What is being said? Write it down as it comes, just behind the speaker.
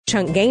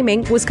Chunk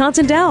Gaming,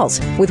 Wisconsin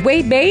Dells, with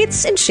Wade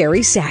Bates and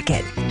Sherry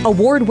Sackett.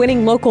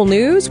 Award-winning local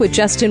news with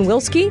Justin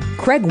Wilski,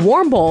 Craig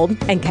Warmbold,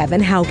 and Kevin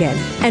Haugen.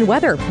 And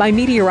weather by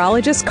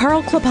meteorologist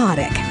Carl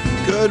Klopodic.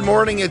 Good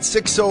morning at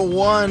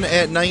 6:01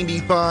 at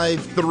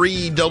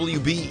 95.3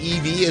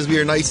 WBEV as we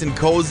are nice and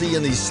cozy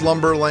in the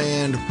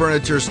Slumberland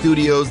Furniture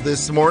Studios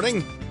this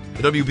morning.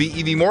 The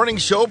WBEV Morning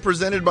Show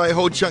presented by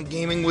Ho Chunk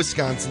Gaming,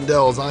 Wisconsin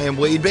Dells. I am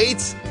Wade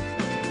Bates.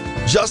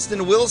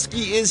 Justin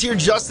Wilski is here.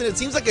 Justin, it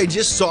seems like I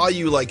just saw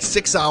you like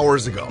 6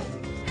 hours ago.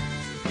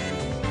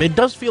 It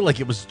does feel like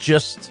it was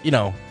just,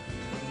 yeah.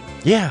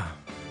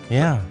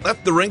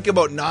 Left the rink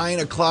about 9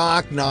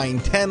 o'clock,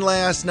 9:10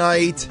 last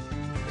night.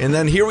 And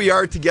then here we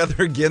are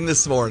together again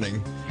this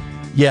morning.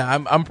 Yeah,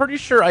 I'm pretty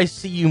sure I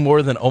see you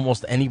more than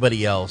almost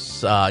anybody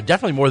else.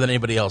 Definitely more than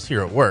anybody else here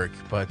at work.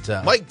 But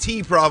Mike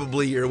T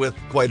probably you're with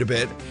quite a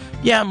bit.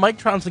 Yeah, Mike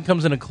Tronson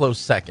comes in a close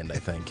second, I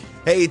think.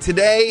 Hey,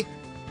 today,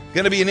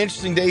 going to be an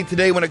interesting day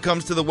today when it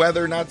comes to the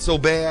weather. Not so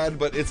bad,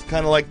 but it's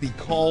kind of like the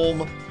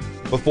calm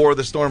before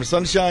the storm.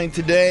 Sunshine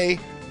today,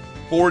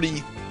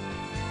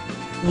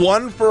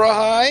 41 for a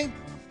high.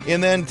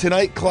 And then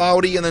tonight,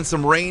 cloudy, and then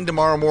some rain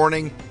tomorrow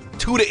morning.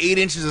 2 to 8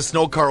 inches of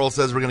snow, Carl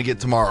says we're going to get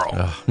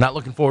tomorrow. Not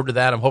looking forward to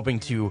that. I'm hoping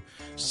to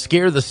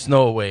scare the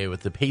snow away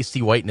with the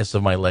pasty whiteness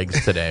of my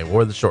legs today,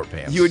 or the short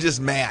pants. You would just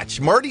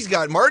match. Marty's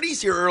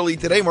here early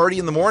today, Marty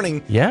in the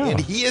morning. Yeah. And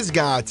he has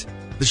got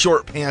the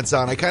short pants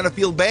on. I kind of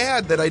feel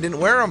bad that I didn't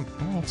wear them.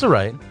 Oh, it's all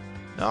right.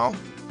 No,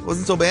 it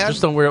wasn't so bad.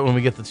 Just don't wear it when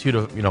we get the 2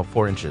 to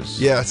 4 inches.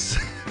 Yes.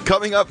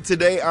 Coming up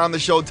today on the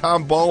show,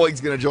 Tom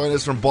Ballwig's going to join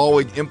us from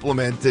Ballwig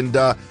Implement. And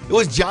it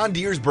was John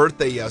Deere's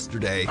birthday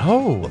yesterday.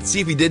 Oh. Let's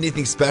see if he did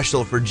anything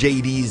special for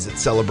JD's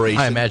celebration.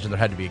 I imagine there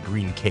had to be a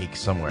green cake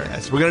somewhere.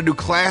 Yes, we're going to do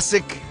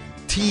classic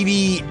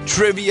TV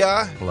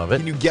trivia. Love it.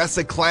 Can you guess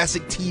a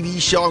classic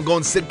TV show? I'm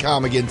going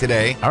sitcom again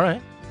today. All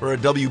right. For a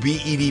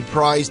WBEV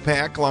prize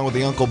pack along with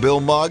the Uncle Bill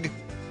mug.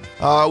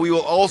 We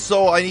will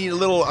also,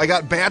 I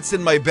got bats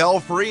in my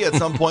belfry. At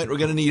some point, we're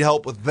going to need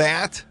help with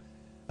that.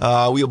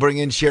 We'll bring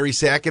in Sherry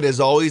Sackett, as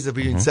always,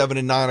 between 7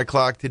 and 9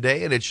 o'clock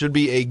today, and it should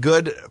be a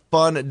good,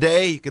 fun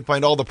day. You can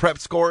find all the prep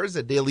scores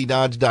at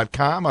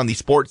dailydodge.com on the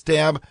sports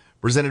tab,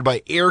 presented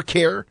by Air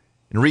Care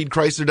and Reed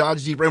Chrysler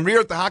Dodge Jeep. And we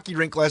were at the hockey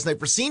rink last night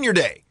for senior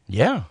day.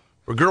 Yeah.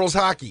 For girls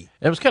hockey.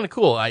 It was kind of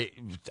cool. I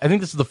think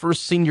this is the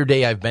first senior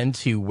day I've been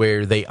to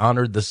where they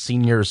honored the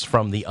seniors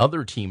from the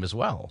other team as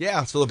well.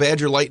 Yeah, so the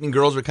Badger Lightning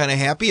girls were kind of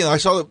happy, and I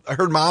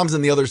heard moms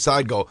on the other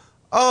side go,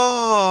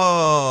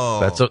 oh.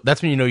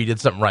 That's when you know you did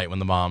something right, when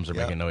the moms are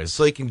making noise.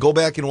 So you can go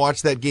back and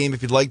watch that game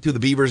if you'd like to. The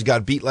Beavers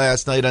got beat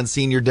last night on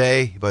senior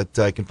day, but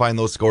I can find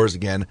those scores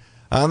again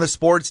on the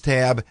sports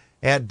tab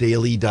at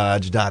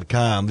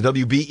dailydodge.com. The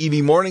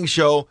WBEV Morning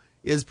Show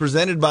is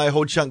presented by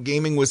Ho Chunk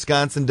Gaming,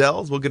 Wisconsin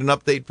Dells. We'll get an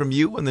update from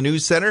you in the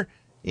news center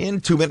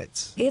in 2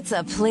 minutes. It's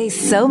a place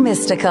so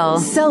mystical,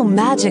 so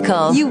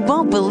magical, you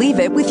won't believe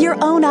it with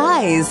your own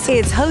eyes.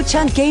 It's Ho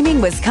Chunk Gaming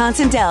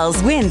Wisconsin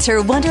Dells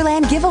Winter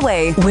Wonderland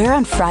Giveaway, where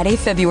on Friday,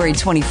 February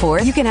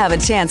 24th, you can have a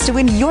chance to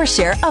win your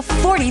share of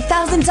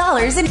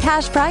 $40,000 in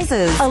cash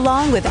prizes,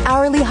 along with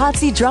hourly hot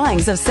seat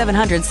drawings of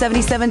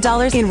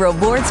 $777 in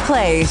rewards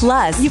play.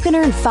 Plus, you can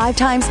earn 5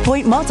 times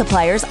point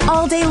multipliers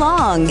all day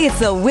long. It's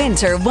the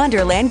Winter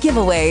Wonderland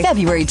Giveaway,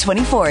 February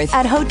 24th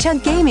at Ho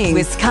Chunk Gaming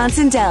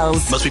Wisconsin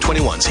Dells. Must be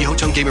 21. See Ho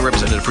Chunk Gaming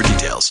representative for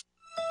details.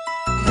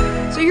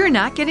 So you're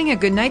not getting a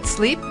good night's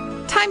sleep?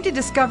 Time to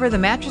discover the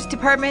mattress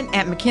department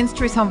at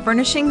McKinstry's Home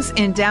Furnishings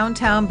in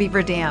downtown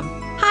Beaver Dam.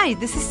 Hi,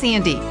 this is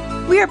Sandy.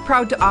 We are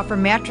proud to offer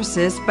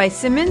mattresses by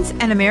Simmons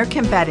and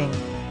American Bedding.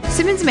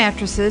 Simmons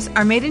mattresses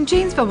are made in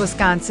Janesville,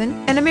 Wisconsin,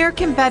 and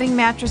American Bedding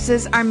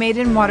mattresses are made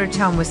in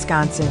Watertown,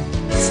 Wisconsin.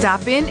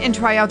 Stop in and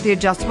try out the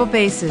adjustable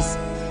bases.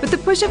 With the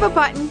push of a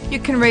button, you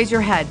can raise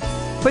your head.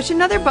 Push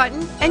another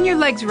button and your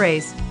legs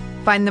raise.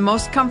 Find the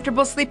most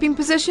comfortable sleeping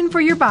position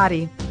for your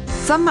body.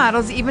 Some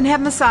models even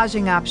have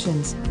massaging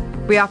options.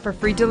 We offer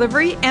free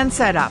delivery and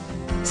setup.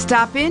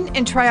 Stop in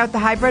and try out the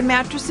hybrid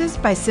mattresses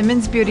by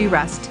Simmons Beauty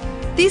Rest.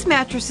 These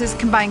mattresses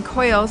combine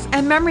coils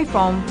and memory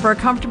foam for a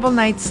comfortable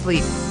night's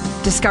sleep.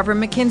 Discover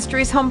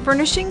McKinstry's Home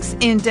Furnishings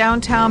in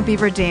downtown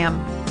Beaver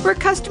Dam, where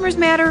customers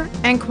matter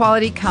and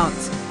quality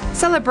counts.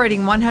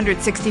 Celebrating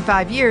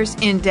 165 years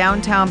in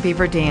downtown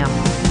Beaver Dam.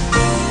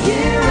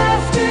 Year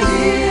after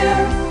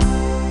year,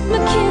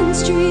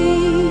 McKinstry's.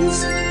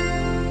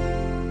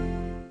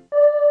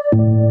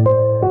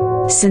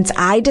 Since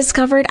I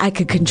discovered I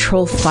could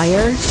control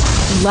fire,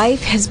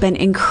 life has been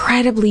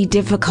incredibly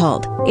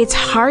difficult. It's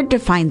hard to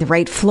find the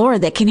right floor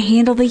that can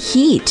handle the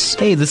heat.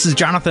 Hey, this is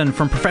Jonathan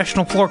from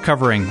Professional Floor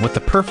Covering with the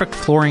perfect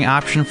flooring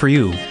option for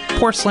you.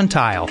 Porcelain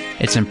tile.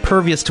 It's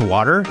impervious to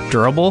water,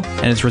 durable,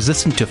 and is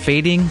resistant to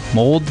fading,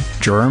 mold,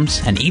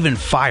 germs, and even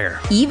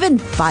fire. Even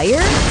fire?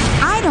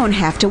 I don't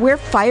have to wear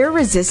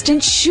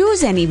fire-resistant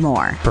shoes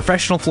anymore.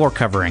 Professional Floor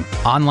Covering.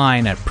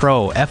 Online at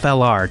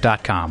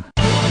proflr.com.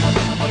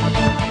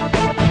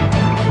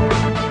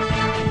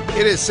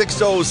 It is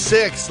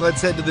 6:06.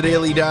 Let's head to the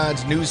Daily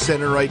Dodge News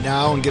Center right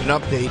now and get an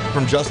update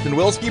from Justin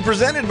Wilski,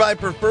 presented by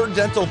Preferred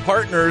Dental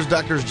Partners,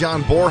 Doctors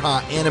John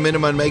Borja, Anna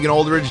Minima, and Megan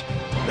Aldridge.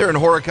 They're in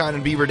Horicon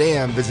and Beaver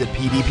Dam. Visit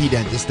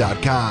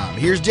pdpdentist.com.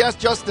 Here's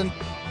Justin.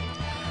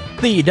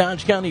 The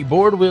Dodge County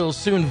Board will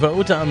soon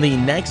vote on the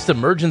next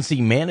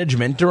emergency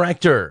management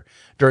director.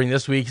 During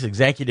this week's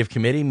executive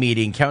committee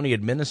meeting, County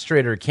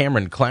Administrator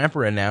Cameron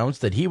Clapper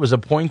announced that he was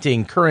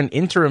appointing current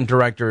interim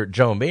director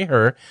Joe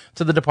Maher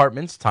to the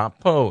department's top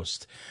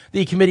post.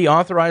 The committee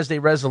authorized a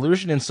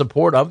resolution in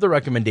support of the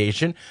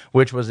recommendation,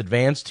 which was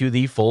advanced to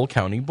the full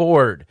county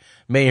board.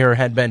 Maher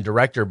had been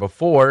director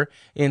before.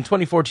 In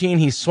 2014,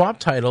 he swapped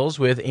titles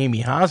with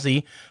Amy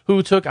Haase,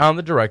 who took on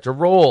the director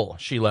role.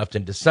 She left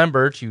in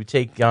December to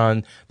take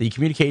on the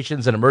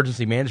Communications and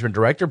Emergency Management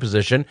Director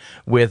position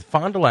with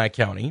Fond du Lac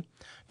County.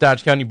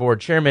 Dodge County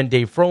Board Chairman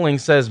Dave Froling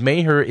says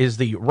Maher is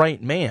the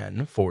right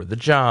man for the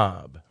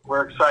job.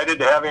 We're excited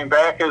to have him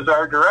back as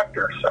our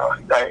director. So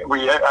I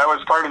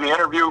was part of the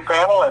interview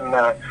panel,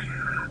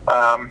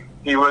 and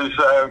he was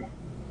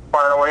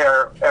far and away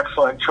our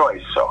excellent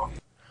choice. So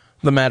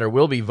the matter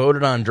will be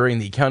voted on during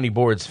the county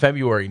board's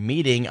February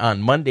meeting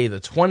on Monday the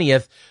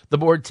 20th. The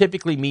board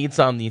typically meets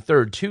on the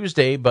third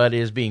Tuesday, but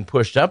is being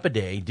pushed up a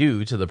day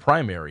due to the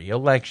primary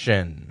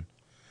election.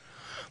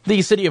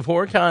 The city of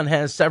Horicon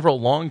has several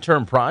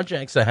long-term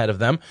projects ahead of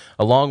them,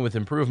 along with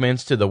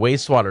improvements to the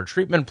wastewater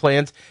treatment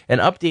plant. An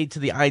update to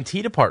the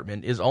IT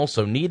department is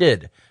also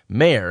needed.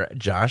 Mayor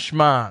Josh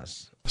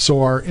Maas.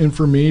 So our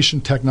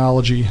information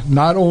technology,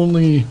 not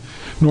only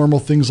normal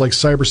things like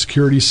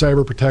cybersecurity,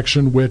 cyber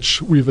protection,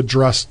 which we've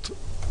addressed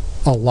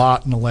a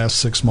lot in the last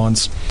 6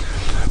 months,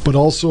 but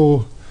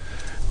also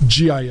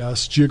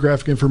GIS,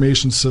 Geographic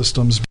Information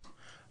Systems.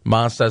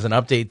 Maas says an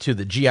update to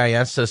the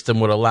GIS system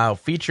would allow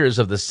features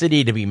of the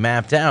city to be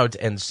mapped out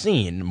and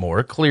seen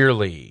more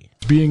clearly.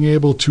 Being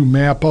able to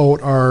map out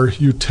our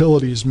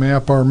utilities,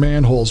 map our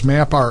manholes,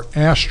 map our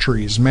ash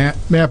trees, map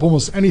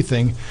almost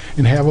anything,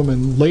 and have them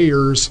in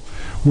layers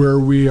where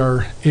we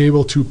are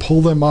able to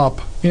pull them up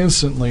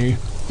instantly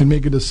and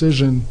make a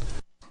decision.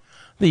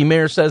 The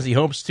mayor says he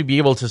hopes to be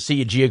able to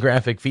see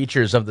geographic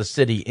features of the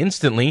city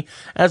instantly,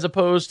 as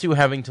opposed to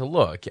having to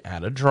look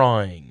at a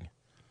drawing.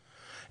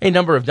 A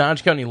number of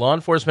Dodge County law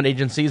enforcement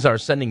agencies are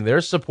sending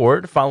their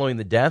support following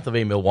the death of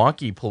a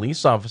Milwaukee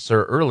police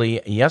officer early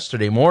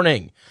yesterday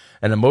morning.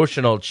 An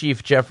emotional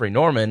Chief Jeffrey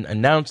Norman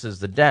announces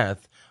the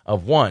death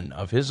of one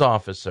of his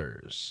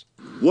officers.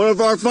 One of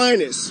our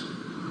finest,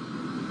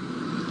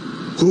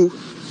 who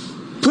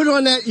put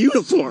on that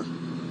uniform,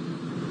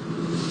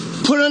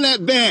 put on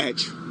that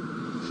badge,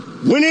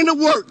 went into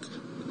work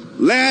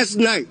last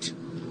night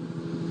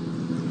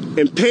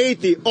and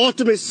paid the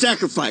ultimate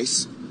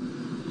sacrifice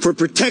for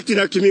protecting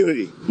our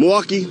community.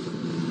 Milwaukee,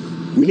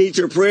 we need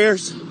your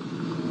prayers.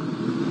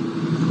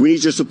 We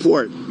need your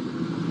support.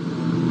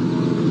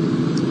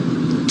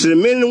 To the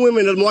men and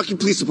women of the Milwaukee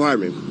Police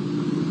Department,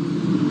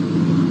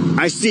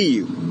 I see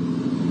you.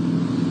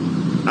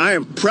 I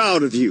am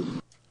proud of you.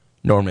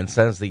 Norman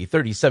says the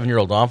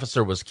 37-year-old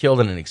officer was killed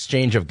in an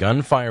exchange of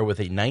gunfire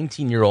with a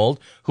 19-year-old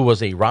who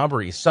was a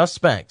robbery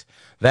suspect.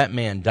 That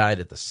man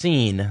died at the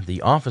scene.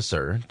 The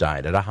officer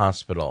died at a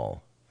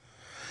hospital.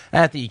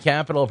 At the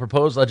Capitol,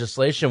 proposed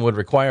legislation would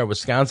require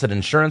Wisconsin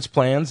insurance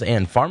plans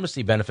and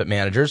pharmacy benefit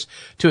managers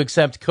to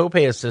accept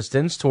copay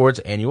assistance towards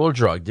annual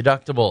drug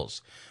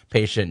deductibles.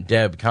 Patient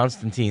Deb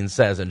Constantine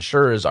says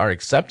insurers are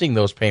accepting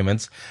those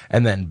payments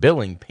and then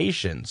billing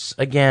patients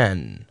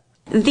again.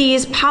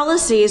 These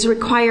policies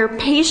require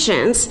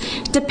patients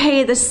to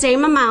pay the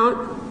same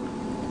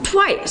amount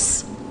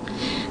twice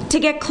to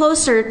get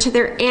closer to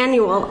their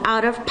annual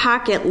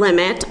out-of-pocket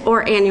limit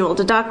or annual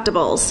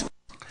deductibles.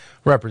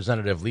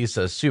 Representative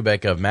Lisa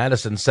Subek of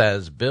Madison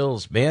says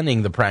bills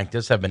banning the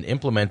practice have been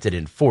implemented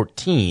in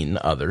 14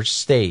 other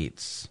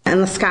states.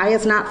 And the sky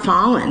has not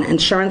fallen.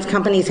 Insurance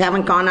companies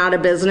haven't gone out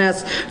of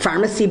business.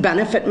 Pharmacy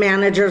benefit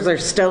managers are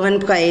still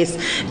in place.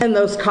 And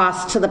those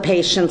costs to the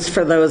patients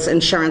for those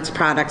insurance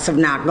products have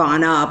not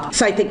gone up.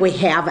 So I think we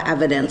have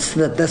evidence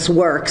that this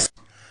works.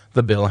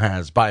 The bill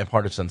has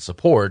bipartisan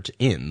support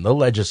in the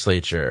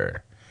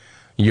legislature.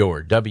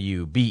 Your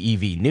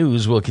WBEV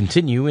News will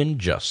continue in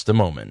just a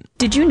moment.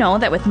 Did you know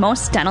that with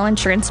most dental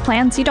insurance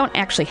plans, you don't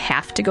actually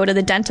have to go to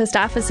the dentist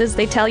offices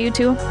they tell you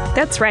to?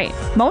 That's right.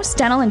 Most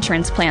dental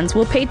insurance plans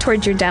will pay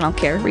towards your dental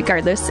care,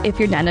 regardless if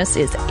your dentist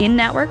is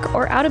in-network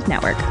or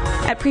out-of-network.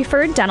 At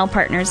Preferred Dental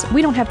Partners,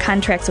 we don't have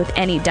contracts with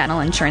any dental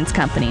insurance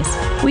companies.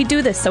 We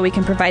do this so we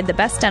can provide the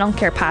best dental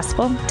care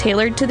possible,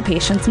 tailored to the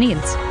patient's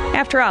needs.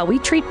 After all, we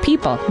treat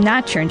people,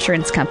 not your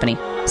insurance company.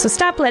 So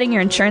stop letting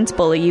your insurance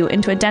bully you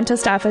into a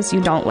dentist office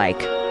you don't like.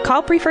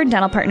 Call Preferred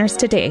Dental Partners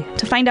today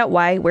to find out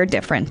why we're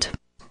different.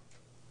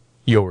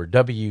 Your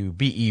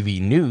WBEV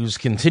News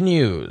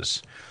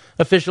continues.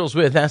 Officials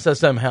with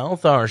SSM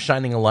Health are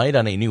shining a light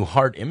on a new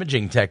heart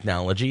imaging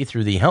technology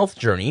through the health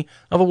journey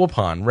of a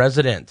Waupun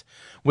resident.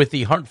 With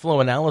the heart flow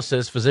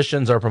analysis,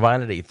 physicians are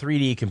provided a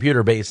 3D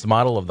computer-based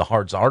model of the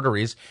heart's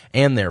arteries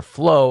and their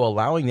flow,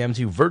 allowing them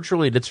to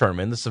virtually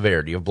determine the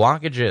severity of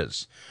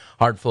blockages.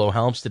 HeartFlow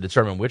helps to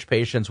determine which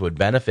patients would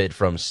benefit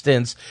from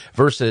stents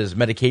versus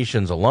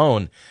medications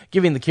alone,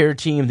 giving the care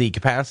team the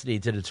capacity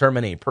to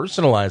determine a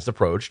personalized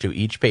approach to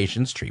each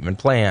patient's treatment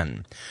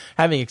plan.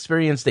 Having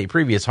experienced a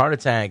previous heart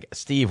attack,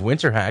 Steve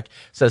Winterhack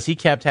says he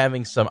kept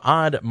having some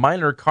odd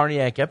minor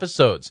cardiac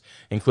episodes,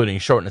 including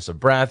shortness of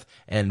breath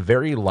and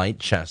very light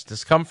chest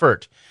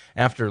discomfort.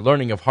 After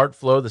learning of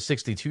HeartFlow, the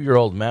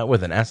 62-year-old met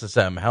with an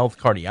SSM Health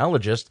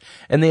cardiologist,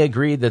 and they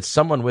agreed that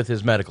someone with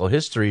his medical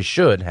history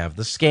should have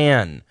the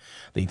scan.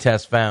 The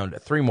test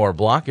found 3 more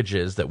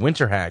blockages that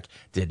Winterhack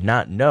did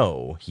not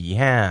know he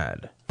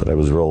had. But I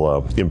was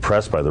real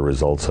impressed by the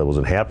results. I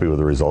wasn't happy with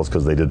the results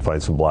because they did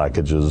find some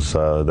blockages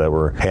that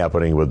were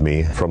happening with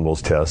me from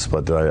those tests.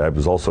 But I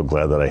was also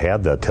glad that I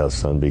had that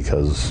test done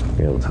because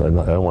I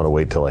don't want to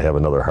wait till I have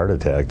another heart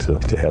attack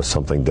to have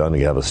something done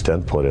and have a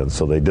stent put in.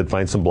 So they did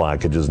find some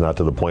blockages, not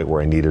to the point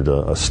where I needed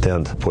a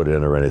stent put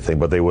in or anything,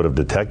 but they would have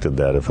detected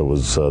that if it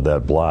was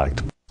that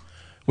blocked.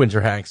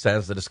 Winterhack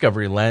says the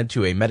discovery led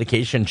to a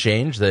medication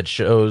change that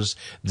shows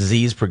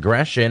disease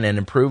progression and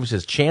improves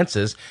his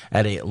chances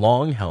at a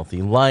long,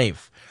 healthy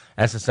life.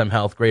 SSM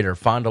Health Greater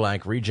Fond du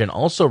Lac region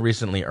also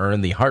recently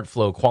earned the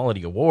HeartFlow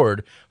Quality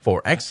Award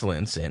for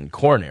excellence in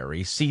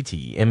coronary CT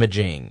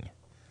imaging.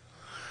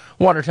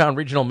 Watertown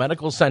Regional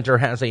Medical Center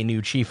has a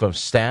new chief of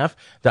staff.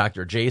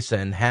 Dr.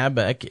 Jason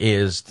Habeck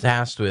is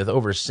tasked with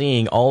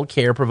overseeing all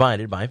care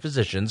provided by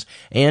physicians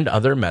and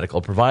other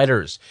medical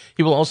providers.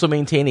 He will also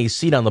maintain a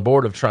seat on the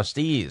board of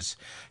trustees.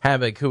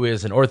 Habeck, who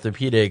is an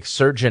orthopedic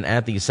surgeon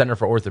at the Center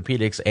for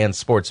Orthopedics and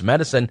Sports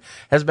Medicine,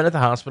 has been at the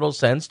hospital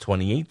since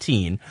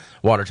 2018.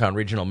 Watertown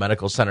Regional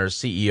Medical Center's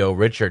CEO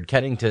Richard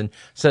Keddington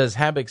says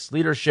Habeck's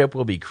leadership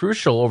will be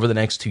crucial over the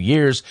next 2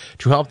 years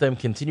to help them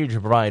continue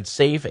to provide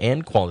safe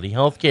and quality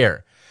health care.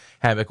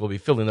 Habeck will be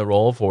filling the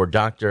role for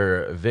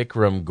Dr.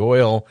 Vikram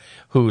Goyal,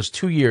 whose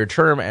 2-year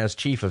term as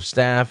chief of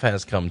staff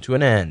has come to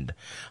an end.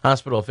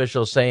 Hospital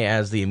officials say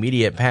as the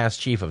immediate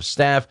past chief of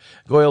staff,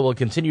 Goyal will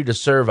continue to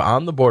serve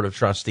on the board of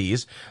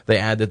trustees. They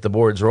add that the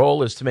board's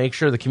role is to make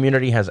sure the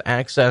community has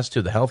access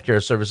to the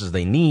healthcare services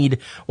they need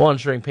while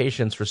ensuring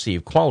patients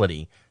receive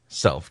quality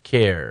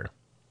self-care.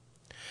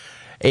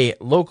 A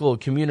local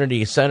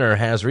community center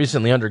has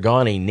recently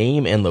undergone a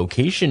name and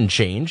location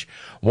change.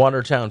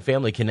 Watertown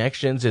Family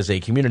Connections is a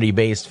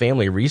community-based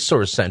family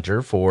resource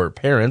center for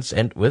parents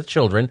and with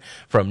children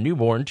from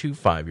newborn to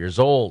 5 years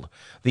old.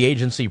 The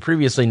agency,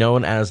 previously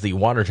known as the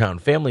Watertown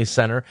Family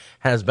Center,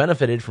 has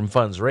benefited from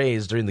funds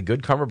raised during the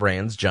Good Karma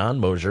Brand's John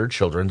Mosier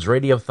Children's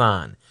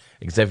Radiothon.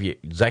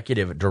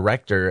 Executive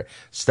Director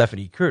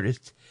Stephanie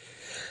Curtis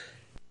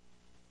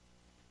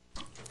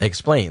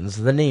explains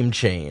the name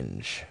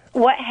change.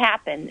 What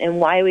happened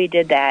and why we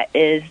did that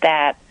is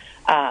that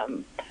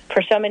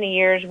for so many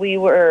years we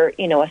were,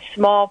 a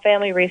small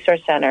family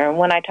resource center. And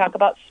when I talk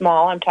about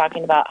small, I'm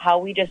talking about how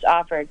we just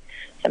offered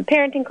some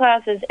parenting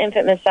classes,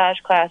 infant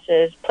massage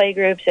classes,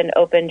 playgroups, and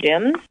open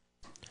gyms.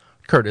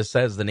 Curtis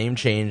says the name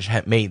change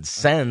made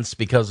sense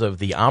because of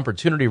the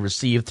opportunity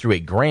received through a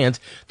grant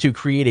to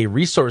create a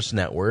resource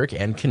network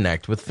and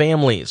connect with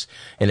families.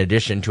 In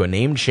addition to a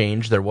name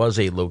change, there was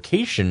a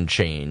location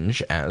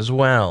change as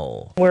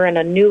well. We're in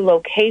a new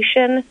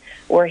location.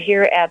 We're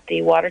here at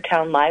the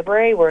Watertown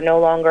Library. We're no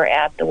longer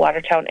at the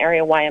Watertown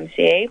Area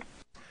YMCA.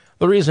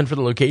 The reason for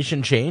the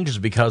location change is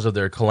because of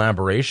their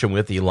collaboration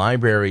with the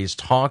library's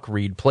Talk,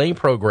 Read, Play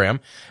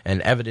program,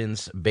 an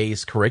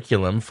evidence-based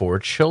curriculum for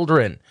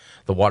children.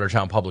 The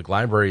Watertown Public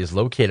Library is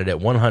located at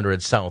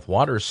 100 South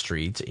Water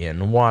Street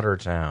in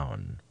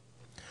Watertown.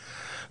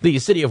 The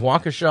city of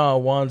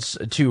Waukesha wants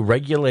to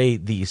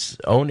regulate the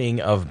owning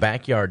of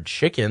backyard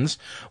chickens.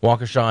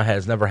 Waukesha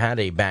has never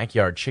had a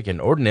backyard chicken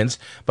ordinance,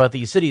 but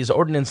the city's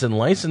Ordinance and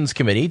License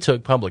Committee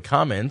took public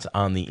comment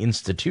on the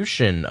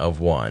institution of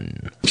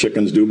one.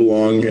 Chickens do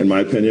belong, in my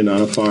opinion,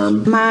 on a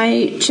farm.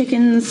 My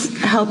chickens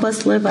help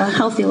us live a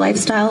healthy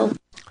lifestyle.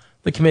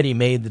 The committee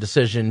made the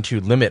decision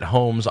to limit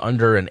homes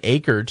under an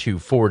acre to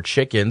 4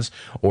 chickens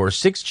or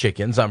 6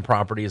 chickens on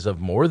properties of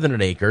more than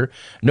an acre.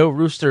 No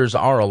roosters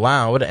are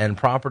allowed, and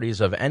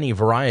properties of any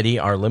variety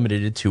are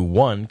limited to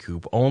 1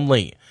 coop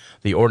only.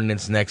 The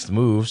ordinance next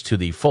moves to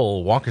the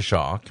full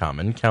Waukesha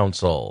Common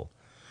Council.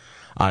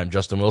 I'm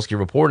Justin Wilski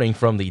reporting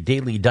from the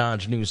Daily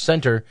Dodge News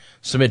Center.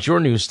 Submit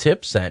your news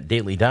tips at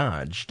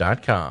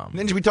dailydodge.com.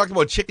 Then we talked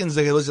about chickens.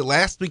 Was it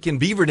last week in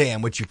Beaver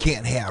Dam, which you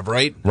can't have,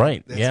 right?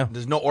 Right.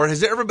 There's no. Or has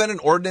there ever been an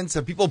ordinance?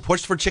 Have people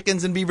pushed for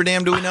chickens in Beaver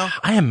Dam? Do we know?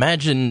 I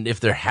imagine if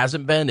there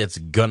hasn't been, it's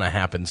gonna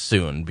happen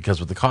soon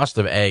because with the cost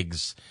of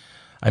eggs,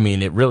 I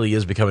mean, it really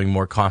is becoming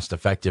more cost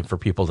effective for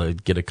people to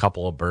get a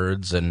couple of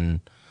birds,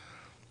 and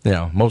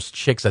most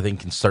chicks I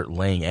think can start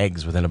laying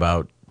eggs within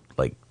about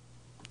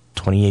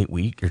 28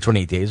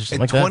 days or something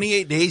like that.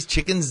 28 days,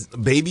 chickens,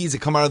 babies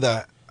that come out of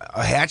the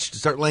hatch to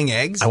start laying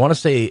eggs? I want to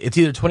say it's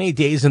either 28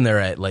 days and they're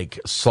at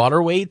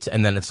slaughter weight,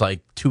 and then it's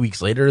 2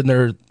 weeks later and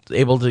they're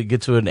able to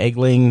get to an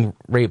egg-laying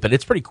rate, but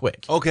it's pretty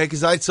quick. Okay,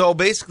 because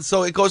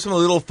so it goes from a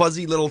little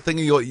fuzzy little thing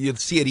you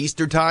see at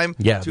Easter time.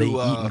 Yeah, to, they eat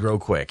and grow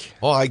quick.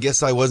 Oh, I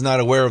guess I was not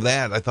aware of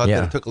that. I thought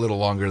that it took a little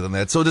longer than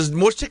that. So does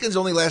most chickens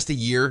only last a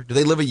year? Do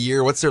they live a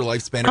year? What's their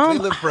lifespan? Or do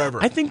they live forever?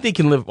 I think they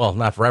can live, well,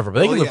 not forever, but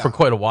they can live for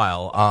quite a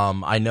while.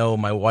 I know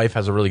my wife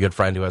has a really good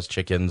friend who has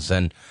chickens,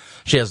 and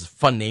she has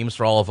fun names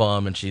for all of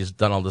them, and she's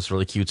done all this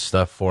really cute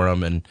stuff for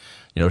them, and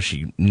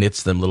she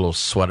knits them little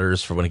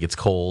sweaters for when it gets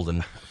cold.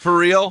 And for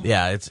real?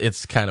 Yeah,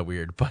 it's kind of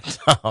weird, but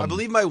I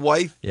believe my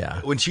wife,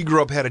 when she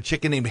grew up, had a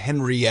chicken named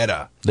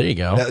Henrietta. There you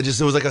go. It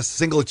was like a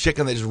single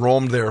chicken that just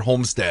roamed their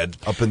homestead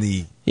up in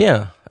the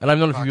and I've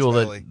known a few people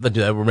that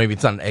do that, where maybe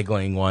it's not an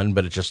egg-laying one,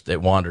 but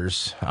it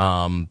wanders.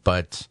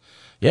 But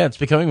yeah, it's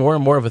becoming more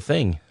and more of a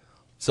thing.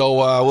 So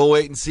we'll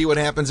wait and see what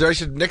happens there.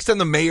 Next time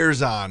the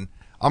mayor's on,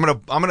 I'm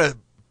gonna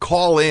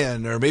call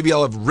in, or maybe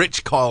I'll have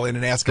Rich call in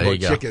and ask about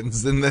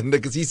chickens, and then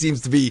because he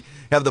seems to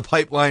have the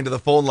pipeline to the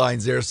phone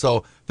lines there,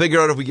 so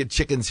figure out if we get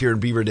chickens here in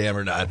Beaver Dam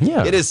or not.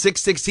 Yeah. It is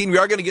 6:16. We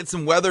are going to get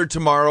some weather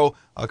tomorrow.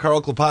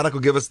 Carl Klopatek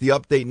will give us the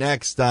update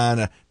next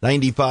on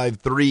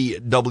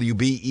 95.3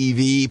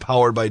 WBEV,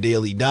 powered by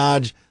Daily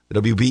Dodge.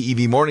 The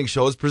WBEV Morning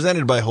Show is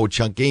presented by Ho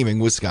Chunk Gaming,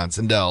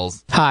 Wisconsin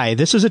Dells. Hi,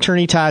 this is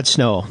Attorney Todd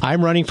Snow.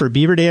 I'm running for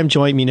Beaver Dam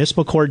Joint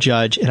Municipal Court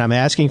Judge, and I'm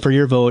asking for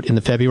your vote in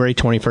the February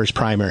 21st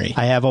primary.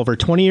 I have over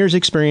 20 years'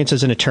 experience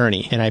as an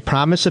attorney, and I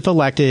promise if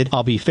elected,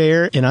 I'll be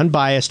fair and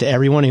unbiased to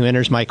everyone who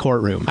enters my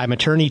courtroom. I'm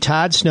Attorney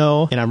Todd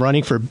Snow, and I'm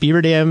running for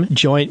Beaver Dam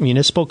Joint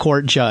Municipal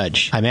Court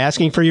Judge. I'm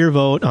asking for your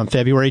vote on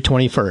February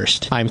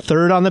 21st. I'm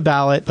third on the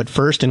ballot, but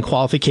first in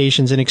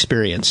qualifications and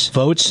experience.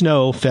 Vote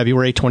Snow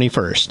February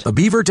 21st. The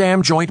Beaver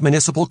Dam Joint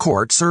Municipal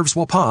Court serves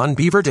Waupun,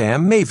 Beaver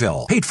Dam,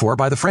 Mayville. Paid for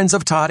by the Friends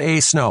of Todd A.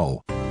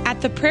 Snow.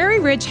 At the Prairie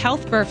Ridge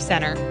Health Birth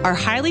Center, our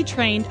highly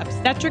trained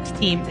obstetrics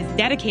team is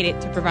dedicated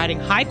to providing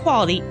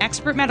high-quality,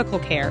 expert medical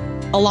care,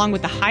 along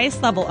with the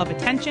highest level of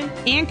attention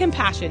and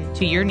compassion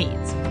to your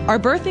needs. Our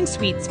birthing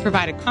suites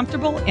provide a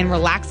comfortable and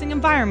relaxing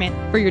environment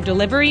for your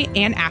delivery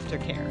and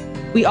aftercare.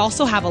 We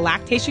also have a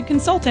lactation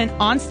consultant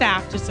on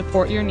staff to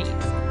support your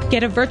needs.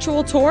 Get a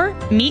virtual tour,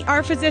 meet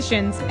our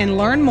physicians, and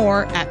learn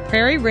more at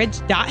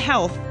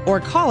prairieridge.health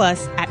or call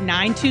us at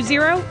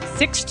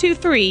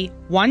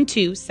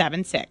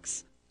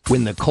 920-623-1276.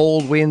 When the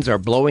cold winds are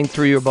blowing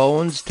through your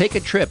bones, take a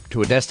trip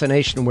to a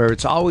destination where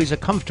it's always a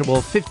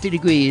comfortable 50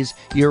 degrees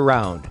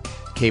year-round.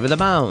 Cave of the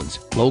Mounds,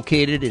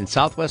 located in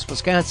southwest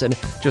Wisconsin,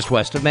 just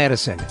west of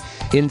Madison.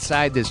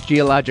 Inside this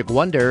geologic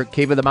wonder,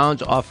 Cave of the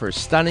Mounds offers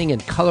stunning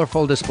and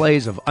colorful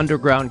displays of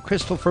underground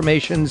crystal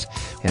formations,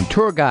 and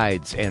tour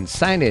guides and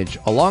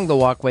signage along the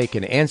walkway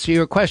can answer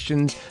your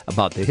questions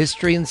about the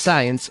history and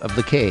science of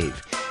the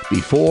cave.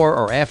 Before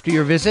or after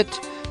your visit,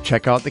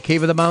 check out the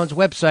Cave of the Mounds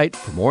website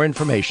for more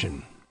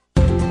information.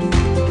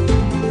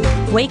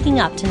 Waking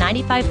up to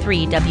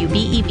 95.3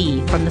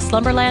 WBEV from the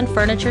Slumberland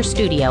Furniture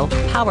Studio,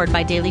 powered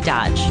by Daily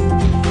Dodge.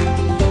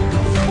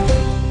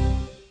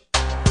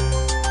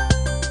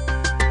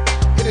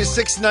 It is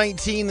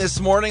 6:19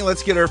 this morning.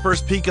 Let's get our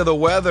first peek of the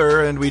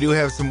weather, and we do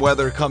have some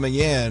weather coming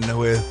in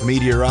with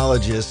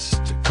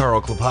meteorologist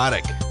Carl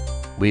Klopatek.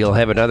 We'll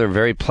have another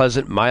very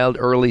pleasant, mild,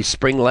 early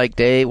spring-like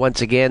day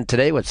once again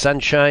today with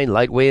sunshine,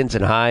 light winds,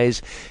 and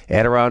highs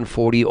at around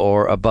 40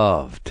 or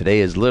above.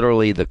 Today is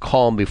literally the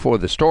calm before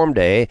the storm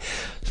day.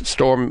 The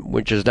storm,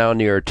 which is down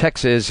near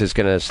Texas, is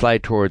going to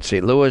slide towards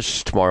St.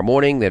 Louis tomorrow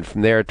morning, then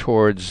from there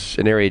towards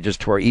an area just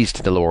to our east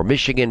into lower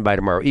Michigan by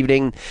tomorrow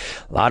evening.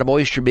 A lot of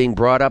moisture being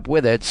brought up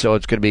with it, so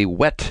it's going to be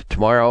wet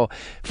tomorrow,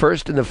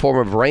 first in the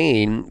form of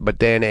rain, but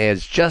then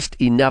as just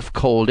enough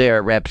cold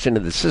air wraps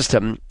into the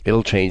system,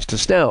 it'll change to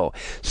snow.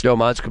 Snow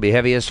amounts could be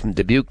heaviest from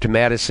Dubuque to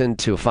Madison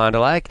to Fond du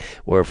Lac,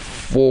 where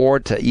 4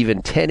 to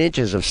even 10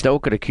 inches of snow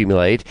could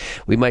accumulate.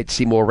 We might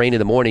see more rain in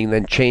the morning,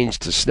 then change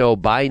to snow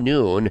by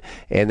noon,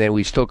 and then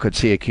we still could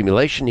see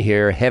accumulation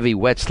here, heavy,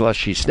 wet,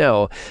 slushy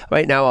snow.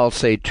 Right now, I'll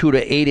say 2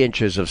 to 8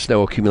 inches of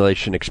snow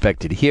accumulation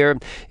expected here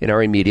in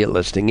our immediate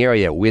listing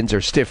area. Winds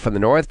are stiff from the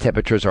north.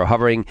 Temperatures are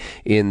hovering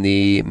in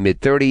the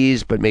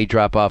mid-30s, but may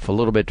drop off a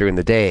little bit during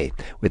the day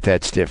with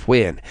that stiff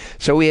wind.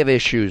 So we have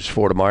issues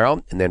for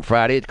tomorrow, and then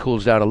Friday it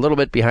cools down a little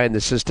bit behind the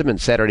system, and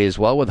Saturday as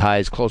well with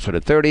highs closer to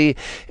 30,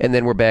 and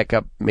then we're back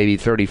up maybe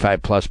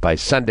 35 plus by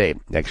Sunday.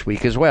 Next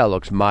week as well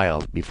looks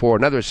mild before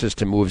another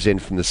system moves in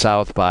from the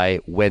south by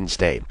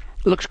Wednesday.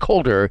 It looks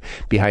colder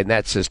behind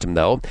that system,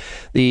 though.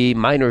 The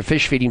minor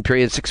fish feeding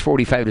period,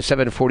 6:45 to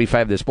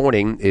 7:45 this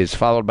morning, is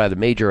followed by the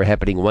major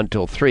happening 1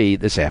 till 3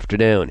 this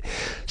afternoon.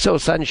 So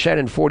sunshine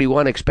and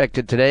 41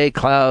 expected today.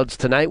 Clouds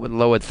tonight with a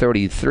low at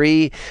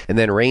 33. And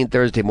then rain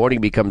Thursday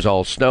morning becomes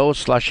all snow.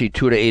 Slushy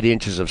 2 to 8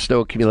 inches of snow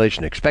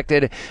accumulation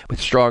expected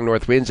with strong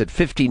north winds at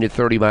 15 to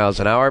 30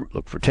 miles an hour.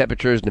 Look for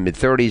temperatures in the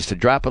mid-30s to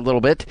drop a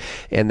little bit.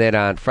 And then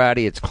on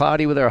Friday, it's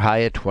cloudy with our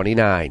high at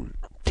 29.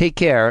 Take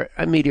care.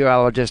 I'm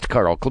meteorologist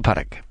Carl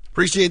Klopatek.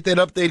 Appreciate that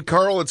update,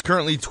 Carl. It's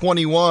currently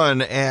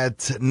 21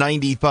 at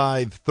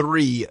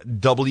 95.3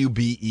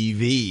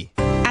 WBEV.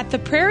 At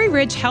At the Prairie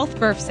Ridge Health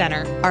Birth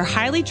Center, our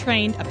highly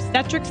trained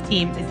obstetrics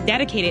team is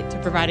dedicated to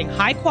providing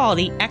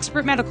high-quality,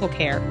 expert medical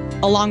care,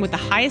 along with the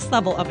highest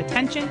level of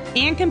attention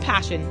and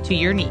compassion to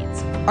your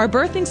needs. Our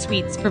birthing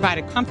suites provide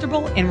a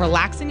comfortable and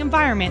relaxing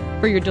environment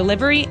for your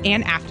delivery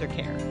and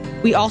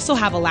aftercare. We also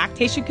have a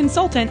lactation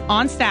consultant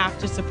on staff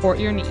to support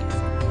your needs.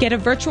 Get a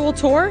virtual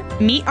tour,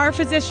 meet our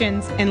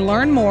physicians, and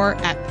learn more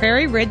at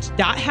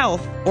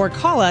prairieridge.health or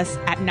call us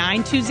at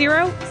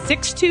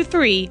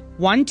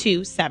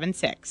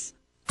 920-623-1276.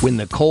 When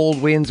the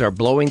cold winds are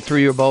blowing through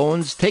your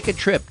bones, take a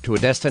trip to a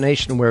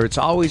destination where it's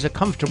always a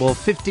comfortable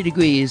 50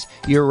 degrees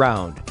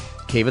year-round.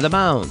 Cave of the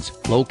Mounds,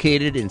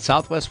 located in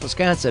southwest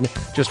Wisconsin,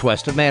 just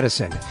west of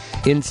Madison.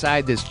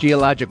 Inside this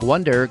geologic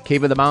wonder,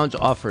 Cave of the Mounds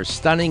offers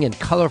stunning and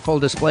colorful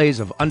displays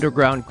of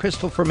underground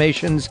crystal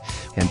formations,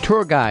 and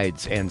tour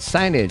guides and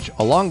signage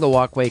along the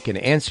walkway can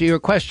answer your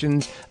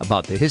questions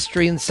about the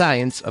history and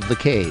science of the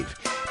cave.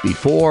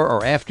 Before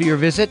or after your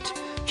visit,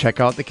 check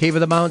out the Cave of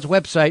the Mounds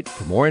website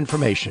for more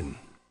information.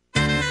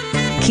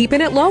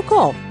 Keeping it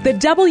local, the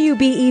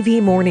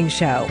WBEV Morning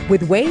Show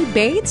with Wade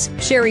Bates,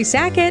 Sherry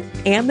Sackett,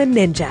 and the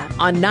Ninja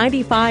on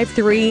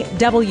 95.3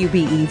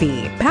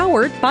 WBEV,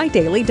 powered by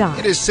Daily Dodge.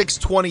 It is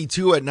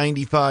 6:22 at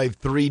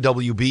 95.3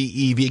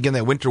 WBEV. Again,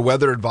 that winter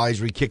weather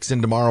advisory kicks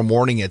in tomorrow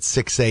morning at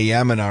 6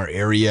 a.m. in our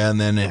area, and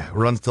then it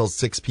runs till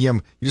 6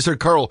 p.m. You just heard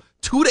Carl,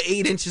 2 to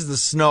 8 inches of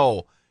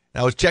snow.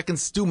 And I was checking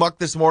Stu Muck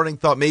this morning,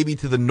 thought maybe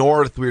to the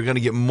north we were going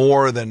to get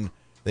more than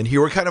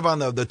here. We're kind of on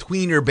the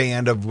tweener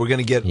band of we're going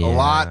to get a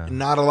lot,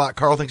 not a lot.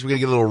 Carl thinks we're going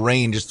to get a little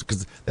rain just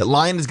because that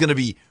line is going to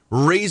be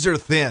razor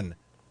thin,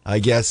 I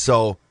guess.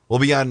 So we'll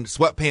be on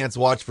sweatpants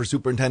watch for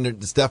Superintendent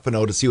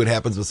DeStefano to see what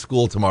happens with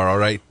school tomorrow,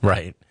 right?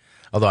 Right.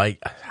 Although I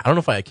don't know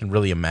if I can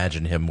really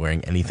imagine him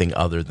wearing anything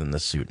other than the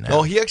suit now.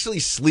 Oh, he actually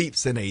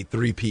sleeps in a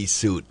three-piece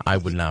suit. I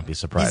would not be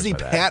surprised He's by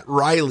the that. Pat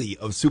Riley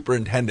of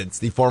superintendents,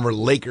 the former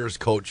Lakers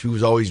coach who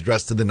was always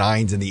dressed to the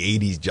nines in the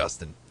 80s,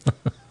 Justin.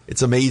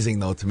 It's amazing,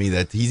 though, to me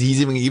that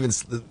he's even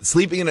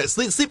sleeping in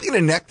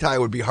a necktie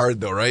would be hard,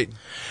 though, right?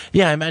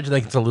 Yeah, I imagine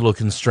that it's a little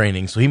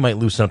constraining, so he might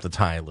loosen up the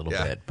tie a little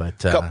bit. But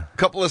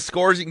couple of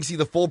scores. You can see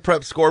the full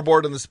prep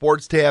scoreboard on the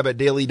sports tab at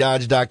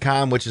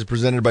dailydodge.com, which is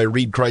presented by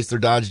Reed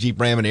Chrysler Dodge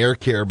Jeep Ram and Air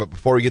Care. But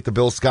before we get to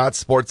Bill Scott's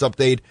sports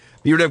update,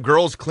 Beaver Dam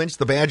girls clinched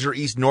the Badger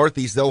East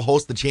Northeast. They'll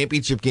host the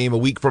championship game a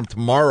week from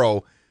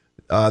tomorrow.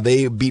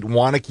 They beat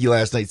Waunakee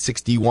last night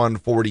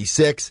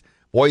 61-46.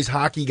 Boys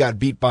hockey got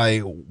beat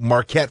by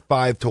Marquette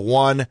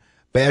 5-1.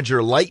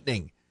 Badger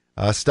Lightning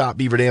stopped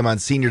Beaver Dam on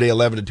Senior Day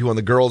 11-2 on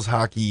the girls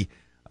hockey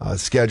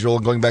schedule.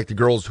 Going back to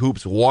girls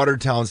hoops,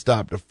 Watertown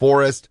stopped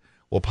Forest.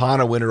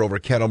 Wapana winner over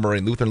Kettle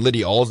Moraine Lutheran.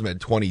 Lydia Alsmed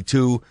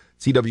 22.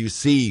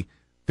 CWC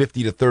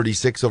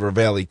 50-36 over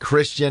Valley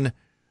Christian.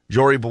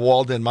 Jory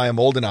Bawalda and Maya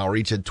Moldenauer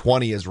each had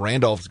 20 as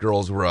Randolph's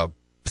girls were a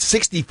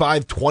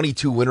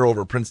 65-22 winner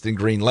over Princeton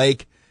Green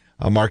Lake.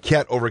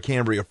 Marquette over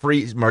Cambria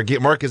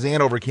Marquezan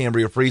over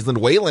Cambria Friesland.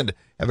 Wayland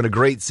having a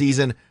great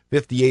season,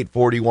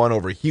 58-41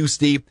 over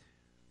Husty.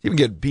 You can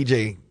get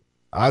PJ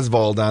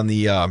Oswald on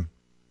the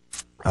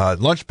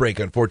lunch break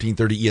on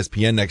 1430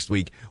 ESPN next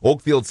week.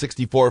 Oakfield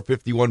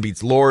 64-51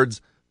 beats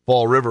Lords.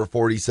 Fall River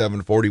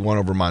 47-41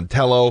 over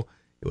Montello.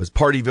 It was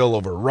Partyville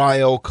over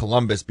Rio.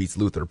 Columbus beats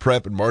Luther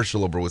Prep, and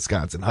Marshall over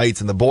Wisconsin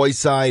Heights. On the boys'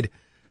 side,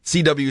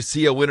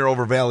 CWC a winner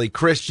over Valley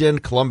Christian.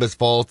 Columbus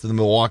falls to the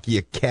Milwaukee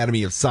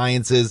Academy of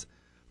Sciences.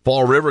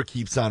 Fall River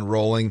keeps on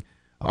rolling.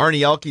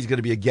 Arnie Elke's going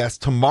to be a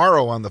guest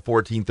tomorrow on the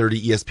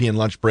 1430 ESPN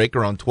lunch break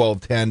around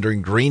 12:10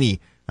 during Greeny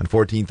on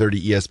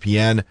 1430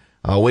 ESPN.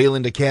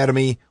 Wayland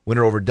Academy,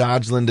 winner over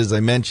Dodgeland, as I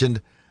mentioned.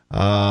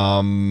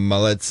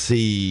 Let's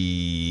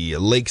see.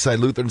 Lakeside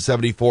Lutheran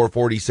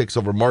 74-46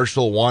 over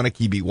Marshall.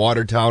 Waunakee beat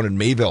Watertown, and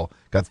Mayville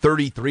got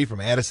 33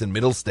 from Addison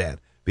Middlestad,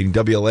 beating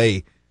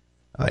WLA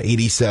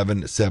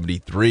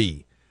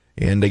 87-73.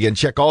 And again,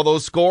 check all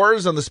those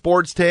scores on the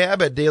sports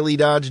tab at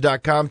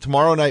dailydodge.com.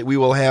 Tomorrow night we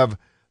will have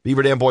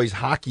Beaver Dam boys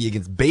hockey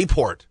against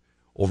Bayport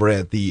over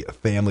at the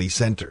Family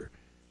Center.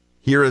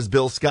 Here is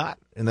Bill Scott,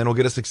 and then we'll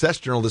get a Success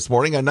Journal this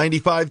morning on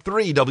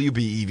 95.3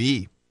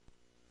 WBEV.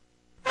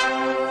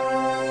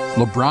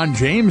 LeBron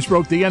James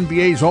broke the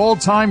NBA's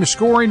all-time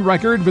scoring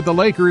record, but the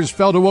Lakers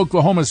fell to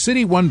Oklahoma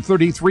City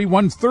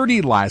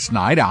 133-130 last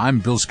night. I'm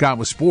Bill Scott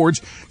with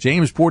sports.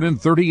 James poured in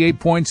 38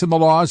 points in the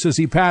loss as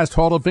he passed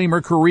Hall of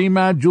Famer Kareem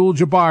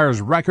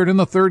Abdul-Jabbar's record in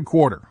the third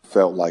quarter.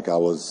 Felt like I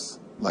was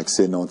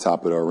sitting on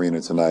top of the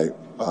arena tonight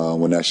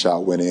when that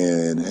shot went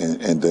in,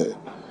 and the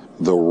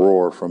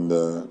roar from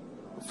the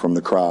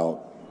crowd.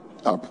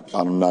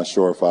 I'm not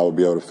sure if I would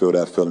be able to feel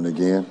that feeling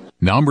again.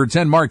 Number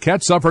 10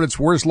 Marquette suffered its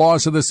worst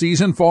loss of the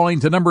season, falling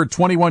to number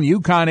 21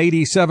 UConn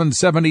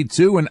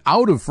 87-72 and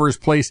out of first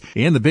place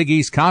in the Big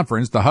East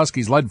Conference. The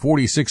Huskies led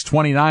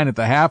 46-29 at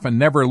the half and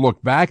never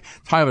looked back.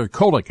 Tyler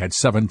Kolek had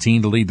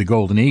 17 to lead the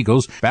Golden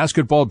Eagles.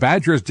 Basketball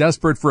Badgers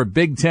desperate for a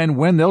Big Ten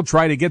win. They'll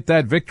try to get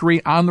that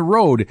victory on the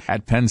road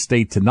at Penn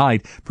State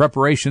tonight.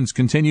 Preparations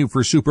continue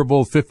for Super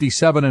Bowl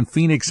 57 in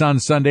Phoenix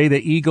on Sunday.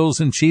 The Eagles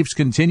and Chiefs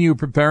continue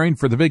preparing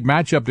for the big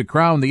matchup to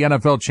crown the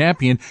NFL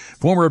champion.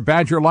 Former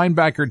Badger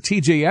linebacker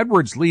T.J.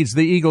 Edwards leads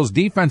the Eagles'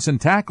 defense and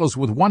tackles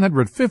with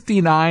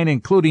 159,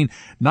 including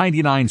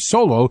 99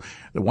 solo.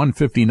 The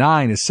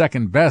 159 is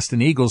second best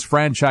in Eagles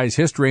franchise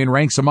history and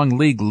ranks among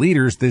league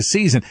leaders this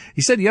season.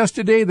 He said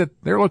yesterday that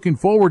they're looking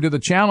forward to the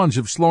challenge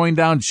of slowing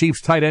down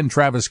Chiefs tight end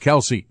Travis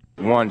Kelce.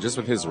 One, just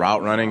with his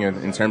route running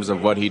in terms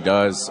of what he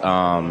does,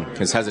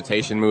 his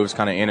hesitation moves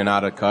kind of in and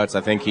out of cuts.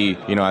 I think he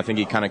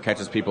kind of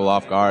catches people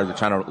off guard. They're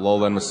trying to lull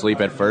them to sleep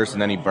at first,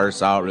 and then he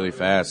bursts out really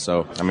fast.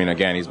 So, I mean,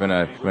 again, he's been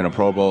a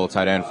Pro Bowl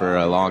tight end for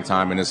a long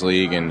time in this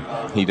league, and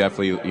he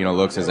definitely,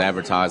 looks as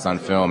advertised on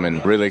film,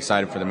 and really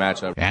excited for the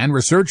matchup. And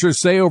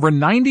researchers say over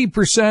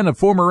 90% of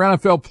former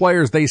NFL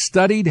players they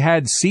studied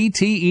had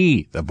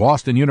CTE. The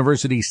Boston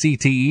University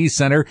CTE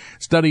Center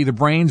studied the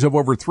brains of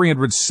over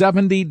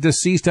 370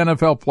 deceased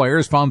NFL players,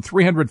 found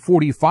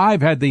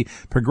 345 had the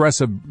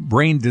progressive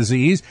brain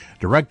disease.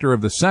 Director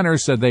of the center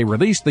said they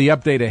released the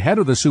update ahead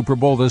of the Super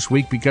Bowl this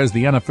week because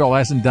the NFL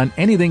hasn't done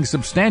anything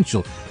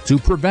substantial to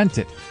prevent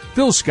it.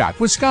 Phil Scott,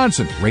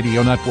 Wisconsin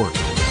Radio Network.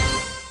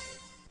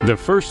 The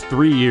first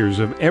 3 years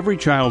of every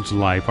child's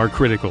life are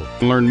critical.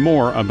 Learn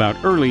more about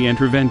early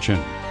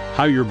intervention.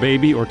 How your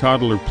baby or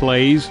toddler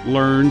plays,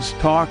 learns,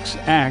 talks,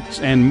 acts,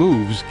 and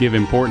moves give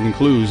important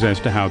clues as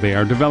to how they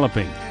are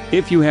developing.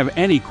 If you have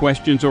any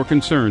questions or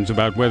concerns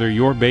about whether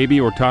your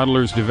baby or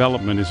toddler's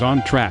development is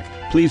on track,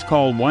 please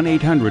call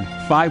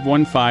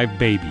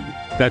 1-800-515-BABY.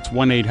 That's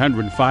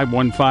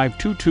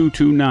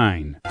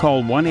 1-800-515-2229.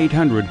 Call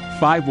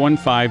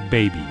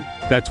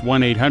 1-800-515-BABY. That's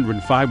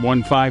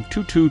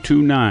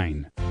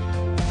 1-800-515-2229.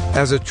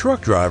 As a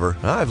truck driver,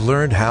 I've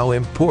learned how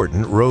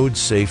important road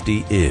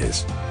safety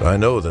is. I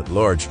know that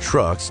large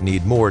trucks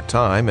need more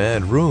time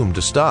and room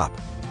to stop.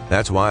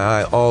 That's why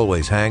I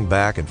always hang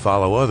back and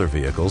follow other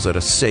vehicles at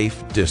a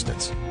safe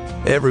distance.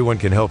 Everyone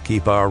can help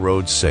keep our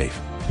roads safe.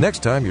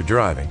 Next time you're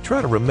driving,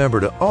 try to remember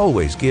to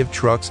always give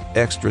trucks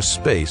extra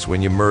space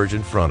when you merge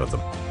in front of them.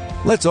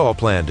 Let's all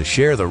plan to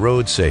share the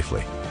road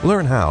safely.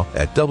 Learn how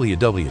at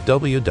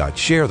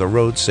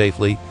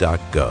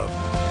www.sharetheroadsafely.gov.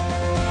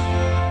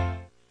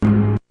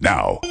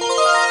 Now,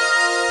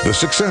 the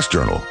Success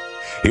Journal.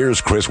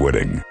 Here's Chris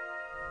Whitting.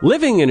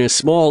 Living in a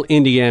small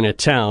Indiana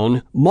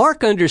town,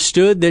 Mark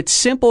understood that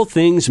simple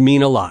things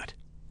mean a lot,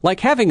 like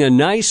having a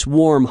nice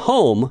warm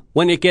home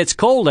when it gets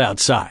cold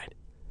outside.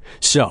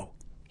 So,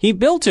 he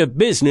built a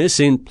business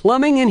in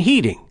plumbing and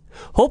heating,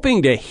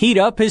 hoping to heat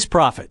up his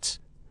profits.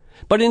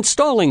 But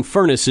installing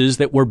furnaces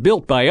that were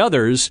built by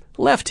others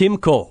left him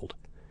cold.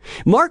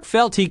 Mark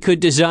felt he could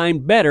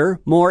design better,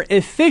 more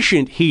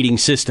efficient heating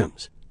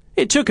systems.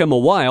 It took him a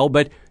while,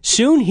 but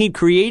soon he'd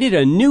created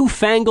a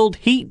newfangled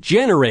heat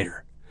generator.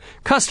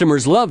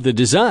 Customers loved the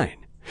design.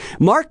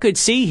 Mark could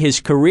see his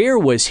career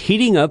was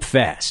heating up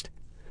fast.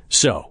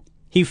 So,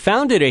 he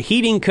founded a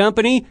heating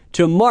company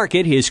to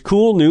market his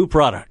cool new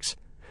products.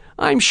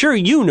 I'm sure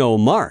you know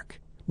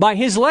Mark by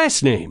his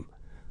last name,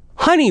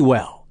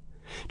 Honeywell.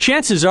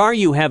 Chances are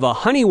you have a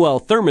Honeywell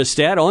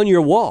thermostat on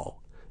your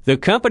wall. The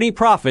company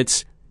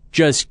profits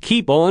just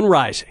keep on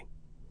rising.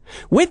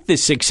 With the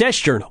Success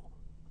Journal,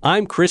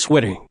 I'm Chris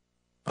Whitting.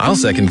 I'll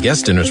second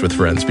guest dinners with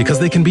friends because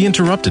they can be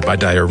interrupted by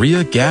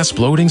diarrhea, gas,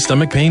 bloating,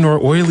 stomach pain,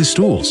 or oily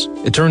stools.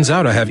 It turns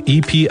out I have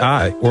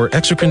EPI, or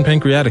exocrine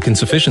pancreatic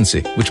insufficiency,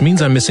 which means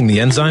I'm missing the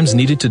enzymes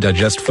needed to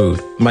digest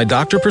food. My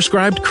doctor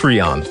prescribed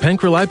Creon,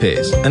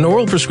 pancrelipase, an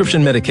oral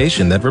prescription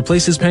medication that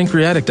replaces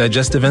pancreatic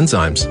digestive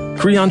enzymes.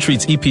 Creon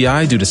treats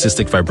EPI due to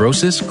cystic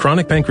fibrosis,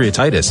 chronic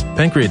pancreatitis,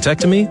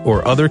 pancreatectomy,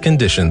 or other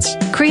conditions.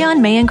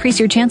 Creon may increase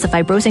your chance of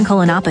fibrosing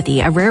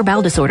colonopathy, a rare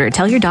bowel disorder.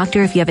 Tell your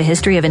doctor if you have a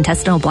history of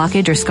intestinal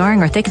blockage or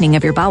scarring or thickening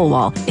of your bowel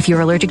wall, if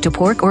you're allergic to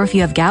pork, or if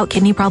you have gout,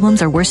 kidney problems,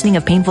 or worsening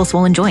of painful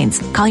swollen joints.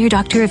 Call your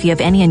doctor if you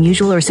have any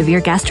unusual or severe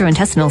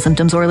gastrointestinal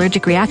symptoms or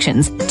allergic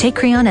reactions. Take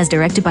Creon as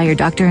directed by your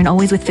doctor and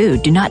always with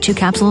food. Do not chew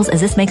capsules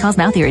as this may cause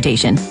mouth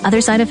irritation.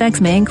 Other side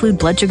effects may include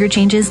blood sugar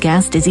changes,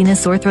 gas,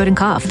 dizziness, sore throat, and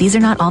cough. These are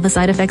not all the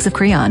side effects of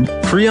Creon.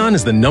 Creon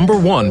is the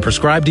 #1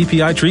 prescribed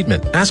EPI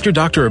treatment. Ask your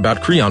doctor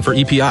about Creon for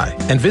EPI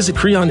and visit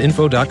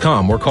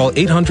creoninfo.com or call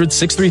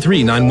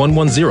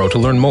 800-633-9110 to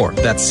learn more.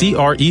 That's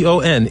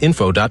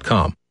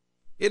CREONinfo.com.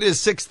 It is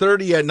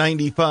 6:30 at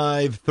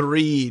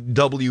 95.3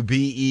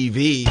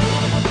 WBEV.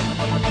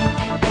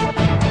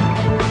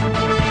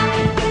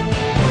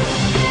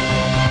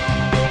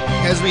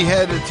 As we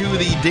head to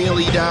the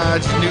Daily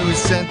Dodge News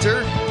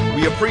Center,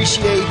 we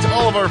appreciate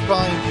all of our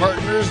fine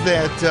partners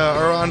that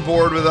are on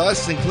board with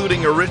us,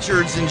 including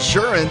Richards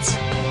Insurance.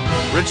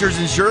 Richards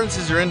Insurance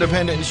is your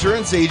independent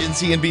insurance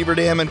agency in Beaver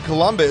Dam and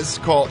Columbus.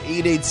 Call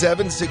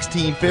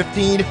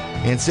 887-1615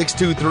 and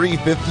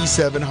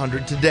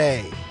 623-5700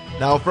 today.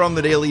 Now from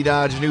the Daily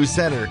Dodge News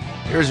Center,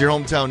 here's your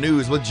hometown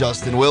news with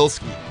Justin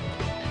Wilski.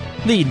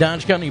 The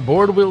Dodge County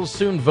Board will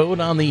soon vote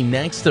on the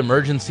next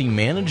emergency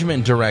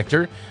management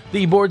director.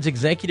 The board's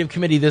executive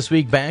committee this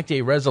week backed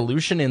a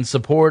resolution in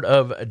support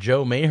of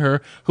Joe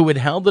Maher, who had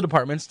held the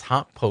department's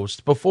top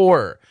post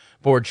before.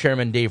 Board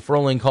Chairman Dave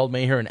Froling called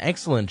Maher an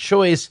excellent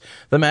choice.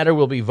 The matter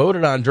will be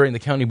voted on during the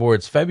county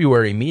board's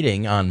February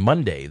meeting on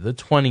Monday, the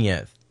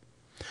 20th.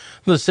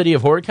 The city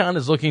of Horicon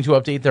is looking to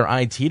update their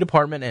IT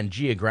department and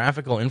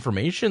geographical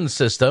information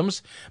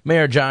systems.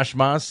 Mayor Josh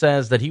Moss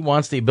says that he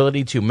wants the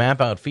ability to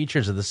map out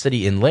features of the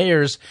city in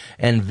layers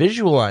and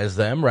visualize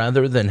them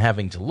rather than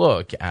having to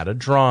look at a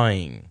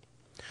drawing.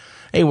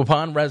 A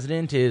Waupun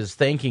resident is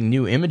thanking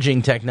new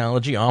imaging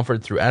technology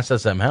offered through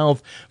SSM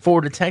Health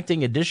for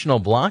detecting additional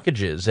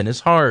blockages in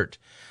his heart.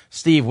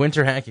 Steve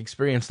Winterhack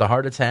experienced a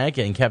heart attack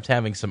and kept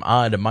having some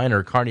odd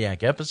minor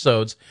cardiac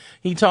episodes.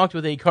 He talked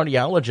with a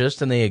cardiologist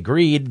and they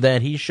agreed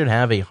that he should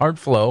have a heart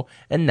flow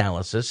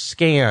analysis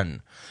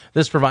scan.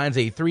 This provides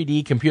a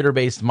 3D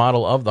computer-based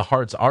model of the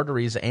heart's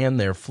arteries and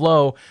their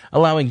flow,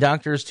 allowing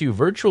doctors to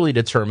virtually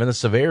determine the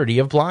severity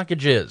of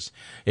blockages.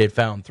 It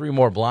found 3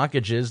 more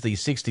blockages the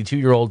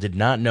 62-year-old did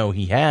not know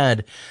he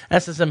had.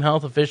 SSM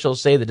Health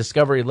officials say the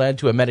discovery led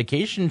to a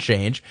medication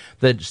change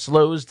that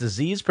slows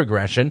disease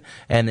progression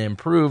and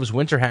improves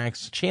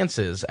Winterhack's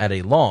chances at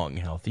a long,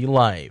 healthy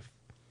life.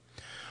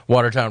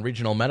 Watertown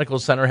Regional Medical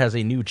Center has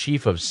a new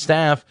chief of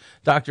staff.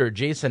 Dr.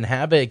 Jason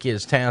Habik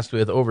is tasked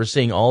with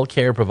overseeing all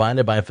care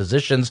provided by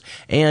physicians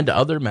and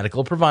other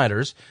medical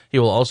providers. He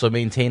will also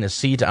maintain a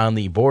seat on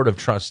the Board of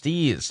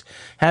Trustees.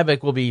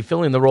 Habik will be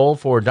filling the role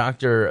for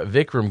Dr.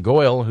 Vikram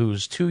Goyal,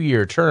 whose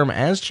 2-year term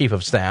as chief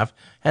of staff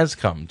has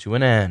come to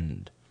an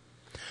end.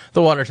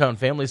 The Watertown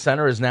Family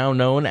Center is now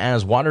known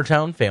as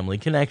Watertown Family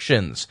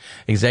Connections.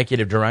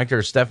 Executive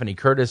Director Stephanie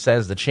Curtis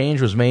says the change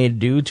was made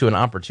due to an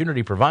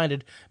opportunity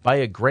provided by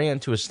a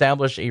grant to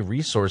establish a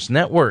resource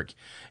network.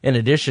 In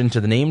addition to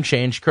the name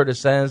change, Curtis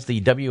says the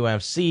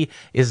WFC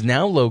is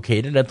now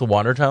located at the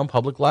Watertown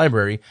Public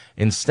Library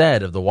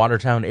instead of the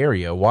Watertown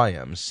Area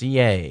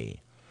YMCA.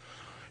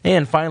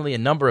 And finally, a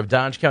number of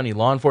Dodge County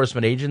law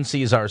enforcement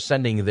agencies are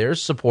sending their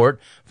support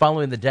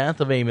following the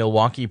death of a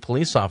Milwaukee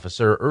police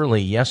officer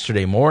early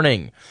yesterday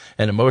morning.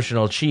 An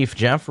emotional Chief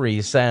Jeffrey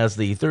says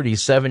the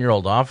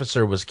 37-year-old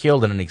officer was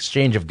killed in an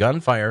exchange of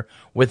gunfire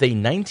with a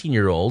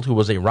 19-year-old who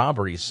was a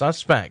robbery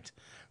suspect.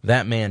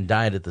 That man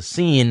died at the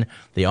scene.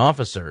 The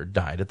officer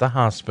died at the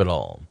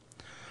hospital.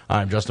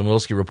 I'm Justin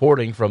Wilski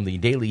reporting from the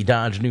Daily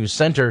Dodge News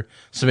Center.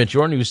 Submit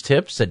your news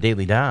tips at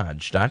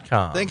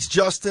dailydodge.com. Thanks,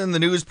 Justin. The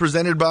news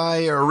presented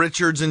by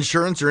Richards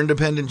Insurance, your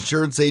independent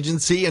insurance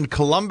agency in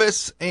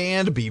Columbus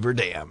and Beaver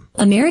Dam.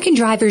 American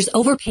drivers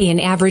overpay an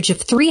average of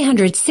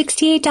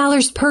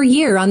 $368 per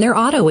year on their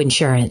auto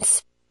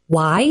insurance.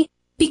 Why?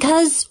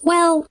 Because,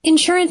 well,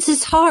 insurance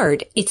is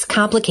hard. It's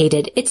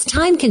complicated. It's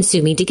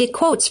time-consuming to get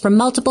quotes from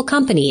multiple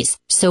companies,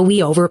 so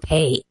we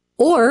overpay.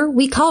 Or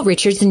we call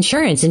Richards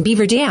Insurance in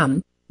Beaver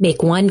Dam.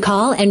 Make one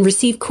call and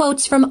receive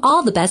quotes from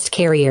all the best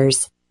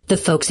carriers. The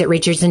folks at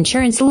Richards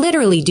Insurance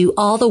literally do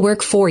all the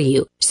work for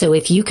you. So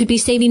if you could be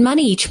saving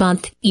money each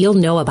month, you'll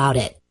know about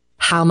it.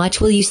 How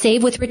much will you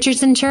save with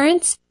Richards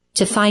Insurance?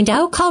 To find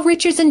out, call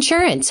Richards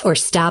Insurance or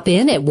stop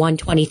in at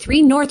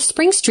 123 North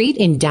Spring Street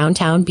in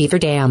downtown Beaver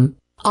Dam.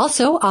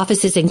 Also,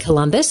 offices in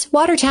Columbus,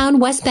 Watertown,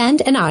 West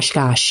Bend, and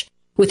Oshkosh.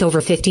 With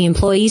over 50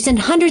 employees and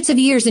hundreds of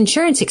years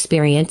insurance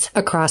experience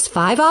across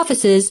 5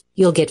 offices,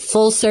 you'll get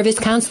full service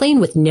counseling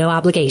with no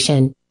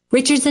obligation.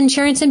 Richards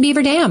Insurance in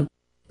Beaver Dam.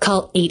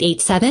 Call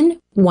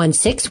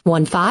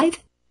 887-1615.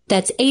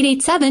 That's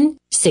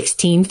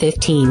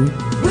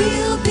 887-1615.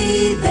 We'll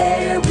be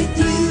there with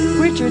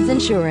you. Richards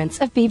Insurance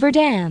of Beaver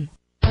Dam.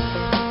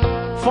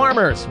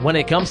 Farmers, when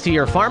it comes to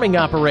your farming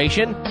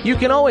operation, you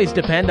can always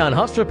depend on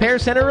Huff's Repair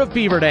Center of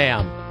Beaver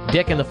Dam.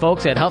 Dick and the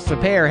folks at Huff's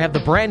Repair have the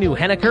brand new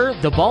Henniker,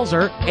 the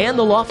Balzer, and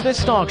the Loftus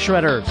Stalk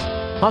Shredders.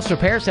 Huff's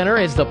Repair Center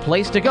is the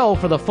place to go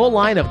for the full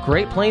line of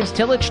Great Plains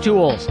tillage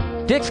tools.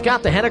 Dick's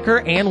got the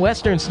Henniker and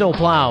Western snow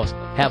plows.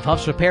 Have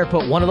Huff's Repair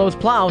put one of those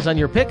plows on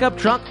your pickup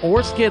truck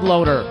or skid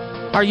loader.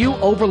 Are you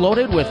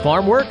overloaded with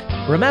farm work?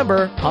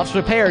 Remember, Huff's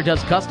Repair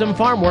does custom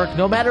farm work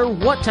no matter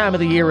what time of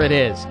the year it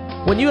is.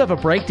 When you have a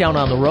breakdown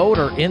on the road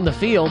or in the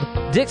field,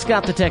 Dick's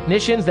got the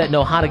technicians that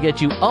know how to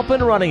get you up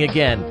and running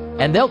again,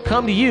 and they'll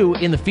come to you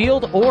in the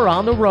field or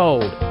on the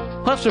road.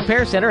 Huff's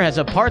Repair Center has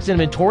a parts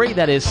inventory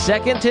that is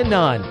second to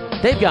none.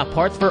 They've got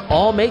parts for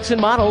all makes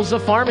and models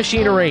of farm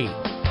machinery.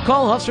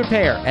 Call Huff's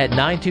Repair at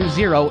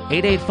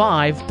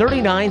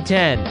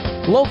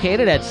 920-885-3910,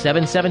 located at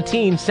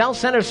 717 South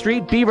Center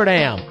Street, Beaver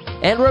Dam.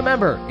 And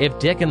remember, if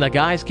Dick and the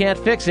guys can't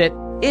fix it,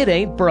 it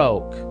ain't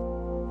broke.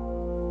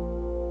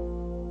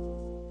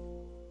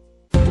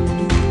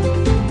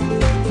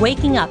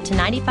 Waking up to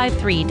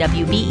 95.3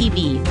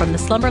 WBEV from the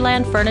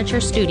Slumberland Furniture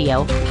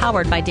Studio,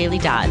 powered by Daily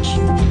Dodge.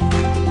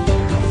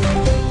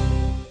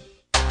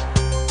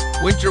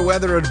 Winter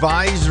weather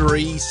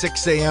advisory,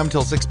 6 a.m.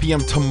 till 6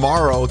 p.m.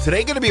 tomorrow.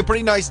 Today going to be a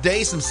pretty nice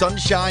day, some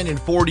sunshine and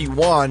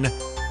 41.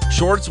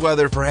 Shorts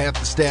weather for half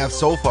the staff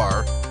so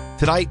far.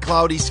 Tonight,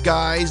 cloudy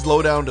skies,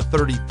 low down to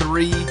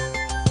 33.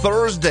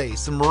 Thursday,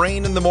 some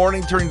rain in the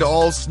morning, turning to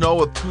all snow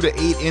with 2 to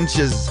 8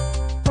 inches.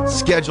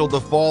 Scheduled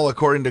to fall,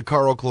 according to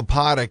Carl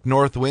Klopotic.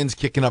 North winds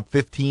kicking up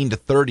 15 to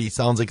 30.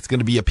 Sounds like it's going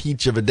to be a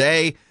peach of a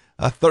day.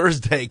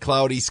 Thursday,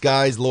 cloudy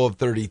skies, low of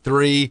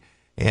 33.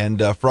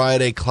 And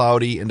Friday,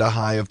 cloudy and a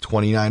high of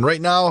 29.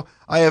 Right now,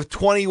 I have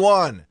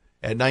 21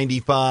 at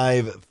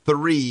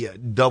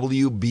 95.3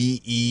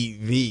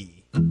 WBEV.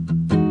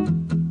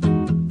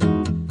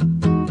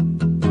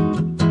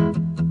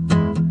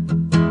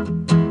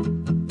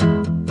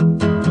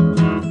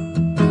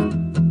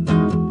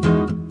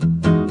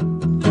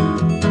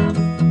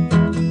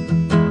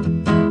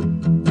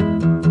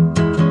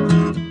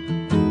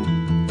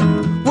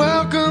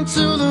 Welcome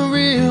to the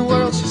real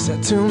world, she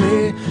said to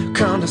me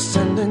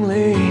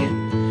condescendingly.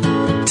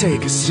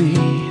 Take a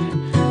seat,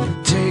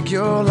 take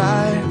your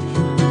life,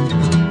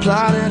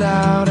 plot it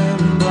out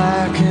in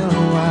black and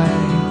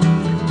white.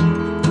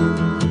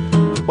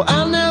 Well,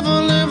 I never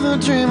lived the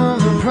dream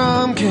of the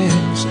prom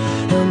kings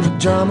and the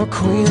drama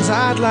queens.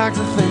 I'd like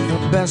to think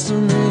the best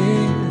of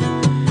me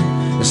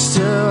is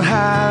still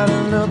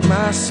hiding up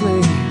my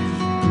sleeve.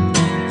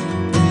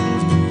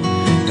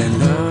 They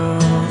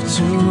love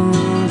to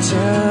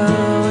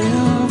tell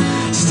you,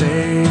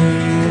 stay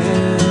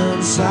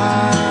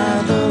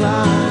inside the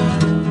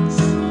lines,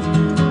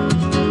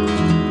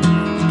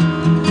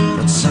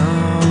 but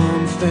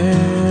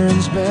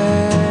something's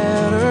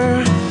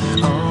better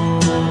on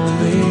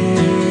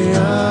the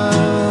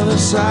other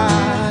side.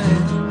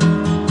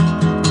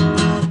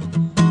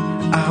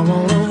 I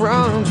wanna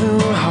run through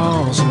the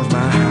halls of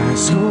my high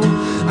school.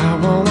 I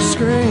wanna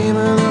scream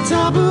at the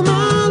top of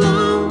my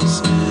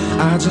lungs.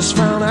 I just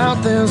found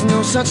out there's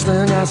no such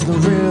thing as the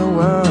real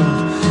world,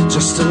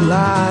 just a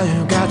lie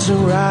you got to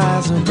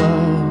rise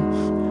above.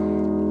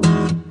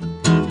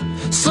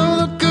 So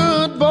the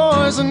good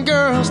boys and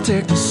girls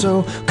take the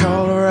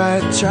so-called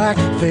right track,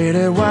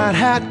 faded white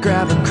hat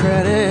grabbing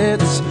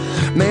credits,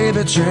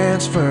 maybe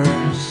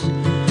transfers.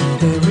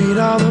 They read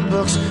all the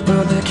books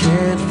but they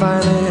can't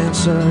find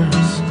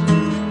answers.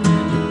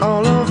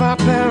 All of our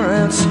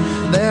parents,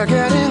 they're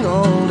getting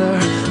older.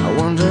 I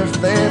wonder if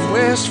they've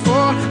wished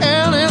for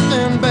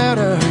anything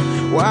better,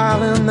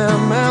 while in their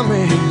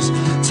memories,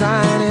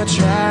 tiny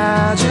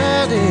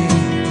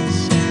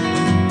tragedies.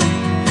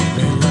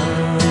 They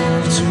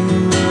love to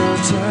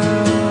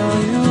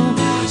tell you,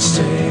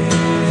 stay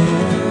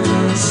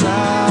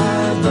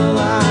inside the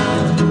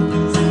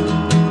lines,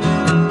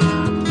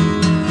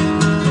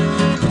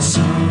 but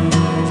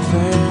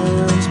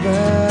something's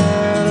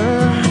better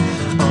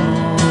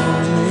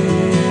on the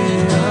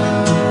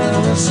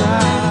other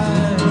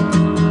side.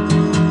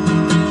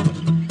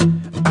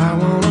 I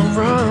wanna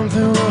run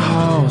through the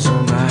halls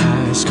of my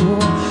high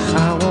school.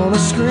 I wanna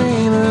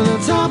scream at the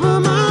top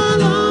of my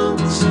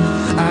lungs.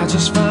 I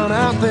just found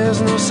out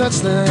there's no such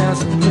thing as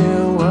the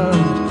real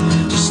world,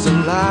 just a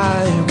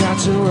lie you got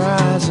to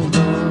rise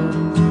above.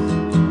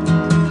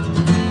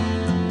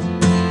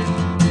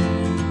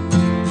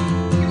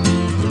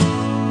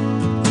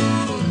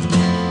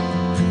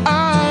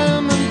 I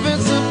am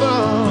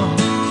invincible.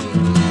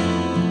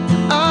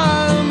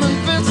 I am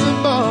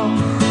invincible.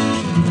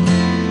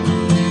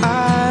 I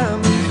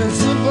am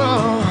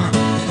invincible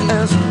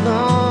as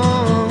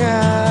long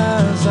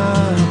as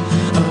I'm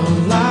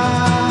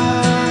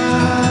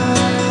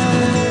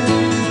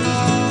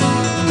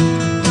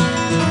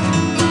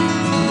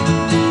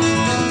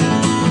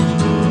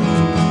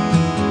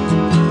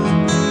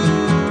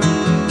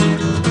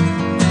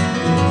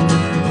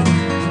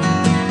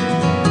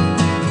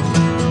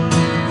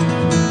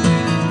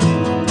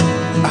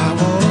I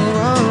wanna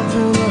run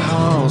through the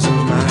halls of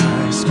my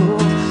high school.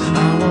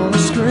 I wanna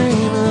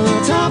scream at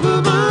the top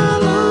of my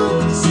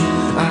lungs.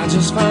 I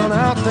just found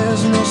out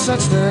there's no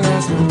such thing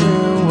as the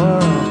real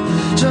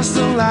world, just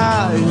a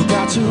lie you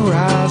got to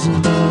rise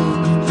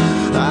above.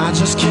 I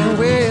just can't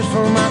wait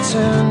for my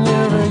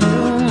 10-year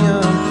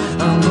reunion.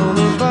 I'm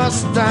gonna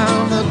bust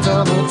down the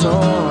double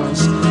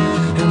doors,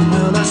 and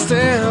when I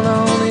stand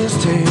on these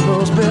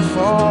tables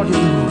before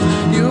you,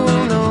 you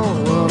will know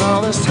what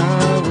all this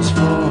time was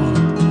for.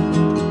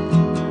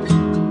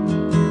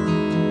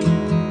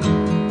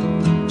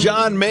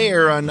 John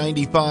Mayer on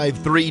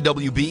 95.3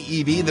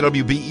 WBEV, the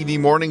WBEV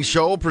Morning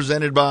Show,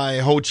 presented by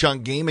Ho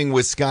Chunk Gaming,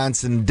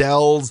 Wisconsin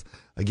Dells.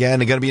 Again,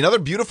 going to be another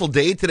beautiful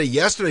day today.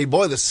 Yesterday,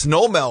 boy, the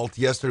snow melt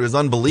yesterday was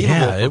unbelievable.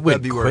 Yeah, it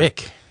went February.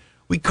 quick.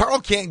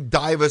 Carl can't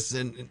dive us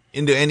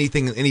into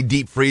anything, any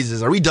deep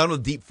freezes. Are we done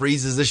with deep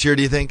freezes this year,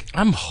 do you think?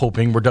 I'm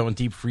hoping we're done with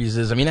deep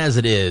freezes. I mean, as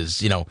it is,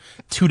 2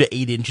 to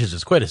 8 inches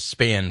is quite a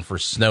span for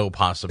snow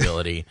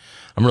possibility.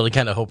 I'm really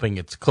kind of hoping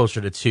it's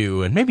closer to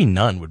 2, and maybe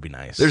none would be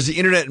nice. There's the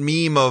internet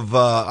meme of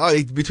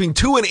between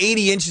 2 and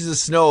 80 inches of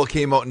snow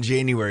came out in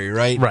January,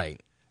 right?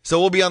 Right. So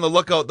we'll be on the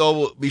lookout, though.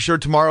 We'll be sure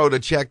tomorrow to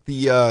check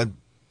the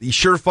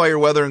Surefire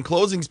weather and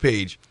closings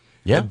page.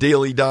 At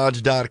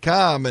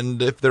dailydodge.com.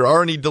 And if there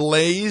are any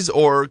delays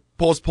or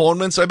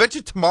postponements, I bet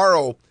you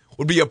tomorrow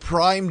would be a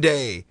prime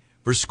day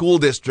for school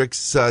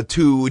districts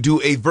to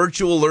do a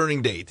virtual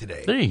learning day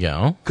today. There you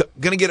go.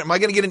 Am I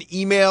going to get an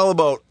email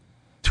about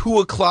 2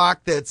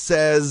 o'clock that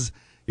says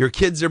your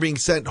kids are being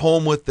sent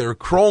home with their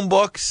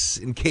Chromebooks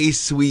in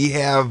case we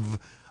have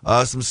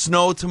some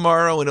snow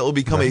tomorrow, and it will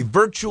become a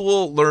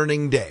virtual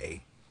learning day?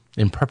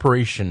 In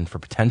preparation for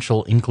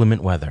potential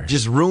inclement weather.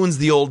 Just ruins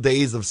the old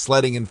days of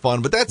sledding and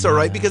fun, but that's all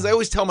right, because I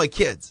always tell my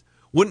kids,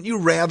 wouldn't you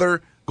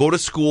rather go to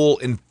school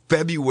in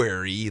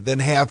February than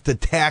have to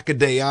tack a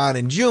day on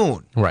in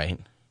June. Right.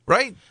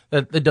 Right?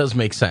 That does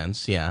make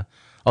sense, yeah.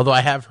 Although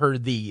I have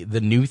heard the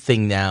new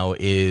thing now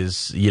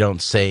is you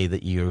don't say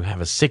that you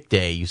have a sick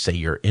day, you say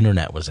your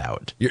internet was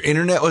out. Your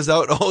internet was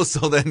out? Oh,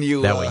 so then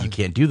you... That way you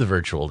can't do the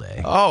virtual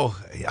day. Oh,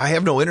 I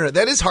have no internet.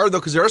 That is hard, though,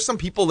 because there are some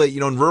people that,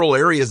 in rural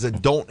areas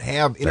that don't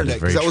have internet.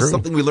 Because that was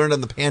something we learned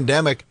on the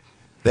pandemic,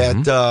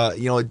 that,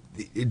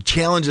 it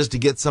challenges to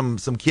get some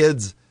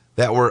kids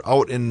that were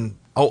out in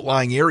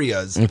outlying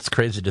areas. It's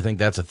crazy to think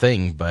that's a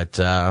thing, but,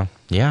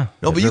 yeah.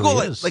 No, but you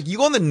go you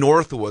go in the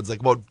Northwoods,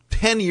 like about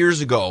 10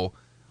 years ago...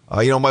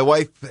 my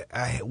wife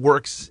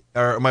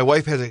my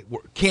wife has a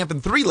camp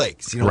in Three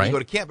Lakes. We go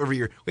to camp every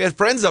year. We had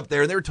friends up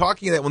there, and they were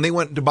talking that when they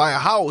went to buy a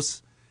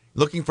house,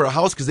 looking for a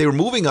house because they were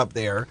moving up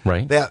there,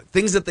 that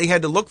things that they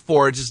had to look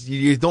for, just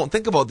you don't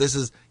think about this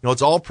is,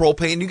 it's all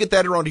propane. You get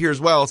that around here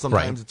as well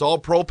sometimes. It's all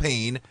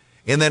propane,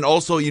 and then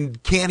also you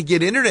can't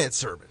get internet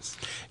service.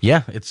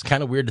 Yeah, it's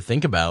kind of weird to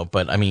think about,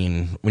 but, I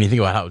mean, when you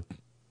think about how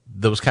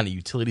those kind of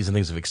utilities and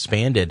things have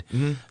expanded,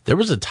 there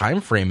was a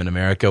time frame in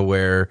America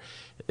where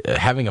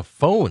having a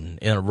phone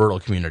in a rural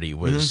community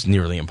was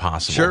nearly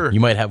impossible. Sure. You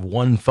might have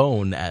one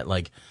phone at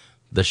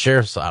the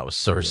sheriff's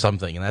house or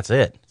something, and that's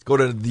it. Let's go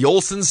to the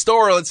Olsen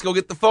store. Let's go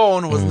get the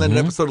phone. Wasn't that an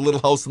episode of Little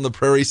House on the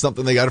Prairie?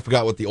 Something they got? I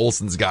forgot what the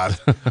Olsens got.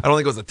 I don't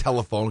think it was a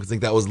telephone because I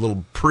think that was a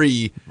little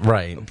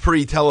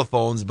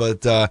pre-telephones,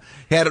 but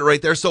had it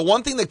right there. So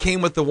one thing that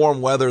came with the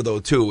warm weather, though,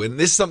 too, and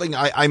this is something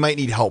I might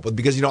need help with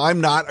because, I'm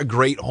not a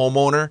great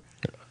homeowner.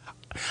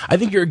 I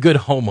think you're a good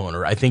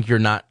homeowner. I think you're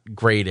not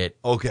great at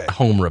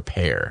home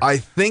repair. I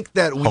think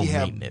that we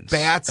have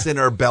bats in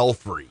our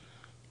belfry.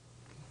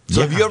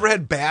 So have you ever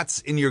had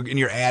bats in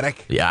your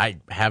attic? Yeah, I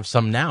have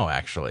some now,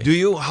 actually. Do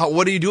you?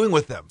 What are you doing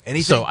with them?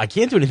 Anything? So I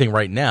can't do anything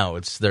right now.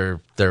 It's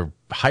they're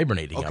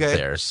hibernating up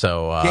there.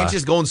 So can't you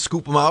just go and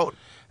scoop them out?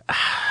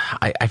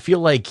 I feel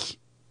like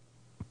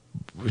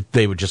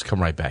they would just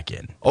come right back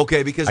in.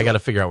 Okay, because I got to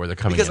figure out where they're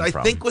coming in from. Because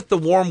I think with the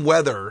warm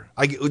weather,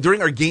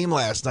 during our game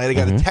last night, I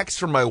got a text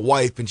from my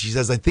wife, and she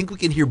says, I think we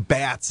can hear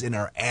bats in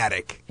our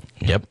attic.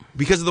 Yep.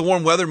 Because of the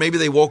warm weather, maybe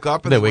they woke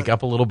up. And they wake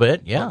up a little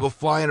bit, yeah. Go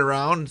flying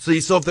around.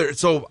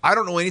 So I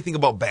don't know anything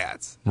about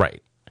bats.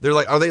 Right.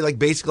 Are they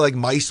basically like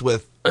mice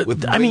with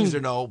wings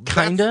or no?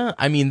 Kinda.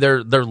 I mean,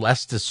 they're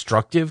less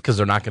destructive because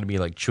they're not going to be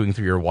chewing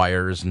through your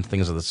wires and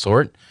things of the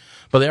sort.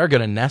 But they are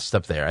going to nest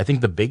up there. I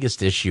think the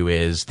biggest issue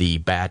is the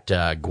bat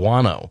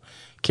guano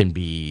can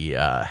be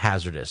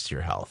hazardous to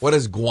your health. What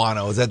is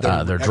guano? Is that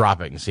their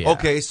droppings? Yeah.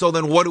 Okay, so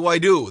then what do I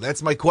do?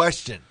 That's my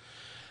question.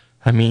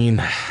 I mean,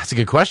 that's a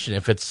good question.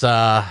 If it's,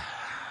 I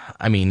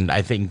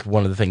think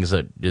one of the things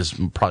that is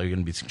probably going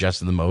to be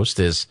suggested the most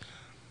is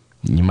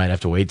you might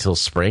have to wait till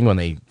spring when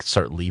they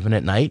start leaving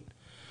at night.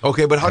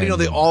 Okay, but how do you know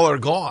they all are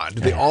gone? Do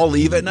they all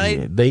leave at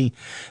night? They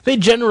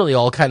generally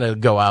all kind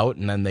of go out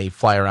and then they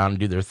fly around and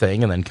do their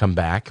thing and then come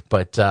back.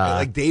 But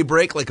like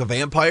daybreak, like a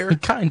vampire?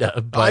 Kind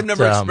of. I've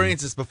never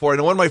experienced this before.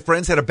 And one of my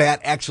friends had a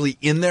bat actually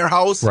in their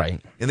house. Right.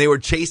 And they were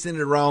chasing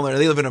it around there.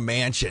 They live in a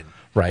mansion.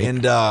 Right.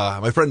 And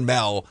my friend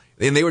Mel,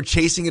 and they were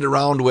chasing it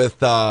around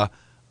with a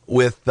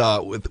net.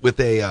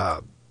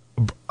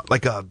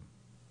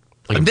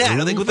 I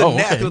think with a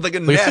net. Okay. With a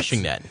net. A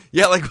fishing net.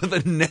 Yeah, with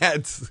a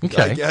net.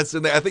 Okay. I guess.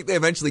 And I think they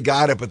eventually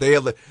got it, but they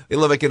live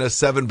in a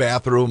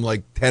 7-bathroom,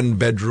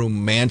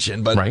 10-bedroom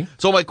mansion. But right.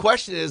 So my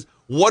question is,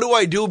 what do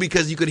I do?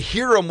 Because you could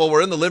hear them while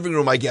we're in the living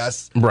room, I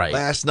guess,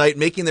 last night,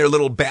 making their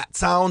little bat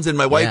sounds. And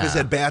my wife has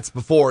had bats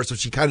before, so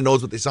she kind of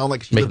knows what they sound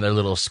like. Making their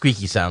little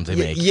squeaky sounds they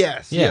make.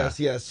 Yes.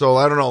 So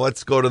I don't know.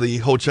 Let's go to the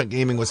Ho Chunk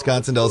Gaming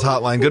Wisconsin Dells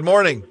hotline. Good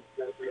morning.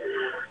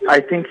 I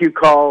think you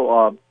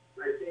call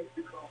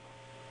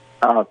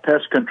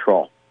pest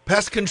control.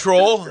 Pest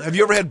control? Have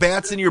you ever had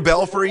bats in your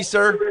belfry,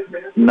 sir?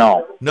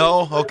 No.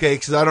 No? Okay,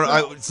 because I don't.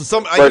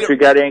 But if you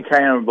got any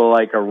kind of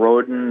a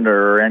rodent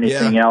or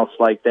anything else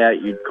like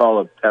that, you'd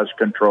call it pest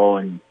control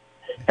and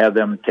have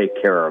them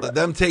take care of it. Let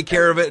them take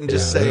care of it and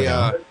just say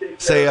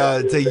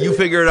you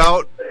figure it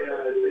out.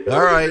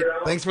 All right.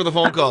 Thanks for the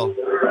phone call.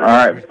 All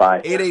right,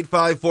 bye.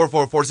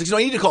 885-4446.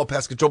 I need to call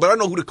pest control, but I don't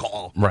know who to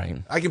call. Right.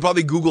 I can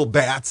probably Google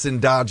bats in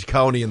Dodge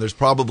County, and there's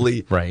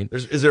probably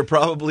Is there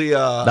probably?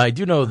 Now, I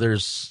do know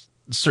there's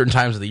certain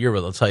times of the year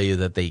where they'll tell you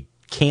that they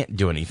can't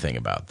do anything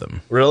about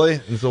them. Really?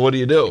 And so what do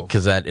you do?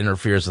 Because that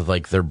interferes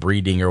with their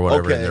breeding or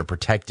whatever, and they're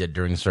protected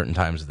during certain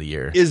times of the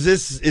year. Is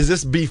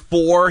this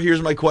before?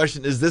 Here's my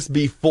question: is this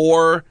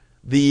before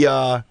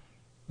the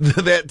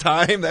that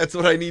time? That's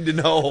what I need to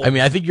know. I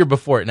mean, I think you're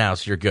before it now,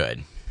 so you're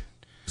good.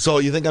 So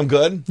you think I'm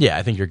good? Yeah,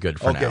 I think you're good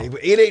for now. Okay,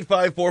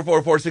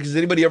 885-4446. Has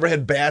anybody ever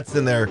had bats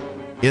in their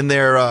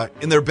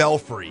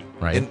belfry?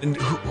 Right. And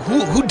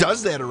who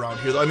does that around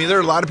here? I mean, there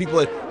are a lot of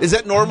people. Is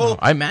that normal?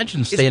 I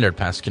imagine standard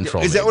pest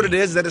control. Is that what it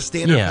is? Is that a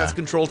standard pest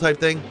control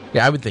type thing?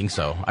 Yeah, I would think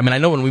so. I mean, I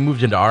know when we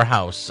moved into our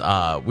house,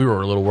 we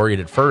were a little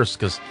worried at first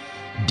because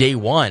day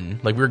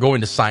one, we were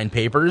going to sign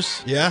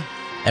papers. Yeah.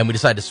 And we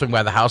decided to swing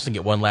by the house and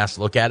get one last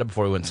look at it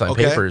before we went and signed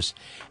papers.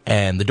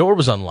 And the door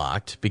was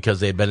unlocked because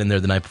they had been in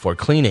there the night before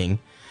cleaning.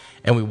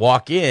 And we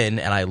walk in,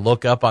 and I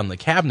look up on the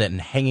cabinet, and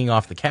hanging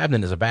off the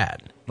cabinet is a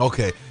bat.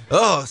 Okay.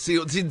 Oh,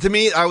 see, to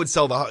me, I would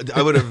sell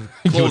I would have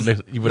closed.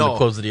 You wouldn't have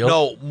closed the deal?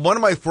 No, one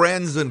of my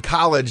friends in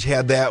college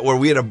had that where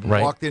we had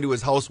walked into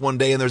his house one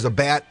day, and there's a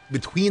bat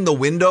between the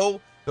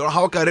window. I don't know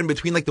how it got in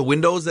between like the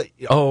windows.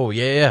 Oh,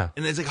 yeah.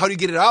 And it's like, how do you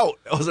get it out?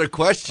 That was our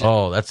question.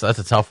 Oh, that's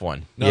a tough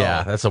one. No.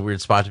 Yeah, that's a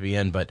weird spot to be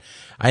in. But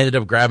I ended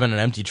up grabbing an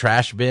empty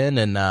trash bin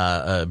and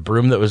a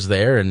broom that was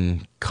there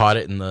and caught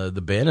it in the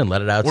bin and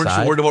let it outside. Weren't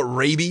you worried about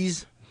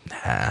rabies?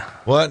 Nah.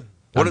 What?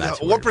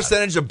 What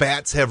percentage of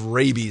bats have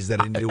rabies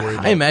that I need to worry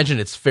about? I imagine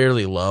it's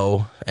fairly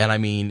low. And I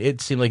mean, it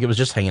seemed like it was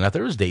just hanging out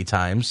there. It was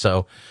daytime.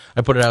 So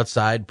I put it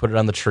outside, put it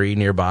on the tree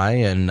nearby,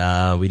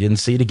 and we didn't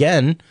see it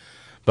again.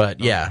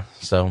 But yeah,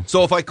 so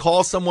if I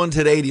call someone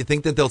today, do you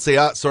think that they'll say,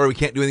 sorry, we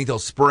can't do anything till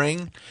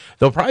spring?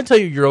 They'll probably tell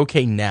you you're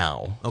okay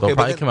now. Okay, they'll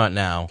probably come out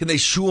now. Can they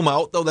shoo them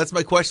out, though? That's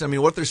my question. I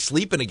mean, what if they're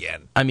sleeping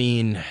again? I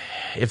mean,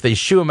 if they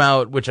shoo them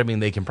out, which, I mean,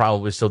 they can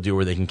probably still do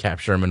where they can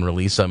capture them and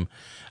release them.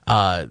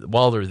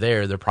 While they're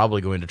there, they're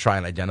probably going to try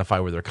and identify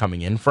where they're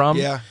coming in from.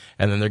 Yeah.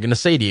 And then they're going to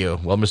say to you,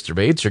 well, Mr.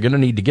 Bates, you're going to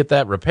need to get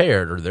that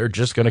repaired or they're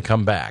just going to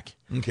come back.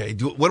 Okay.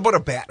 What about a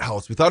bat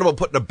house? We thought about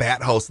putting a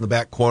bat house in the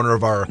back corner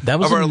of our That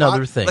was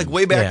another thing. Like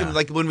way back in,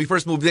 like when we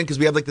first moved in, because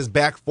we had like this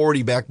back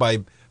 40 back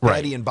by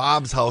Patty and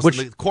Bob's house. Which,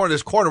 in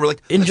the corner, we're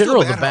like, in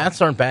general, the bats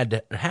aren't bad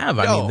to have.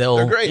 I mean,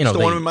 they're great. You know, they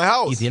want them in my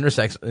house. Eat the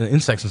insects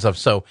and stuff.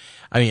 So,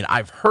 I mean,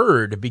 I've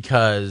heard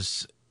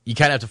because you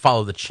kind of have to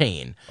follow the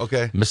chain.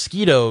 Okay.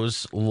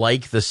 Mosquitoes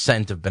like the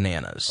scent of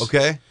bananas.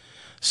 Okay.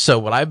 So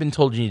what I've been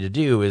told you need to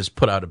do is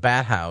put out a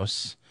bat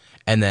house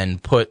and then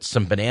put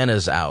some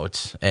bananas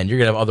out, and you're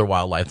going to have other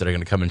wildlife that are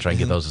going to come and try and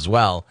get those as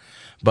well.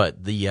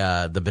 But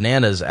the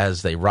bananas,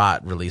 as they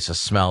rot, release a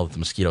smell that the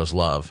mosquitoes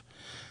love.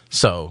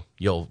 So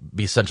you'll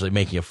be essentially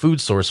making a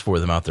food source for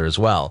them out there as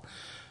well.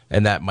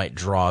 And that might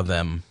draw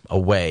them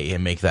away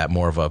and make that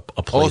more of a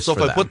place so for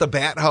if them. I put the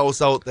bat house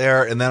out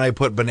there and then I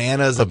put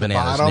bananas at the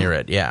bottom, near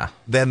it, yeah.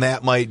 Then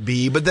that might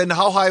be. But then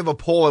how high of a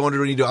pole? I wonder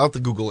when you do. I'll have to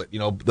Google it. You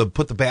know,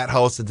 put the bat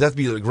house. Does that have to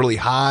be like really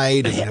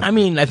high? I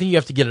mean, I think you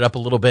have to get it up a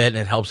little bit, and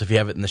it helps if you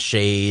have it in the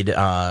shade.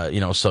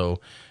 So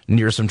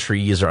near some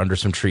trees or under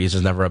some trees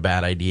is never a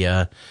bad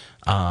idea.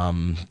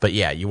 But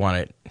yeah, you want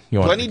it.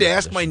 Do I need to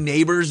ask my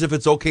neighbors if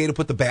it's okay to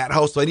put the bat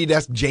house? Do I need to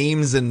ask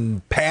James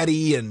and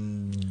Patty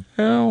and?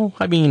 No,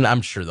 I mean,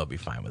 I'm sure they'll be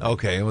fine with it.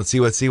 Okay, let's see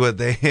what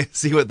they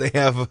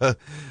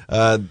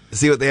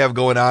have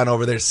going on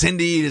over there.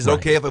 Cindy, is it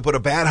okay if I put a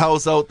bat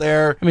house out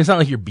there? I mean, it's not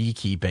like you're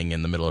beekeeping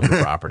in the middle of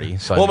your property.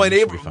 So well, my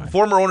neighbor,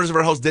 former owners of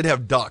our house, did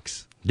have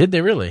ducks. Did they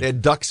really? They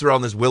had ducks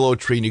around this willow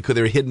tree, and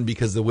they were hidden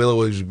because the willow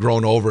was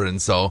grown over,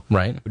 and so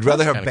we'd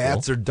rather have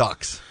bats or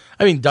ducks.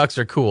 I mean, ducks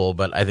are cool,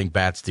 but I think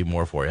bats do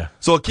more for you.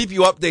 So I'll keep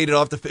you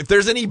updated. If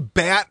there's any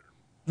bat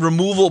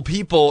removal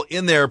people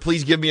in there,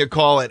 please give me a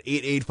call at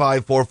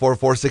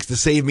 885-4446 to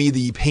save me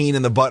the pain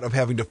in the butt of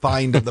having to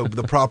find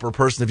the proper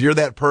person. If you're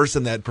that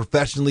person that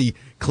professionally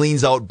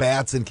cleans out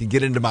bats and can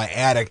get into my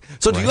attic.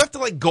 So do you have to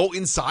like go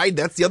inside?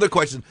 That's the other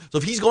question. So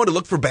if he's going to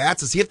look for bats,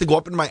 does he have to go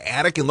up into my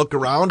attic and look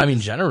around? I mean,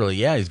 generally,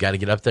 yeah, he's got to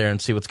get up there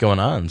and see what's going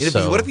on.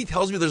 What if he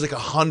tells me there's like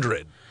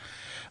 100?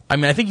 I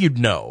mean, I think you'd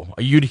know.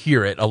 You'd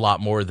hear it a lot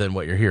more than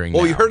what you're hearing now.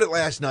 Well, you heard it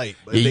last night.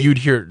 You'd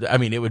hear, I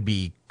mean, it would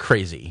be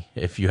crazy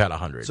if you had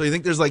 100. So you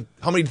think there's like,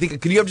 how many do you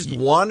think, could you have just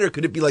one or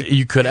could it be like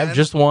You could 10? Have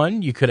just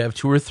one. You could have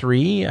two or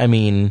three. I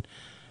mean,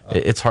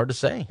 it's hard to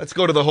say. Let's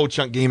go to the Ho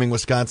Chunk Gaming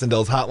Wisconsin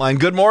Dells hotline.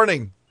 Good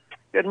morning.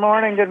 Good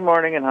morning,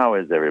 and how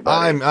is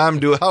everybody?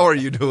 How are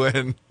you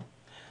doing?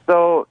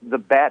 So, the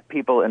bat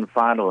people in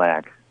Fond du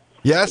Lac.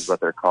 Yes? Is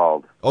what they're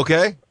called.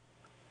 Okay.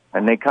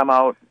 And they come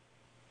out,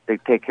 they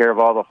take care of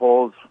all the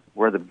holes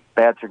where the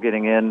bats are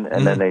getting in,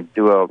 and then they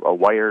do a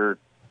wire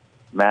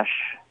mesh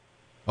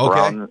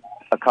around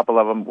a couple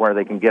of them where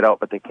they can get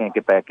out, but they can't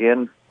get back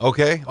in.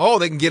 Okay. Oh,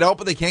 they can get out,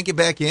 but they can't get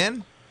back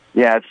in?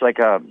 Yeah, it's like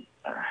I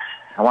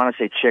want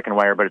to say chicken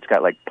wire, but it's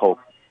got like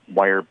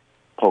wire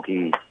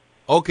pokey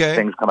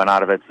things coming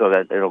out of it so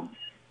that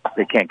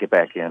they can't get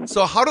back in.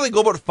 So how do they go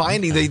about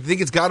finding? They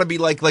think it's got to be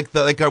like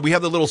we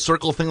have the little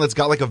circle thing that's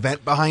got like a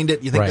vent behind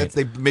it. You think that's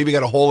they maybe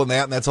got a hole in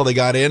that and that's how they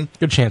got in?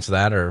 Good chance of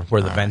that, or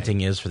where the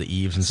venting is for the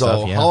eaves and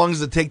stuff. So how long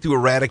does it take to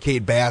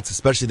eradicate bats,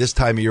 especially this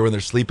time of year when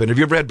they're sleeping? Have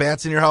you ever had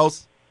bats in your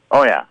house?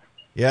 Oh yeah.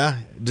 Yeah?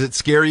 Did it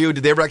scare you?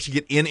 Did they ever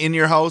actually get in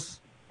your house?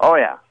 Oh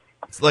yeah.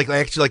 It's like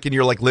actually like in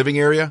your like living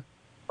area?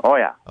 Oh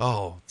yeah.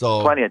 Oh,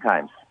 so plenty of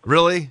times.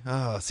 Really?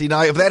 See,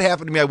 now if that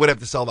happened to me, I would have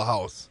to sell the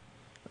house.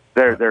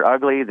 They're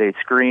ugly. They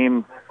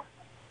scream.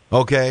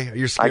 Okay,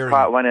 you're scared. I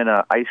caught one in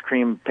an ice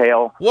cream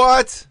pail.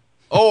 What?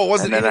 Oh, it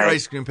wasn't in an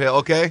ice cream pail.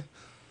 Okay.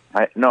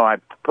 I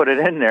put it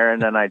in there,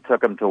 and then I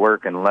took him to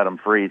work and let him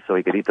freeze so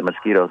he could eat the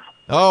mosquitoes.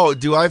 Oh,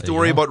 do I have to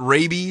worry about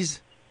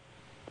rabies?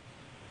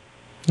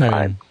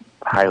 I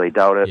highly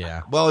doubt it.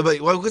 Yeah. Well,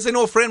 because I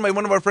know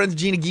one of our friends,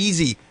 Gina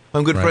Geezy, who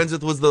I'm good friends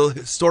with, was the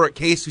historic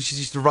case who she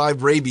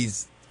survived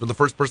rabies for the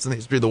first person in the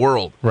history of the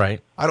world. Right.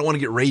 I don't want to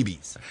get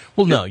rabies.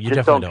 Well, no, you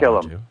definitely don't kill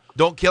want them. to.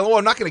 Don't kill them. Well,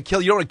 I'm not going to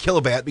kill. You don't want to kill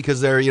a bat because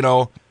they're,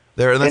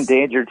 They're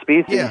endangered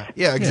species.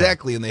 Yeah,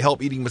 exactly. And they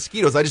help eating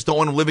mosquitoes. I just don't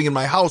want them living in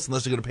my house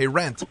unless they're going to pay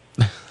rent.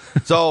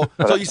 So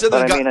you said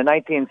that. I mean, a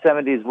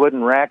 1970s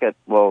wooden racket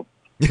will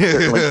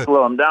certainly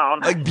slow them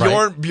down. Like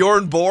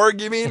Bjorn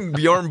Borg, you mean?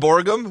 Bjorn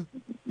Borgum?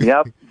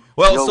 Yep.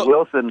 Well,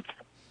 Wilson.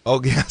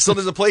 Oh, yeah. So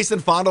there's a place in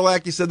Fond du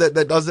Lac, you said,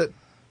 that does it?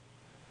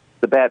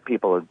 The Bat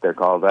People, they're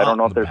called. I don't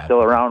know if they're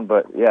still around,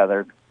 but yeah,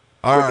 they're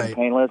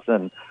painless,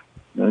 and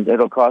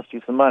it'll cost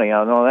you some money. I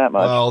don't know that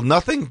much. Well,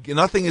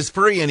 nothing is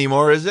free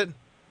anymore, is it?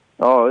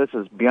 Oh, this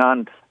is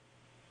beyond.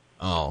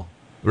 Oh,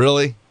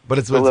 really? But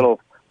it's a little.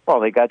 Well,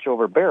 they got you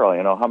over a barrel.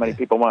 You know how many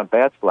people want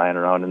bats flying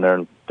around in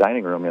their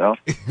dining room? You know.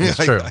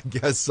 That's true. I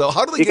guess so.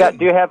 How do they get?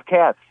 Do you have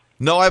cats?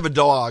 No, I have a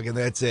dog, and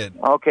that's it.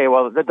 Okay,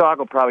 well, the dog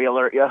will probably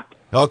alert you.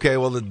 Okay,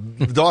 well, the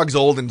dog's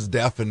old and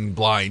deaf and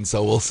blind,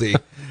 so we'll see.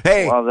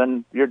 Hey. Well,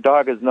 then your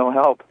dog is no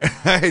help.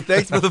 Hey,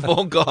 thanks for the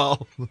phone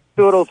call.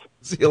 Toodles.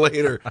 See you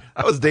later.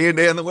 That was Day and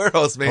Day in the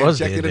Warehouse, man.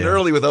 Checking in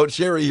early without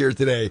Sherry here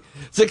today.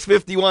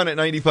 6:51 at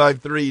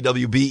 95.3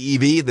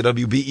 WBEV. The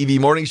WBEV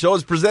Morning Show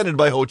is presented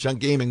by Ho Chunk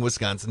Gaming,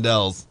 Wisconsin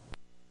Dells.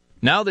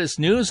 Now this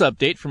news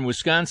update from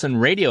Wisconsin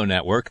Radio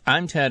Network.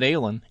 I'm Ted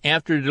Allen.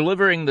 After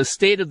delivering the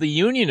State of the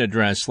Union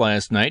address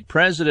last night,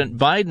 President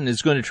Biden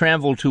is going to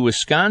travel to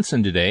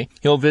Wisconsin today.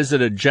 He'll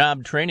visit a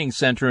job training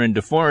center in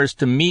DeForest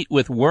to meet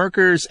with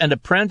workers and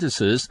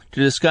apprentices to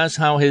discuss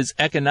how his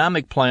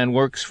economic plan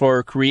works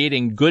for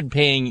creating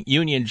good-paying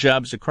union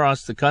jobs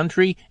across the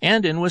country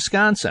and in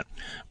Wisconsin.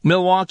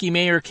 Milwaukee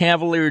Mayor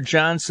Cavalier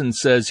Johnson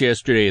says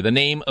yesterday the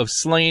name of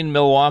slain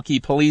Milwaukee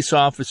police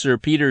officer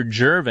Peter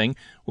Jerving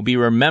will be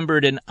remembered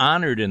and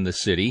honored in the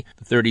city.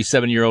 The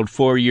 37-year-old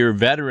four-year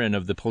veteran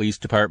of the police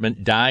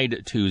department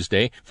died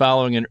Tuesday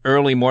following an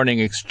early morning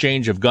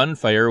exchange of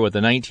gunfire with a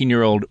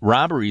 19-year-old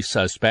robbery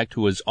suspect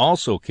who was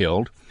also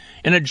killed.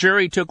 And a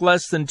jury took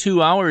less than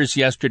 2 hours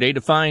yesterday to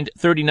find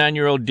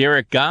 39-year-old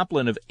Derek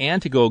Goplin of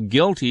Antigo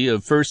guilty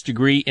of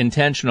first-degree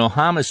intentional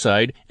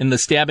homicide in the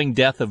stabbing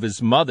death of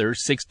his mother,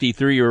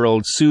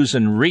 63-year-old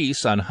Susan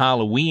Reese, on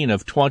Halloween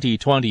of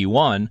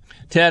 2021.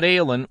 Ted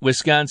Allen,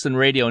 Wisconsin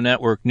Radio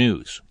Network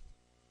News.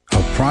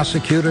 A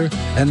prosecutor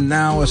and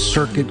now a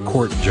circuit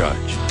court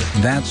judge.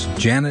 That's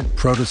Janet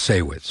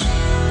Protasewicz.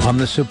 On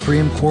the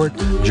Supreme Court,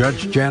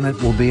 Judge Janet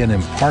will be an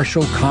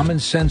impartial,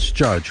 common-sense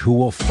judge who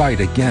will fight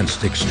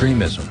against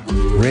extremism.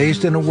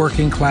 Raised in a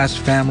working-class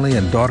family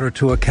and daughter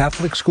to a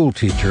Catholic school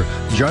teacher,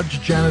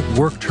 Judge Janet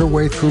worked her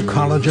way through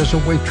college as a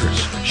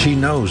waitress. She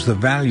knows the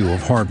value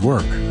of hard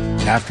work.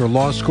 After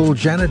law school,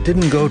 Janet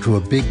didn't go to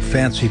a big,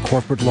 fancy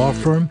corporate law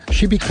firm.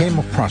 She became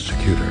a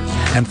prosecutor.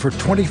 And for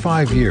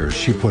 25 years,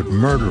 she put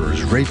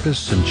murderers,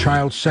 rapists, and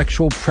child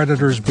sexual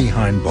predators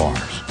behind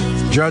bars.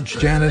 Judge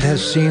Janet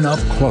has seen up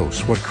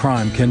close what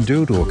crime can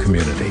do to a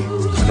community.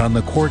 And on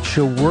the court,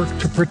 she'll work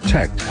to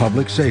protect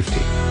public safety.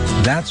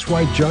 That's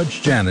why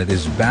Judge Janet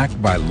is backed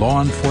by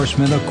law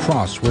enforcement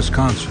across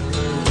Wisconsin.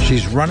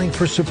 She's running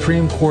for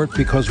Supreme Court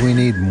because we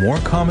need more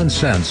common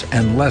sense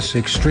and less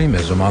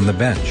extremism on the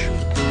bench.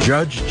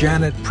 Judge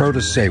Janet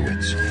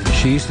Protasewicz.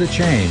 She's the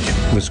change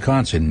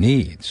Wisconsin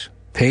needs.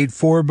 Paid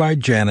for by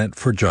Janet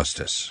for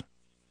Justice.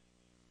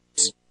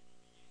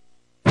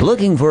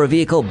 Looking for a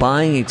vehicle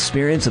buying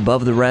experience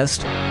above the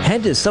rest?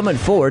 Head to Summit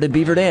Ford in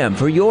Beaver Dam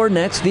for your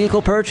next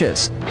vehicle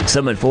purchase.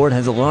 Summit Ford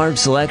has a large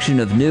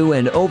selection of new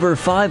and over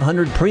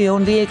 500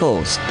 pre-owned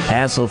vehicles,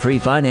 hassle-free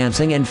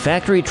financing, and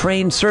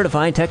factory-trained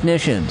certified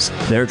technicians.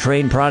 Their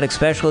trained product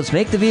specialists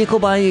make the vehicle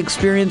buying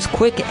experience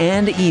quick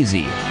and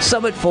easy.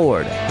 Summit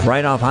Ford,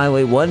 right off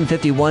Highway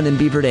 151 in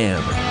Beaver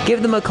Dam.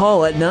 Give them a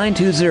call at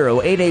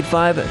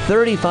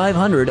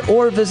 920-885-3500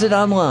 or visit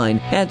online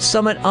at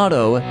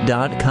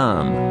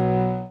summitauto.com.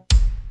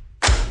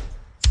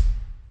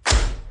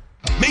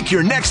 Make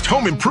your next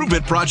home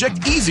improvement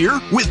project easier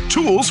with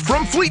tools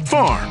from Fleet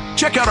Farm.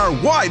 Check out our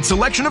wide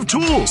selection of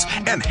tools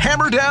and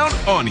hammer down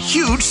on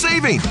huge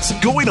savings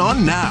going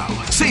on now.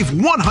 Save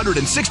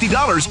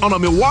 $160 on a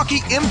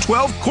Milwaukee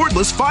M12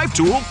 cordless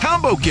 5-tool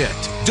combo kit.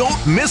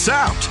 Don't miss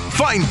out.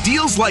 Find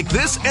deals like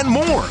this and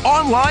more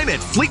online at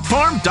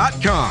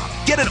fleetfarm.com.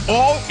 Get it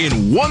all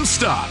in one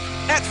stop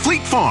at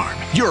Fleet Farm,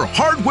 your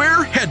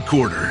hardware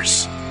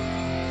headquarters.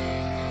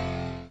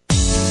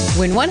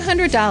 Win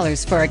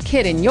 $100 for a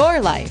kid in your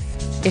life.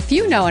 If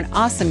you know an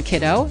awesome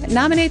kiddo,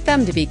 nominate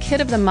them to be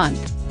Kid of the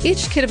Month.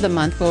 Each Kid of the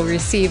Month will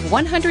receive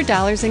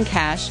 $100 in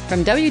cash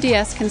from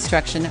WDS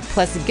Construction,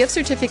 plus gift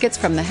certificates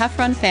from the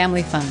Heffron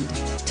Family Fund.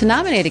 To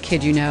nominate a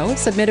kid you know,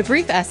 submit a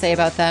brief essay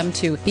about them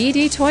to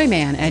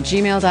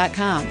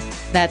bdtoyman@gmail.com.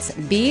 That's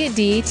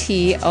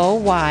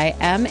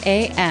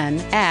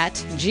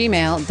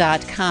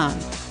bdtoyman@gmail.com.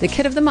 The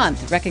Kid of the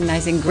Month,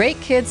 recognizing great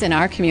kids in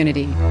our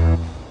community.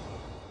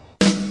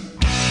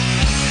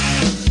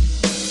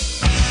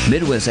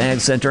 Midwest Ag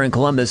Center in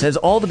Columbus has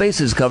all the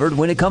bases covered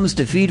when it comes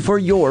to feed for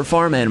your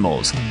farm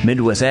animals.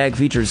 Midwest Ag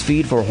features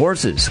feed for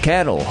horses,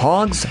 cattle,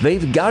 hogs.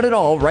 They've got it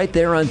all right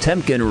there on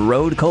Temkin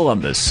Road,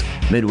 Columbus.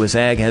 Midwest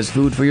Ag has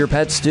food for your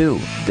pets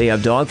too. They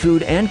have dog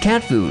food and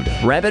cat food,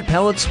 rabbit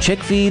pellets,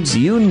 chick feeds,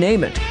 you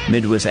name it.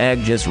 Midwest Ag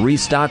just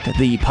restocked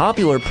the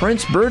popular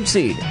Prince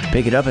birdseed.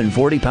 Pick it up in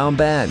 40-pound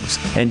bags.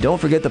 And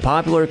don't forget the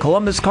popular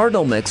Columbus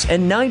Cardinal Mix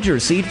and Niger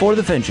seed for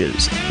the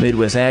finches.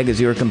 Midwest Ag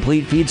is your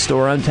complete feed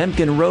store on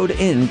Temkin Road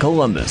in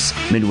Columbus.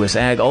 Midwest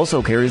Ag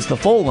also carries the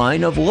full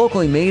line of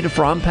locally made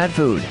From Pet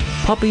Food.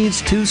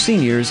 Puppies to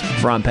seniors,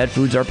 From Pet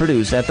Foods are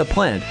produced at the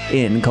plant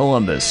in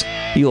Columbus.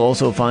 You'll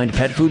also find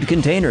pet food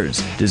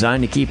containers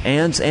designed to keep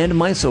ants and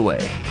mice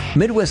away.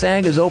 Midwest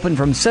Ag is open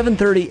from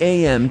 7:30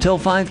 a.m. till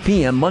 5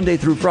 p.m. Monday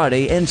through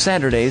Friday and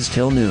Saturdays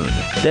till noon.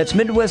 That's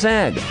Midwest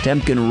Ag,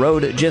 Temkin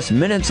Road, just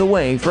minutes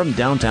away from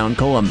downtown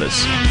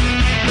Columbus.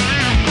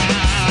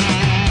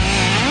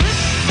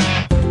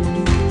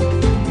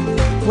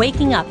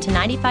 Waking up to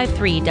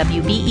 95.3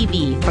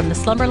 WBEV from the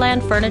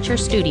Slumberland Furniture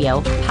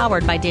Studio,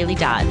 powered by Daily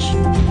Dodge.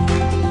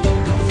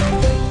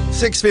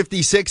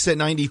 6:56 at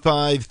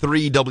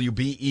 95.3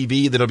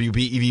 WBEV, the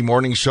WBEV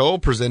Morning Show,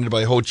 presented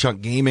by Ho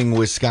Chunk Gaming,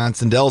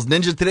 Wisconsin Dells.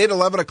 Ninja, today at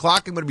 11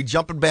 o'clock, I'm going to be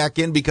jumping back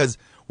in because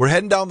we're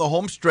heading down the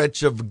home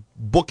stretch of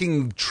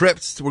booking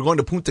trips. We're going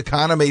to Punta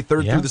Cana May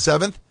 3rd through the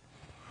 7th.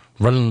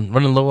 Running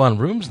low on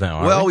rooms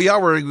now, Well, we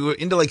are. We're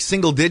into like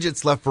single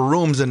digits left for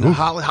rooms, and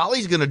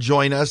Holly's going to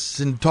join us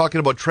in talking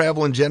about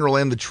travel in general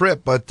and the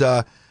trip. But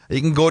you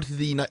can go to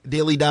the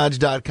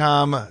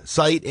dailydodge.com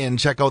site and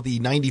check out the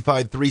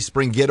 95.3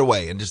 Spring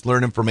Getaway and just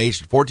learn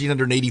information.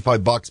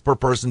 $1,485 per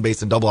person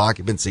based on double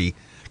occupancy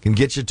can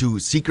get you to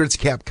Secrets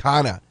Cap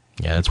Cana.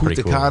 Yeah, that's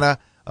pretty cool. Punta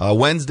Cana,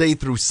 Wednesday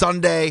through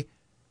Sunday.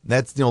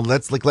 That's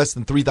like less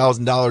than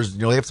 $3,000.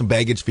 They have some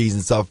baggage fees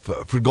and stuff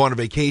for going on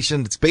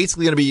vacation. It's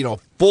basically going to be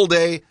full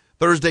day,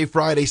 Thursday,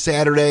 Friday,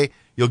 Saturday.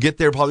 You'll get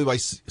there probably by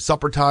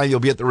supper time. You'll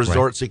be at the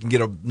resort, so you can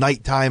get a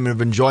nighttime of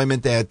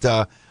enjoyment at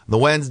the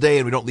Wednesday,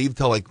 and we don't leave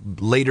till like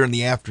later in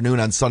the afternoon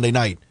on Sunday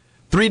night.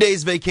 3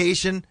 days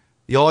vacation.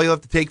 All you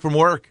have to take from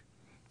work.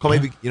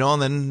 Maybe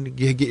and then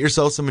you get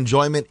yourself some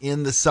enjoyment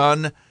in the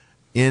sun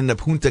in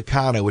Punta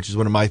Cana, which is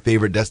one of my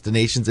favorite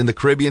destinations in the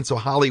Caribbean. So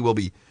Holly will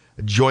be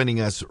joining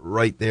us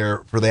right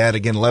there for that.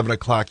 Again, 11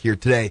 o'clock here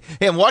today.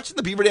 Hey, I'm watching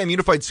the Beaver Dam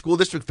Unified School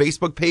District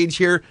Facebook page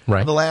here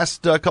the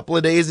last couple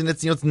of days, and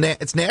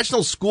it's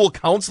National School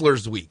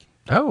Counselors Week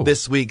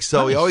this week.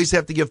 So we always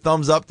have to give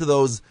thumbs up to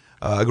those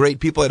great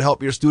people that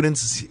help your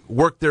students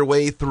work their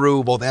way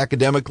through both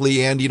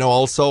academically and,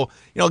 also,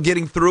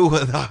 getting through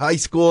the high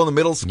school and the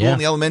middle school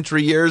and the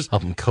elementary years.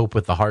 Help them cope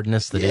with the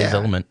hardness that is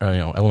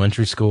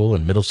elementary school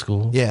and middle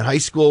school. Yeah, and high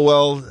school,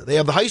 well, they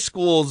have the high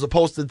schools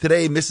posted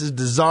today. Mrs.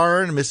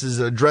 DeZarn,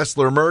 Mrs.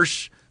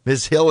 Dressler-Mersch,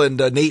 Ms. Hill, and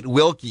Nate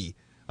Wilkie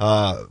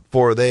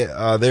for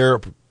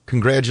their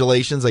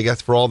congratulations, I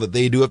guess, for all that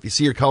they do. If you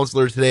see your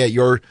counselor today at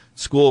your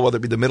school, whether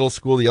it be the middle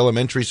school, the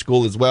elementary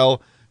school as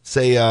well,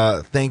 say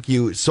thank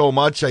you so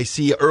much. I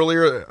see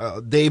earlier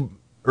this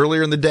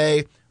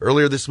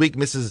week,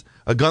 Mrs.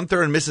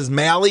 Gunther and Mrs.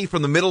 Malley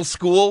from the middle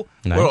school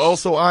were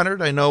also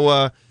honored. I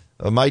know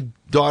my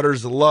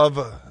daughters love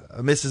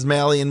Mrs.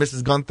 Malley and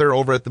Mrs. Gunther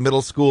over at the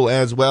middle school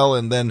as well,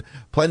 and then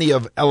plenty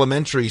of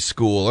elementary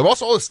school. I'm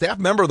also a staff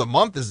member of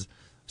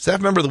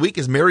the week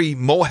is Mary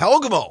Mo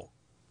Helgamo.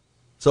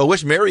 So I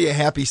wish Mary a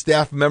happy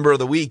staff member of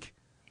the week.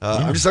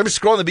 I'm just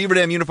scrolling the Beaver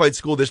Dam Unified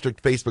School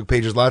District Facebook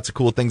page. There's lots of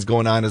cool things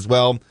going on as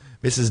well.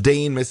 Mrs.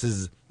 Dane,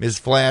 Ms.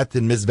 Flatt,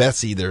 and Ms.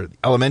 Vesey, they're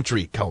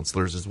elementary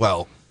counselors as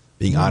well,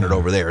 being honored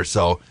over there.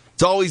 So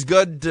it's always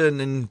good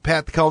to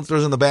pat the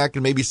counselors on the back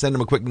and maybe send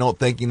them a quick note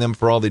thanking them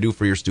for all they do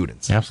for your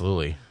students.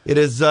 Absolutely. It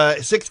is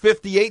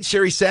 6:58.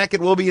 Sherry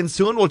Sackett will be in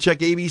soon. We'll check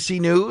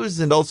ABC News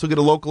and also get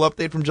a local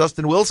update from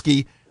Justin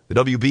Wilski. The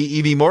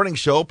WBEV Morning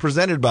Show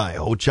presented by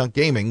Ho Chunk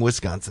Gaming,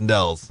 Wisconsin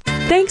Dells.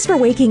 Thanks for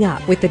waking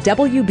up with the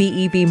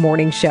WBEV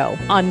Morning Show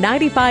on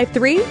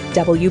 95.3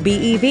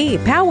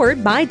 WBEV,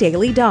 powered by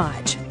Daily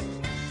Dodge.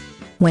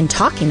 When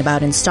talking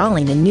about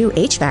installing a new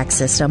HVAC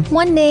system,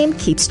 one name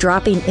keeps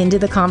dropping into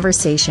the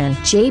conversation,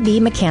 JB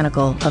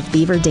Mechanical of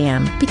Beaver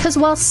Dam. Because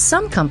while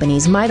some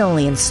companies might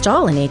only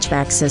install an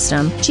HVAC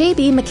system,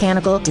 JB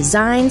Mechanical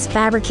designs,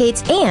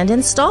 fabricates, and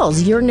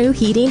installs your new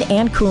heating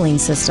and cooling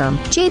system.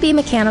 JB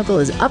Mechanical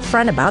is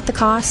upfront about the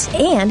costs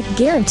and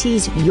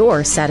guarantees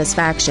your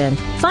satisfaction.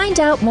 Find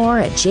out more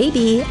at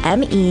jbmechllc.com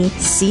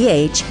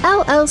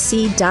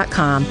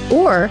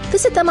or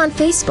visit them on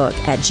Facebook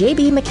at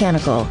JB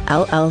Mechanical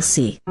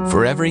LLC.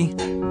 For every,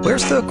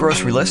 where's the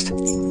grocery list?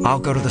 I'll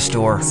go to the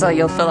store. So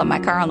you'll fill up my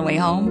car on the way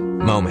home?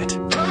 Moment.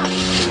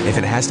 If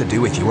it has to do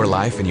with your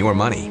life and your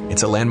money,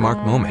 it's a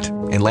landmark moment,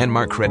 and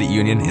Landmark Credit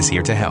Union is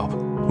here to help.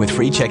 With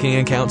free checking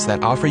accounts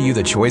that offer you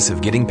the choice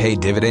of getting paid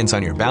dividends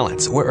on your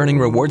balance or earning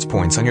rewards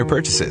points on your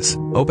purchases.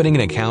 Opening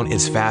an account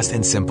is fast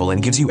and simple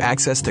and gives you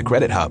access to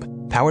Credit Hub,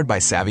 powered by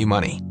Savvy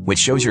Money, which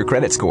shows your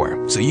credit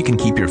score so you can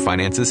keep your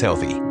finances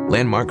healthy.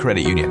 Landmark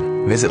Credit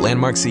Union. Visit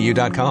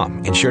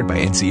landmarkcu.com, insured by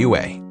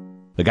NCUA.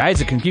 The guys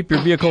that can keep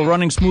your vehicle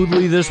running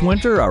smoothly this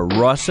winter are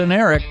Russ and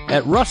Eric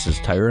at Russ's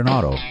Tire and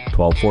Auto,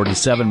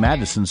 1247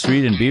 Madison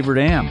Street in Beaver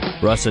Dam.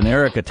 Russ and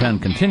Eric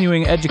attend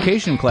continuing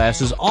education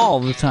classes all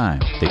the time.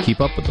 They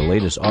keep up with the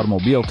latest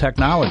automobile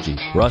technology.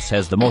 Russ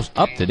has the most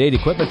up-to-date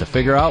equipment to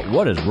figure out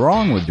what is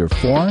wrong with your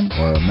foreign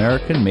or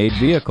American-made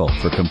vehicle.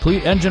 For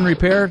complete engine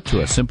repair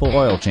to a simple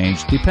oil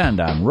change, depend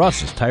on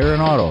Russ's Tire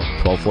and Auto,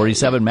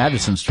 1247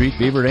 Madison Street,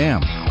 Beaver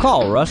Dam.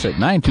 Call Russ at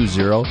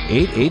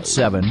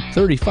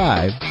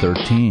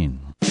 920-887-3513. From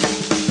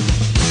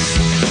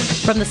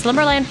the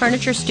Slumberland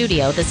Furniture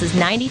Studio, this is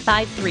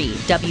 95.3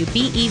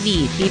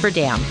 WBEV Beaver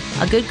Dam,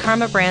 a Good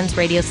Karma Brands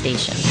radio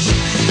station.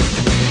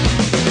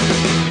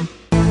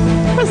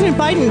 President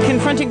Biden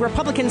confronting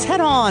Republicans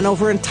head-on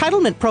over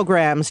entitlement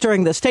programs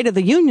during the State of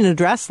the Union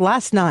address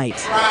last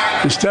night.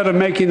 Instead of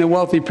making the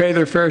wealthy pay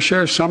their fair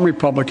share, some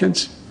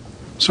Republicans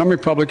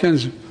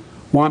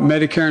want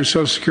Medicare and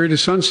Social Security to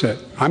sunset.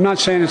 I'm not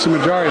saying it's a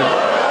majority.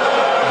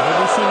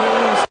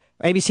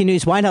 ABC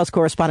News White House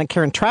correspondent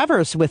Karen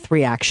Travers with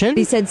reaction.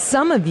 He said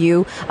some of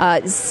you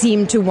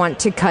seem to want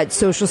to cut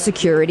Social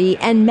Security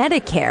and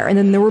Medicare. And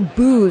then there were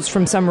boos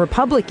from some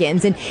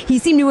Republicans. And he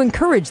seemed to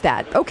encourage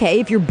that. Okay,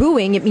 if you're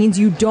booing, it means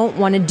you don't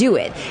want to do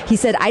it. He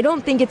said, I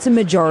don't think it's a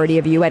majority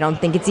of you. I don't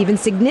think it's even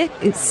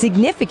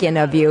significant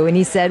of you. And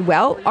he said,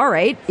 well, all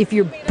right, if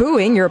you're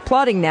booing, you're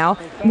applauding now.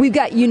 We've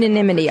got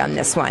unanimity on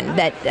this one,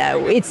 that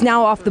it's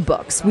now off the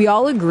books. We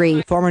all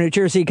agree. Former New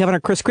Jersey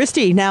Governor Chris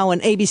Christie, now an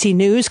ABC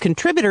News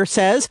contributor,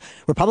 says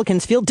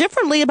Republicans feel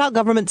differently about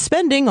government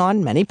spending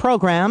on many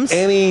programs.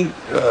 Any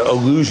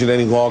allusion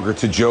any longer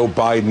to Joe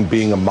Biden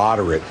being a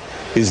moderate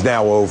is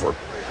now over.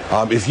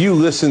 If you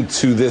listen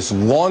to this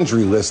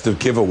laundry list of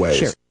giveaways.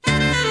 Sure.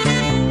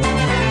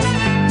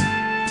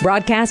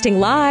 Broadcasting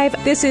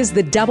live, this is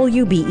the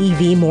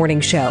WBEV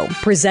Morning Show,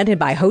 presented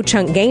by Ho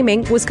Chunk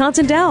Gaming,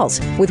 Wisconsin Dells,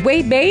 with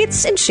Wade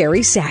Bates and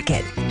Sherry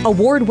Sackett.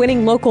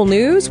 Award-winning local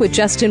news with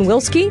Justin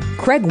Wilski,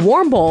 Craig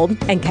Warmbold,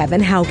 and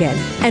Kevin Haugen.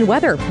 And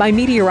weather by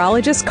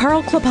meteorologist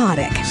Carl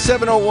Klopodic.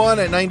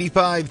 7:01 at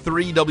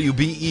 95.3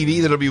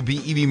 WBEV, the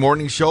WBEV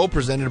Morning Show,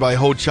 presented by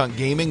Ho Chunk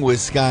Gaming,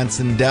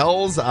 Wisconsin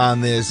Dells,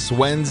 on this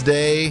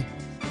Wednesday,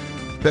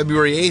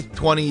 February 8th,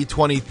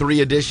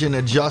 2023 edition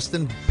of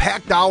Justin.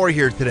 Packed hour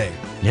here today.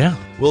 Yeah.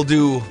 We'll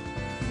do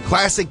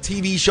classic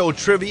TV show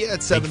trivia at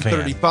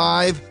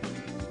 7:35.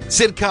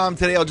 Sitcom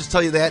today, I'll just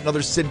tell you that. Another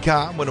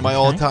sitcom, one of my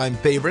all-time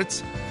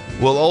favorites.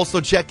 We'll also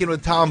check in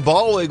with Tom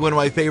Ballwig, one of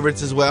my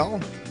favorites as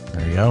well.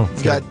 There you go.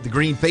 He's got the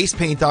green face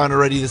paint on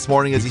already this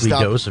morning as he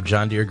stopped. Dose of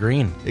John Deere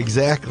Green.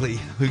 Exactly.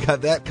 We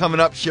got that coming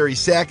up. Sherry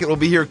Sackett will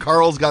be here.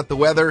 Carl's got the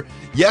weather.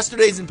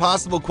 Yesterday's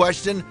impossible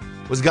question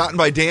was gotten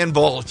by Dan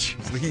Balch.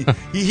 He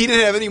didn't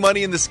have any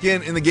money in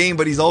the game,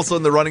 but he's also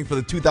in the running for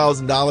the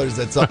 $2,000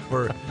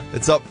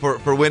 that's up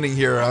for winning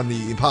here on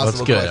the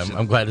impossible question.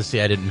 I'm glad to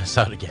see I didn't miss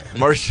out again.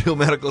 Marshfield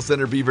Medical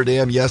Center, Beaver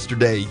Dam,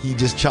 yesterday. He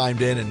just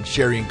chimed in, and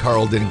Sherry and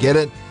Carl didn't get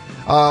it.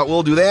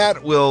 We'll do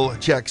that. We'll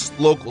check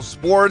local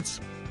sports.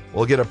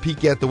 We'll get a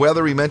peek at the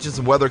weather. We mentioned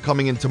some weather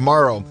coming in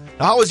tomorrow.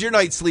 Now, how was your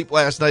night's sleep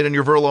last night on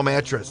your Verlo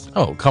mattress?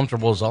 Oh,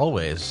 comfortable as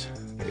always.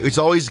 It's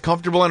always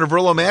comfortable on a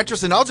Verlo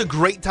mattress, and now it's a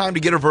great time to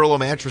get a Verlo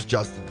mattress,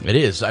 Justin. It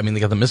is. I mean, they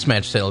got the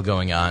mismatch sale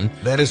going on.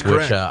 That is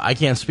correct. Which I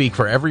can't speak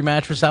for every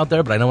mattress out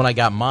there, but I know when I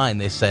got mine,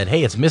 they said,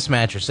 hey, it's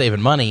mismatch, you're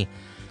saving money.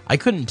 I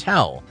couldn't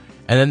tell.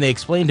 And then they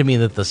explained to me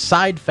that the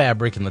side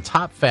fabric and the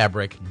top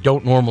fabric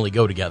don't normally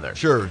go together.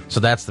 Sure. So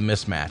that's the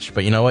mismatch.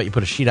 But you know what? You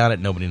put a sheet on it,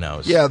 nobody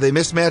knows. Yeah, they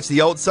mismatch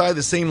the outside,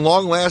 the same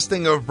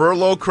long-lasting of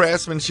Verlo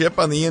craftsmanship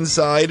on the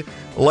inside,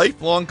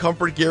 lifelong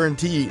comfort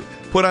guarantee.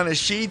 Put on a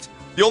sheet.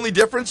 The only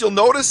difference you'll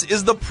notice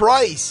is the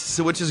price,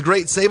 which is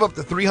great. Save up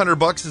to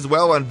 $300 as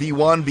well on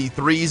V1,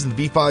 V3s, and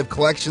V5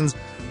 collections.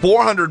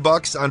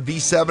 $400 on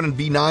V7 and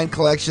V9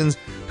 collections.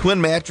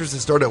 Twin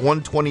mattresses start at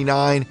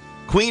 $129.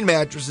 Queen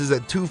mattresses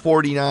at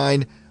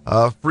 $249.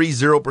 Free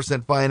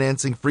 0%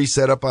 financing, free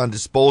setup on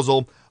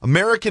disposal.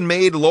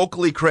 American-made,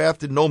 locally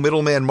crafted, no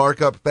middleman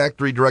markup,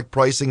 factory direct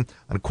pricing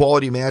on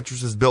quality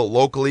mattresses built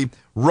locally,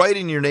 right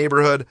in your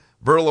neighborhood.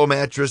 Verlo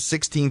Mattress,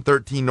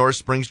 1613 North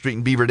Spring Street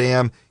in Beaver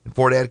Dam, and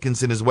Fort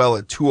Atkinson as well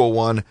at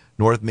 201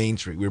 North Main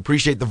Street. We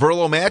appreciate the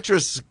Verlo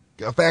Mattress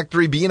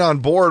Factory being on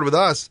board with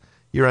us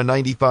here on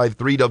 95.3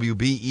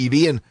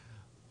 WBEV. And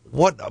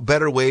what a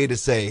better way to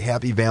say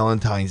Happy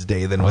Valentine's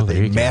Day than with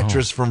a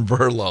mattress from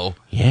Verlo.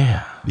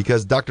 Yeah.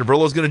 Because Dr.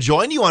 Verlo is going to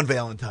join you on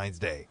Valentine's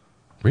Day.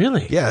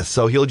 Really? Yeah,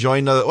 so he'll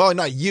join, well,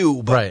 not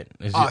you, but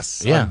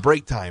us on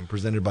Break Time,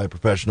 presented by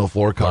Professional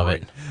Floor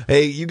Covering.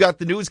 Hey, you got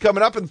the news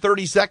coming up in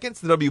 30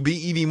 seconds, the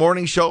WBEV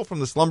Morning Show from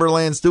the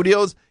Slumberland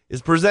Studios.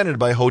 is presented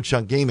by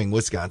Ho-Chunk Gaming,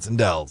 Wisconsin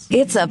Dells.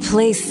 It's a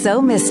place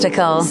so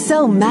mystical,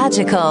 so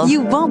magical,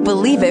 you won't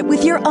believe it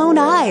with your own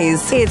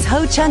eyes. It's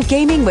Ho-Chunk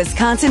Gaming,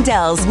 Wisconsin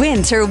Dells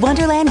Winter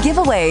Wonderland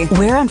Giveaway,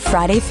 where on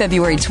Friday,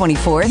 February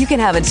 24th, you can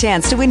have a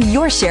chance to win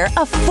your share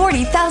of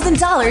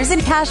 $40,000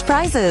 in cash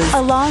prizes,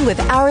 along with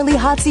hourly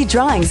hot seat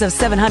drawings of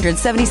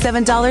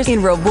 $777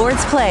 in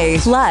rewards play.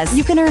 Plus,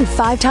 you can earn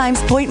 5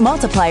 times point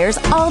multipliers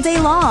all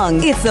day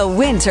long. It's the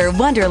Winter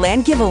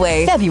Wonderland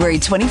Giveaway, February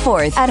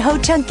 24th at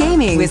Ho-Chunk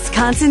Gaming,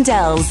 Wisconsin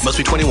Dells. Must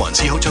be 21.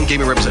 See Ho-Chunk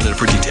Gaming representative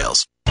for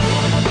details.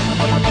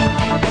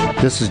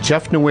 This is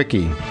Jeff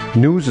Nowicki.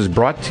 News is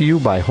brought to you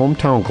by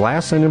Hometown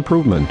Glass and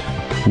Improvement.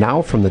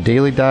 Now from the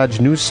Daily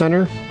Dodge News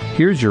Center,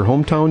 here's your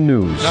hometown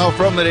news. Now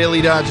from the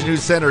Daily Dodge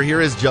News Center,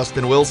 here is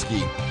Justin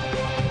Wilski.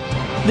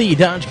 The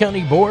Dodge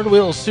County Board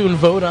will soon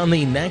vote on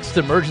the next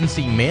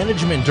emergency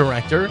management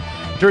director.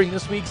 During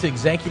this week's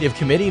executive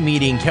committee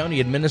meeting,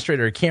 County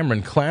Administrator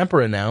Cameron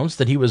Clapper announced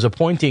that he was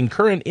appointing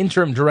current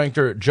interim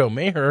director Joe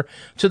Maher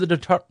to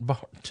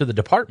the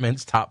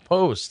department's top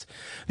post.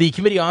 The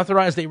committee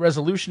authorized a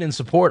resolution in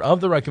support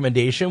of the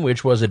recommendation,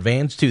 which was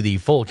advanced to the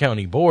full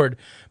county board.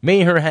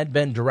 Maher had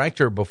been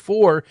director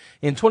before.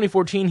 In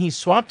 2014, he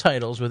swapped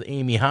titles with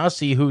Amy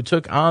Haase, who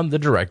took on the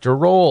director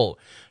role.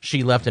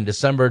 She left in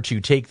December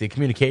to take the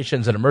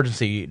communications and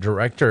emergency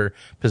director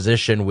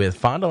position with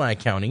Fond du Lac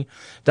County.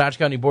 Dodge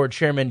County Board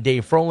Chairman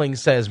Dave Froling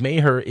says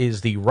Maher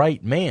is the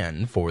right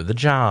man for the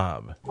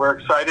job. We're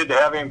excited to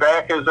have him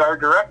back as our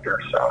director.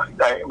 So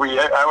I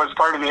was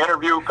part of the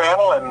interview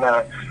panel, and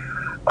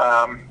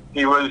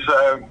he was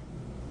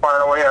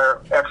far and away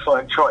our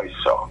excellent choice.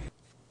 So.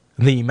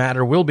 The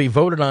matter will be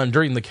voted on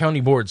during the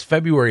county board's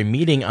February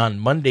meeting on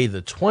Monday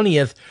the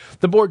 20th.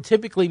 The board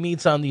typically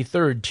meets on the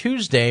third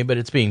Tuesday, but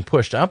it's being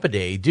pushed up a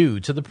day due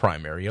to the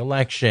primary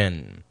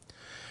election.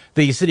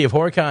 The city of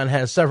Horicon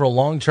has several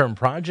long-term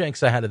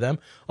projects ahead of them,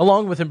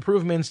 along with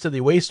improvements to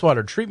the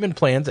wastewater treatment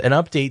plant. An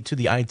update to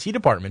the IT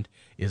department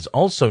is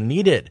also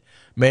needed.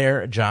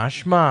 Mayor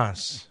Josh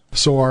Moss.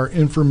 So our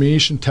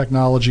information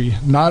technology,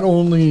 not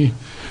only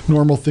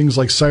normal things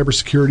like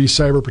cybersecurity,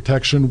 cyber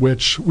protection,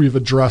 which we've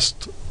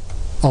addressed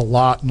a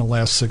lot in the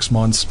last 6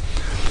 months,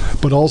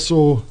 but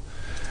also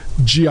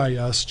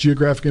GIS,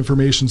 Geographic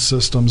Information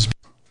Systems.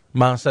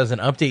 Moss says an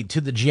update to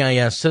the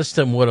GIS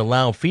system would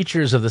allow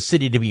features of the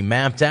city to be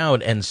mapped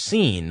out and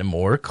seen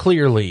more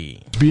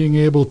clearly. Being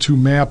able to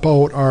map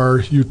out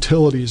our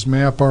utilities,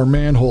 map our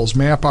manholes,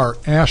 map our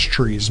ash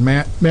trees,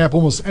 map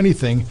almost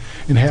anything,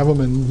 and have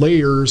them in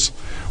layers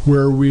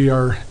where we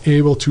are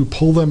able to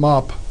pull them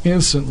up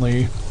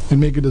instantly and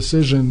make a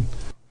decision.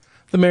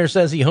 The mayor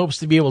says he hopes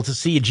to be able to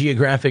see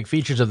geographic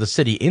features of the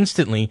city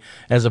instantly,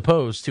 as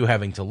opposed to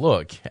having to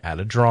look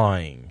at a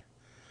drawing.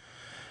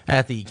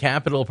 At the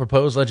Capitol,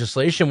 proposed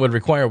legislation would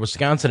require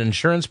Wisconsin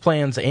insurance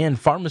plans and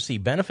pharmacy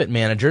benefit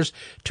managers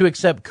to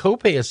accept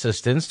copay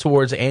assistance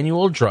towards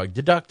annual drug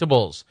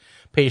deductibles.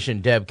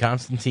 Patient Deb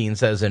Constantine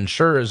says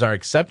insurers are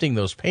accepting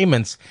those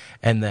payments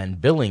and then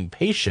billing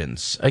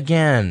patients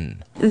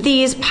again.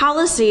 These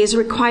policies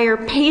require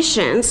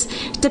patients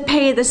to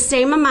pay the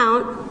same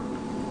amount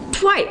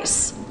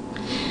twice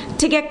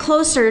to get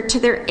closer to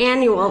their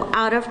annual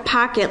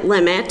out-of-pocket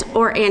limit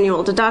or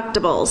annual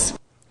deductibles.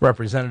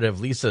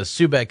 Representative Lisa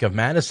Subeck of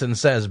Madison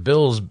says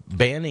bills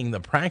banning the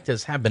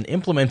practice have been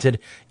implemented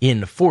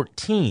in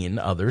 14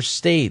 other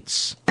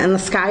states. And the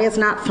sky has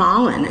not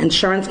fallen.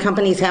 Insurance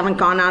companies haven't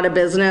gone out of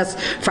business.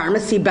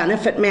 Pharmacy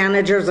benefit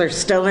managers are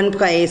still in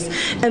place.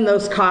 And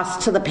those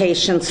costs to the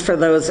patients for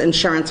those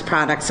insurance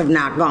products have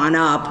not gone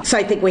up. So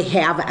I think we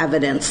have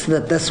evidence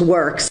that this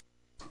works.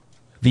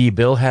 The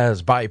bill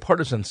has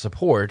bipartisan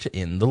support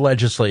in the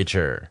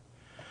legislature.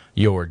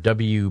 Your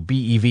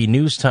WBEV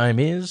news time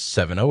is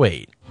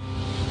 7:08.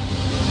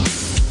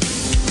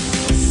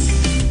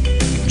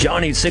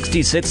 Johnny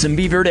 66 in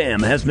Beaver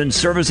Dam has been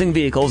servicing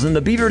vehicles in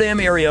the Beaver Dam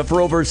area for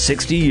over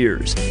 60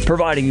 years,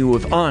 providing you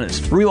with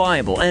honest,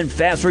 reliable, and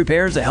fast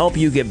repairs to help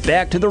you get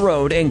back to the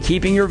road and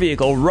keeping your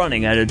vehicle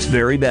running at its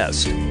very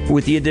best.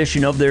 With the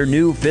addition of their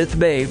new fifth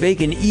bay, they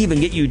can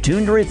even get you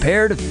tuned and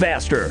repaired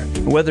faster.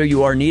 Whether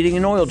you are needing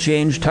an oil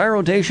change, tire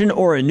rotation,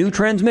 or a new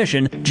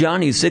transmission,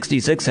 Johnny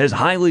 66 has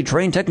highly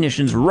trained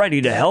technicians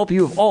ready to help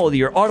you with all of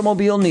your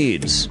automobile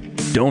needs.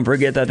 Don't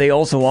forget that they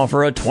also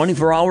offer a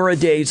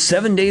 24-hour-a-day,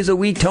 7 days a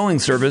week towing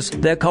service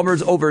that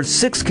covers over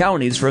 6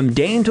 counties from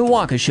Dane to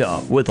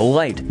Waukesha with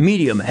light,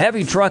 medium,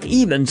 heavy truck,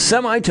 even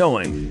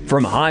semi-towing.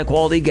 From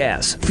high-quality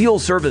gas, fuel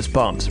service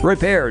pumps,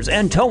 repairs,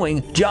 and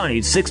towing,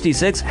 Johnny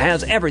 66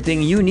 has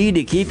everything you need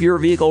to keep your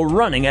vehicle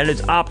running at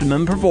its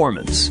optimum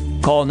performance.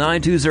 Call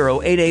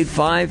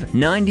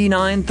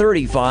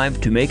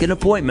 920-885-9935 to make an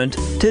appointment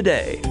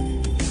today.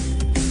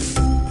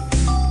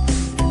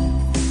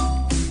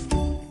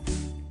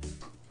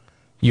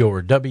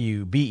 Your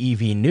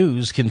WBEV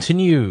News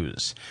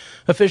continues.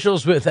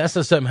 Officials with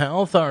SSM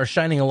Health are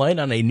shining a light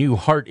on a new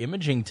heart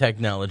imaging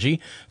technology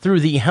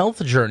through the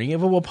health journey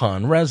of a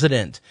Waupun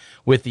resident.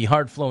 With the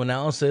heart flow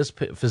analysis,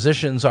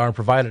 physicians are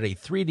provided a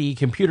 3D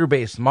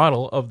computer-based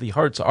model of the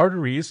heart's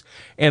arteries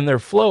and their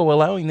flow,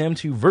 allowing them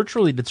to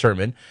virtually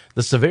determine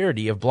the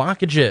severity of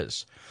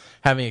blockages.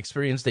 Having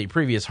experienced a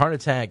previous heart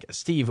attack,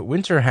 Steve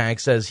Winterhack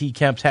says he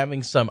kept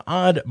having some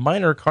odd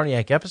minor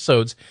cardiac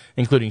episodes,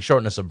 including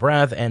shortness of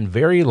breath and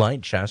very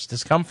light chest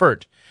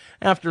discomfort.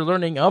 After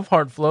learning of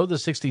HeartFlow, the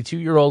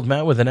 62-year-old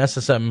met with an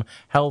SSM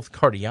Health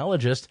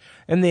cardiologist,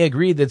 and they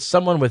agreed that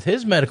someone with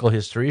his medical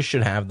history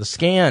should have the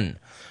scan.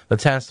 The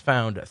test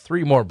found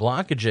 3 more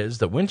blockages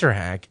that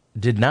Winterhack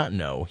did not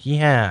know he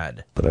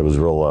had. But I was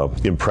real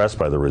impressed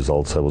by the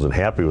results. I wasn't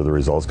happy with the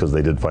results because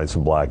they did find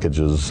some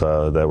blockages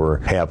that were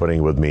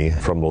happening with me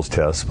from those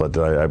tests. But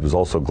I was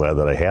also glad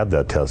that I had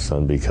that test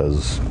done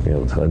because I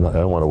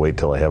don't want to wait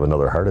till I have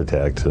another heart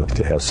attack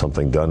to have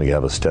something done, to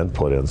have a stent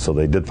put in. So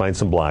they did find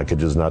some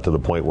blockages, not to the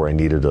point where I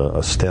needed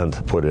a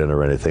stent put in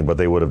or anything, but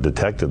they would have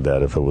detected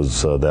that if it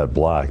was that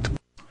blocked.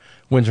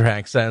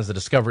 Winterhack says the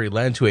discovery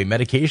led to a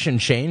medication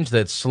change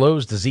that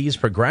slows disease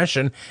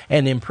progression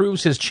and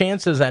improves his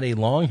chances at a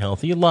long,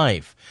 healthy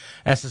life.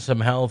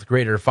 SSM Health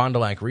Greater Fond du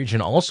Lac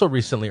Region also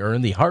recently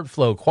earned the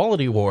HeartFlow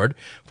Quality Award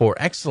for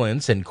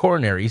excellence in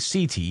coronary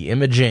CT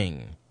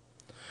imaging.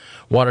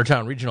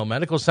 Watertown Regional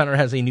Medical Center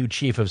has a new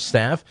chief of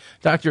staff.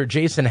 Dr.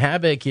 Jason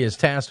Habik is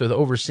tasked with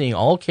overseeing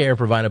all care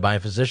provided by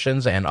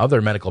physicians and other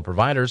medical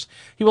providers.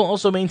 He will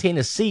also maintain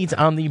a seat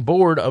on the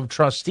board of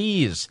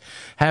trustees.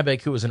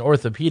 Habik, who is an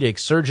orthopedic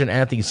surgeon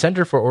at the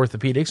Center for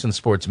Orthopedics and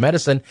Sports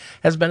Medicine,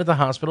 has been at the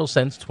hospital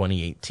since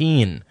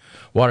 2018.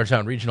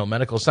 Watertown Regional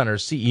Medical Center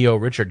CEO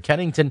Richard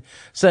Kennington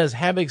says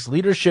Habik's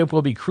leadership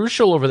will be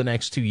crucial over the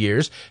next 2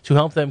 years to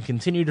help them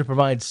continue to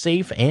provide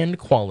safe and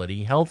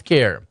quality health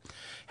care.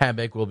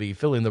 Habik will be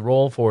filling the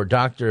role for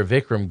Dr.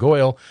 Vikram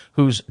Goyal,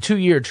 whose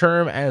 2-year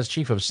term as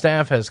Chief of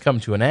Staff has come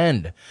to an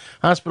end.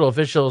 Hospital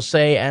officials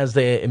say as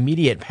the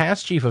immediate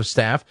past Chief of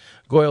Staff,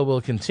 Goyal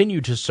will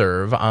continue to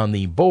serve on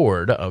the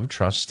Board of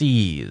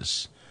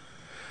Trustees.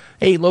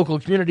 A local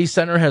community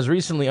center has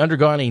recently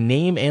undergone a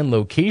name and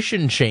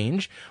location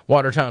change.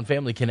 Watertown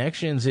Family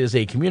Connections is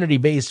a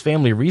community-based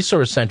family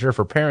resource center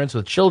for parents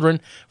with children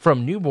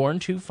from newborn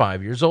to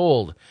 5 years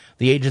old.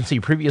 The agency,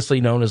 previously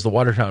known as the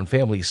Watertown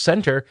Family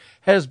Center,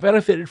 has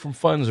benefited from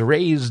funds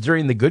raised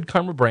during the Good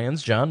Karma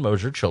Brands John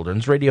Mosier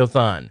Children's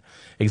Radiothon.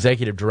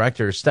 Executive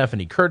Director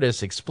Stephanie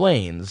Curtis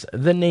explains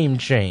the name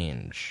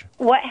change.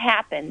 What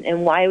happened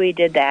and why we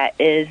did that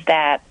is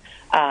that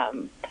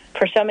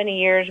for so many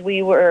years,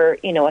 we were,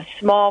 a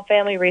small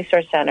family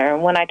resource center.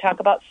 And when I talk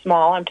about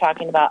small, I'm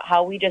talking about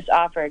how we just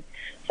offered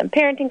some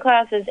parenting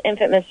classes,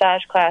 infant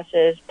massage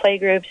classes,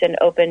 playgroups, and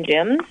open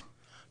gyms.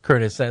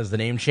 Curtis says the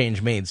name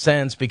change made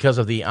sense because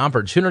of the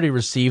opportunity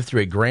received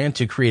through a grant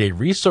to create a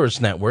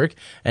resource network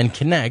and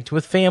connect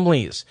with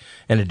families.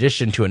 In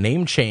addition to a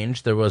name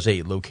change, there was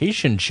a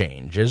location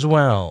change as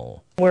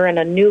well. We're in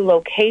a new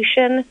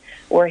location.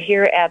 We're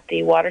here at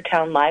the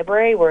Watertown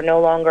Library. We're no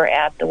longer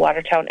at the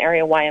Watertown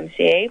Area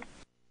YMCA.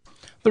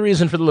 The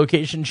reason for the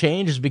location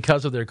change is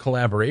because of their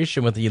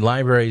collaboration with the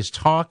library's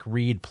Talk,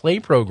 Read, Play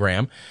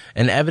program,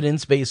 an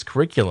evidence-based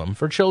curriculum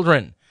for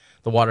children.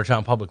 The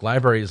Watertown Public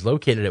Library is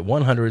located at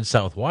 100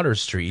 South Water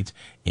Street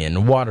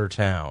in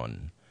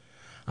Watertown.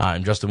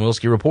 I'm Justin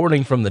Wilski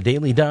reporting from the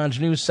Daily Dodge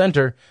News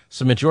Center.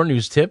 Submit your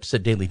news tips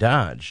at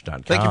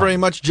dailydodge.com. Thank you very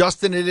much,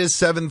 Justin. It is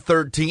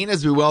 7:13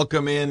 as we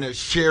welcome in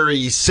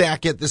Sherry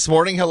Sackett this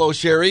morning. Hello,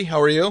 Sherry. How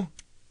are you?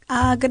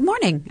 Good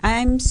morning.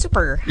 I'm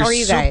super. How are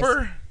you guys?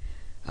 Super?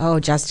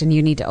 Oh, Justin,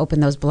 you need to open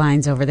those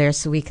blinds over there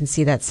so we can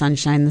see that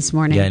sunshine this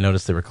morning. Yeah, I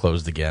noticed they were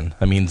closed again.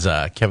 That means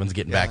Kevin's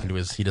getting back into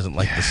he doesn't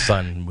like the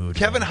sun mood.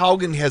 Kevin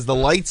Haugen has the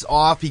lights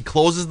off. He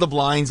closes the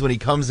blinds when he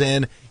comes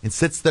in and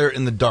sits there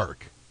in the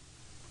dark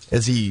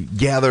as he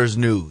gathers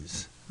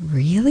news.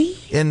 Really?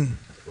 And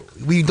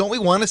don't we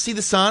want to see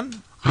the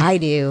sun? I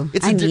do.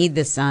 I need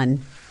the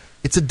sun.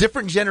 It's a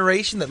different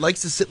generation that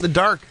likes to sit in the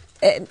dark.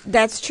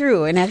 That's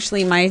true. And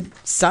actually, my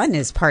son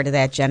is part of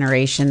that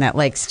generation that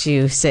likes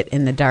to sit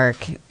in the dark.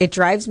 It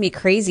drives me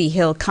crazy.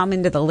 He'll come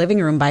into the living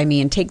room by me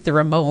and take the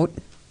remote.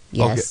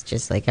 Yes,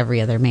 just like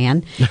every other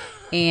man.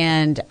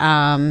 And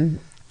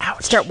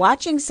start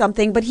watching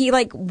something, but he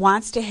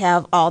wants to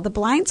have all the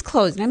blinds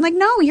closed. And I'm like,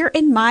 no, you're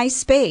in my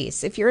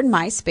space. If you're in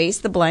my space,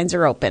 the blinds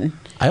are open.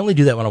 I only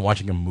do that when I'm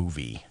watching a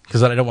movie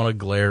because I don't want to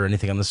glare or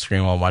anything on the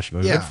screen while I'm watching a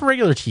movie. Yeah. But for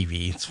regular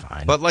TV, it's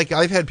fine. But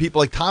I've had people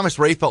like Thomas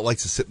Rayfelt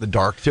likes to sit in the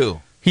dark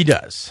too. He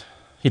does.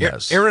 He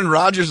does. Aaron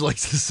Rodgers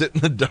likes to sit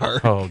in the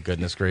dark. Oh,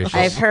 goodness gracious.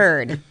 I've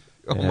heard.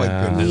 Oh, my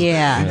goodness.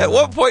 Yeah. At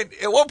what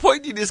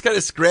point do you just kind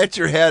of scratch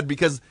your head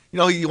because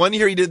One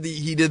year he did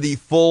the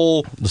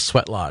full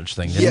Sweat Lodge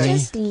thing. He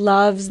just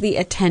loves the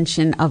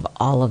attention of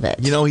all of it.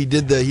 He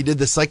did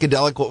the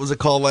psychedelic. What was it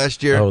called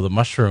last year? Oh, the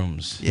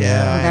mushrooms.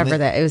 Yeah, whatever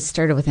that. It was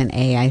started with an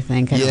A, I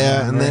think.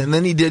 And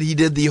then he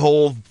did the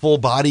whole full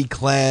body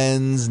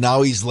cleanse.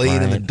 Now he's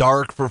laying in the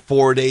dark for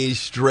 4 days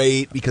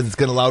straight because it's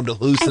going to allow him to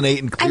hallucinate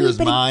and clear his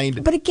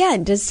mind. But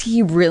again, does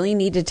he really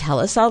need to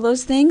tell us all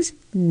those things?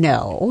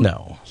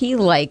 No. He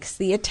likes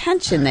the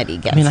attention that he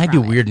gets. I mean, I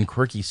do weird and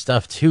quirky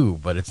stuff too,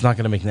 but it's not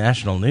going to make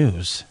national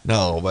news.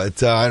 No,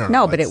 but I don't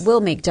know. No, but it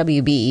will make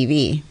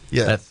WBEV.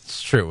 Yeah,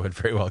 that's true. It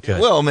very well could.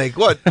 Will make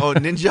what? Oh,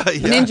 Ninja.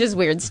 Yeah. Ninja's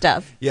weird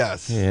stuff.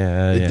 Yes.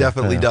 Yeah, it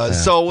definitely does.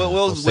 Yeah. So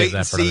we'll wait and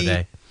that for another see.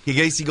 day. In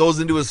case he goes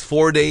into his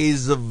 4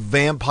 days of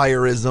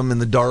vampirism in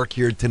the dark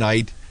here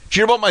tonight. Did you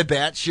hear about my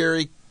bat,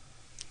 Sherry?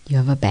 You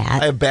have a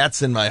bat? I have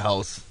bats in my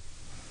house.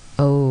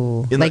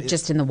 Oh,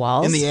 just in the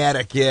walls? In the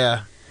attic,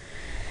 yeah.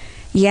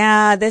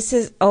 Yeah, this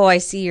is. Oh, I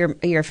see your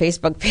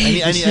Facebook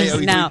page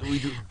now.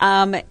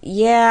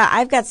 Yeah,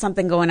 I've got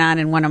something going on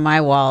in one of my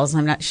walls.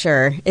 I'm not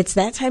sure. It's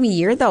that time of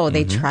year, though.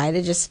 They try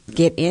to just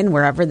get in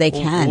wherever they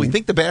can. Well, we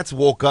think the bats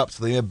woke up,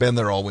 so they have been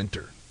there all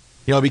winter.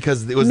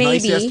 Because it was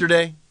nice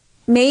yesterday.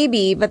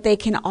 Maybe, but they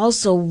can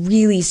also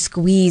really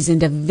squeeze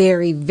into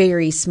very,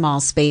 very small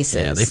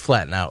spaces. Yeah, they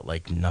flatten out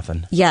like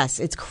nothing. Yes,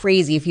 it's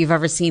crazy if you've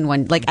ever seen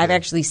one. I've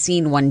actually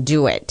seen one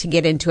do it to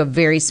get into a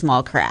very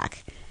small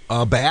crack.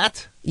 A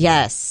bat?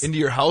 Yes. Into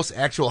your house?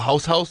 Actual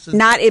house?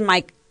 Not in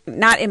my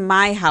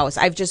house.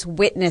 I've just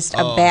witnessed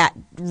a bat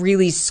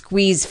really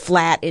squeeze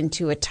flat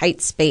into a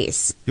tight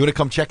space. You want to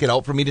come check it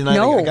out for me tonight?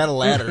 No. I got a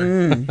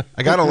ladder.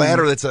 I got a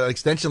ladder that's an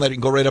extension ladder. You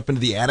can go right up into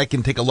the attic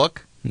and take a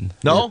look.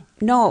 No?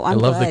 No, I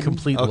love good. the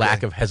complete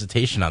lack of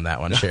hesitation on that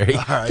one, Sherry.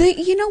 All right.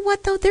 You know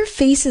what, though? Their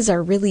faces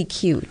are really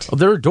cute. Oh,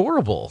 they're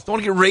adorable. Don't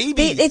want to get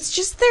rabies. It's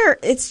just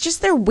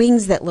their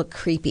wings that look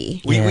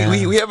creepy. We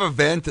have a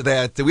vent in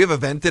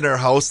our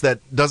house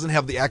that doesn't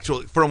have the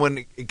actual from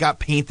when it got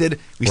painted.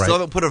 We still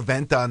haven't put a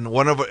vent on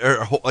one of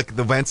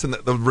the vents in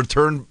the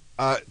return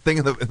thing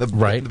in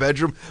the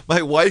bedroom.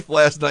 My wife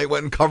last night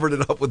went and covered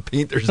it up with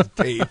painter's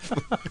tape.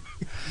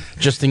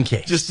 Just in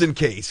case. Just in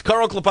case.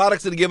 Carl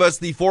Klapotic's going to give us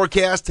the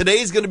forecast.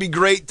 Today's going to be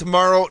great.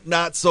 Tomorrow,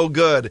 not so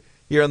good.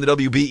 Here on the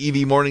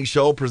WBEV Morning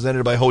Show,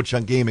 presented by Ho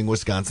Chunk Gaming,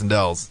 Wisconsin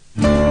Dells.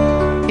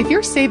 If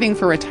your saving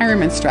for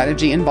retirement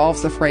strategy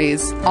involves the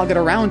phrase, I'll get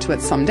around to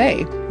it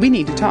someday, we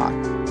need to talk.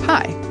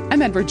 Hi,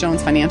 I'm Edward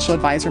Jones financial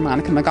advisor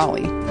Monica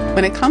Magali.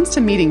 When it comes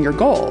to meeting your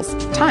goals,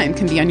 time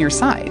can be on your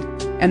side.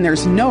 And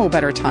there's no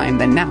better time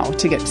than now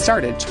to get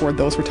started toward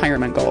those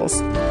retirement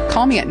goals.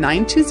 Call me at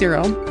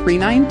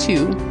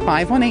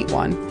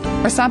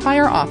 920-392-5181 or stop by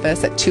our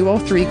office at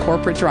 203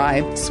 Corporate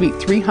Drive, Suite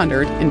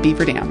 300 in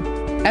Beaver Dam.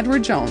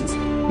 Edward Jones,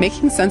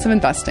 making sense of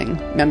investing,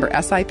 member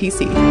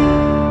SIPC.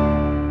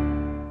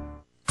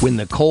 When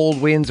the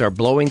cold winds are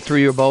blowing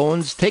through your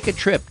bones, take a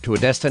trip to a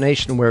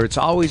destination where it's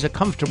always a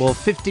comfortable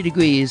 50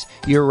 degrees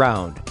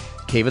year-round.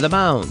 Cave of the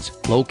Mounds,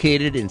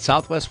 located in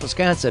southwest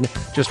Wisconsin,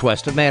 just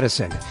west of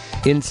Madison.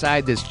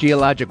 Inside this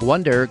geologic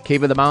wonder,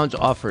 Cave of the Mounds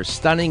offers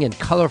stunning and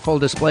colorful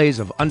displays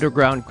of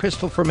underground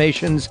crystal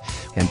formations,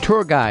 and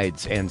tour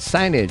guides and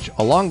signage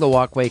along the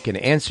walkway can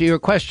answer your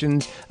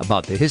questions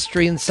about the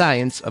history and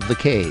science of the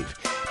cave.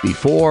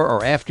 Before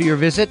or after your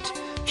visit,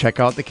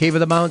 check out the Cave of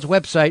the Mounds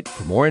website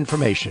for more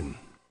information.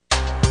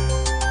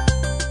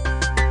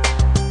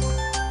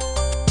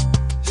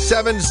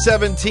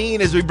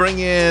 7:17 as we bring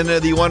in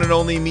the one and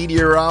only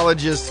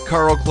meteorologist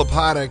Carl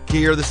Klapotic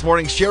here this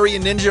morning. Sherry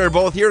and Ninja are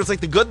both here. It's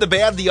like the good, the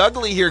bad, the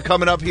ugly here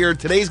coming up here.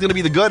 Today's going to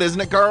be the good, isn't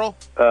it, Carl?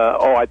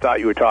 I thought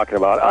you were talking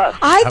about us.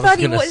 I thought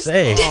he was.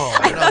 I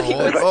thought he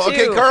was too.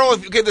 Okay, Carl,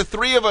 the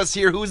three of us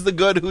here, who's the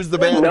good, who's the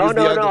bad, No, who's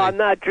the ugly? I'm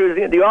not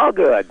choosing the all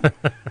good.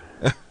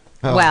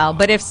 Well,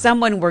 but if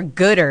someone were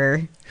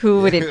gooder,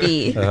 who would it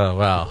be? Oh,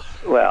 wow.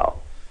 Well,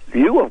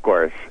 you, of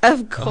course.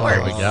 Of course.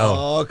 There we go.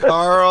 Oh,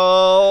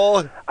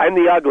 Carl. I'm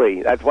the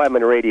ugly. That's why I'm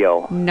in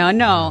radio.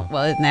 No.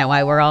 Well, isn't that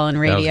why we're all in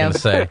radio? I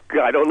was going to say.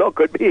 I don't know.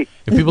 Could be.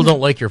 If people don't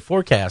like your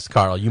forecast,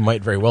 Carl, you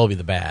might very well be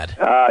the bad.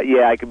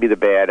 Yeah, I could be the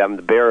bad. I'm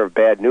the bearer of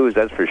bad news,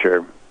 that's for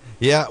sure.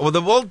 Yeah,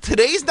 well,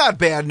 today's not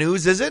bad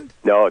news, is it?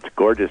 No, it's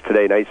gorgeous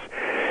today. Nice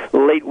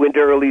late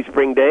winter, early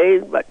spring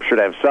day. Should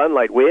have sun,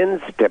 light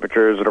winds.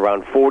 Temperatures at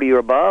around 40 or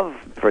above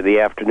for the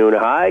afternoon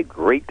high.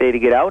 Great day to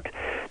get out.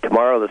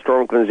 Tomorrow the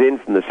storm comes in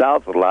from the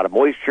south with a lot of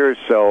moisture,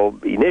 so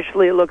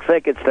initially it looks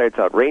like it starts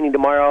out raining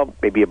tomorrow,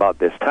 maybe about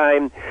this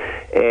time,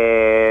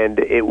 and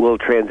it will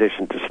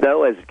transition to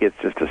snow as it gets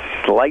just a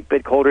slight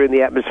bit colder in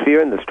the atmosphere,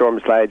 and the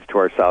storm slides to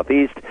our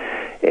southeast.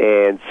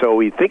 And so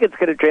we think it's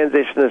going to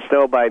transition to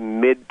snow by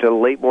mid to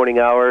late morning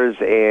hours,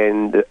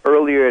 and the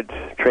earlier it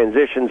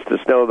transitions to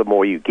snow, the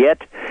more you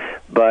get.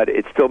 but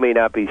it still may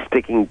not be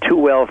sticking too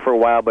well for a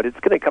while, but it's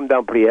going to come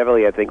down pretty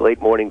heavily, I think,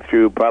 late morning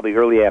through probably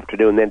early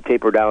afternoon, then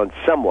taper down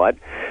somewhat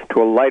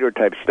to a lighter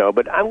type snow.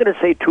 But I'm going to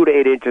say 2 to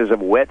 8 inches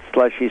of wet,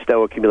 slushy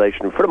snow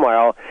accumulation for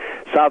tomorrow.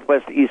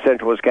 Southwest, east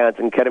central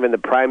Wisconsin, kind of in the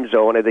prime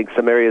zone. I think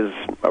some areas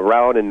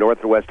around and north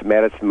and west of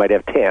Madison might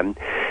have 10.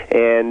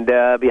 And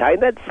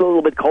behind that, it's a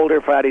little bit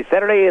colder Friday,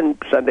 Saturday, and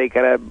Sunday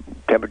kind of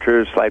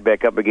temperatures slide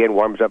back up again,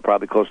 warms up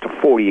probably close to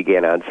 40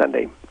 again on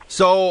Sunday.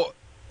 So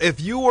if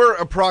you were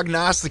a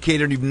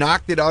prognosticator and you've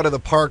knocked it out of the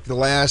park the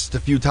last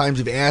few times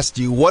we've asked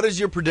you, what is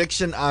your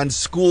prediction on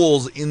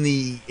schools in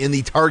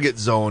the target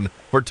zone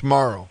for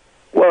tomorrow?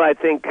 Well, I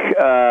think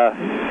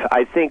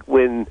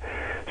when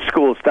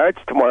school starts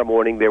tomorrow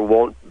morning, there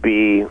won't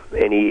be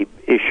any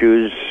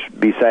issues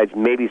besides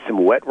maybe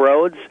some wet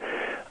roads.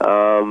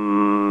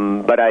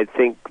 But I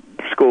think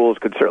schools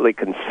could certainly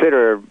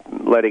consider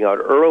letting out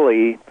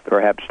early,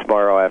 perhaps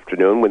tomorrow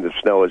afternoon when the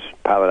snow is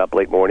piling up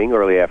late morning,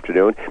 early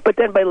afternoon. But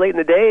then by late in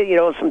the day,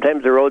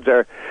 sometimes the roads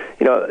are,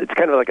 it's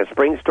kind of like a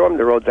spring storm.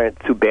 The roads aren't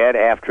too bad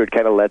after it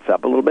kind of lets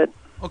up a little bit.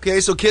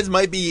 Okay, so kids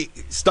might be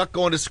stuck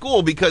going to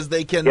school because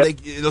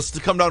it'll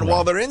come down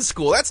while they're in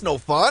school. That's no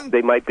fun.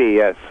 They might be,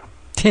 yes.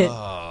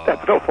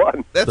 That's no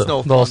fun. That's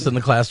no fun. They'll sit in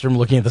the classroom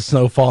looking at the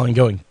snow falling,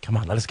 going, "Come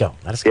on, let us go,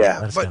 let us go." Yeah,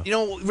 let us but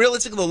go.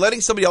 Realistically,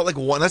 letting somebody out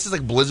that's just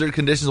like blizzard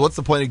conditions. What's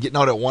the point of getting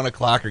out at 1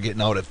 o'clock or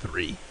getting out at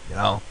 3?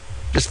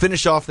 Just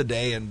finish off the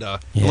day and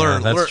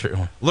learn. That's true.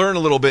 Learn a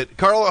little bit.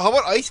 Carl, how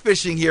about ice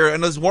fishing here?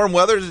 And this warm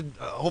weather,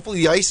 hopefully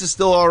the ice is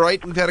still all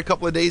right. We've had a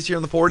couple of days here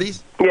in the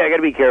 40s. Yeah, I got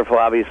to be careful,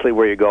 obviously,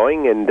 where you're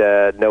going and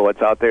know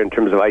what's out there in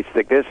terms of ice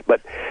thickness.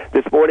 But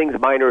this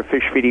morning's minor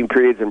fish feeding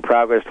period's in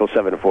progress till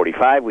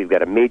 7:45. We've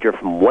got a major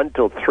from 1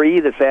 till 3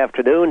 this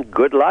afternoon.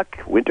 Good luck.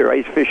 Winter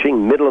ice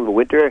fishing, middle of the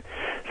winter.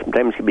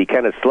 Sometimes can be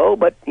kind of slow,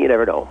 but you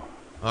never know.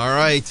 All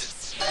right.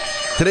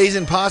 Today's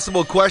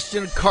impossible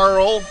question,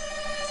 Carl,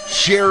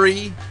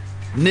 Sherry,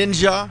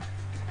 Ninja,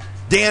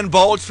 Dan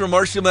Balch from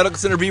Marshfield Medical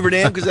Center, Beaver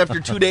Dam, because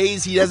after 2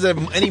 days he doesn't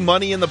have any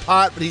money in the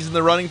pot, but he's in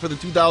the running for the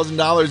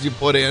 $2,000 you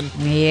put in.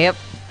 Yep.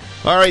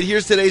 All right,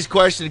 here's today's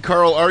question.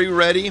 Carl, are you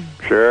ready?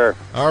 Sure.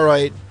 All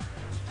right.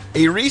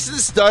 A recent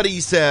study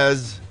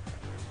says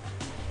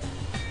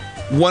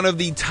one of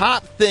the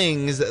top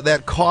things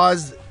that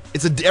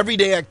it's an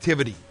everyday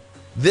activity.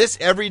 This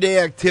everyday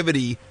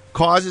activity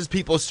causes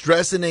people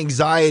stress and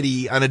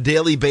anxiety on a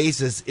daily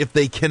basis if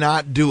they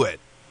cannot do it.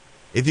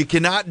 If you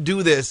cannot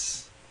do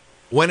this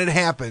when it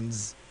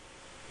happens,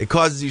 it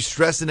causes you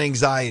stress and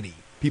anxiety.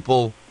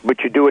 But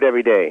you do it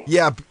every day.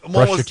 Yeah.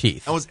 Brush your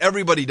teeth. Almost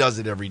everybody does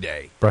it every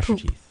day. Brush your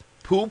teeth.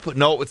 Poop?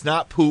 No, it's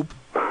not poop.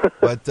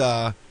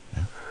 But,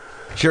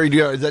 Sherry,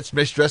 does that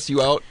stress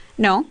you out?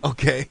 No.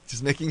 Okay,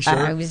 just making sure.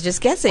 I was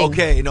just guessing.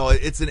 Okay, no,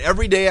 it's an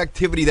everyday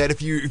activity that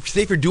if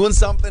you're doing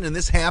something and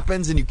this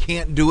happens and you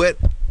can't do it,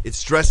 it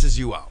stresses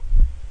you out.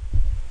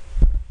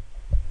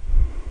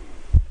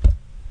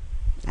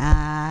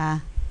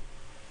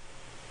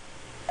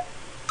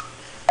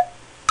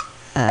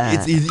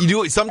 You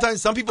do it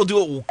sometimes. Some people do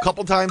it a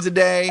couple times a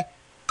day.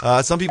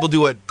 Some people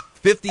do it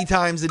 50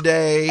 times a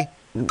day.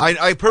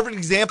 A perfect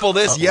example of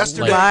this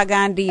yesterday. Log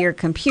onto your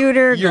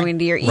computer, go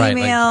into your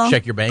email, right,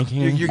 check your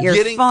banking,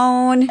 your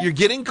phone. You're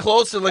getting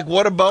closer. Like,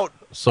 what about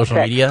social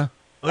media?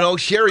 No,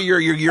 Sherry,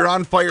 you're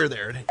on fire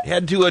there.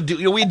 Had to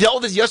we dealt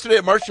with this yesterday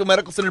at Marshfield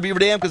Medical Center, Beaver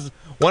Dam, because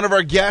one of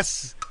our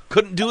guests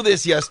couldn't do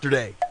this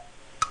yesterday.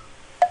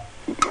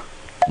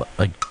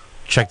 Like,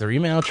 check their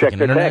email, check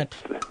their internet.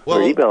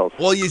 Emails.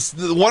 Well,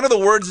 one of the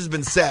words has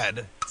been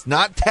said. It's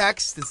not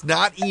text. It's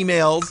not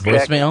emails.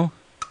 Voicemail.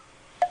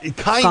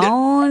 Kind of.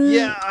 Phone.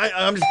 Yeah,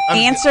 I'm just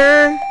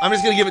answer. I'm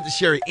just gonna give it to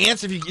Sherry.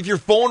 Answer if your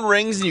phone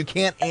rings and you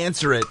can't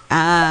answer it.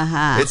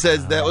 It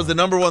says that was the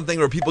number one thing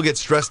where people get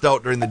stressed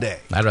out during the day.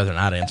 I'd rather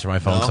not answer my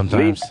phone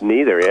sometimes.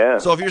 Neither, yeah.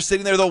 So if you're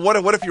sitting there though,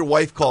 what if your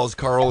wife calls,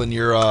 Carl, and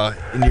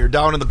you're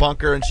down in the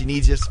bunker and she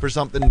needs you for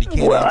something and you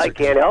can't answer? Well, I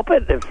can't help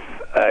it if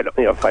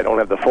I don't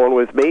have the phone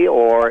with me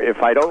or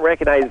if I don't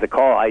recognize the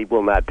call, I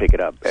will not pick it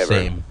up ever.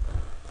 Same.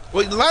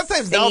 Well, a lot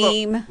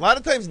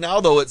of times now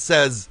though it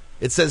says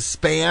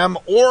spam,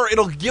 or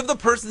it'll give the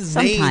person's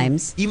name,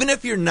 even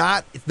if they're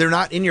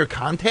not in your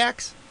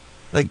contacts.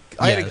 Like,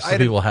 some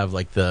people have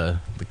like the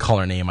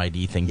caller name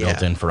ID thing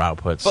built in for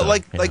outputs.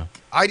 But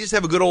I just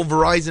have a good old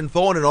Verizon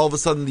phone, and all of a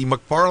sudden the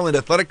McFarland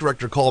athletic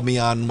director called me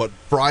on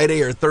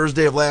Friday or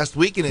Thursday of last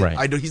week, and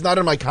he's not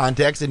in my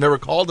contacts. I never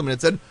called him, and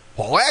it said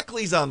Paul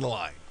Ackley's on the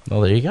line.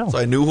 Well, there you go. So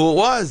I knew who it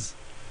was.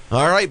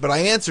 All right, but I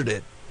answered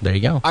it. There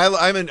you go.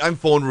 I'm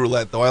phone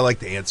roulette though. I like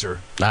to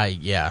answer. 9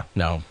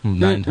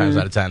 times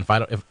out of 10.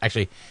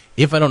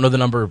 If I don't know the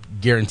number,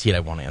 guaranteed I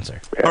won't answer.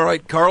 Yeah. All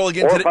right, Carl.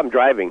 Again, or if I'm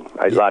driving,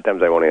 a lot of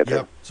times I won't answer.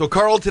 Yep. So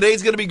Carl,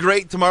 today's going to be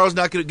great. Tomorrow's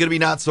not going to be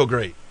not so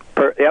great.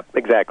 Yep,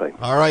 exactly.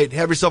 All right,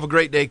 have yourself a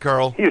great day,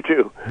 Carl. You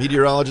too.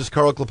 Meteorologist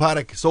Carl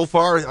Klopatek. So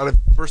far, out of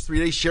the first 3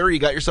 days, Sherry, you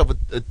got yourself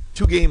a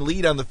 2-game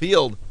lead on the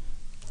field.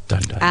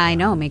 Dun, dun, dun. I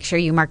know. Make sure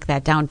you mark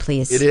that down,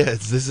 please. It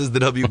is. This is the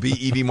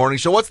WBEV Morning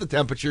Show. What's the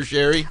temperature,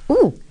 Sherry?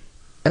 Ooh,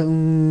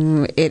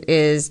 It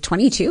is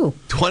 22.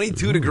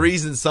 22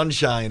 degrees and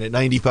sunshine at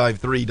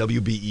 95.3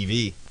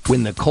 WBEV.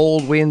 When the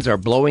cold winds are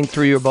blowing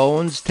through your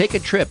bones, take a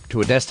trip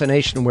to a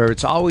destination where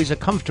it's always a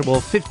comfortable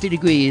 50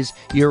 degrees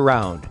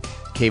year-round.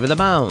 Cave of the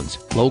Mounds,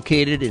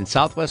 located in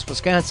southwest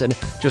Wisconsin,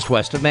 just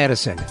west of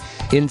Madison.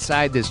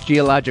 Inside this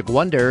geologic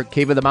wonder,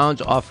 Cave of the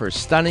Mounds offers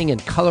stunning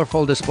and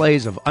colorful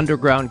displays of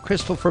underground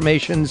crystal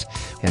formations,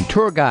 and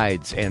tour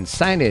guides and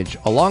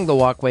signage along the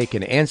walkway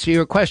can answer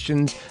your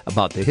questions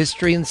about the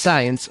history and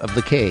science of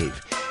the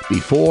cave.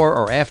 Before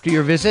or after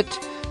your visit,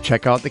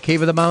 check out the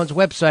Cave of the Mounds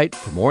website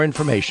for more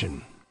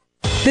information.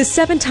 The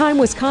 7-time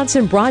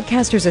Wisconsin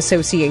Broadcasters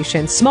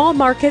Association Small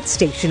Market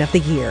Station of the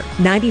Year.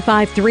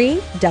 95.3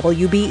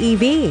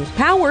 WBEV.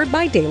 Powered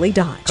by Daily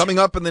Dodge. Coming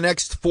up in the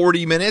next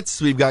 40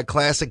 minutes, we've got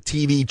classic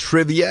TV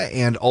trivia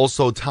and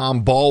also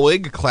Tom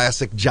Ballwig,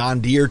 classic John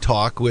Deere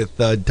talk with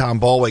Tom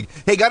Ballwig.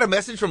 Hey, got a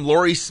message from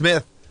Lori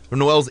Smith from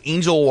Noel's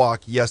Angel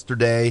Walk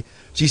yesterday.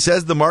 She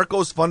says the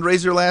Marcos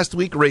fundraiser last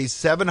week raised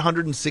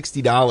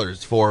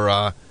 $760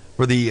 for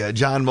the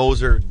John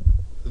Moser,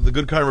 the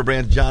Good Karma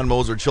Brand John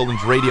Moser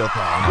Children's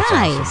Radiothon.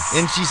 Nice.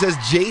 And she says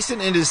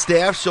Jason and his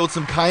staff showed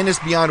some kindness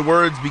beyond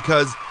words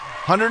because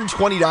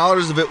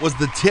 $120 of it was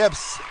the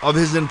tips of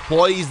his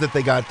employees that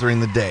they got during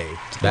the day.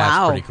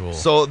 That's pretty cool.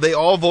 So they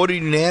all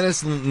voted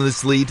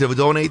unanimously to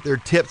donate their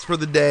tips for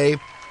the day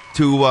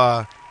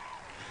to,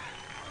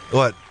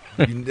 what?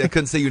 I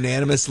couldn't say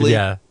unanimously.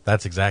 Yeah,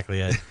 that's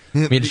exactly it.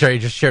 Me and Sherry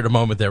just shared a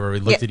moment there where we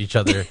looked at each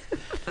other.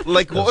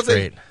 Like, what was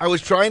it? I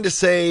was trying to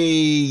say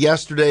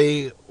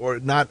yesterday, or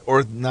not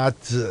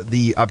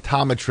the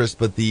optometrist,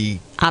 but the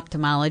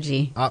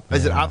ophthalmology.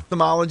 Is it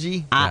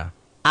ophthalmology?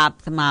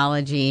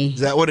 Ophthalmology. Is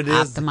that what it is?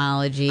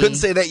 Ophthalmology. Couldn't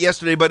say that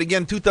yesterday, but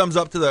again, 2 thumbs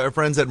up to our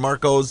friends at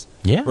Marco's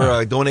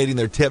for donating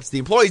their tips. The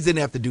employees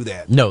didn't have to do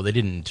that. No, they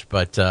didn't,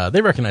 but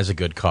they recognize a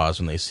good cause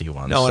when they see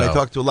one. No, and I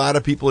talked to a lot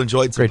of people,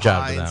 enjoyed some great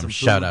job pie to and them. some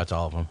Shout food. out to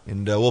all of them.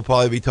 And we'll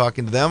probably be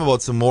talking to them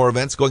about some more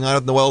events going on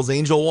at Noel's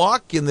Angel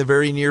Walk in the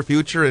very near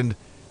future. And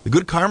the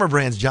Good Karma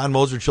Brand's John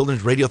Moser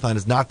Children's Radiothon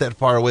is not that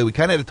far away. We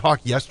kind of had a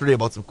talk yesterday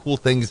about some cool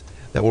things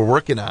that we're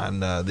working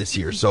on this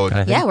year. So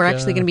we're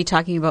actually going to be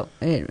talking about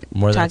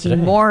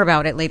more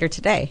about it later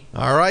today.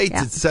 All right,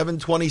 It's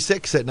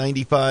 7:26 at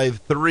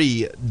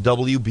 95.3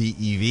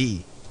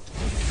 WBEV.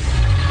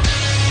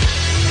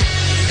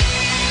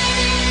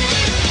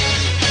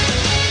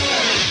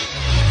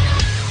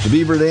 The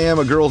Beaver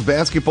Dam girls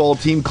basketball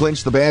team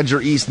clinched the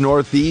Badger East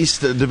Northeast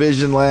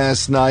division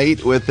last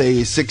night with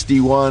a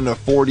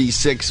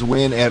 61-46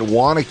 win at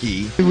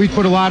Waunakee. We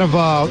put a lot of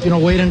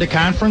weight into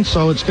conference,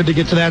 so it's good to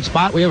get to that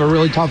spot. We have a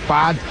really tough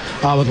pod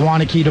with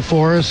Waunakee,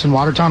 DeForest, and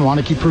Watertown.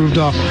 Waunakee proved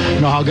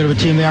how good of a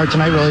team they are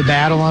tonight, really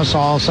battling us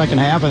all second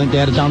half. I think they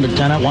had it down to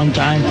 10 at one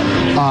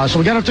time. So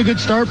we got off to a good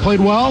start,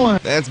 played well.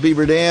 That's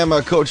Beaver Dam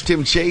Coach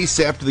Tim Chase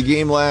after the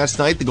game last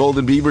night. The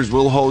Golden Beavers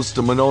will host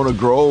Monona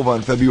Grove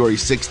on February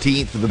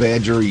 16th for the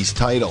Badger East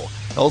title.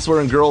 Elsewhere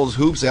in girls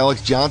hoops,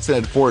 Alex Johnson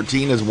had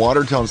 14 as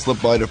Watertown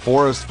slipped by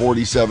DeForest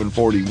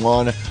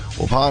 47-41.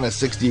 Wapana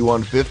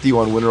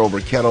 61-51 winner over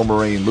Kettle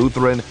Moraine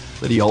Lutheran.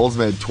 Lydia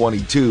Holzman had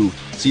 22.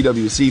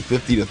 CWC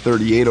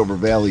 50-38 over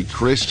Valley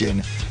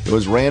Christian. It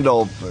was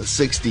Randolph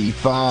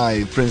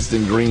 65,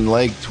 Princeton Green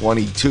Lake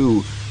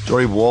 22.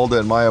 Jory Walda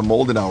and Maya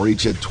Moldenauer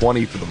each had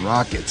 20 for the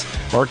Rockets.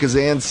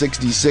 Marquezan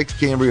 66,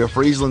 Cambria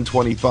Friesland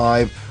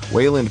 25.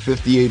 Wayland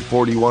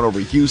 58-41 over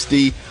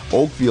Houston.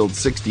 Oakfield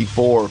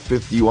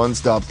 64-51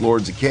 stops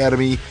Lord's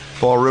Academy.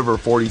 Fall River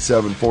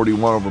 47-41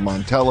 over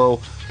Montello.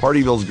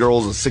 Partyville's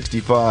girls a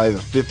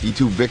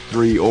 65-52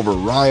 victory over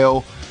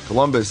Rio.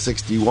 Columbus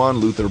 61,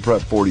 Luther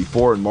Prep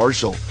 44, and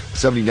Marshall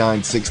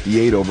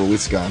 79-68 over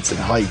Wisconsin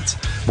Heights.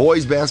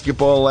 Boys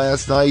basketball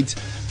last night.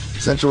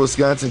 Central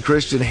Wisconsin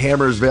Christian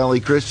hammers Valley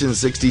Christian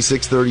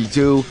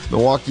 66-32.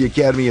 Milwaukee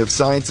Academy of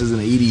Sciences an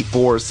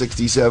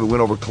 84-67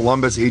 win over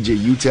Columbus. AJ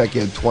Utek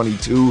had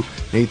 22.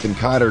 Nathan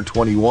Cotter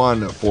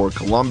 21 for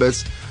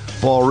Columbus.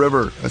 Fall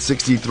River a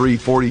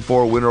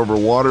 63-44 win over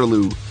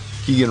Waterloo.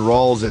 Keegan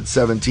Rawls at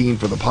 17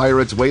 for the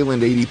Pirates.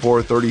 Wayland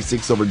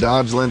 84-36 over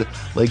Dodgeland.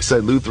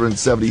 Lakeside Lutheran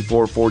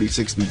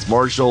 74-46 beats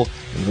Marshall.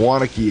 And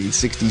Waunakee a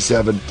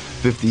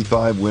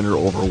 67-55 winner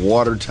over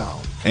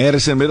Watertown.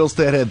 Addison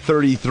Middlestead had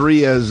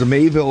 33 as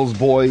Mayville's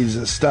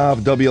boys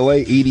stopped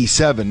WLA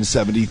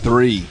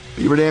 87-73.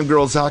 Beaver Dam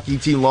girls hockey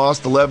team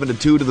lost 11-2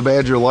 to the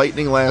Badger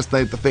Lightning last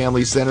night at the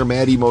Family Center.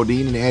 Maddie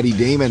Modine and Addie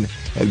Damon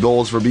had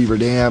goals for Beaver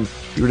Dam.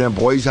 Beaver Dam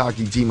boys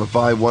hockey team a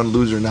 5-1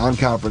 loser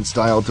non-conference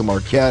style to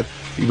Marquette.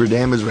 Beaver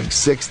Dam is ranked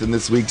 6th in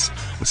this week's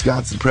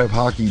Wisconsin Prep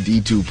Hockey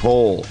D2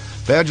 poll.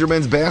 Badger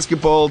men's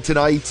basketball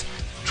tonight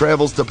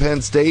travels to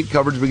Penn State.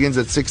 Coverage begins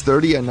at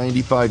 6:30 on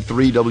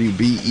 95.3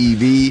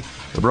 WBEV.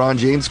 LeBron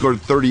James scored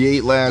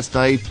 38 last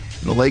night,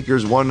 and the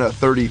Lakers won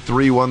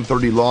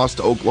 130 loss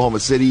to Oklahoma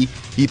City.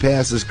 He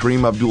passes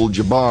Kareem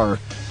Abdul-Jabbar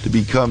to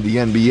become the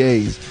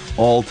NBA's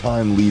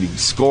all-time leading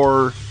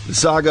scorer. The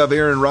saga of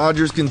Aaron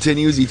Rodgers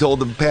continues. He told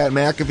the Pat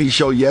McAfee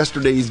show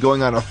yesterday he's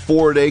going on a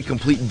 4-day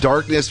complete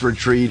darkness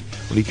retreat.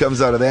 When he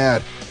comes out of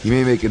that, he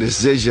may make a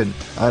decision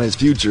on his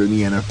future in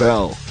the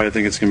NFL. I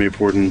think it's going to be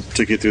important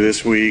to get through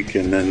this week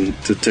and then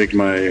to take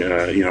my,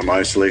 my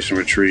isolation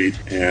retreat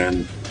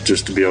and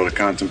just to be able to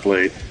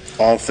contemplate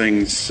all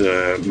things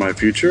my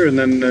future, and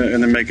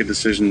then make a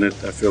decision that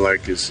I feel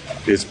like is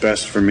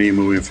best for me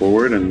moving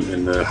forward and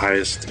in the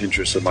highest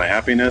interest of my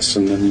happiness,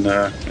 and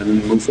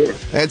then move forward.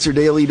 That's your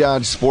Daily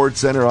Dodge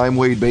Sports Center. I'm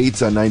Wade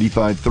Bates on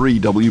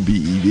 95.3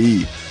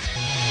 WBEV.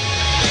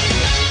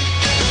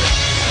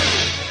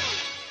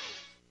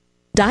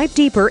 Dive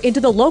deeper into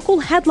the local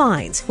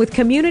headlines with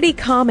Community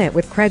Comment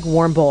with Craig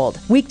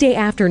Warmbold. Weekday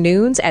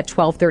afternoons at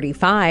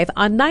 12:35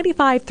 on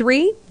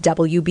 95.3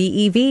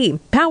 WBEV.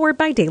 Powered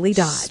by Daily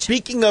Dodge.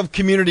 Speaking of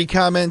Community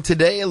Comment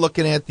today,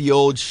 looking at the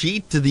old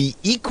sheet to the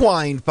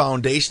Equine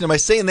Foundation. Am I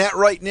saying that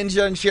right,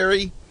 Ninja and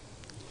Sherry?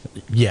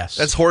 Yes.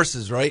 That's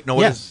horses, right?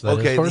 No, yes, that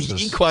is horses.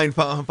 The Equine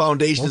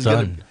Foundation is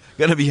going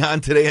to be on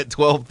today at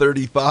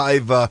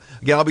 12:35.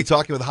 Again, I'll be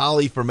talking with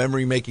Holly for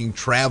Memory Making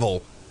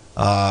Travel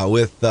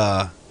with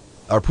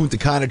our Punta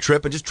Cana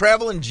trip and just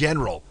travel in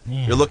general.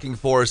 Yeah. You're looking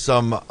for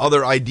some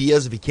other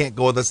ideas. If you can't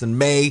go with us in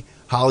May,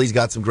 Holly's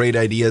got some great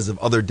ideas of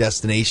other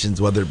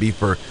destinations, whether it be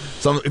for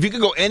some. If you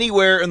could go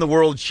anywhere in the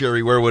world,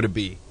 Sherry, where would it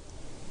be?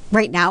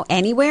 Right now,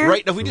 anywhere?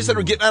 Right. If we just said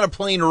we're getting on a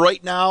plane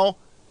right now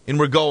and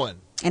we're going.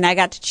 And I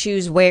got to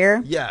choose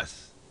where?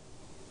 Yes.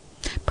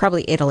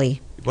 Probably Italy.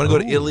 You want to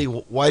go to Italy?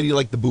 Why do you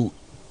like the boot?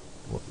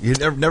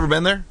 You've never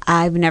been there?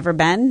 I've never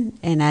been,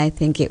 and I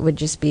think it would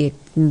just be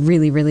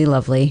really, really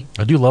lovely.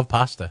 I do love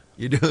pasta.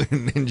 You do,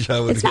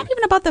 Ninja. It's not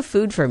even about the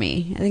food for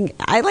me. I think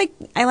I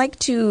like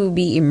to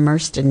be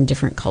immersed in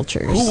different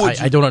cultures.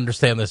 I don't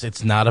understand this.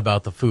 It's not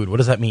about the food. What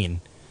does that mean?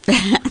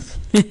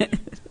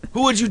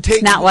 Who would you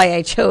take? Not why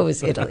I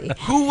chose Italy.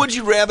 Who would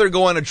you rather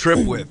go on a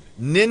trip with?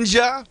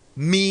 Ninja,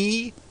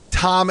 me,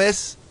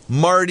 Thomas,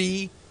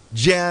 Marty,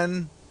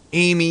 Jen,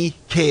 Amy,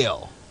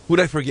 Kale.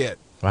 Who'd I forget?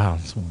 Wow,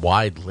 it's a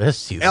wide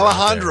list.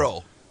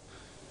 Alejandro.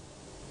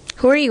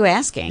 Who are you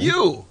asking?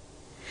 You.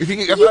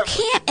 You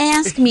can't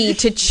ask me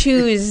to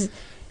choose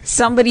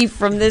somebody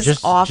from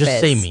this office.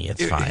 Just say me.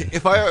 It's fine.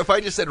 If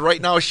I just said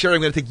right now, Sherry,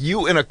 I'm going to take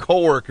you and a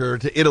coworker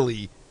to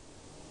Italy.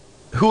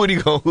 Who would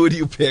you go? Who would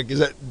you pick? Is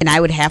that? And I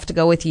would have to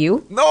go with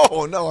you? No,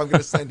 I'm going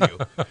to send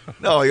you.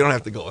 No, you don't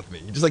have to go with me.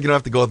 Just like you don't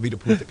have to go with me to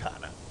Punta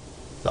Cana.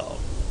 So.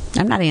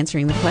 I'm not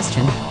answering the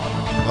question.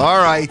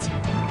 All right.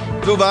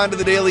 Move on to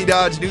the Daily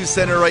Dodge News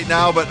Center right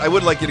now, but I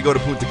would like you to go to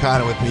Punta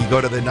Cana with me.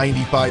 Go to the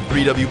 95.3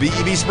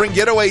 WBEV Spring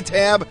Getaway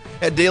tab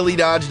at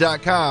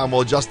dailydodge.com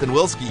while Justin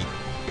Wilski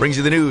brings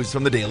you the news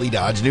from the Daily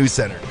Dodge News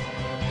Center.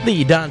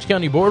 The Dodge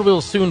County Board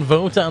will soon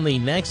vote on the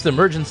next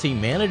emergency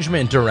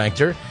management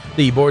director.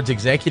 The board's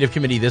executive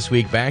committee this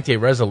week backed a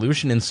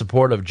resolution in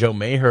support of Joe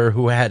Maher,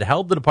 who had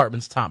held the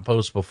department's top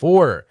post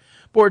before.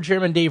 Board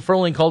Chairman Dave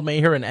Froling called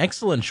Maher an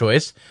excellent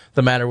choice.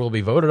 The matter will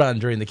be voted on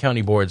during the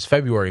county board's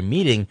February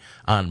meeting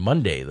on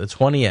Monday, the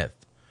 20th.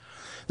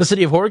 The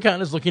city of Horicon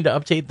is looking to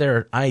update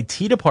their IT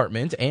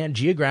department and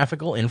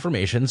geographical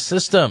information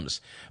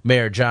systems.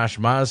 Mayor Josh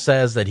Maas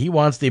says that he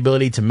wants the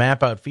ability to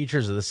map out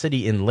features of the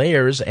city in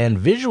layers and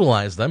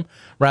visualize them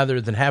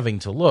rather than having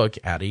to look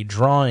at a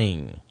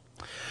drawing.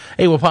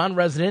 A Waupun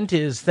resident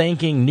is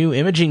thanking new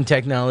imaging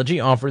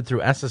technology offered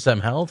through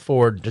SSM Health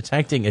for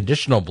detecting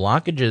additional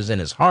blockages in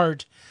his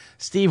heart.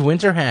 Steve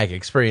Winterhack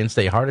experienced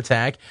a heart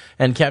attack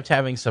and kept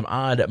having some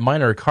odd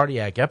minor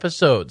cardiac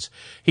episodes.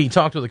 He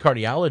talked with a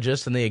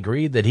cardiologist and they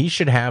agreed that he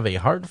should have a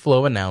heart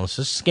flow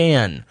analysis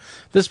scan.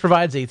 This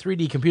provides a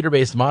 3D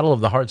computer-based model of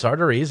the heart's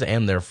arteries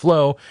and their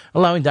flow,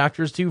 allowing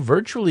doctors to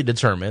virtually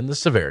determine the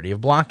severity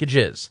of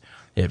blockages.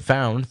 It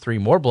found 3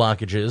 more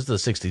blockages the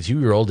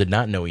 62-year-old did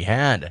not know he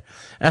had.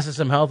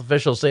 SSM Health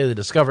officials say the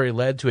discovery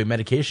led to a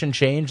medication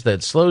change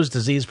that slows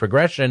disease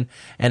progression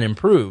and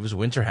improves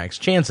Winterhack's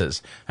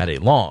chances at a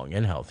long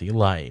and healthy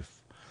life.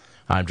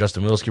 I'm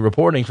Justin Wilski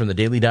reporting from the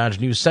Daily Dodge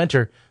News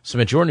Center.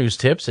 Submit your news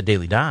tips at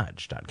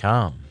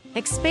dailydodge.com.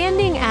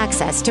 Expanding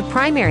access to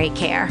primary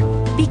care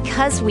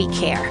because we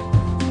care.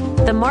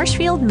 The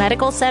Marshfield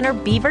Medical Center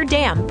Beaver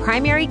Dam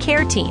Primary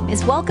Care Team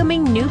is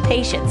welcoming new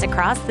patients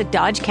across the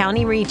Dodge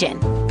County region.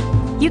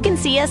 You can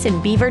see us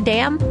in Beaver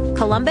Dam,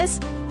 Columbus,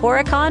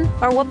 Horicon,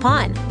 or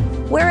Waupun,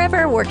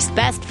 wherever works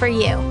best for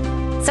you.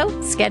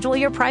 So schedule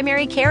your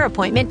primary care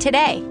appointment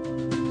today.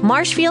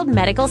 Marshfield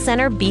Medical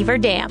Center Beaver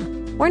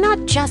Dam. We're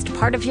not just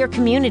part of your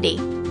community.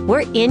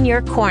 We're in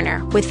your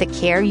corner with the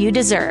care you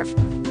deserve.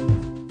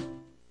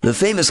 The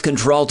famous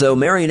contralto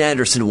Marian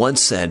Anderson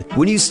once said,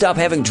 "When you stop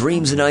having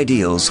dreams and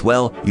ideals,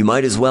 well, you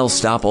might as well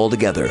stop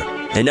altogether."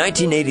 In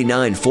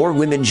 1989, 4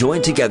 women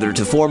joined together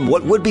to form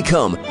what would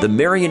become the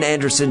Marian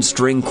Anderson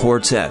String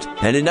Quartet.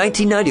 And in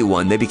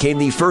 1991, they became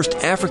the first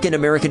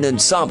African-American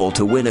ensemble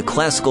to win a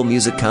classical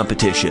music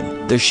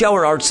competition. The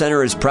Shower Arts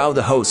Center is proud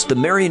to host the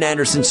Marian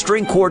Anderson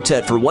String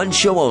Quartet for one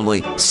show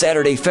only,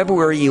 Saturday,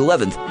 February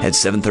 11th at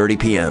 7:30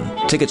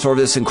 p.m. Tickets for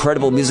this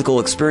incredible musical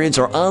experience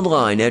are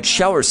online at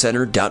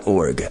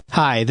showercenter.org.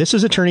 Hi, this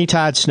is Attorney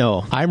Todd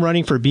Snow. I'm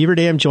running for Beaver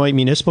Dam Joint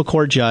Municipal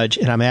Court Judge,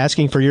 and I'm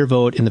asking for your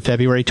vote in the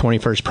February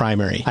 21st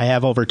primary. I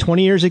have over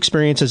 20 years'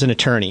 experience as an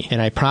attorney,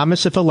 and I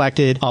promise if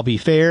elected, I'll be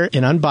fair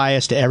and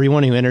unbiased to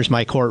everyone who enters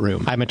my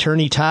courtroom. I'm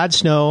Attorney Todd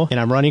Snow, and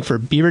I'm running for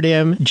Beaver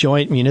Dam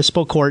Joint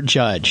Municipal Court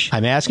Judge.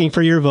 I'm asking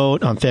for your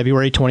vote on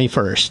February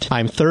 21st.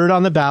 I'm third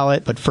on the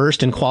ballot, but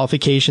first in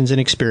qualifications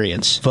and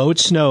experience. Vote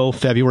Snow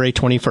February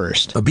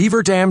 21st. The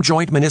Beaver Dam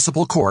Joint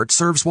Municipal Court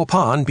serves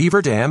Waupun,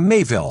 Beaver Dam,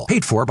 Mayville.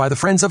 Paid for by the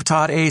Friends of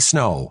Todd A.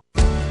 Snow.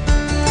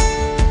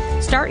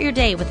 Start your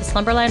day with the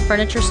Slumberland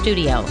Furniture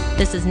Studio.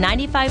 This is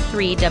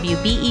 95.3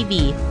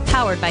 WBEV,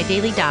 powered by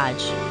Daily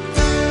Dodge.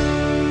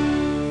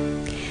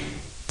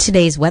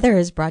 Today's weather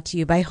is brought to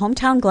you by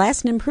Hometown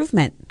Glass and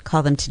Improvement.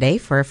 Call them today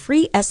for a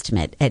free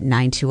estimate at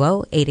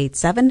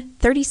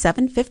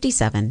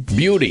 920-887-3757.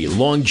 Beauty,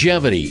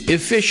 longevity,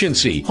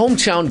 efficiency.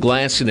 Hometown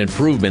Glass and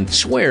Improvement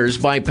swears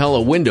by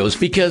Pella windows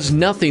because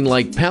nothing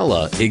like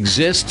Pella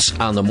exists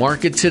on the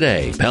market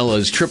today.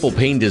 Pella's triple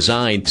pane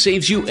design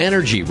saves you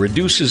energy,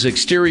 reduces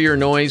exterior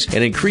noise,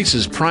 and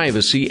increases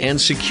privacy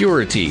and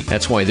security.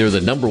 That's why they're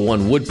the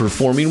 #1 wood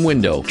performing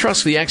window.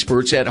 Trust the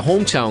experts at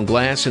Hometown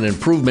Glass and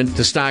Improvement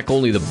to stock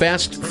only the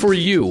best for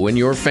you and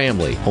your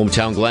family.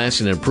 Hometown Glass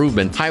and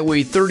Improvement,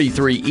 Highway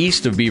 33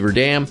 east of Beaver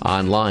Dam,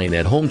 online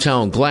at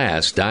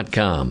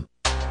hometownglass.com.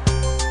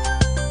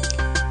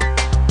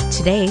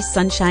 Today,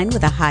 sunshine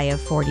with a high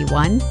of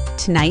 41.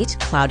 Tonight,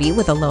 cloudy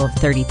with a low of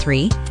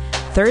 33.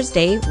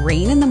 Thursday,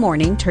 rain in the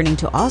morning turning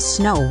to all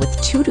snow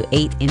with 2 to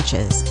 8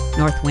 inches.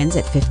 North winds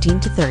at 15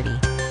 to 30.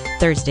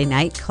 Thursday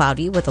night,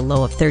 cloudy with a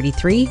low of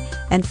 33.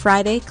 And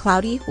Friday,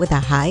 cloudy with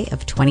a high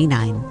of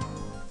 29.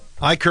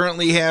 I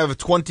currently have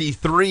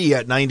 23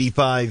 at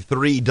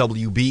 95.3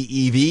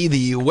 WBEV.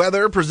 The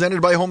weather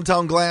presented by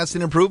Hometown Glass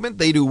and Improvement.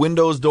 They do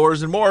windows,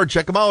 doors, and more.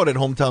 Check them out at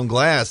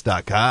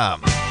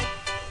hometownglass.com.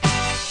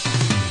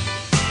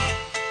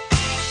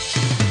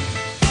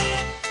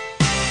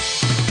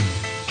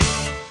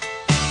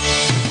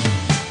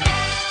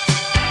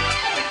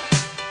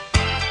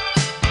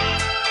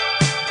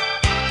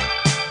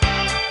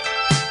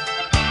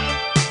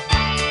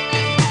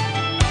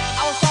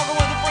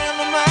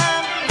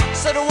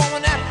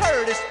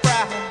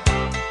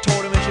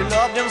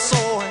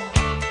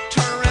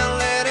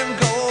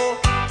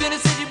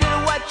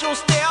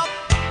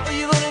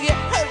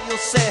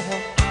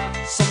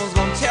 Someone's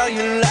gonna tell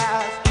you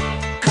lies,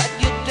 cut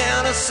you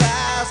down to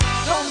size.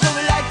 Don't do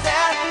me like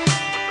that,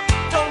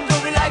 don't do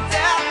me like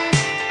that.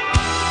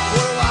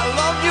 What if I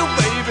love you,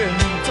 baby?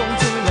 Don't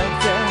do me like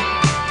that,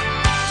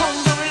 don't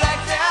do me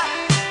like that,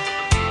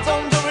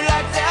 don't do me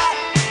like that.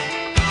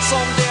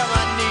 Someday I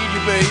might need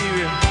you,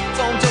 baby.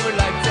 Don't do me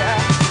like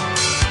that.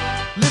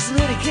 Listen,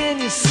 honey, can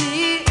you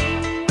see?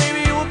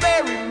 Baby, you will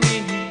bury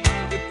me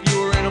if you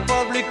were in a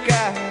public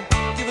eye.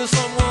 Give us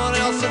someone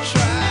else a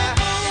try.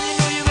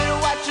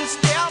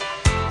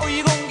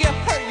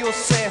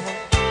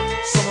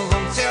 Someone's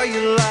gonna tell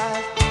you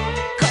lies,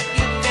 cut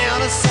you down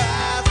to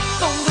size.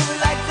 Don't do me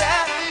like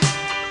that,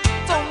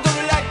 don't do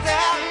me like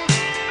that.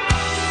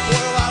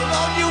 What if I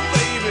love you,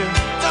 baby?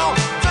 Don't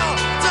do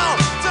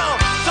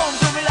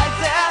me like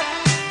that,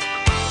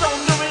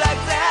 don't do me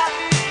like that.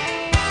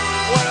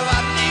 What if I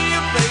need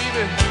you,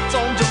 baby?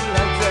 Don't do me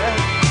like that.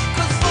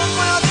 'Cause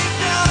somewhere deep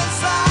down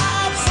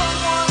inside,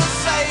 someone is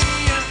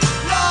saying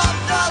love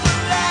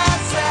doesn't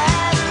last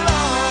that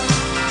long.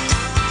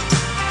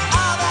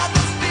 All that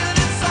this feeling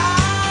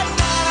inside,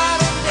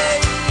 night and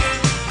day,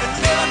 and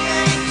never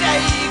can't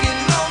take it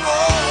no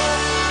more.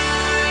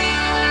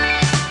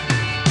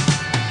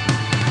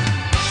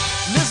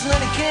 Listen,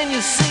 honey, can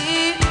you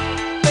see?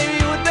 Baby,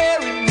 you would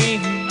bury me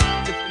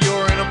if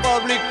you're in a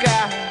public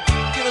eye.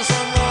 Give us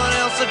someone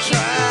else a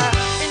try.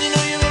 And you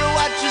know you better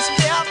watch your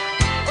step,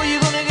 or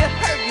you're gonna get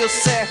hurt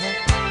yourself.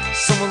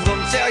 Someone's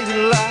gonna tell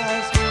you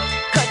lies,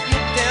 cut you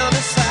down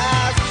to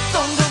size.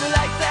 Don't do me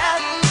like that,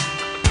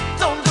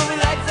 don't do me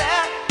like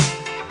that.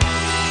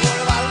 What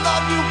if I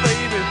love you,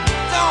 baby?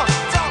 Don't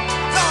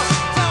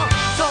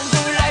do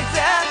me like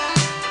that,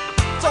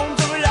 don't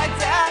do me like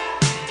that.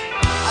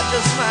 I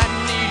just might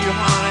need you,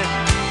 honey.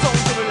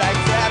 Don't do me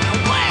like that.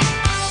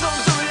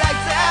 Don't do me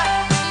like that,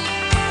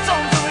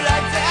 don't do me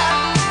like that.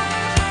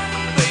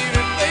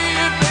 Baby,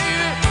 baby,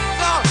 baby.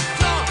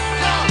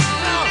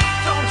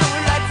 Don't do me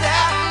like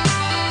that,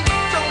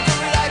 don't do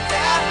me like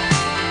that.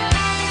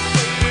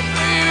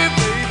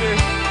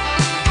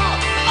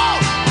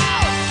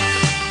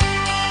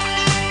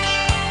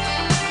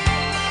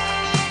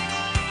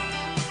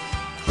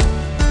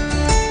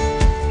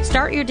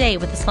 your day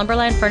with the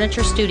Slumberland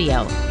Furniture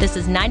Studio. This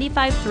is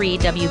 95.3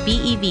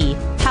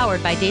 WBEV,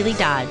 powered by Daily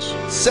Dodge.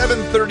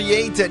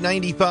 7:38 at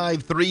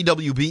 95.3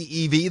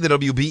 WBEV, the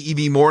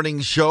WBEV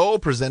Morning Show,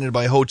 presented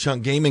by Ho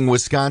Chunk Gaming,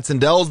 Wisconsin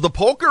Dells. The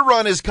poker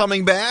run is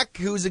coming back.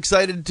 Who's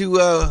excited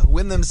to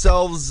win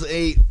themselves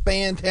a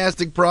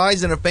fantastic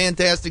prize and a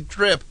fantastic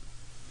trip?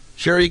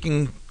 Sherry, you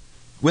can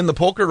win the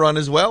poker run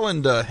as well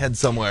and head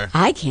somewhere.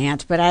 I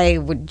can't, but I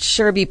would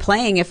sure be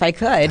playing if I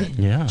could.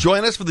 Yeah.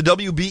 Join us for the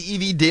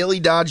WBEV Daily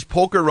Dodge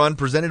Poker Run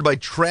presented by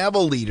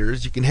Travel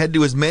Leaders. You can head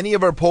to as many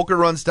of our poker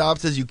run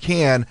stops as you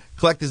can,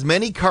 collect as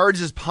many cards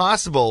as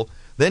possible,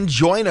 then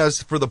join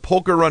us for the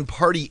poker run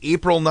party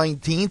April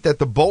 19th at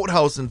the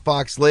Boathouse in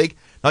Fox Lake.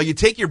 Now, you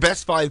take your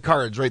best 5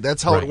 cards, right?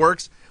 That's how it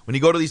works when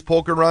you go to these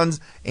poker runs,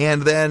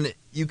 and then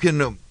you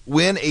can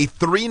win a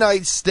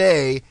 3-night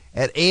stay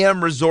at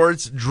AM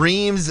Resorts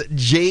Dreams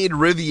Jade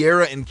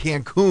Riviera in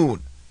Cancun.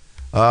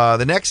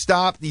 The next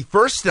stop, the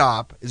first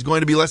stop, is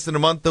going to be less than a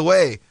month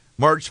away.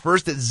 March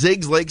 1st at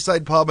Zig's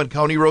Lakeside Pub on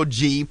County Road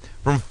G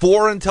from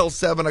 4 until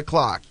 7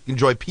 o'clock. You can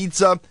enjoy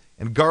pizza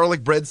and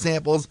garlic bread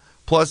samples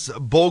plus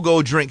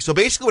BOGO drinks. So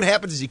basically what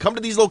happens is you come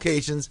to these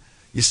locations,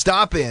 you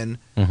stop in,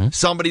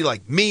 somebody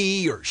like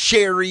me or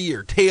Sherry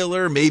or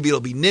Taylor, maybe it'll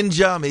be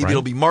Ninja, maybe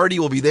it'll be Marty,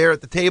 will be there at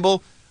the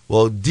table.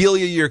 We'll deal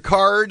you your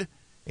card,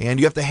 and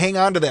you have to hang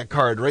on to that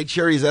card, right,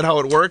 Sherry? Is that how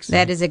it works?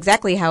 That is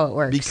exactly how it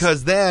works.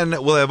 Because then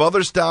we'll have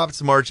other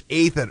stops, March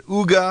 8th at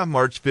Uga,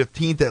 March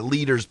 15th at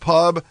Leaders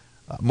Pub,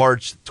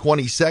 March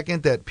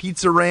 22nd at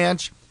Pizza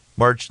Ranch,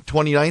 March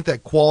 29th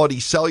at Quality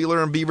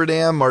Cellular in Beaver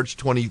Dam,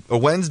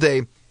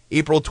 Wednesday,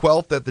 April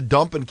 12th at the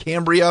Dump in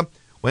Cambria,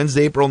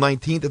 Wednesday, April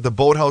 19th at the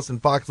Boathouse in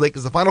Fox Lake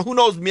is the final. Who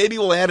knows? Maybe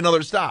we'll add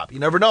another stop. You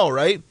never know,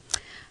 right?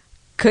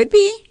 Could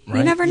be. Right.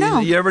 You never know.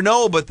 You never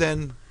know, but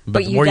then...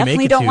 But you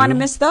definitely don't want to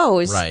miss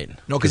those. Right.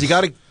 No, because you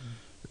got to...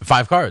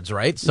 5 cards,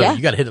 right? So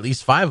you got to hit at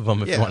least 5 of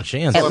them if you want a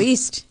chance. At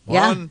least,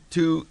 1,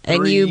 2, 3.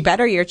 And you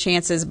better your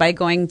chances by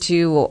going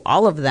to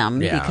all of them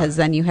because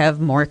then you have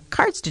more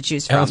cards to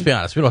choose from. And let's be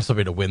honest, we don't have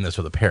somebody to win this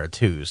with a pair of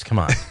 2s. Come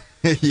on.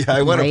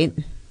 I went. Right.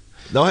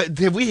 No,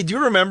 do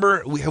you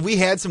remember? Have we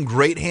had some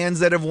great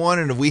hands that have won,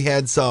 and have we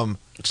had some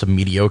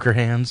mediocre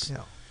hands?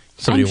 Yeah.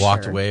 Somebody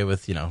walked away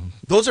with,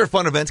 Those are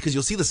fun events because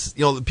you'll see this.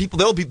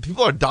 People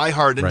are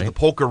diehard into the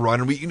poker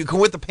run, and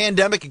with the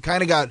pandemic, it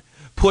kind of got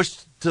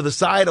pushed to the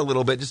side a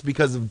little bit just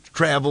because of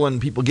travel and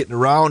people getting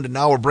around, and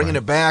now we're bringing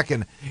it back,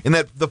 and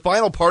that the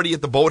final party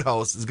at the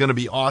Boathouse is going to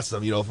be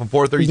awesome. From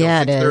 4:30 to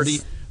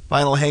 6:30,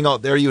 final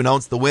hangout there. You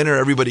announce the winner.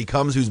 Everybody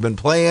comes who's been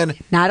playing.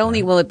 Not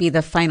only will it be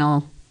the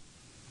final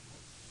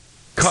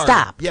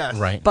stop,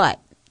 but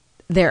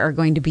there are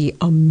going to be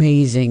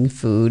amazing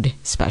food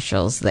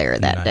specials there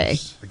that day.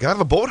 I got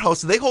the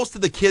Boathouse. They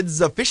hosted the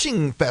kids'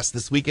 fishing fest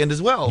this weekend as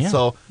well. Yeah.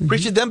 So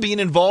appreciate them being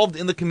involved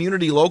in the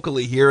community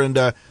locally here. And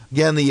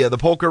again, the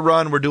poker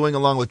run we're doing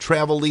along with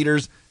Travel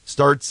Leaders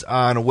starts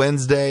on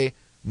Wednesday,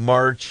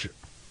 March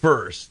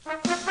 1st.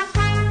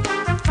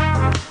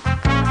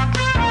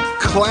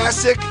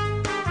 Classic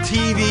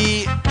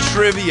TV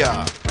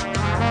trivia.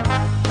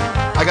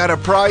 I got a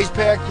prize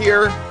pack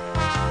here.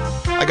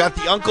 I got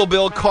the Uncle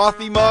Bill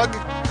coffee mug.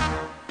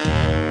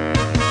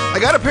 I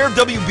got a pair of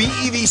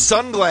WBEV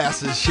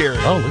sunglasses, Sherry.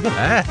 Oh, look at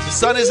that. The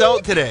sun is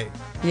out today.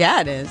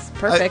 Yeah, it is.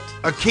 Perfect.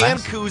 A can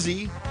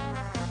koozie.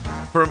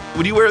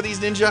 Would you wear these,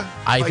 Ninja?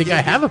 I think I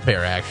have a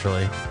pair,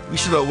 actually. We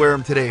should wear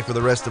them today for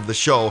the rest of the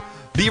show.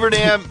 Beaver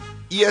Dam,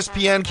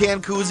 ESPN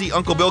can koozie,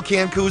 Uncle Bill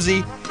can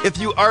koozie. If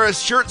you are a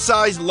shirt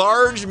size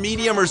large,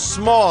 medium, or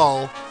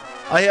small,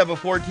 I have a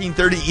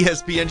 1430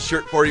 ESPN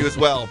shirt for you as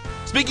well.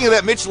 Speaking of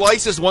that, Mitch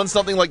Lysis won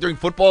something like during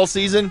football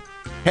season.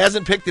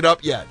 Hasn't picked it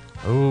up yet.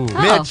 Ooh.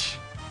 Mitch.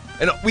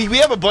 And we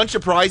have a bunch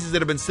of prizes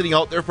that have been sitting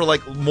out there for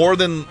more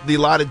than the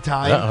allotted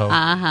time.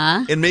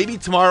 Uh-huh. And maybe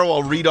tomorrow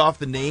I'll read off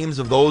the names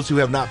of those who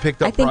have not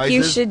picked up prizes. I think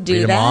you should do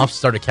read that. Them off,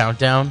 start a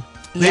countdown.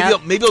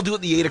 Maybe I'll do it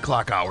in the 8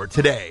 o'clock hour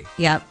today.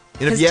 Yep.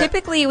 Because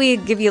typically we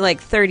give you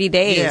 30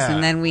 days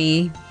and then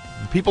we...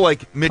 People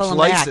like Mitch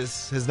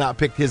Lysis has not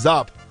picked his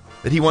up.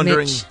 That he won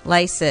during... Mitch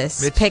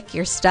Lysis, pick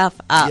your stuff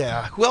up.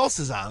 Yeah. Who else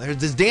is on there?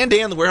 Does Dan,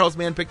 the warehouse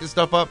man, pick his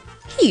stuff up?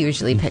 He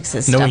usually picks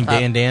his stuff up.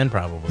 Knowing Dan,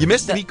 probably. You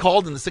missed him. He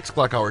called in the 6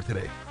 o'clock hour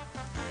today.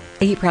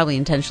 He probably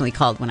intentionally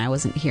called when I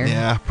wasn't here.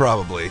 Yeah,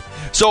 probably.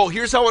 So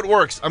here's how it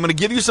works. I'm going to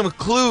give you some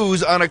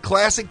clues on a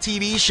classic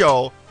TV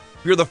show.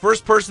 You're the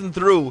first person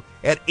through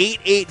at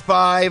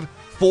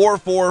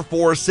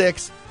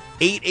 885-4446.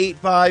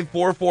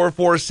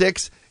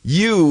 885-4446.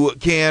 You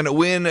can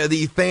win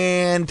the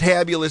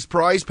fantabulous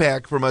prize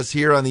pack from us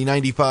here on the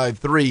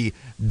 95.3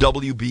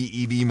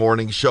 WBEV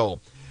Morning Show.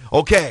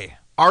 Okay,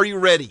 are you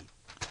ready?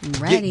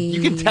 Ready.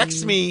 You can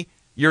text me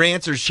your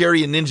answers,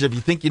 Sherry and Ninja, if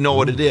you think you know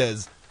what it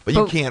is, but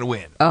you can't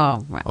win.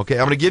 Oh, right. Okay,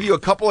 I'm going to give you a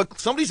couple of...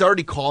 Somebody's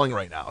already calling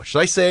right now. Should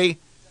I say...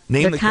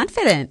 They're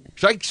confident.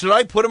 Should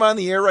I put them on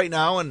the air right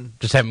now and...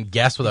 Just have them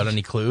guess without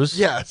any clues?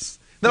 Yes.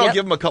 Then I'll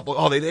give them a couple...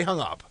 Oh, they hung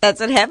up.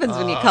 That's what happens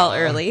when you call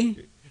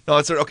early. No,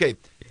 it's... Okay.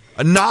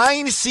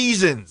 9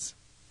 seasons.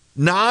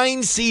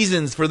 9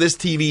 seasons for this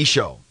TV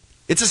show.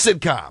 It's a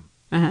sitcom.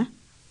 Uh-huh.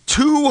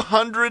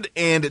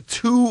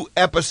 202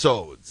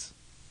 episodes.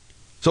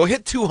 So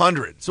hit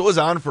 200. So it was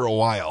on for a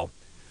while.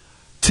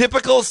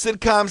 Typical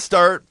sitcom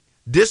start,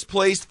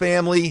 displaced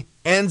family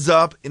ends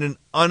up in an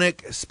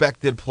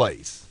unexpected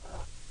place.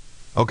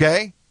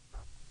 Okay?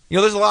 You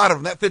know, there's a lot of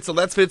them. That fits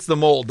the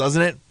mold,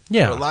 doesn't it?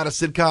 Yeah. There are a lot of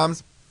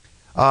sitcoms.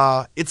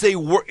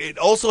 It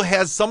also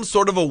has some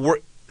sort of a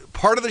work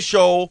part of the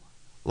show.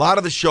 A lot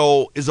of the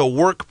show is a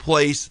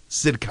workplace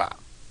sitcom.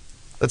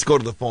 Let's go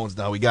to the phones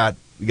now. We got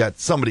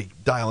somebody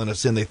dialing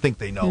us in. They think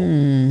they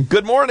know.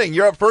 Good morning.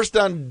 You're up first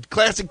on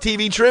Classic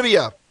TV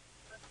Trivia.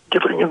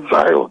 Gilligan's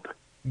Island.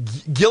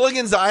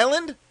 Gilligan's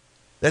Island?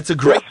 That's a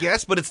great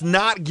guess, but it's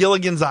not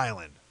Gilligan's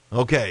Island.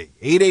 Okay.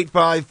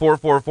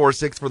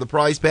 885-4446 for the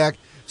prize pack.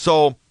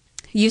 So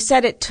you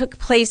said it took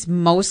place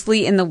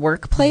mostly in the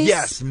workplace?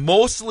 Yes,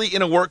 mostly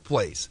in a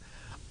workplace.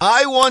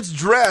 I once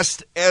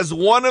dressed as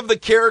one of the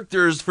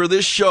characters for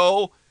this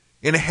show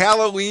in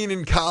Halloween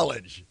in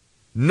college.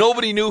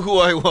 Nobody knew who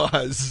I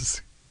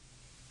was.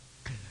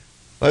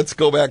 Let's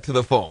go back to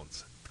the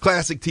phones.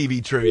 Classic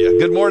TV Trivia.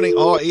 Good morning.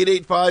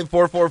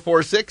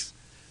 885-4446.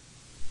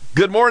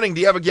 Good morning.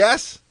 Do you have a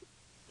guess?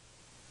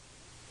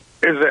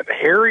 Is it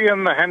Harry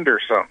and the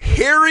Hendersons?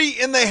 Harry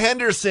and the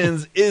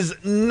Hendersons is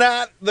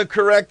not the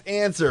correct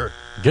answer.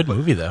 Good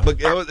movie, though.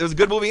 But it was a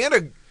good movie and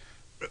a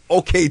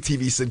okay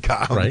TV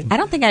sitcom. Right. I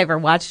don't think I ever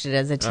watched it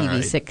as a TV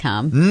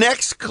sitcom.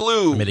 Next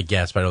clue. I made a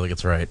guess, but I don't think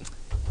it's right.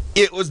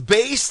 It was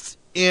based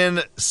in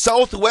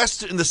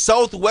the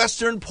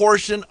southwestern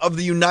portion of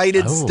the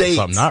United States.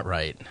 So I'm not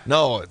right.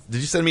 No.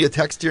 Did you send me a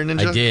text here,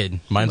 Ninja? I did.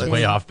 Mine's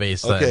way off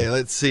base. Okay,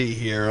 let's see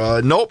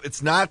here. Nope,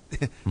 it's not.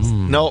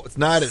 No, it's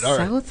not it. All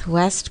right.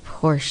 Southwest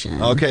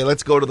portion. Okay,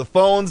 let's go to the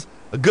phones.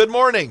 Good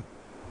morning.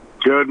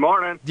 Good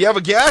morning. Do you have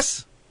a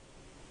guess?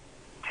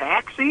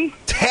 Taxi?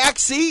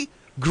 Taxi?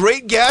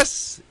 Great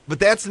guess, but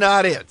that's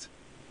not it.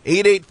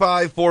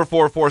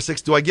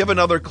 885-4446. Do I give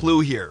another clue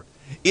here?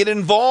 It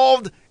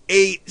involved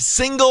a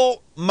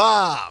single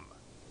mom.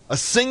 A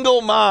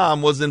single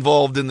mom was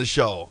involved in the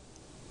show.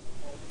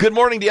 Good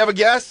morning. Do you have a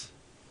guess?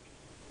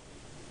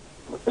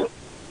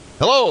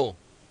 Hello.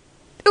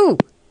 Ooh.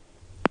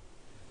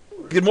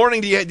 Good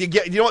morning. Do you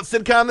know what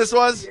sitcom this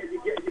was?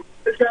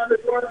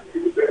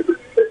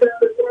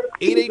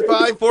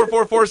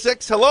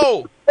 885-4446.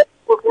 Hello.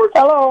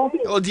 Hello.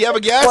 Hello. Do you have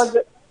a guess? Was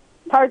it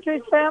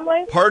Partridge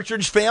Family?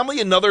 Partridge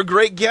Family. Another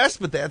great guess,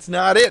 but that's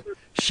not it.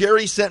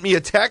 Sherry sent me a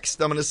text.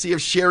 I'm going to see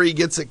if Sherry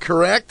gets it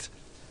correct.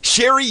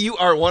 Sherry, you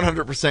are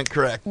 100%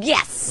 correct.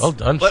 Yes. Well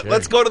done, Sherry.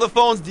 Let's go to the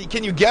phones.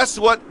 Can you guess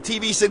what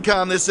TV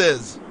sitcom this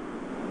is?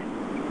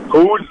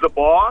 Who's the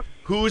Boss?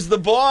 Who's the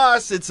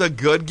Boss? It's a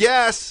good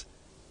guess.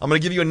 I'm going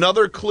to give you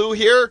another clue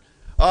here.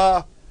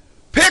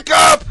 Pick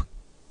up!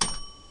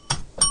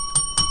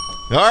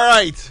 All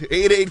right.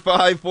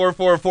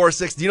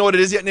 885-4446. Do you know what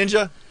it is yet,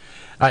 Ninja?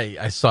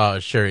 I saw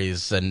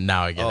Sherry's, and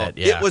now I get it.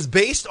 Yeah. It was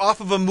based off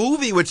of a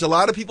movie, which a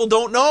lot of people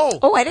don't know.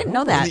 Oh, I didn't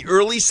know that. In the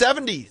early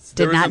 70s.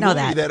 Did not know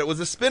that. It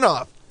was a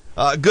spinoff.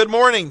 Good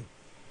morning.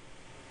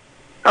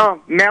 Oh,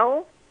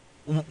 Mel?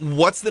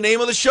 What's the name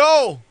of the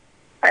show?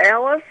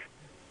 Alice?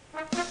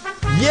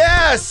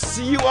 Yes!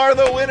 You are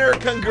the winner.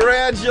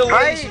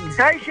 Congratulations.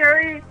 Hi,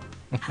 Sherry.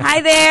 Hi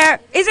there.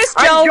 Is this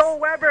Joe? I'm Joe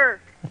Weber.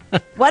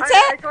 What's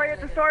I it? saw you at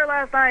the store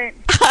last night.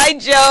 Hi,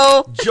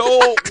 Joe.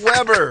 Joe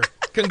Weber.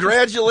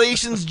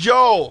 Congratulations,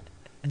 Joe.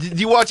 Did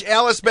you watch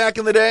Alice back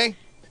in the day?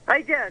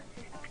 I did.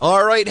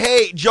 All right.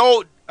 Hey,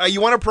 Joe, you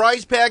want a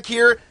prize pack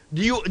here?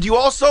 Do you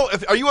also,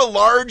 are you a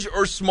large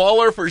or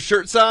smaller for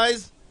shirt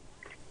size?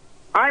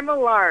 I'm a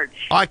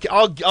large.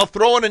 I'll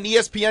throw in an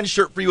ESPN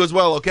shirt for you as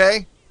well,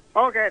 okay?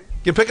 Okay.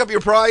 You can pick up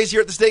your prize here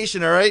at the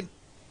station, all right?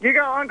 You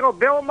got Uncle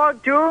Bill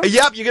mug, too?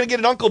 Yep, you're going to get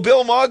an Uncle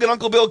Bill mug, an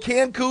Uncle Bill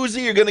can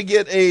koozie. You're going to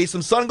get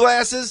some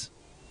sunglasses.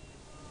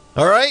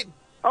 All right?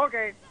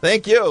 Okay.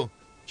 Thank you.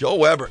 Joe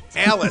Weber.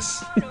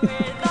 Alice.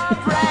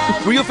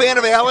 Were you a fan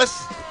of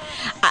Alice?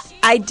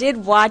 I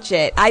did watch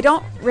it. I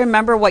don't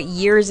remember what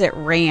years it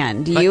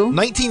ran. Do you?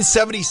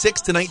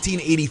 1976 to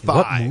 1985.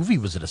 What movie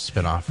was it a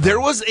spinoff from? There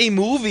was a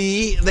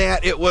movie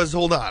that it was,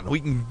 hold on,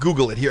 we can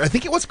Google it here. I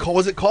think it was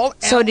called,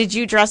 So did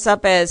you dress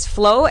up as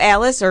Flo,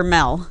 Alice, or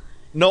Mel?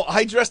 No,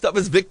 I dressed up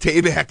as Vic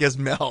Tayback as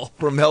Mel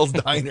from Mel's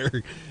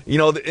Diner.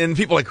 And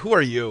people are like, who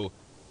are you?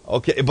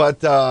 Okay,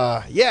 but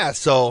yeah,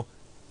 so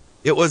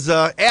it was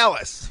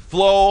Alice,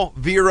 Flo,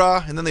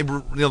 Vera, and then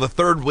the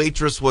third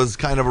waitress was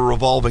kind of a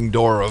revolving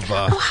door of.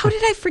 How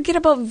did I forget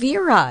about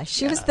Vera?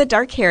 She was the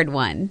dark-haired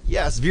one.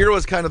 Yes, Vera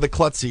was kind of the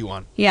klutzy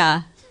one.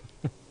 Yeah.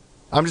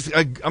 I'm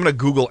gonna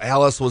Google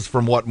Alice was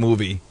from what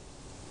movie.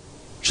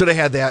 Should have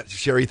had that,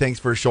 Sherry. Thanks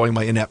for showing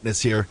my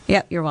ineptness here.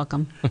 Yep, you're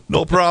welcome.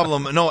 No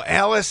problem. No,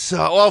 Alice.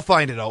 I'll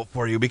find it out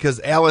for you because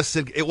Alice.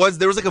 There was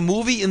like a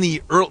movie in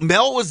the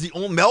Mel was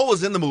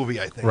in the movie.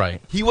 I think.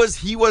 Right. He was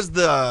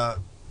the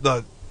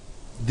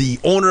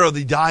owner of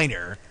the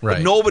diner. Right.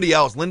 But nobody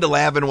else. Linda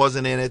Lavin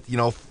wasn't in it.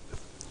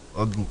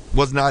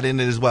 Was not in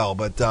it as well.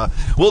 But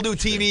we'll do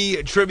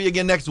TV trivia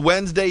again next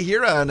Wednesday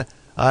here on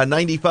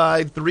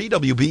 95.3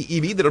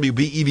 WBEV, the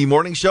WBEV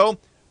Morning Show.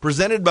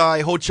 presented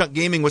by Ho Chunk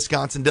Gaming,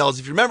 Wisconsin Dells.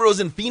 If you remember, it was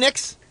in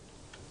Phoenix,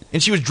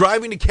 and she was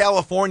driving to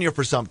California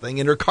for something,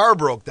 and her car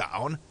broke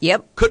down.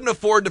 Yep. Couldn't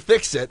afford to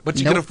fix it, but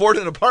she could afford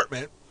an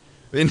apartment,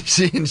 and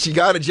she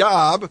got a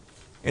job.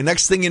 And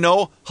next thing you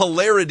know,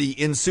 hilarity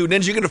ensued.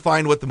 Ninja, you going to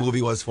find what the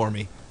movie was for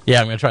me?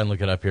 Yeah, I'm going to try and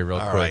look it up here real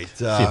quick. Right,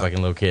 see if I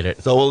can locate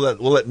it. So we'll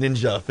let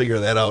Ninja figure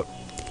that out.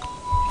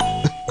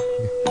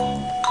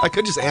 I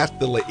could just ask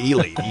the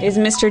lady. Is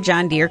Mr.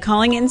 John Deere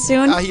calling in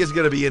soon? He is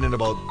going to be in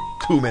about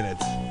 2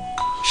 minutes.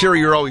 Sherry,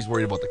 you're always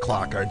worried about the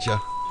clock, aren't you?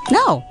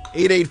 No.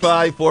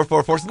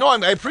 885-4446. No,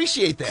 I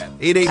appreciate that.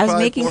 885. I was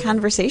making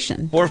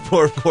conversation.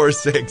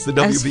 4446. The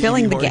WBEV I was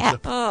filling the morning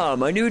gap. Ah,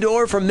 my new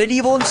door from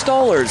Medieval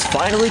Installers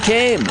finally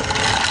came.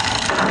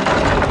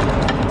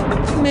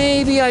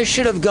 Maybe I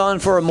should have gone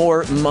for a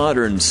more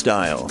modern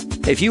style.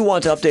 If you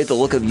want to update the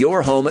look of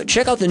your home,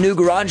 check out the new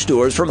garage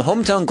doors from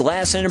Hometown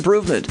Glass and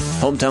Improvement.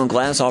 Hometown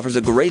Glass offers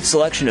a great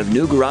selection of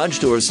new garage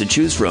doors to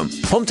choose from.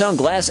 Hometown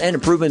Glass and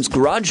Improvement's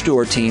garage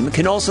door team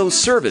can also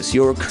service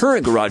your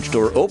current garage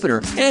door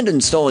opener and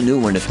install a new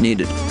one if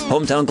needed.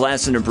 Hometown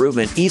Glass and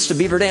Improvement, east of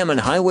Beaver Dam on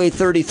Highway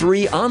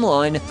 33,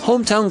 online,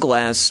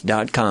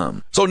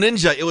 hometownglass.com. So,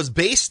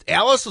 Ninja,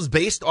 Alice was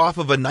based off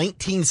of a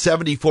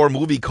 1974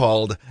 movie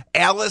called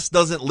Alice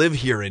Doesn't Live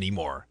Here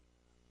Anymore.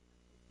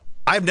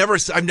 Have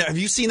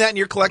you seen that in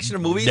your collection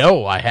of movies?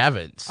 No, I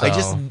haven't. So maybe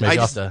I'll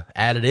just have to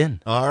add it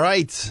in. All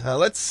right.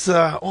 Let's,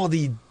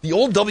 the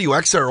old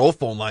WXRO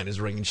phone line is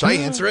ringing. Should I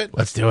answer it?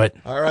 Let's do it.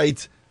 All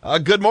right.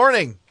 Good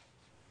morning.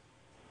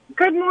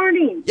 Good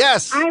morning.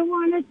 Yes. I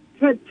wanted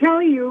to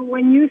tell you,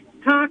 when you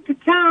talked to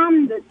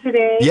Tom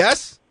today.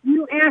 Yes?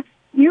 You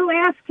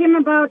asked him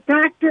about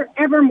Dr.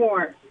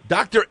 Evermore.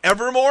 Dr.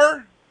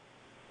 Evermore?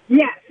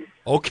 Yes.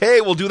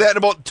 Okay, we'll do that in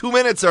about 2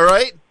 minutes, all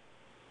right?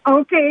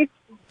 Okay.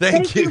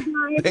 Thank you.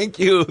 Thank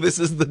you. This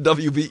is the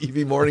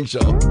WBEV Morning Show.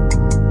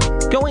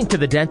 Going to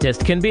the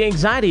dentist can be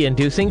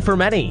anxiety-inducing for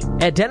many.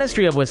 At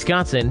Dentistry of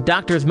Wisconsin,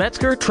 Doctors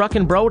Metzger,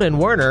 Truckenbrod, and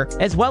Werner,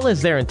 as well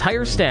as their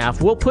entire staff,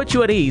 will put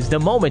you at ease the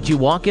moment you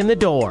walk in the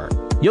door.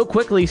 You'll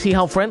quickly see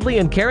how friendly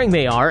and caring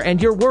they are,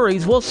 and your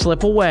worries will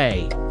slip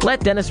away. Let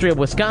Dentistry of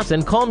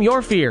Wisconsin calm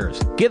your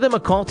fears. Give them a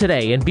call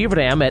today in Beaver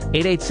Dam at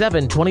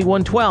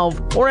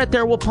 887-2112 or at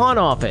their Waupun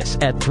office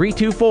at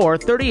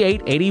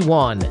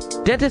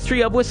 324-3881.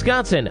 Dentistry of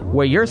Wisconsin,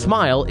 where your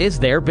smile is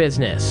their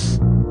business.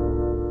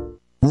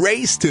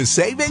 Race to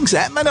savings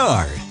at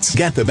Menards.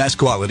 Get the best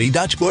quality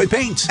Dutch Boy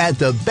paints at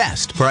the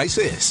best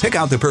prices. Pick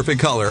out the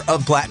perfect color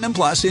of Platinum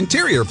Plus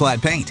Interior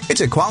Flat Paint.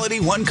 It's a quality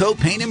one-coat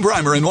paint and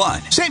primer in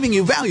one, saving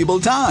you valuable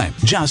time.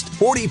 Just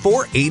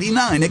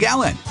 $44.89 a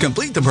gallon.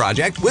 Complete the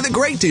project with a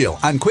great deal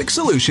on Quick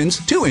Solutions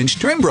 2-inch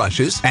trim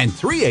brushes and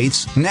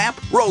 3/8 nap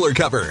roller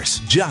covers.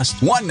 Just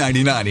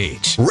 $1.99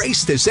 each.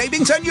 Race to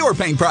savings on your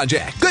paint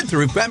project. Good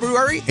through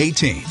February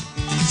 18th.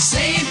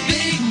 Save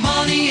big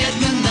money at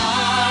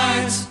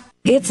Menards.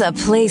 It's a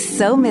place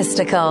so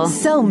mystical,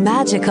 so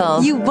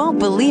magical, you won't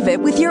believe it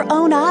with your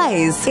own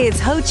eyes.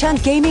 It's Ho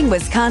Chunk Gaming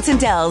Wisconsin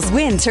Dells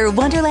Winter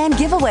Wonderland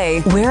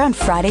Giveaway, where on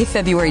Friday,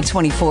 February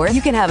 24th,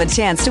 you can have a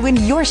chance to win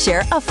your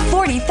share of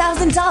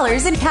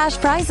 $40,000 in cash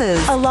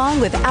prizes,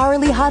 along with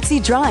hourly hot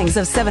seat drawings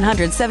of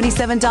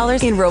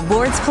 $777 in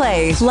rewards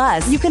play.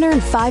 Plus, you can earn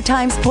 5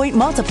 times point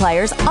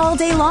multipliers all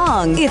day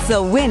long. It's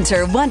a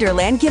Winter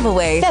Wonderland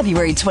Giveaway,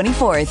 February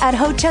 24th at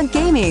Ho Chunk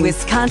Gaming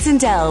Wisconsin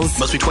Dells.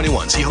 Must be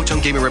 21. See Ho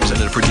Chunk Gaming representative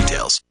for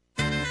details.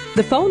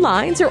 The phone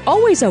lines are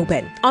always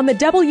open on the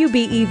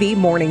WBEV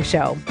Morning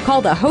Show.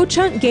 Call the Ho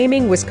Chunk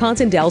Gaming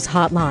Wisconsin Dells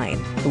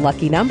hotline. The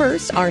lucky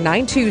numbers are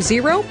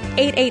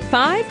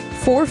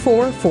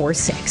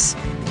 920-885-4446.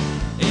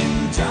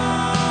 In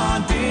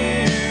John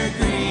Deere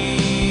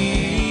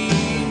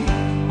Green,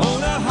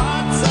 on a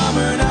hot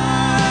summer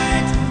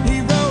night,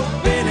 he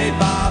wrote Billy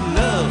Bob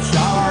loves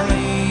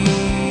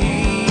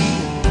Charlene,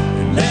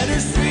 and let her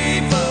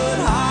 3 foot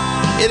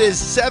high. It is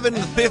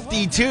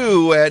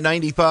 7:52 at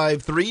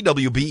 95.3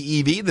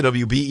 WBEV, the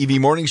WBEV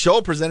Morning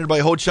Show, presented by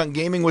Ho Chunk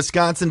Gaming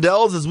Wisconsin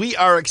Dells, as we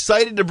are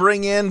excited to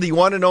bring in the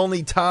one and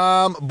only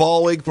Tom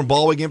Ballwig from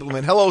Ballwig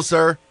Implement. Hello,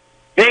 sir.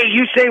 Hey,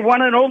 you say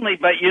one and only,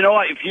 but you know,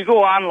 if you go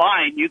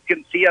online, you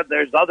can see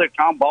there's other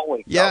Tom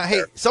Ballwig. Yeah,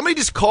 hey, somebody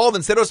just called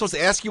and said I was supposed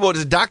to ask you about,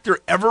 is it Dr.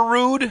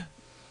 Everrude?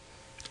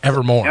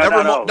 Evermore.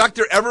 No.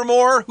 Dr.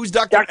 Evermore? Who's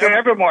Dr.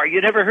 Evermore? You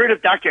never heard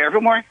of Dr.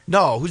 Evermore?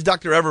 No, who's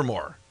Dr.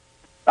 Evermore?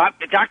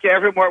 Dr.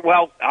 Evermore,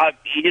 well,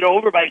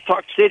 over by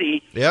Sauk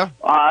City, yeah,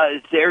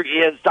 there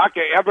is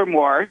Dr.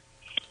 Evermore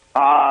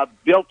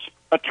built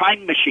a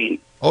time machine.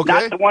 Okay.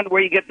 Not the one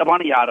where you get the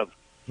money out of.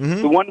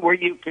 Mm-hmm. The one where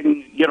you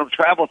can,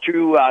 travel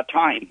through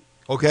time.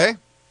 Okay.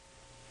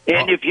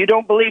 And if you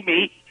don't believe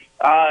me,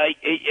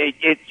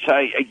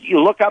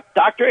 you look up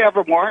Dr.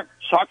 Evermore,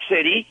 Sauk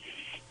City,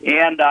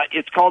 and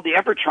it's called the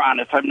Evertron,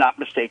 if I'm not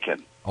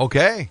mistaken.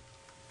 Okay.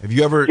 Have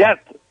you ever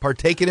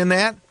partaken in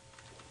that?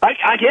 I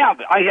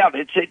have.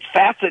 It's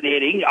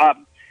fascinating.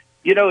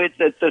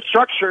 The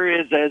structure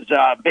is as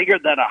bigger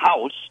than a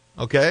house.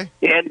 Okay.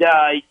 And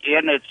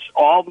it's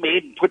all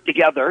made and put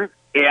together.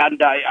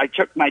 And I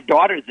took my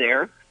daughter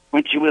there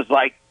when she was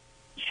like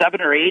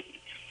 7 or 8,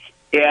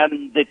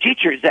 And the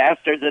teachers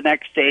asked her the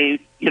next day,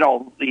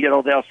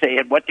 they'll say,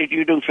 "And what did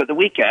you do for the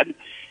weekend?"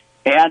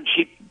 And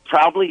she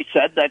proudly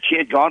said that she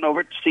had gone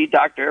over to see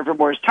Dr.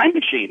 Evermore's time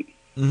machine.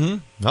 Mm-hmm.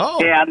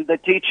 Oh. And the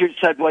teacher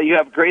said, "Well, you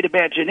have great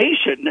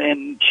imagination."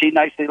 And she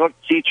nicely looked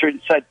at the teacher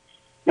and said,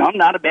 "No, I'm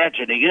not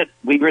imagining it.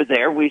 We were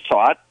there. We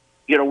saw it.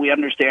 We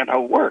understand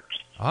how it works."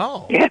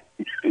 Oh. And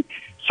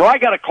so I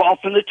got a call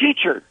from the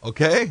teacher.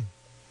 Okay.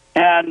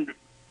 And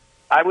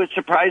I was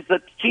surprised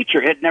that the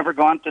teacher had never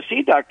gone to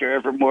see Dr.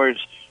 Evermore's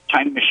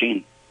time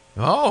machine.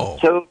 Oh.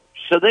 So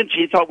then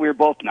she thought we were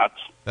both nuts.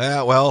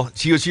 Well,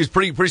 she was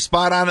pretty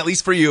spot on, at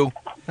least for you.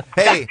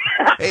 Hey.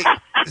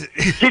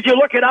 Did you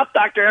look it up,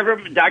 Dr.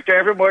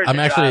 Evermore? I'm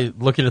actually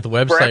looking at the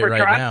website Forever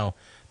right Try? now.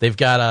 They've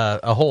got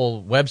a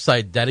whole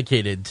website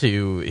dedicated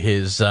to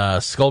his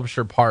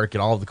sculpture park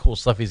and all of the cool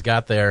stuff he's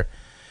got there.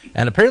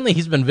 And apparently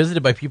he's been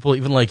visited by people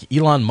even like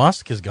Elon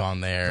Musk has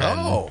gone there.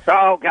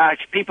 Oh gosh,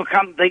 people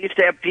come. They used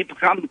to have people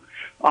come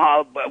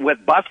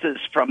with buses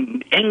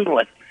from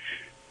England.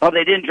 Well,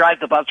 they didn't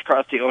drive the bus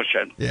across the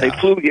ocean. Yeah. They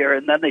flew here,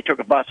 and then they took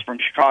a bus from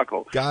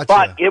Chicago. Gotcha.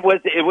 But it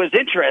was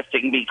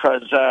interesting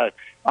because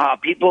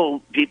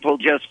people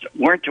just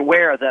weren't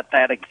aware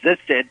that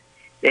existed,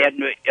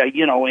 and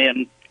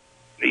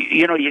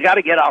you got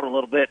to get out a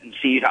little bit and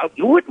see how.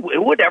 Who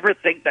would ever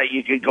think that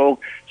you could go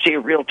see a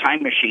real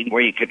time machine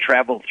where you could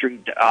travel through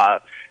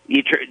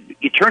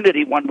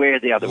eternity one way or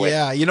the other way?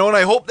 Yeah, and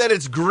I hope that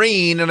it's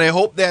green, and I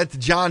hope that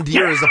John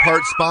Deere is a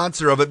part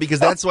sponsor of it, because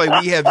that's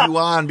why we have you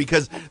on,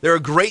 because there are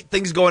great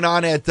things going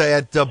on at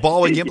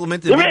Ballwing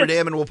Implement in Beaver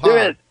Dam and There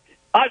Waupun. is.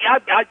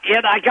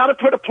 And I got to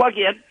put a plug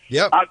in.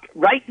 Yep.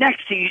 Right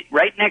next to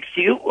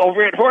you,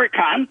 over at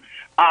Horicon.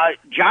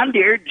 John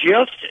Deere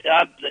just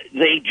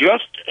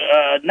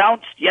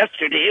announced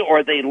yesterday,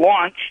 or they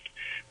launched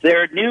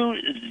their new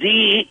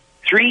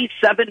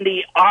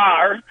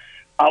Z370R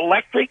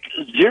electric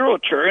zero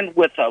turn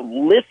with a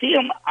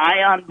lithium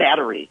ion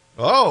battery.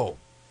 Oh,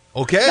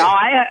 okay. Now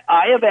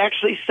I have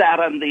actually sat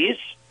on these.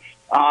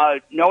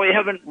 No, I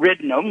haven't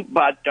ridden them,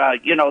 but I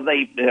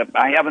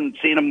haven't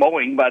seen them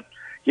mowing. But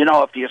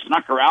if you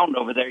snuck around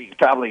over there, you could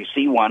probably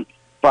see one.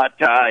 But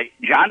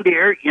John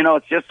Deere,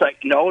 it's just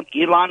like, no,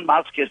 Elon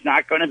Musk is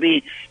not going to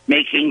be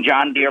making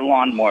John Deere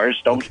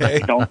lawnmowers. Don't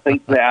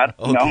think that.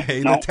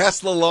 Okay, No. the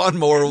Tesla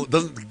lawnmower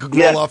doesn't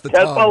roll off the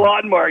Tesla tongue.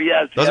 lawnmower,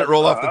 yes. Doesn't yes.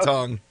 roll off the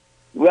tongue.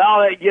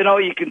 Well,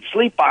 you can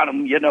sleep on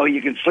them. You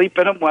can sleep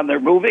in them when they're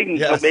moving,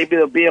 Yes. so maybe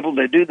they'll be able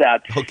to do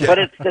that. Okay. But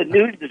it's the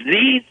new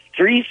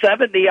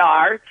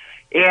Z370R,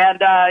 and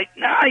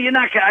no, you're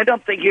not. I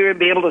don't think you're going to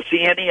be able to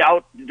see any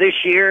out this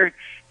year.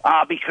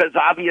 Because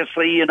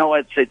obviously,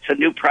 it's a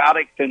new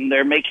product, and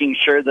they're making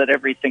sure that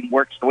everything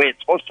works the way it's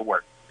supposed to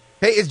work.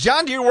 Hey, is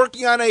John Deere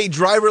working on a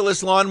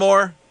driverless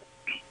lawnmower?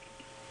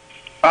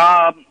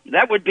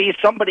 That would be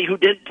somebody who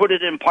didn't put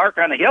it in park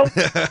on a hill.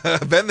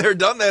 Been there,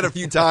 done that a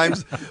few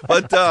times.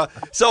 But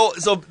so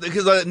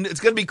because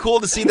it's going to be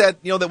cool to see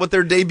that that what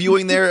they're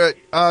debuting there,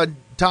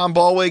 Tom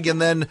Ballwig,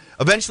 and then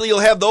eventually you'll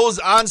have those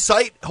on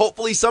site.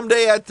 Hopefully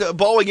someday at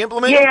Ballwig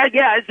Implement. Yeah.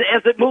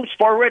 As it moves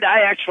forward,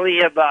 I actually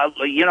have.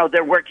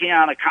 They're working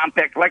on a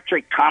compact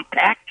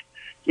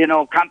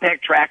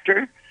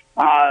tractor,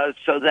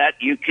 so that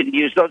you can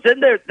use those.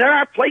 And there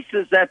are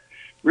places that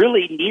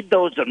really need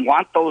those and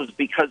want those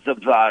because of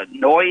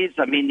noise.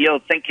 I mean,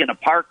 think in a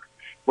park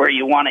where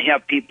you want to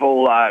have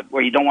people,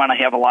 where you don't want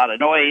to have a lot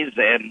of noise,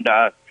 and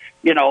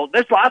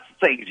there's lots of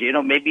things.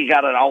 Maybe you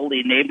got an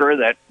owly neighbor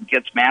that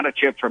gets mad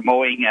at you for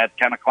mowing at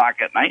 10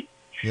 o'clock at night.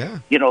 Yeah.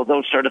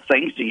 Those sort of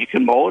things that you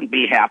can mow and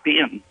be happy,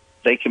 and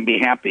they can be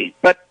happy.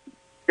 But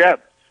yeah,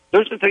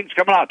 those are things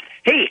coming out.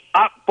 Hey,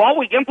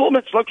 Ballwig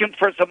Implement's looking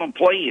for some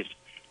employees.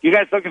 You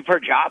guys looking for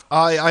a job?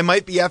 I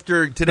might be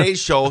after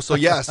today's show, so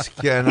yes.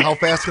 And how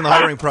fast can the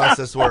hiring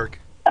process work?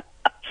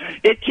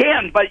 It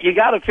can, but you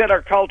got to fit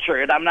our culture,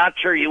 and I'm not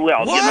sure you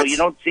will. What? You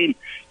don't seem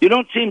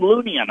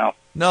loony enough.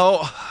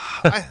 No,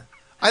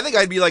 I think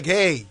I'd be like,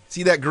 hey,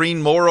 see that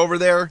green mower over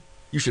there?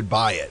 You should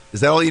buy it. Is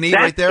that all you need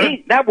right there?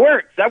 Hey, that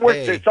works.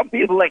 Hey. There's some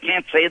people that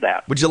can't say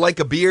that. Would you like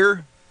a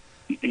beer?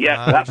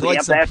 Yeah, Would you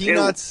like some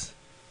peanuts? Too.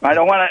 I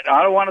don't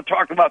want to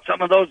talk about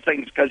some of those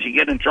things because you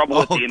get in trouble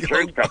with the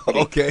insurance company.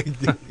 Okay.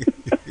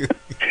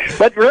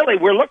 But really,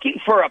 we're looking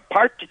for a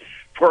parts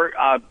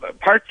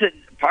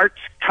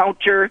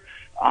counter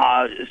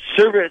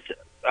service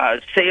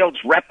sales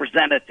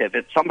representative.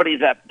 It's somebody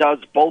that does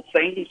both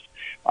things.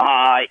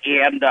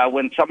 And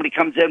when somebody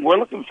comes in, we're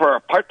looking for a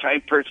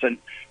part-time person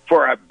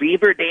for a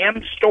Beaver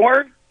Dam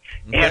store,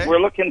 and we're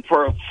looking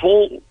for a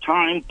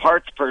full-time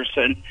parts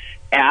person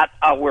at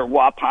our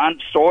Waupun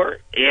store,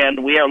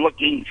 and we are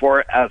looking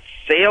for a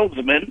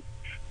salesman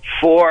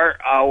for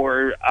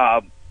our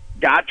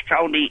Dodge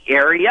County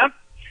area.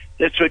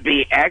 This would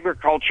be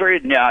agriculture,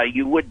 and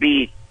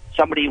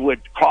somebody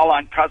would call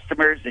on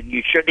customers, and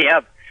you should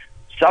have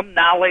some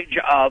knowledge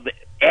of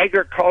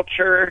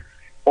agriculture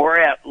or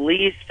at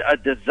least a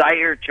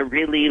desire to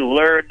really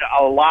learn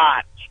a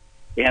lot.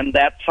 And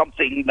that's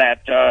something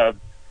that,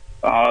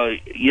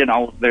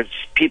 there's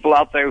people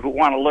out there who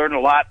want to learn a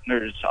lot,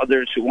 and there's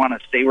others who want to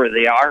stay where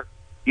they are.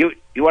 You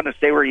want to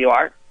stay where you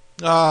are?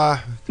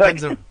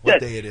 Depends on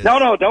what day it is.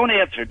 No, don't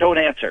answer.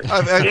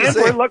 And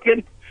we're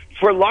looking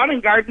for lawn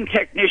and garden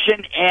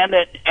technician and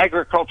an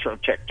agricultural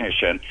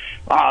technician.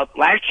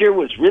 Last year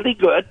was really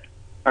good.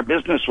 Our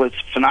business was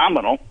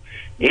phenomenal.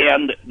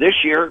 And this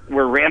year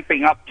we're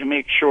ramping up to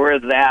make sure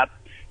that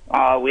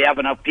we have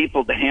enough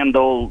people to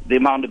handle the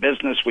amount of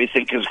business we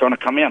think is going to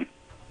come in.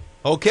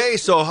 Okay,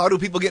 so how do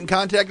people get in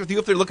contact with you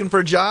if they're looking for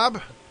a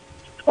job?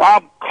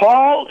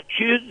 Call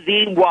to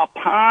the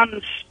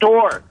Waupun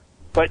store.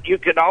 But you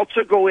can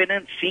also go in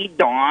and see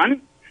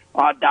Dawn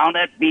down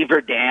at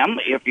Beaver Dam.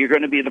 If you're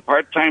going to be the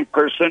part-time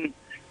person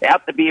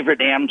at the Beaver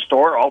Dam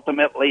store,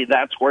 ultimately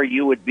that's where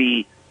you would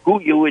be,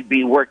 who you would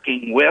be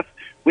working with.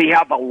 We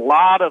have a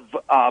lot of,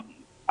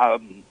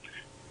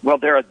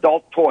 they're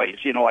adult toys,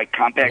 like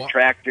compact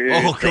tractors,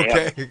 they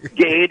have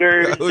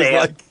gators, they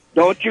have,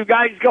 don't you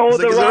guys go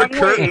the wrong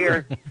way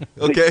here.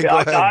 Okay, go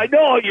ahead. I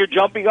know, you're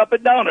jumping up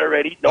and down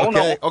already.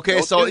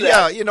 Okay, so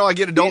yeah, I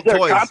get adult These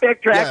toys. Are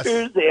compact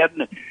tractors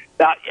and,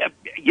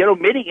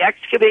 mini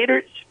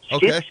excavators,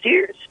 skid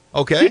steers.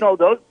 Okay.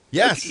 Those.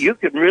 Yes. You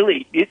can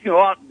really, you can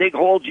go out and dig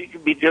holes. You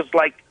can be just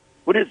like,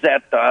 what is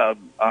that,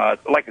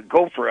 like a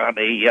gopher on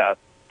a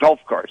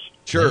golf course.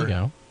 Sure. There you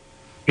go.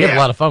 You have a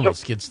lot of fun with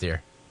skid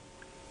steer.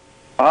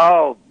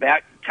 Oh,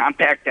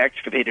 compact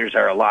excavators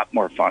are a lot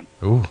more fun.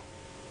 Ooh.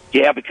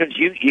 Yeah, because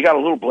you got a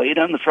little blade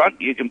on the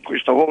front. You can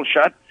push the hole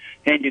shut,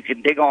 and you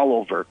can dig all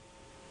over.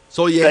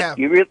 So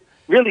you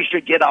really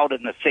should get out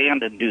in the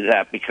sand and do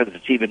that because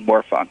it's even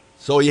more fun.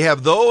 So you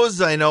have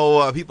those. I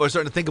know people are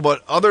starting to think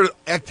about other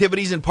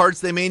activities and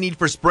parts they may need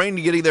for spring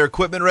to getting their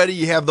equipment ready.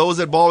 You have those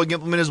at Ballweg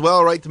Implement as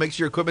well, right, to make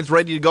sure your equipment's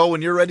ready to go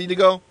when you're ready to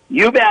go?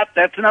 You bet.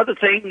 That's another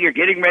thing. You're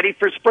getting ready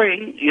for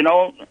spring.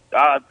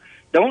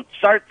 Don't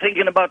start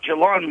thinking about your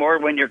lawnmower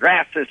when your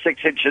grass is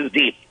 6 inches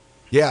deep.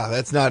 Yeah,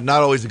 that's not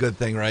always a good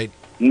thing, right?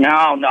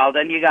 No.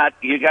 Then you got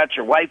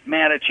your wife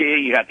mad at you.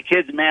 You got the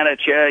kids mad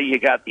at you. You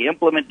got the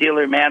implement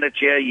dealer mad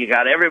at you. You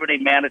got everybody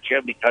mad at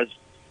you because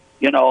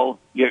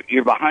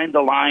you're behind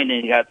the line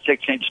and you got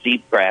 6 inch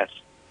deep grass.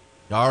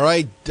 All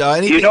right.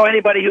 Do you know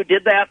anybody who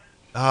did that?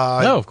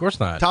 No, of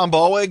course not. Tom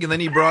Ballweg, and then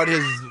he brought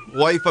his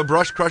wife a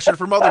brush crusher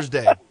for Mother's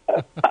Day.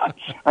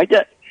 I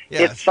did.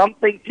 Yes. It's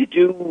something to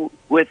do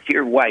with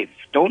your wife.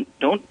 Don't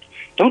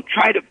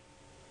try to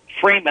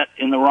frame it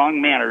in the wrong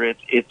manner.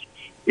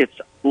 It's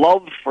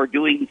love for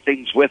doing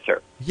things with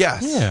her.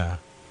 Yes. Yeah.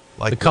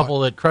 Like the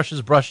couple that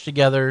crushes brush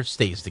together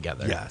stays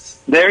together.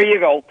 Yes. There you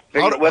go.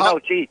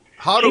 She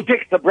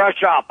picks the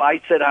brush up. I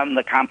sit on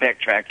the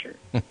compact tractor.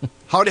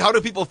 How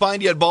do people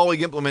find you at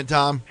Ballweg Implement,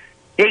 Tom?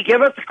 Hey,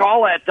 give us a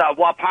call at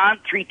Waupun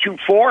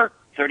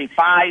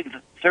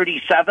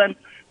 324-3537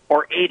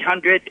 or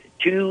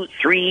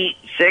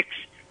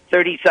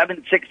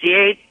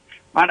 800-236-3768.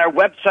 On our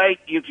website,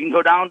 you can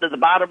go down to the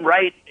bottom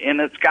right, and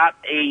it's got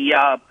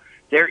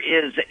there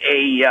is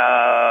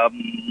a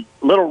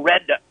little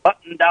red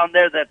button down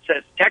there that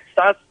says text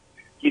us.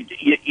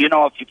 If you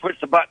push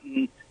the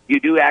button, you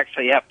do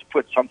actually have to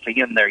put something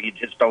in there. You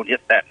just don't hit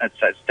that and it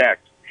says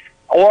text.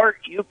 Or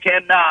you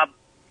can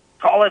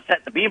call us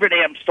at the Beaver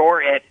Dam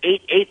store at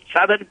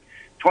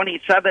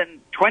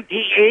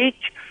 887-2728,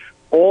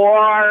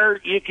 or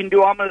you can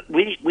do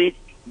we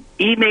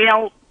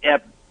email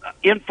at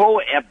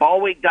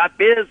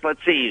info@ballweg.biz.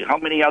 Let's see, how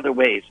many other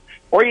ways?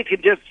 Or you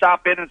can just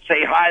stop in and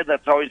say hi.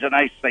 That's always a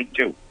nice thing,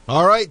 too.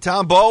 All right,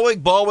 Tom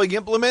Ballweg, Ballweg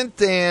Implement,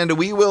 and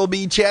we will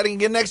be chatting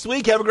again next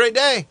week. Have a great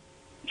day.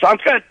 Sounds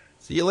good.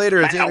 See you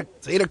later.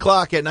 It's 8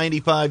 o'clock at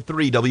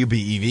 95.3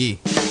 WBEV.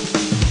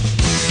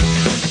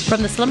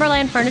 From the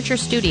Slumberland Furniture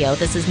Studio,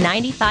 this is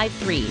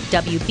 95.3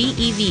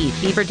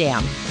 WBEV Beaver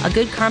Dam, a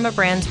Good Karma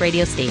Brands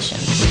radio station.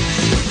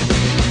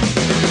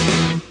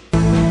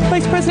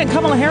 Vice President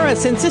Kamala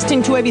Harris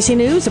insisting to ABC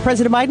News that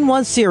President Biden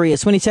was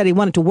serious when he said he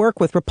wanted to work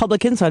with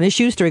Republicans on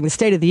issues during the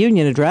State of the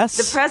Union address.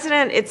 The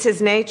president, it's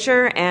his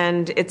nature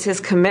and it's his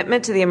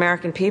commitment to the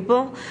American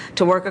people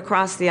to work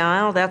across the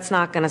aisle. That's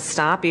not going to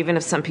stop, even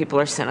if some people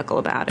are cynical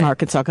about it.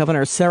 Arkansas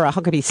Governor Sarah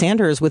Huckabee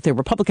Sanders with a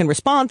Republican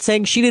response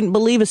saying she didn't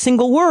believe a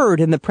single word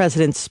in the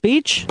president's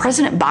speech.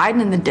 President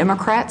Biden and the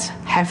Democrats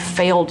have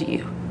failed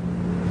you.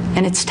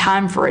 And it's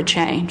time for a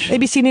change.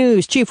 ABC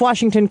News Chief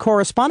Washington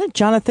Correspondent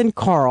Jonathan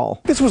Karl.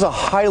 This was a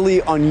highly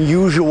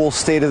unusual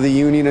State of the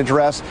Union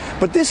address,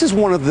 but this is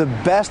one of the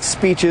best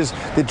speeches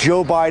that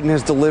Joe Biden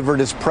has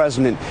delivered as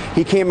president.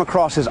 He came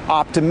across as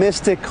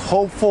optimistic,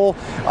 hopeful.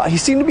 He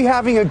seemed to be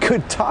having a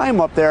good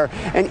time up there.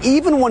 And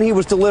even when he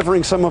was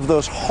delivering some of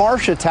those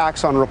harsh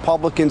attacks on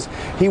Republicans,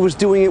 he was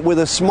doing it with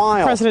a smile.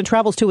 The president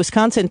travels to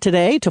Wisconsin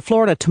today, to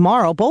Florida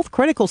tomorrow, both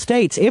critical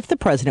states if the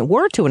president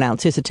were to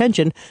announce his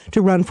intention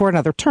to run for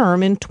another term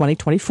in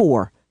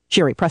 2024.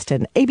 Sherry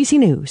Preston, ABC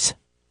News.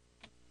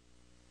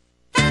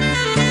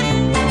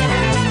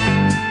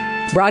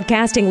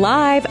 Broadcasting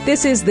live,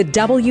 this is the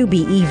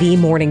WBEV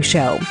Morning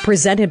Show,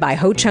 presented by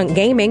Ho Chunk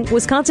Gaming,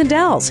 Wisconsin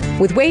Dells,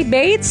 with Wade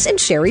Bates and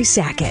Sherry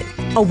Sackett.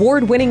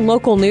 Award-winning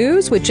local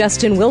news with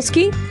Justin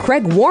Wilski,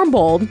 Craig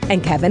Warmbold,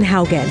 and Kevin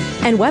Haugen.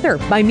 And weather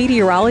by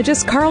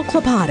meteorologist Carl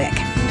Klopodic.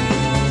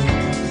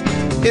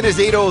 It is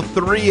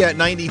 8:03 at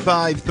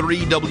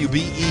 95.3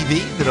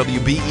 WBEV, the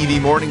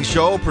WBEV Morning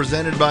Show,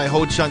 presented by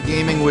Ho-Chunk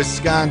Gaming,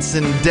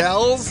 Wisconsin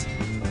Dells.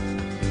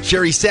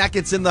 Sherry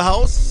Sackett's in the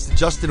house.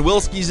 Justin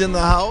Wilsky's in the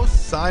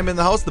house. I'm in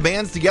the house. The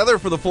band's together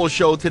for the full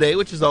show today,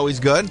 which is always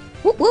good.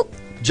 Whoop, whoop.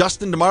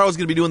 Justin tomorrow's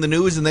going to be doing the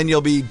news, and then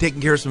you'll be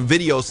taking care of some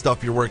video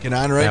stuff you're working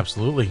on, right?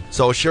 Absolutely.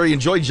 So, Sherry,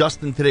 enjoy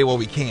Justin today while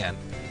we can.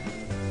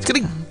 It's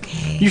going to...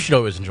 You should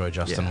always enjoy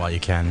Justin while you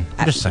can.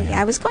 I'm just saying.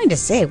 I was going to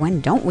say, when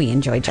don't we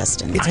enjoy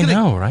Justin? I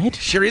know, right?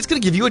 Sherry, it's going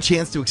to give you a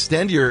chance to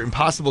extend your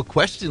impossible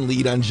question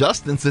lead on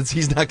Justin since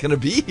he's not going to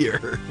be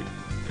here.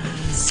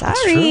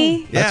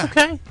 Sorry. That's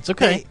okay. It's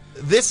okay. Hey,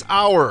 this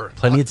hour.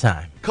 Plenty of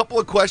time. Couple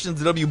of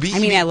questions at WBEV. I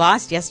mean, I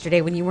lost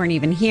yesterday when you weren't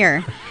even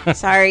here.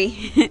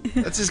 Sorry.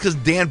 That's just because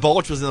Dan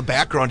Bulch was in the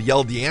background,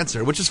 yelled the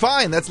answer, which is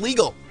fine. That's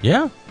legal.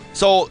 Yeah.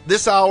 So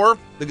this hour,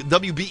 the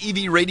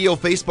WBEV Radio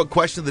Facebook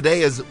question of the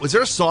day is, was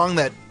there a song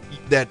that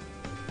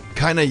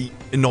kind of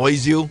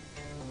annoys you,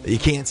 that you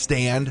can't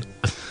stand?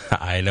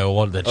 I know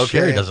one that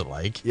Sherry doesn't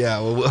like. Yeah,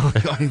 well,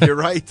 you're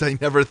right. I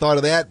never thought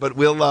of that, but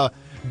we'll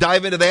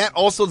dive into that.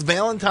 Also, it's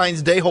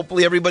Valentine's Day.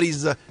 Hopefully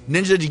everybody's...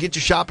 Ninja, did you get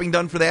your shopping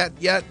done for that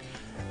yet?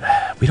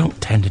 We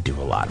don't tend to do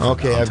a lot.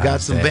 Okay, I've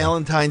got some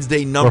Valentine's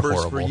Day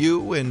numbers for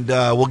you, and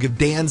we'll give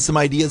Dan some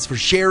ideas for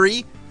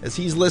Sherry as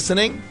he's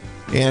listening.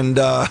 And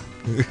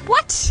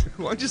what?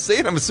 Well, I'm just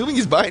saying, I'm assuming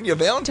he's buying you a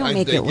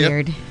Valentine's Day. Don't make it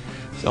weird.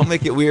 Don't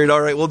make it weird.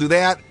 All right, we'll do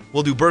that.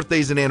 We'll do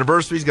birthdays and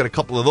anniversaries. Got a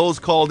couple of those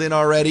called in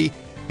already.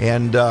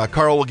 And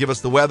Carl will give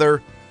us the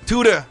weather.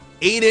 2 to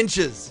 8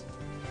 inches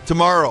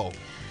tomorrow.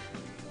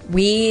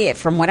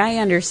 From what I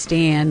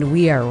understand,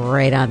 we are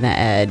right on the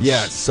edge.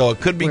 Yes, so it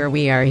could be where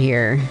we are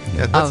here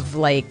of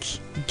like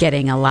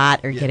getting a lot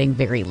or getting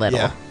very little.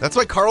 Yeah, that's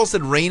why Carl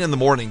said rain in the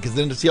morning, because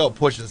then to see how it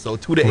pushes. So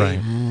 2 to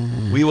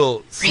 8, we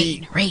will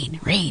see. Rain.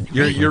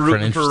 You're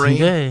rooting for rain.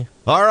 Day.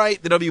 All right,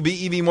 the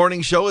WBEV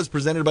Morning Show is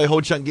presented by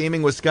Ho-Chunk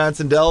Gaming,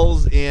 Wisconsin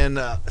Dells. In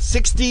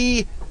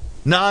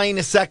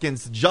 69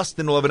 seconds,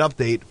 Justin will have an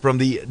update from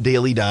the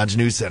Daily Dodge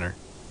News Center.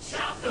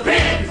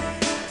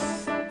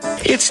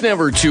 It's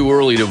never too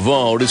early to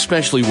vote,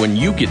 especially when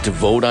you get to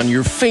vote on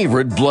your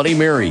favorite Bloody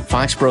Mary.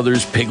 Fox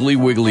Brothers Piggly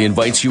Wiggly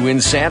invites you in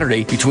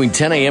Saturday between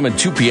 10 a.m. and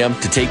 2 p.m.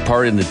 to take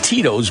part in the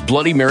Tito's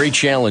Bloody Mary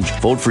Challenge.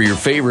 Vote for your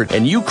favorite,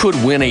 and you could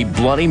win a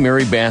Bloody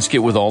Mary basket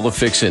with all the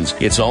fixins.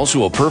 It's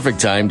also a perfect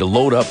time to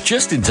load up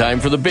just in time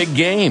for the big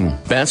game.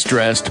 Best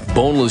dressed,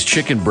 boneless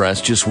chicken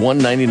breast, just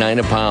 $1.99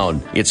 a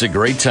pound. It's a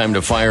great time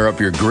to fire up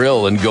your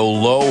grill and go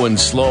low and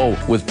slow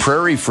with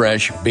Prairie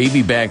Fresh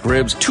baby back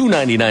ribs,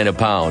 $2.99 a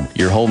pound.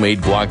 Your homemade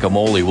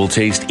guacamole will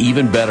taste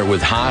even better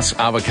with Haas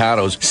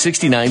avocados,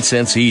 69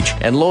 cents each,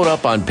 and load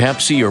up on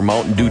Pepsi or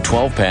Mountain Dew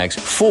 12-packs,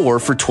 4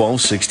 for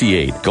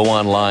 $12.68. Go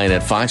online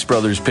at Fox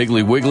Brothers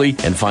Piggly Wiggly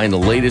and find the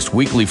latest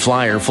weekly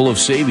flyer full of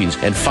savings,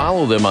 and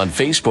follow them on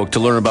Facebook to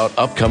learn about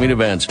upcoming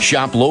events.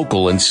 Shop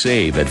local and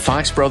save at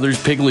Fox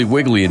Brothers Piggly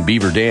Wiggly in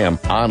Beaver Dam,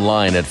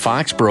 online at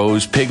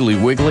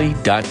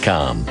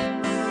foxbrospiglywiggly.com.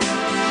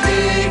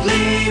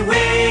 Piggly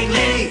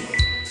Wiggly,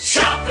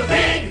 shop the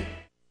pig.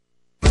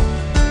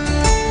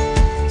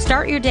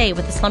 Start your day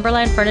with the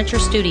Slumberland Furniture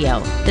Studio.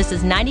 This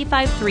is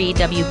 95.3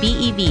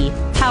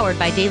 WBEV, powered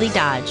by Daily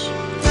Dodge.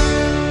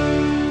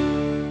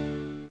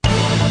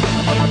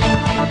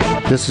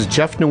 This is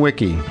Jeff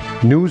Nowicki.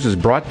 News is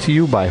brought to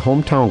you by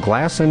Hometown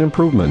Glass and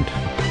Improvement.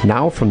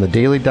 Now from the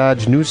Daily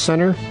Dodge News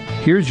Center,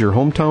 here's your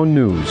hometown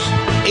news.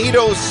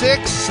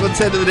 8:06. Let's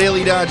head to the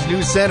Daily Dodge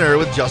News Center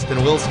with Justin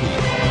Wilsky.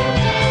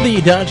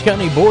 The Dodge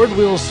County Board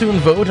will soon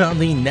vote on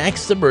the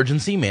next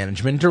emergency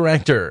management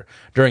director.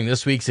 During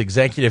this week's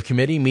executive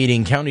committee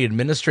meeting, County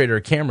Administrator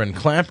Cameron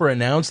Clapper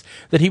announced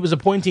that he was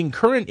appointing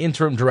current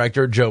interim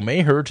director Joe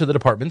Maher to the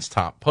department's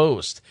top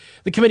post.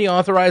 The committee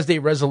authorized a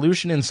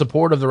resolution in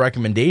support of the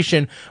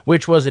recommendation,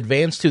 which was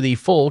advanced to the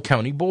full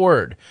county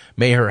board.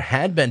 Maher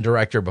had been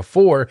director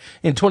before.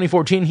 In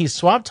 2014, he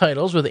swapped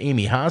titles with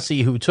Amy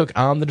Haase, who took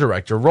on the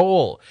director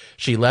role.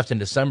 She left in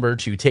December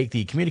to take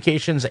the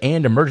communications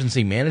and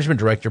emergency management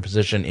director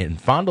position in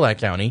Fond du Lac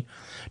County.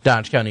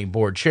 Dodge County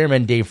Board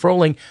Chairman Dave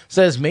Froling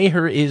says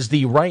Maher is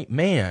the right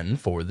man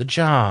for the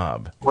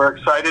job. We're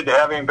excited to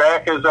have him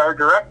back as our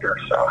director.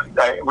 So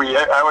I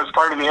was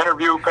part of the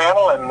interview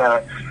panel, and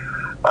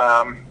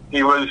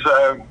he was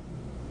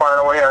far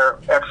and away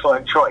our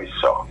excellent choice.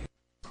 So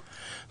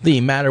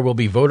the matter will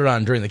be voted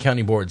on during the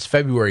county board's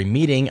February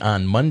meeting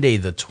on Monday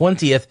the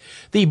 20th.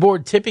 The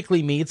board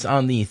typically meets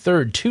on the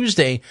third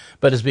Tuesday,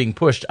 but is being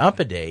pushed up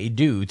a day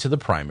due to the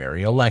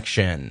primary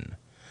election.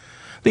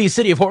 The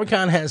city of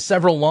Horicon has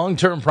several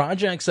long-term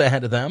projects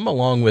ahead of them,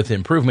 along with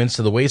improvements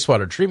to the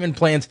wastewater treatment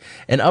plant.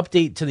 An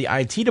update to the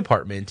IT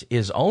department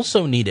is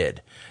also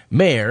needed.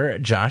 Mayor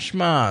Josh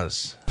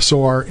Maas.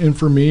 So our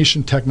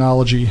information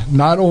technology,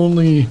 not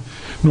only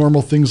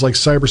normal things like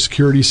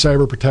cybersecurity,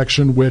 cyber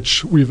protection,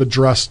 which we've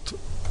addressed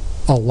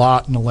a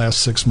lot in the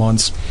last 6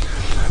 months,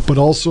 but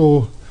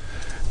also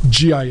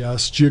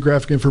GIS,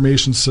 Geographic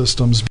Information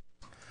Systems.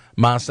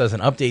 Moss says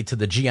an update to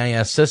the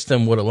GIS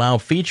system would allow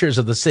features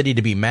of the city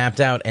to be mapped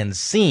out and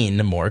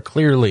seen more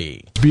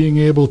clearly. Being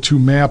able to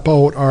map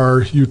out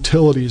our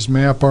utilities,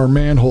 map our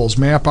manholes,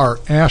 map our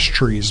ash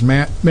trees,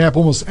 map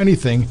almost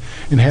anything,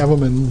 and have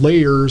them in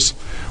layers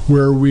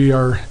where we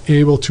are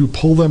able to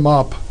pull them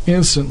up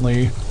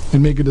instantly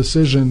and make a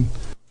decision.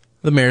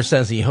 The mayor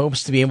says he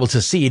hopes to be able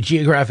to see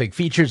geographic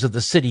features of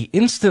the city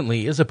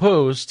instantly as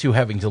opposed to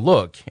having to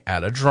look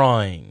at a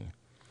drawing.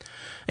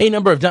 A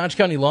number of Dodge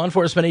County law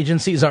enforcement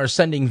agencies are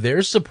sending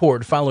their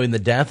support following the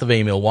death of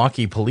a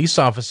Milwaukee police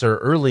officer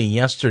early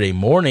yesterday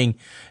morning.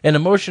 An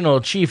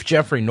emotional Chief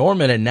Jeffrey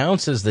Norman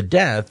announces the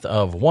death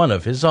of one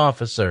of his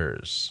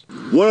officers.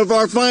 One of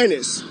our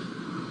finest,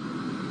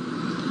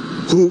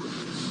 who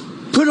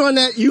put on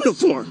that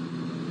uniform,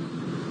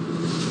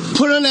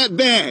 put on that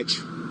badge,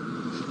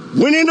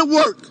 went into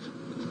work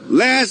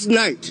last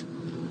night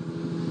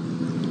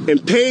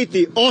and paid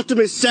the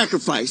ultimate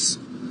sacrifice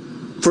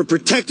for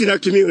protecting our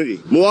community.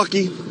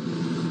 Milwaukee,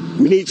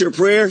 we need your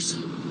prayers.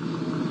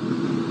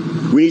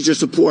 We need your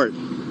support. To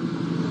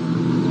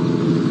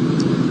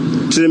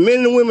the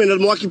men and women of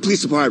the Milwaukee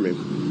Police Department,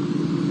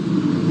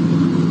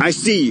 I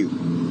see you.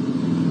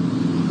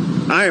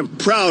 I am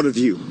proud of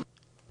you.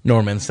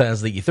 Norman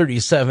says the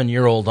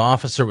 37-year-old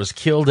officer was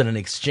killed in an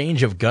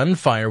exchange of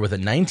gunfire with a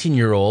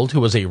 19-year-old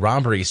who was a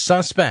robbery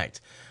suspect.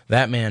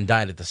 That man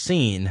died at the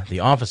scene. The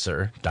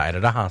officer died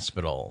at a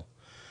hospital.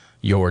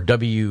 Your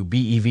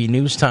WBEV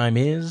news time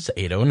is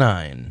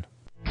 8:09.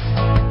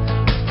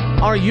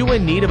 Are you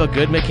in need of a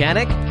good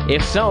mechanic?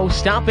 If so,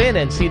 stop in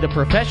and see the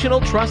professional,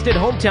 trusted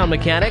hometown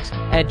mechanics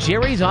at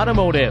Jerry's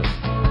Automotive.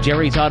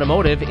 Jerry's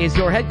Automotive is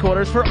your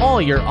headquarters for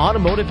all your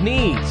automotive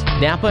needs.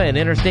 Napa and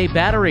Interstate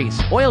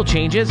batteries, oil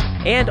changes,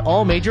 and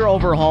all major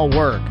overhaul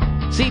work.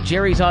 See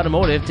Jerry's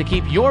Automotive to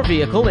keep your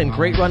vehicle in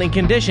great running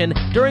condition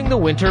during the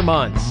winter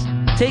months.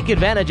 Take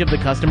advantage of the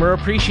customer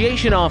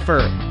appreciation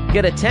offer.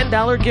 Get a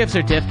 $10 gift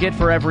certificate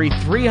for every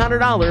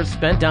 $300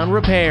 spent on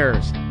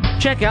repairs.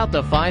 Check out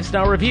the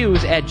 5-star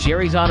reviews at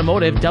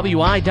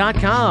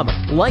jerrysautomotivewi.com.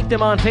 Like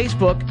them on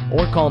Facebook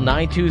or call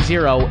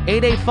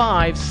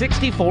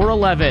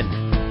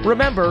 920-885-6411.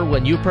 Remember,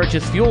 when you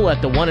purchase fuel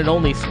at the one and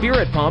only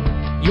Spirit Pump,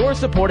 you're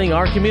supporting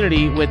our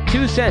community with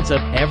 2 cents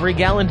of every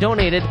gallon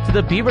donated to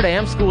the Beaver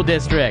Dam School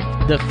District.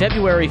 The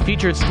February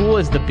featured school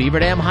is the Beaver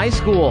Dam High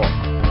School.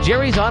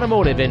 Jerry's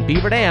Automotive in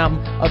Beaver Dam,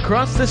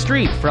 across the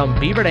street from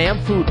Beaver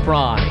Dam Food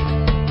Pride.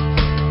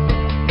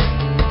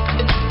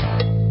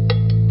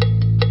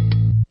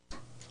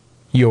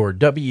 Your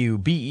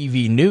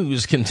WBEV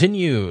news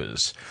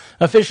continues.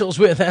 Officials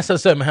with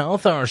SSM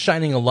Health are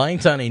shining a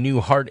light on a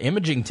new heart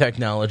imaging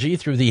technology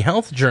through the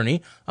health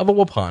journey of a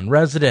Waupun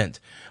resident.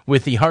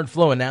 With the heart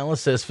flow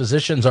analysis,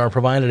 physicians are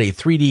provided a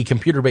 3D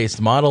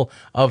computer-based model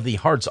of the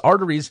heart's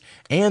arteries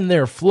and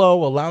their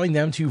flow, allowing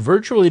them to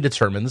virtually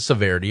determine the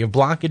severity of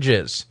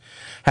blockages.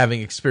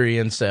 Having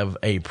experience of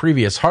a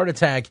previous heart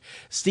attack,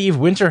 Steve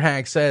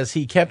Winterhack says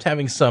he kept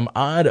having some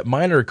odd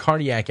minor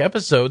cardiac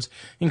episodes,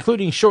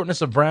 including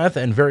shortness of breath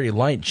and very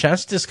light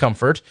chest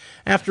discomfort.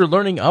 After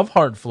learning of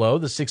heart flow,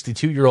 the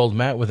 62-year-old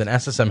met with an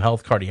SSM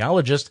Health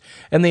cardiologist,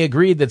 and they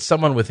agreed that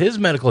someone with his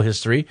medical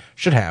history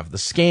should have the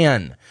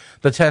scan.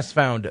 The test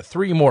found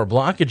 3 more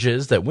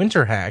blockages that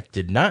Winterhack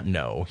did not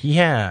know he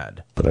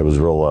had. But I was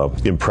real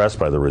impressed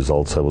by the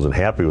results. I wasn't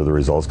happy with the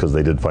results because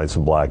they did find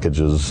some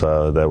blockages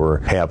that were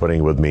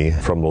happening with me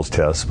from those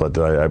tests. But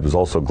I was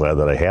also glad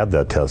that I had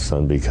that test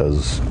done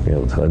because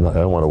I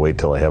don't want to wait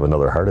till I have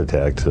another heart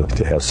attack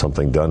to have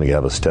something done, to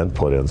have a stent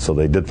put in. So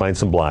they did find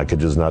some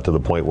blockages, not to the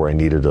point where I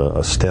needed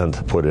a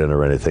stent put in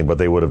or anything, but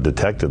they would have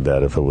detected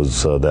that if it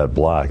was that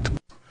blocked.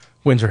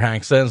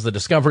 Winterhack says the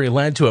discovery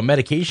led to a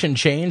medication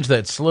change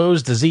that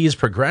slows disease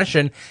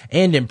progression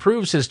and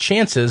improves his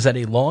chances at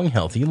a long,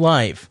 healthy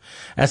life.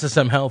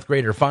 SSM Health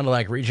Greater Fond du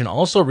Lac Region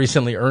also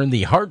recently earned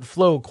the Heart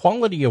Flow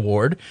Quality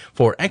Award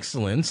for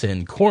excellence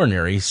in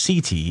coronary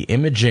CT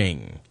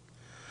imaging.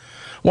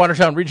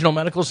 Watertown Regional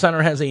Medical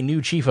Center has a new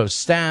chief of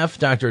staff.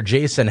 Dr.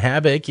 Jason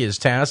Habik is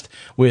tasked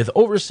with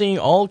overseeing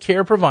all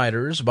care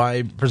providers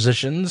by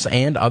physicians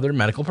and other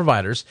medical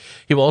providers.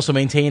 He will also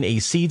maintain a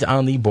seat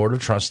on the Board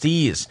of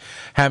Trustees.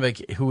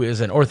 Habik, who is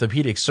an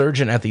orthopedic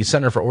surgeon at the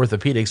Center for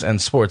Orthopedics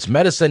and Sports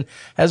Medicine,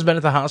 has been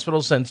at the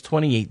hospital since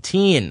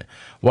 2018.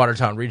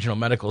 Watertown Regional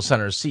Medical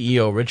Center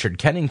CEO Richard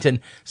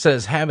Kennington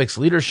says Habik's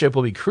leadership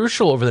will be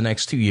crucial over the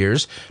next 2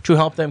 years to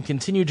help them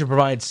continue to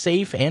provide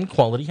safe and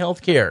quality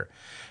health care.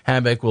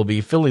 Habik will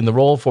be filling the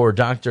role for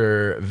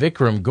Dr.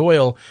 Vikram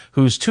Goyal,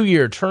 whose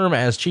 2-year term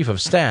as chief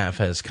of staff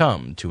has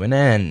come to an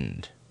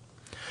end.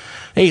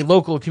 A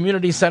local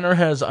community center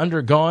has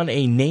undergone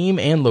a name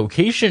and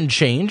location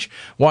change.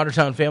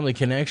 Watertown Family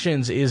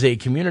Connections is a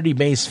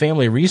community-based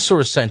family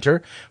resource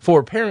center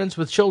for parents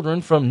with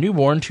children from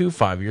newborn to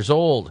 5 years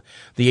old.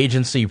 The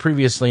agency,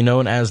 previously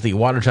known as the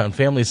Watertown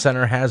Family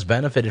Center, has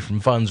benefited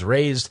from funds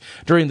raised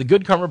during the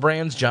Good Karma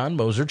Brand's John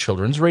Moser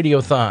Children's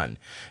Radiothon.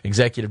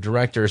 Executive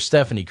Director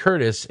Stephanie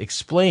Curtis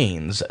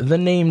explains the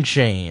name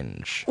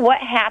change. What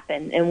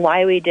happened and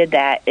why we did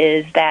that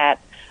is that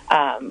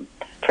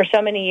For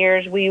so many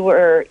years, we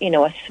were,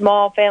 a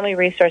small family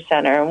resource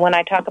center. And when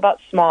I talk about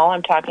small,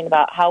 I'm talking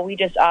about how we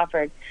just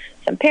offered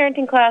some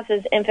parenting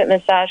classes, infant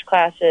massage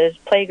classes,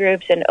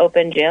 playgroups, and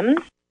open gyms.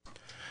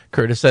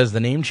 Curtis says the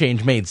name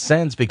change made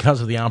sense because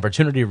of the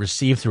opportunity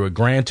received through a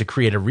grant to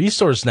create a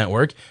resource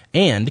network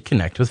and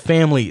connect with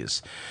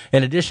families.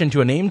 In addition to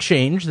a name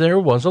change, there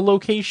was a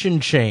location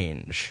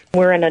change.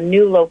 We're in a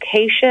new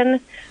location.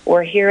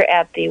 We're here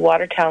at the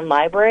Watertown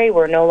Library.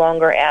 We're no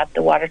longer at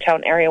the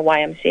Watertown Area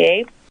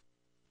YMCA.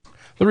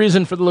 The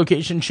reason for the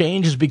location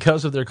change is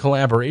because of their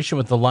collaboration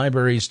with the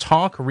library's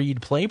Talk,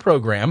 Read, Play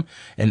program,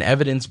 an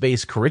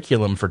evidence-based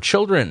curriculum for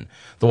children.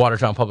 The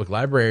Watertown Public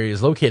Library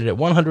is located at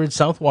 100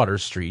 South Water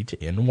Street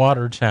in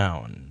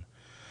Watertown.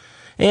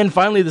 And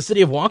finally, the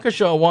city of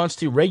Waukesha wants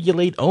to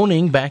regulate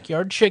owning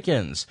backyard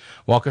chickens.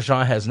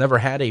 Waukesha has never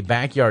had a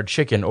backyard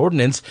chicken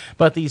ordinance,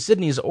 but the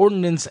Sydney's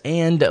Ordinance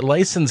and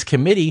License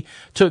Committee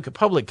took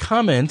public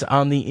comment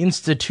on the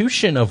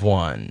institution of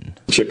one.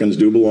 Chickens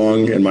do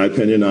belong, in my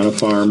opinion, on a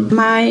farm.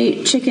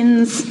 My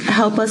chickens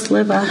help us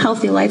live a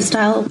healthy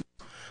lifestyle.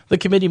 The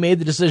committee made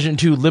the decision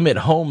to limit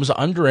homes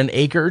under an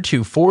acre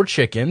to 4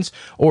 chickens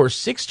or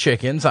 6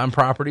 chickens on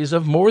properties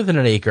of more than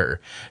an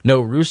acre.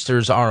 No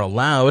roosters are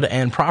allowed,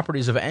 and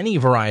properties of any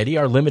variety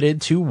are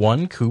limited to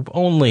 1 coop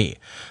only.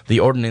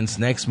 The ordinance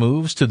next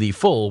moves to the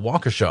full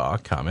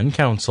Waukesha Common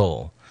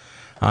Council.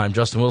 I'm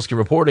Justin Wilski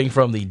reporting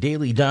from the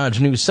Daily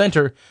Dodge News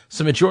Center.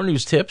 Submit your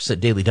news tips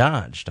at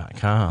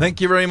dailydodge.com. Thank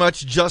you very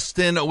much,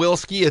 Justin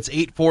Wilski. It's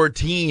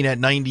 8:14 at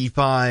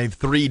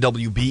 95.3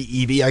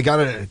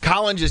 WBEV.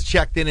 Colin just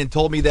checked in and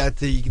told me that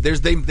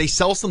they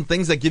sell some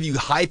things that give you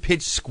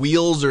high-pitched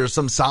squeals or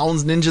some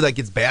sounds, Ninja, that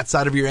gets bats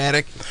out of your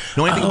attic.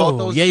 Know anything about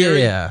those?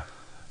 Yeah.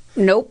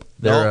 Nope.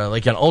 They're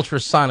like an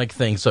ultrasonic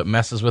thing, so it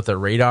messes with their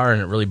radar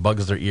and it really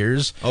bugs their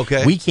ears.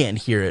 Okay. We can't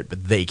hear it,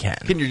 but they can.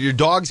 Your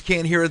dogs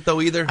can't hear it, though,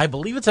 either? I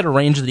believe it's at a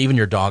range that even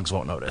your dogs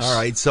won't notice. All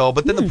right,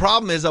 but then the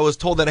problem is I was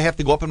told that I have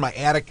to go up in my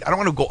attic. I don't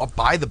want to go up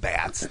by the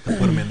bats to put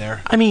them in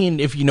there. I mean,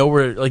 if you know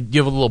where, you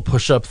have a little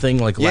push-up thing,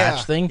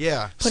 latch thing.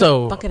 Yeah. Put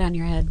a bucket on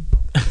your head.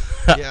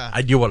 Yeah.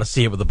 I do want to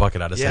see it with a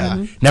bucket on his head.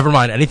 Mm-hmm. Never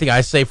mind. Anything I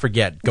say,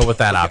 forget. Go with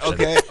that option.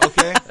 Okay.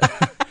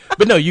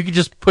 But no, you could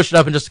just push it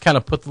up and just kind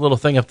of put the little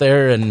thing up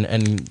there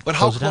and But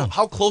close it down.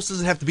 How close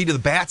does it have to be to the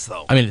bats,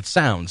 though? I mean, it's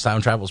sound.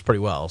 Sound travels pretty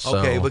well. So.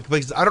 Okay, but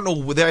because I don't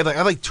know. I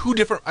have two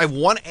different. I have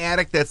one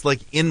attic that's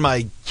in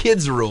my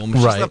kid's room. She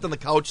slept on the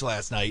couch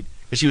last night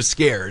because she was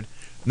scared.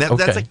 And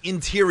that's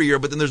interior,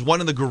 but then there's one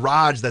in the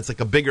garage that's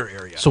a bigger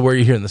area. So where are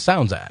you hearing the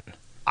sounds at?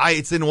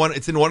 It's in one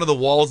of the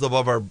walls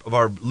above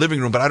our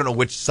living room, but I don't know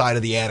which side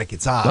of the attic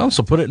it's on. Well,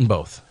 so put it in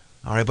both.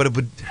 All right, but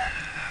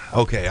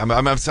okay,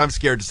 I'm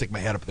scared to stick my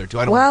head up there too.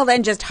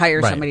 Then just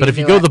hire somebody. But if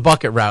you go the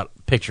bucket route,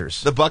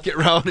 pictures. The bucket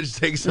route, just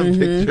take some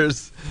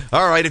pictures.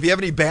 All right, if you have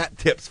any bat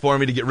tips for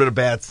me to get rid of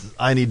bats,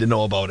 I need to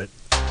know about it.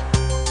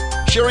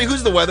 Sherry,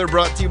 who's the weather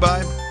brought to you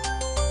by?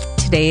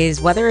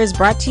 Today's weather is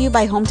brought to you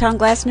by Hometown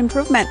Glass and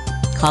Improvement.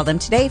 Call them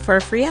today for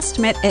a free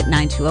estimate at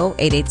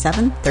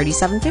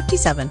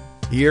 920-887-3757.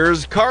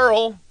 Here's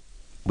Carl.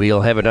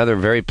 We'll have another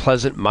very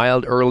pleasant,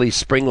 mild, early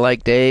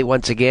spring-like day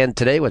once again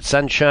today with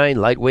sunshine,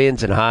 light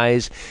winds, and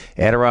highs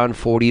at around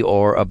 40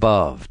 or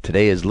above.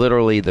 Today is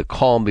literally the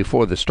calm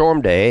before the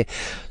storm day.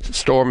 The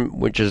storm,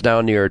 which is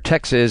down near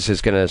Texas,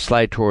 is going to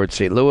slide towards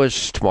St.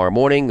 Louis tomorrow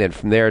morning, then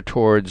from there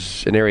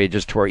towards an area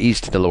just to our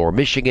east into lower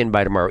Michigan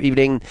by tomorrow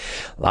evening.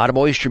 A lot of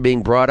moisture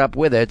being brought up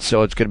with it,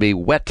 so it's going to be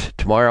wet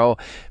tomorrow,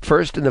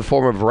 first in the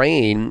form of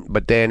rain,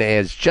 but then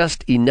as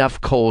just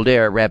enough cold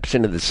air wraps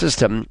into the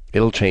system,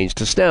 it'll change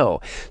to snow.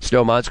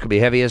 Snow amounts could be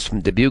heaviest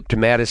from Dubuque to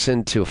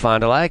Madison to Fond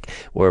du Lac,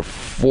 where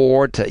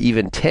 4 to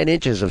even 10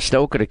 inches of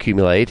snow could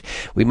accumulate.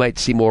 We might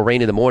see more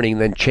rain in the morning,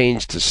 then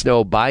change to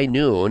snow by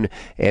noon,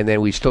 and then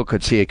we still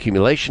could see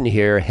accumulation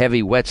here,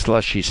 heavy, wet,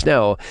 slushy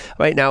snow.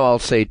 Right now, I'll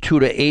say 2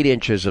 to 8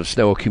 inches of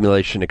snow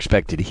accumulation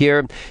expected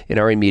here in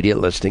our immediate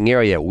listing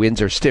area.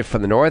 Winds are stiff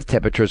from the north.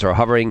 Temperatures are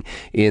hovering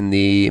in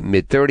the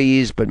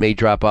mid-30s, but may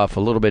drop off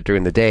a little bit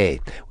during the day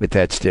with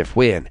that stiff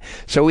wind.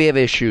 So we have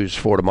issues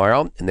for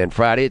tomorrow, and then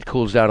Friday it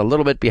cools down a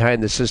little bit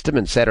behind the system,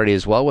 and Saturday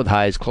as well with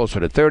highs closer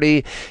to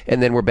 30,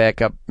 and then we're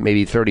back up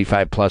maybe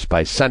 35 plus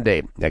by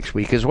Sunday. Next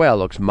week as well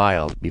looks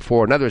mild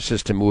before another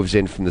system moves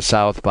in from the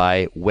south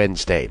by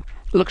Wednesday.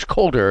 It looks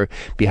colder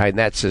behind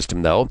that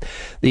system, though.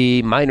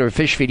 The minor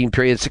fish feeding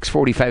period,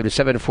 6:45 to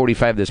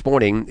 7:45 this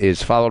morning,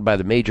 is followed by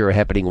the major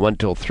happening 1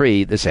 till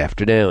 3 this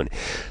afternoon.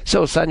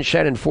 So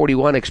sunshine and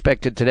 41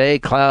 expected today.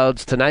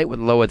 Clouds tonight with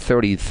a low at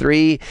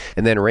 33.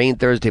 And then rain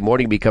Thursday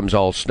morning becomes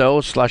all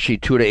snow. Slushy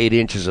 2 to 8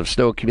 inches of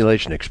snow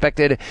accumulation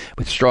expected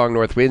with strong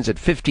north winds at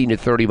 15 to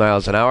 30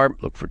 miles an hour.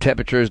 Look for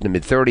temperatures in the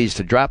mid-30s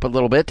to drop a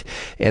little bit.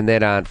 And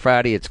then on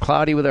Friday, it's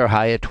cloudy with our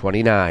high at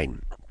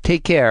 29.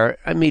 Take care.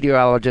 I'm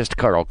meteorologist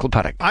Carl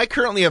Klepatik. I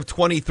currently have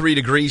 23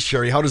 degrees,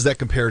 Sherry. How does that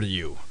compare to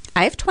you?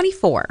 I have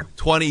 24.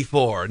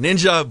 24.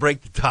 Ninja,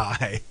 break the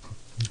tie.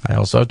 I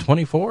also have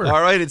 24.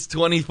 All right, it's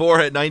 24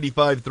 at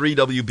 95.3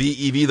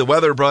 WBEV. The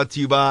weather brought to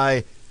you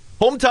by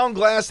Hometown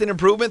Glass and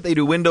Improvement. They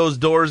do windows,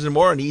 doors, and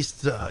more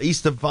east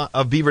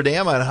of Beaver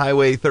Dam on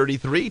Highway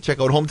 33.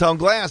 Check out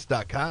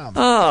hometownglass.com.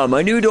 Ah,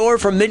 my new door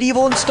from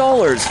Medieval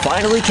Installers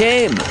finally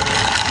came.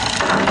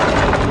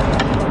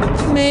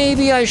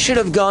 Maybe I should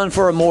have gone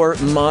for a more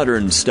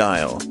modern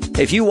style.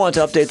 If you want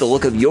to update the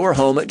look of your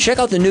home, check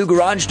out the new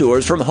garage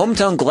doors from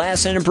Hometown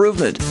Glass and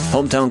Improvement.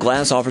 Hometown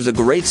Glass offers a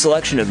great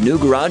selection of new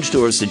garage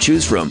doors to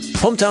choose from.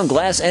 Hometown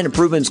Glass and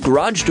Improvement's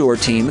garage door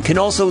team can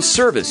also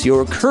service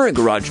your current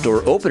garage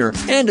door opener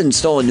and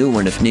install a new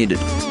one if needed.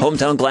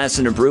 Hometown Glass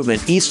and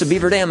Improvement, east of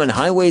Beaver Dam on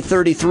Highway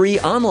 33,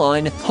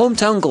 online,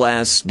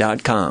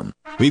 hometownglass.com.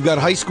 We've got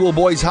high school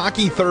boys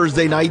hockey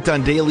Thursday night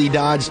on Daily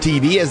Dodge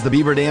TV as the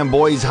Beaver Dam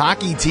boys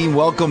hockey team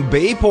welcome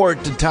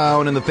Bayport to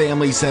town in the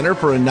Family Center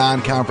for a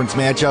non-conference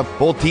matchup.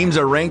 Both teams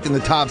are ranked in the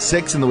top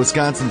 6 in the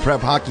Wisconsin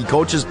Prep Hockey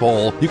Coaches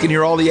Poll. You can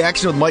hear all the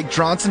action with Mike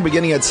Tronson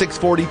beginning at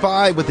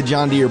 6:45 with the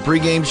John Deere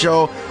pregame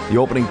show. The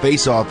opening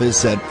face-off is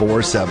set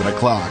for 7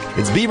 o'clock.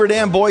 It's Beaver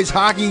Dam boys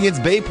hockey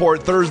against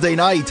Bayport Thursday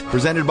night,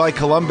 presented by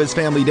Columbus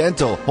Family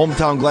Dental,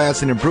 Hometown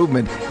Glass and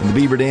Improvement, and the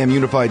Beaver Dam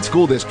Unified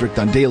School District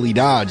on Daily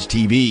Dodge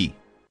TV.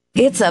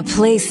 It's a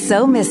place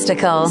so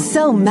mystical,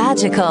 so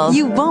magical,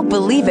 you won't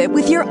believe it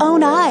with your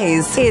own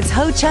eyes. It's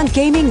Ho Chunk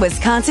Gaming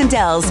Wisconsin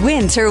Dells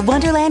Winter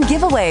Wonderland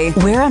Giveaway,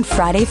 where on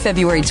Friday,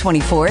 February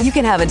 24th, you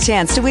can have a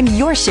chance to win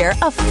your share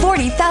of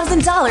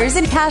 $40,000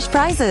 in cash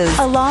prizes,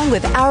 along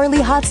with hourly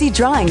hot seat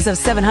drawings of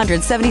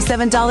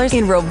 $777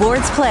 in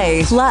rewards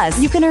play. Plus,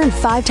 you can earn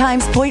 5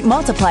 times point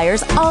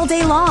multipliers all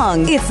day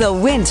long. It's the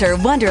Winter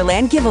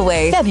Wonderland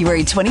Giveaway,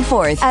 February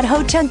 24th at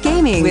Ho Chunk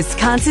Gaming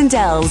Wisconsin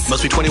Dells.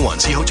 Must be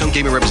 21. See Ho Chunk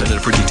Gaming representative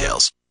for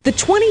details. The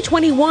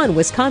 2021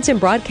 Wisconsin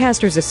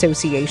Broadcasters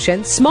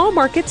Association Small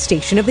Market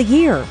Station of the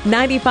Year,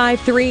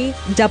 95.3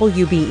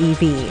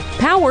 WBEV,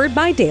 powered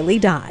by Daily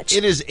Dodge.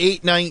 It is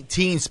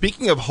 8:19.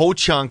 Speaking of Ho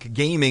Chunk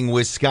Gaming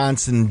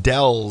Wisconsin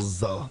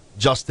Dells,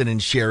 Justin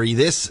and Sherry,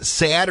 this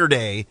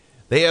Saturday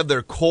they have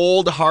their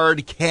Cold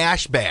Hard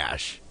Cash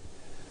Bash.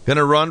 Going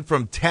to run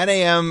from 10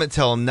 a.m.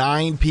 until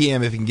 9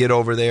 p.m. if you can get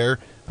over there.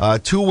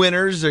 2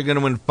 winners are going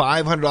to win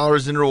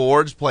 $500 in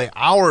rewards, play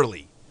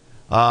hourly.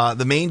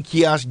 The main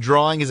kiosk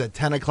drawing is at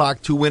 10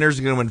 o'clock. 2 winners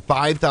are going to win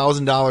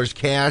 $5,000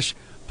 cash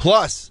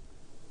plus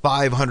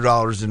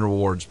 $500 in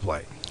rewards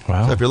play.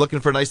 Wow. So if you're looking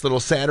for a nice little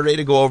Saturday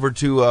to go over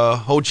to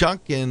Ho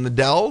Chunk in the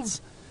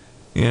Dells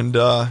and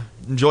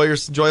enjoy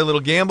a little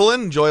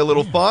gambling, enjoy a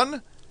little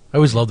fun. I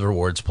always love the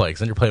rewards play because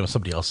then you're playing with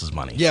somebody else's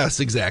money. Yes,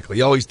 exactly.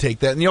 You always take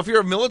that. And if you're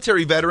a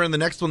military veteran, the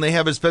next one they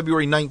have is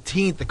February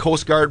 19th, the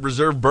Coast Guard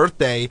Reserve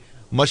Birthday.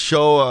 Must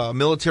show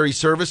military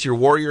service, your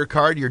warrior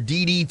card, your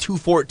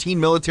DD-214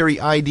 military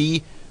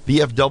ID,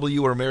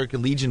 VFW or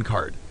American Legion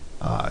card.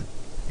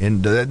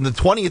 And the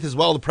 20th as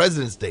well, the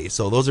President's Day.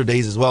 So those are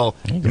days as well.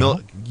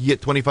 You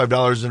get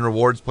 $25 in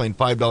rewards, playing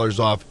 $5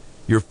 off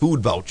your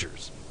food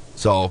vouchers.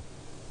 So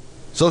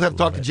still have to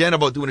talk to Jen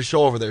about doing a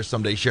show over there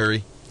someday,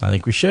 Sherry. I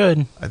think we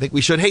should. Hey,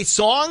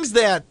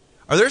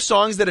 are there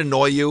songs that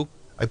annoy you?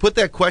 I put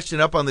that question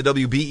up on the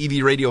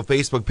WBEV Radio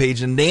Facebook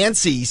page, and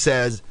Nancy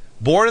says,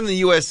 Born in the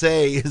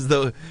USA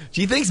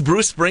she thinks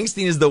Bruce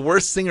Springsteen is the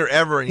worst singer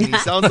ever, and he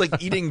sounds like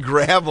eating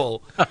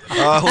gravel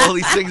while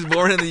he sings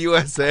Born in the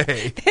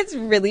USA. That's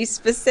really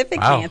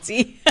specific, wow.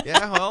 Nancy.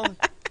 Yeah, well,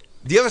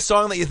 do you have a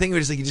song that you think you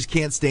just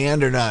can't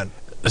stand or not?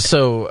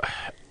 So,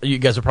 you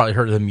guys have probably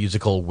heard of the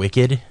musical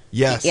Wicked.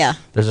 Yes. Yeah.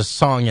 There's a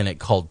song in it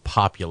called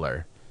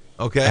Popular.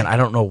 Okay. And I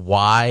don't know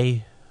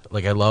why.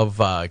 Like, I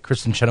love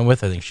Kristen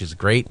Chenoweth. I think she's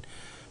great.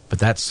 But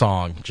that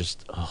song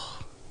just,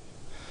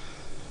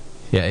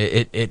 yeah,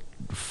 it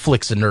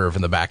flicks a nerve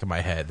in the back of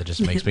my head that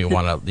just makes me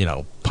want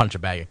to, punch a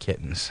bag of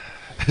kittens.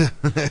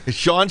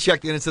 Sean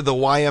checked in and said the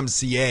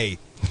YMCA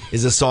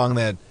is a song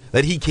that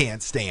he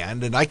can't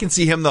stand, and I can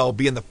see him though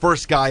being the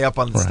first guy up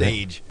on the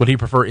stage. Would he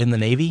prefer In the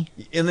Navy?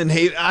 In the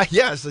Navy,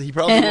 yes, he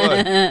probably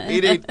would.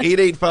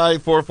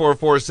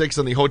 885-4446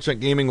 on the Ho Chunk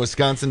Gaming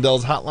Wisconsin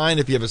Dells hotline.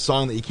 If you have a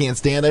song that you can't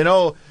stand, I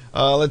know.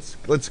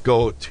 Let's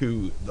go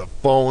to the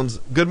phones.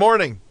 Good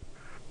morning.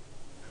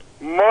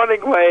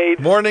 Morning, Wade.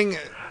 Morning.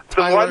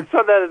 The one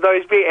song that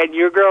annoys me, and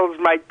you girls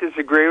might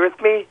disagrry with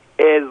me,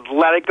 is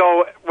Let It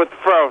Go with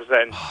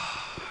Frozen.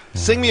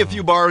 Sing me a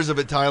few bars of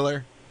it,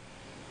 Tyler.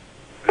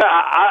 That's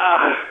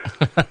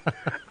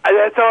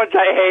how much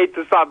I hate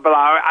the song, but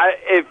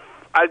I'd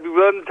be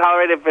willing to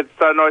tolerate it if it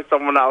annoys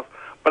someone else.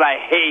 But I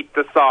hate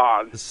the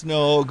song. The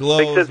snow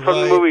glows it's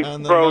from the movie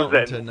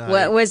Frozen. Well,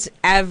 it was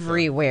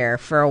everywhere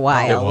for a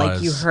while.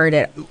 Like you heard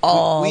it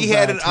all. We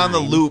had it on the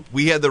loop.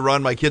 We had the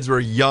run. My kids were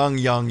young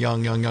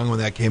when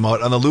that came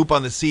out. On the loop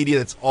on the CD,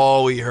 that's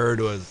all we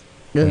heard was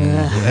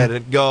Let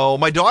It Go.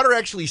 My daughter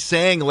actually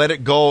sang Let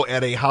It Go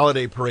at a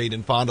holiday parade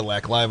in Fond du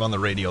Lac live on the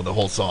radio, the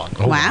whole song.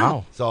 Oh,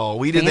 wow. So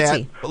we did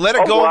Fancy. that. But Let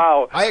It Go.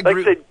 Wow. I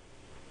agree.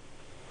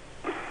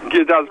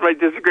 You guys might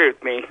disagree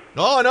with me.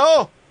 Oh,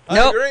 no.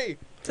 I agree.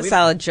 It's a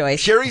solid choice.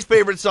 Sherry's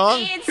favorite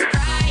song? It's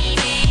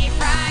Friday,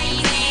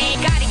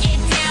 gotta get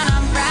down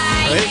on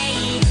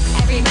Friday.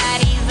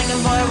 Everybody's looking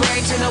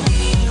forward to the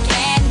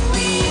weekend.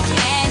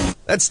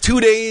 That's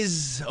 2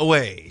 days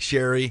away,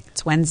 Sherry.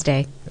 It's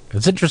Wednesday.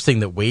 It's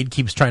interesting that Wade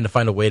keeps trying to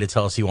find a way to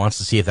tell us he wants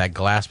to see if that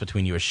glass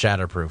between you is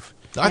shatterproof.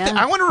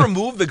 I want to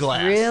remove the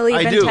glass. Really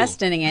I been do.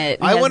 testing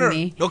it. I want hasn't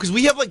he? to. No, because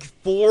we have like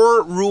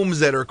 4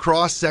 rooms that are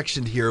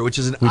cross-sectioned here, which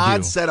is an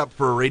odd do. setup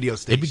for a radio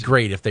station. It'd be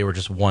great if they were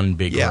just one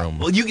big room.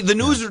 Well,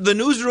 the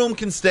newsroom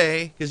can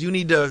stay because you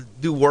need to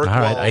do work.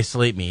 All right,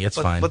 isolate me. It's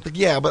fine. But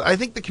I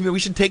think we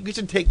should take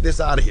this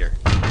out of here.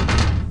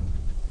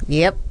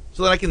 Yep.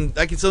 So that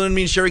so then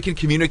me and Sherry can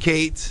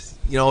communicate,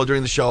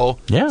 during the show.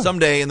 Yeah.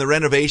 Someday in the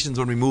renovations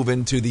when we move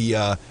into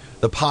the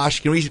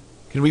posh, can we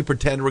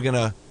pretend we're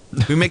gonna?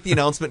 Can we make the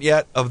announcement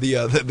yet of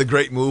the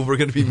great move we're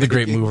going to be making? The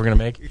great move we're going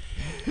to make?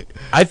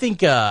 I think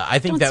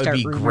that would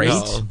be great,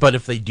 No. but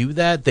if they do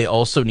that, they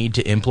also need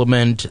to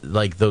implement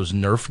like those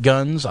Nerf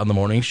guns on the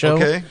morning show.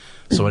 Okay.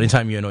 So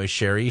anytime you annoy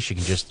Sherry, she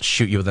can just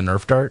shoot you with a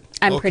Nerf dart.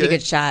 I'm a pretty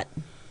good shot.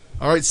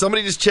 All right,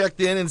 somebody just checked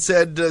in and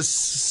said,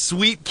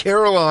 Sweet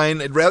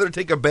Caroline, I'd rather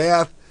take a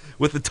bath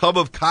with a tub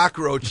of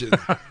cockroaches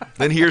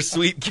than hear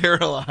Sweet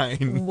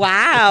Caroline.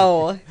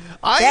 Wow.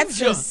 That's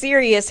some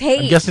serious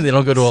hate. I'm guessing they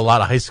don't go to a lot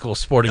of high school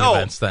sporting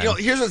events then.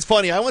 Here's what's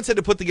funny. I once had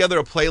to put together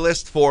a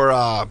playlist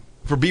for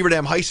Beaver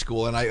Dam High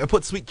School, and I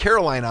put Sweet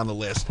Caroline on the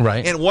list.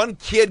 Right. And one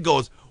kid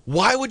goes,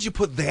 why would you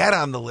put that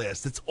on the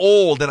list? It's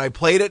old. And I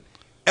played it.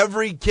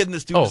 Every kid in the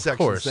student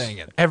section sang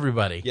it.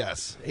 Everybody.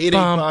 Yes.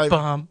 885.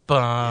 Bum, bum.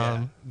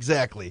 Yeah,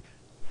 exactly.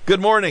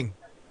 Good morning.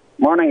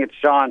 Morning, it's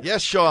Sean.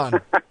 Yes,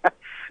 Sean.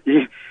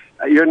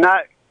 You're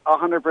not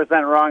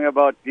 100% wrong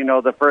about,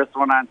 the first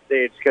one on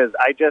stage, because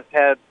I just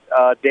had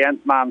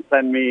Dan's mom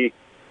send me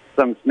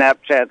some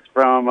Snapchats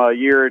from a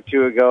year or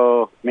two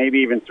ago, maybe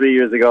even 3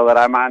 years ago, that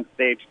I'm on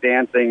stage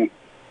dancing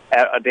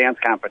at a dance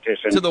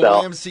competition. To the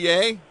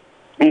YMCA?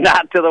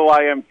 Not to the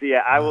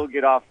YMCA. I will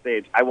get off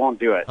stage. I won't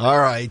do it. All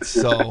right.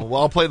 So,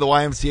 I'll play the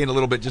YMCA in a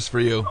little bit just for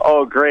you.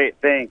 Oh, great.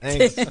 Thanks.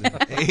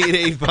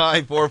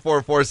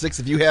 885-4446.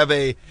 If you have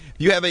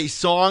a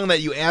song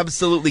that you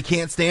absolutely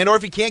can't stand, or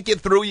if you can't get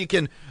through, you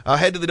can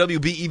head to the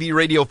WBEV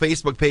Radio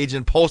Facebook page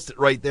and post it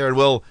right there, and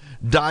we'll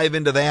dive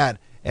into that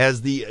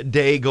as the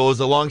day goes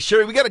along.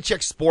 Sherry, we got to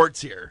check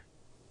sports here.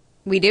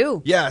 We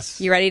do?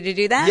 Yes. You ready to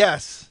do that?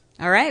 Yes.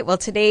 All right. Well,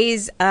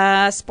 today's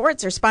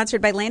sports are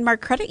sponsored by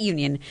Landmark Credit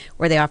Union,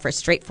 where they offer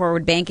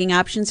straightforward banking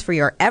options for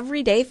your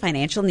everyday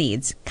financial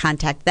needs.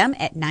 Contact them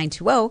at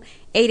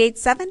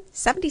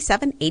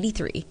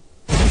 920-887-7783.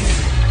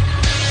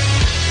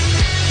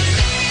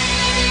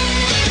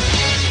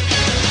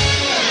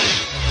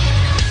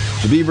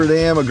 The Beaver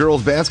Dam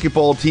girls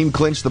basketball team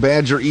clinched the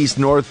Badger East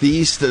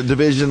Northeast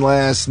division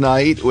last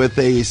night with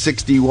a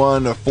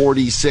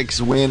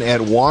 61-46 win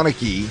at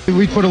Waunakee.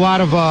 We put a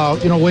lot of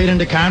weight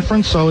into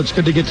conference, so it's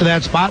good to get to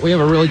that spot. We have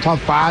a really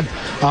tough pod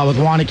with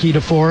Waunakee,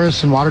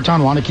 DeForest, and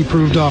Watertown. Waunakee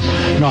proved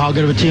how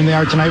good of a team they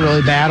are tonight,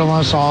 really battling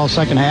us all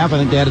second half. I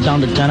think they had it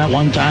down to 10 at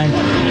one time.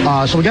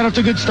 So we got off to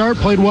a good start,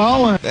 played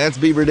well. That's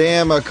Beaver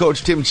Dam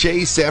Coach Tim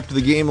Chase after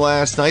the game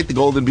last night. The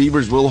Golden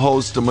Beavers will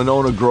host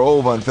Monona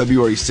Grove on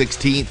February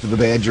 16th for the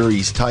Badger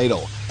East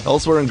title.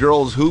 Elsewhere in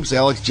girls hoops,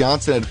 Alex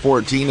Johnson had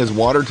 14 as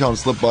Watertown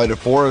slipped by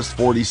DeForest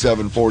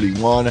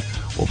 47-41.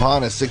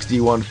 Wapana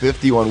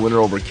 61-51 winner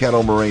over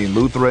Kettle Moraine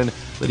Lutheran.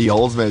 Lydia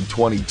Holzman had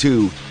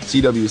 22.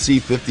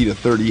 CWC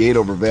 50-38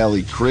 over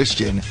Valley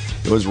Christian.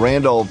 It was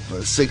Randolph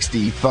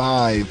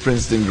 65,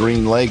 Princeton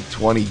Green Lake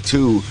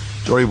 22.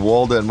 Jory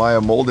Walda and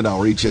Maya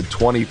Moldenauer each had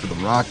 20 for the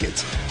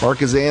Rockets.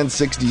 Marquezan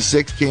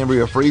 66,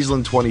 Cambria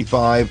Friesland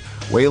 25.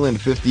 Wayland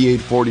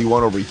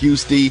 58-41 over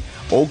Houston.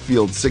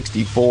 Oakfield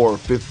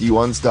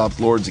 64-51 stops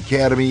Lord's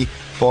Academy.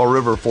 Fall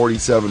River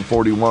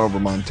 47-41 over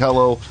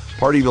Montello.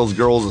 Partyville's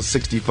girls a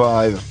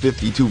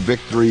 65-52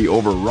 victory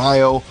over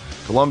Rio.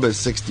 Columbus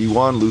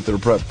 61, Luther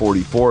Prep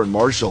 44, and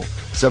Marshall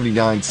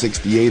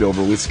 79-68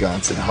 over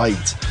Wisconsin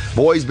Heights.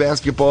 Boys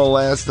basketball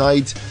last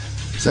night.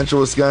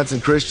 Central Wisconsin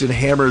Christian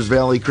hammers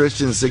Valley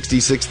Christian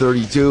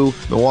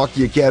 66-32.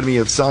 Milwaukee Academy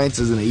of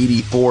Sciences an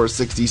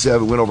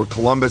 84-67 win over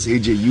Columbus.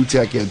 AJ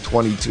Utek had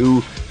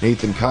 22.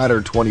 Nathan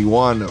Cotter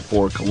 21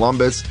 for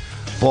Columbus.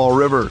 Fall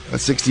River a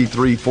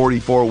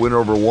 63-44 win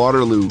over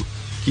Waterloo.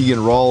 Keegan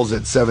Rawls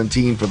at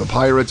 17 for the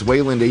Pirates.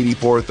 Wayland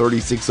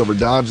 84-36 over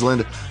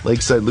Dodgeland.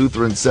 Lakeside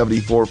Lutheran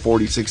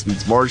 74-46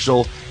 beats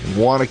Marshall. And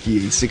Waunakee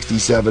a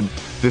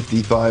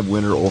 67-55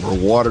 winner over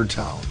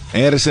Watertown.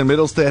 Addison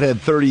Middlestead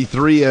had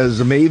 33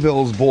 as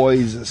Mayville's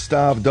boys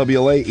stopped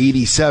WLA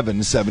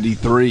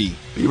 87-73.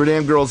 Beaver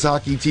Dam girls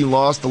hockey team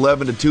lost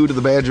 11-2 to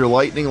the Badger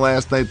Lightning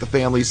last night at the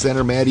Family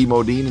Center. Maddie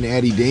Modine and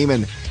Addie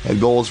Damon had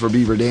goals for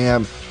Beaver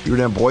Dam. Beaver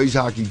Dam boys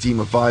hockey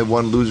team a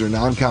 5-1 loser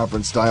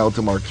non-conference style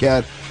to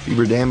Marquette.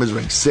 Beaver Dam is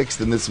ranked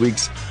 6th in this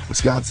week's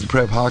Wisconsin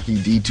Prep Hockey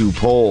D2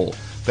 poll.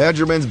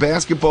 Badger men's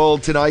basketball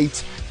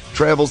tonight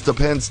travels to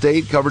Penn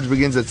State. Coverage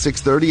begins at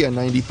 6:30 on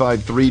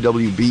 95.3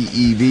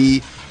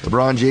 WBEV.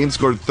 LeBron James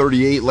scored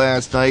 38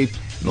 last night,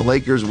 and the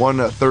Lakers won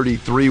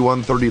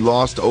 130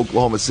 loss to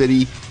Oklahoma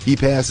City. He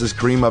passes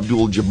Kareem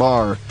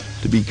Abdul-Jabbar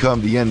to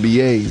become the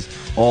NBA's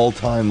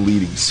all-time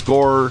leading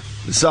scorer.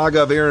 The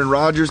saga of Aaron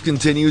Rodgers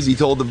continues. He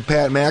told the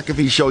Pat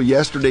McAfee show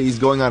yesterday he's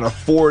going on a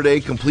 4-day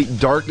complete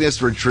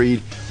darkness retreat.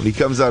 When he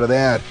comes out of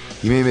that,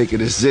 he may make a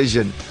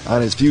decision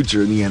on his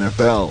future in the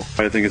NFL.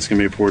 I think it's going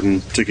to be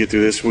important to get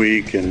through this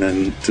week and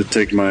then to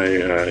take my,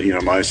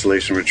 my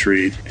isolation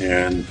retreat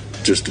and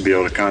just to be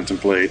able to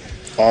contemplate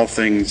all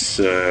things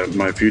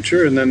my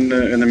future, and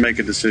then make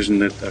a decision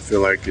that I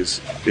feel like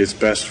is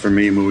best for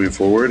me moving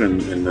forward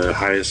and in the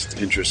highest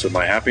interest of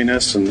my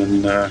happiness, and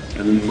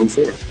then move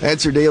forward.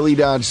 That's your Daily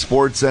Dodge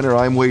Sports Center.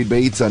 I'm Wade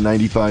Bates on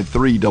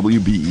 95.3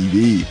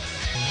 WBEV.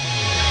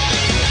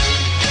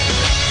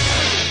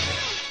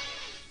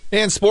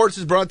 And sports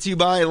is brought to you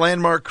by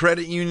Landmark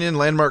Credit Union.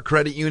 Landmark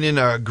Credit Union,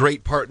 a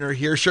great partner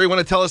here. Sherry, you want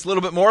to tell us a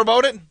little bit more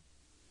about it?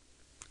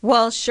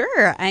 Well,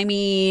 sure. I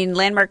mean,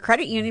 Landmark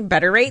Credit Union,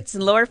 better rates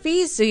and lower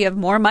fees, so you have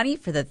more money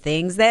for the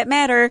things that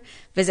matter.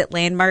 Visit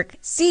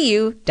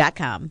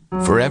landmarkcu.com.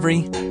 For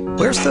every,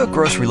 where's the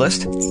grocery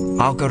list?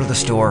 I'll go to the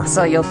store.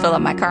 So you'll fill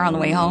up my car on the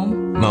way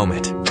home?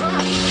 Moment.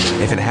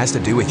 If it has to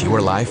do with your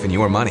life and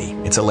your money,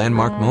 it's a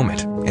Landmark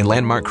moment. And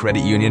Landmark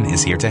Credit Union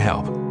is here to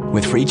help.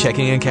 With free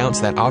checking accounts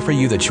that offer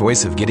you the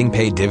choice of getting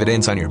paid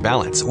dividends on your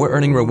balance or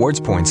earning rewards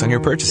points on your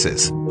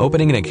purchases.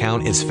 Opening an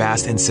account is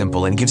fast and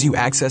simple and gives you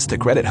access to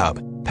Credit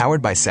Hub,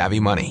 powered by Savvy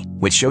Money,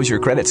 which shows your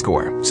credit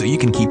score so you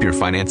can keep your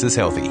finances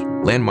healthy.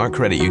 Landmark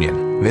Credit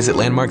Union. Visit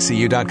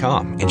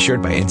landmarkcu.com,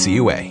 insured by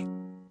NCUA.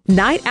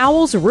 Night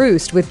Owls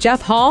Roost with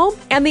Jeff Hall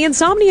and The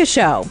Insomnia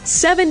Show,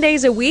 7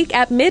 days a week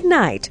at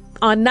midnight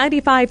on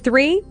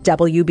 95.3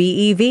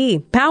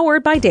 WBEV,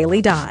 powered by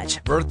Daily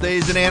Dodge.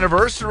 Birthdays and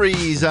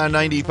anniversaries on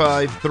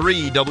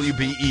 95.3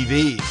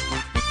 WBEV.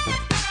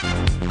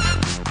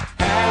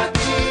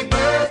 Happy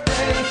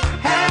birthday,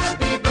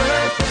 happy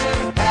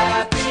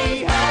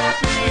birthday,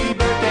 happy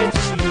birthday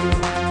to you.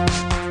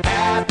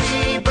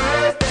 Happy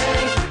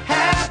birthday,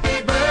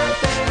 happy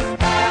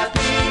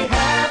birthday,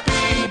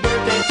 happy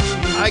birthday to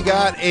you. I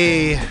got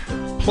a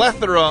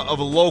plethora of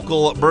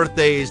local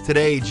birthdays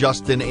today,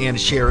 Justin and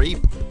Sherry.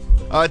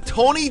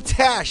 Tony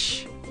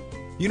Tesh.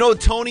 You know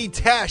Tony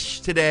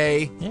Tesh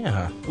today.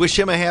 Yeah. Wish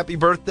him a happy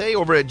birthday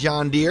over at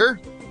John Deere.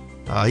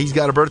 He's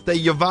got a birthday.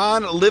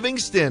 Yvonne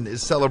Livingston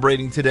is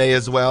celebrating today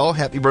as well.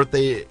 Happy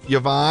birthday,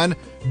 Yvonne.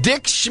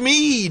 Dick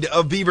Schmeed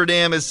of Beaver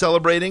Dam is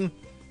celebrating.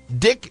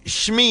 Dick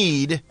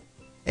Schmeed,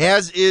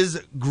 as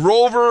is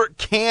Grover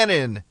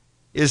Cannon,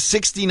 is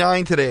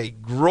 69 today.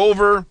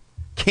 Grover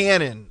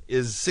Cannon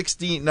is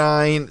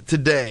 69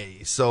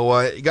 today. So,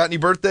 you got any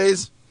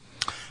birthdays?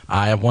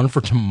 I have one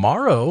for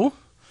tomorrow,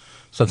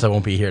 since I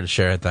won't be here to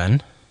share it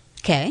then.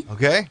 Okay.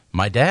 Okay.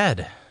 My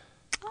dad.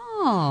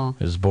 Oh.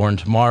 He was born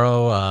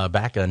tomorrow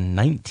back in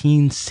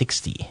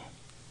 1960.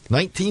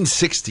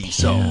 1960.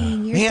 So,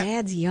 Dang, your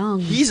dad's young.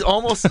 He's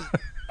almost,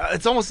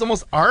 it's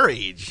almost our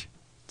age.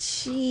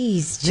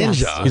 Jeez, Ninja.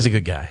 Justin. He's a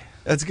good guy.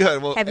 That's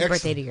good. Well, Happy excellent.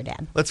 birthday to your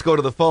dad. Let's go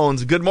to the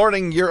phones. Good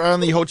morning. You're on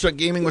the Ho-Chunk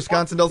Gaming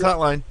Wisconsin Dells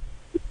Hotline.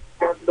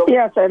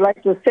 Yes, I'd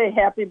like to say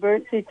happy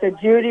birthday to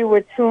Judy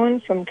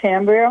Wattoon from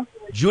Cambria.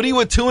 Judy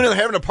Wattoon are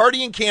having a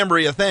party in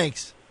Cambria.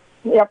 Thanks.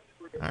 Yep.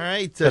 All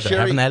right, They're Sherry.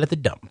 having that at the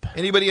dump.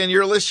 Anybody on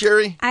your list,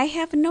 Sherry? I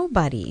have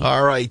nobody.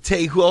 All right.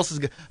 Hey, who else is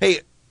good?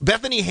 Hey,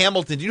 Bethany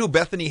Hamilton. Do you know who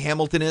Bethany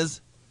Hamilton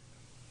is?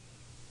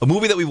 A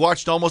movie that we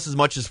watched almost as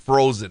much as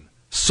Frozen.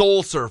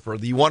 Soul Surfer.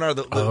 The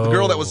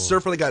girl that was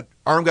surfing that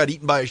arm got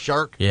eaten by a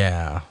shark.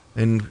 Yeah.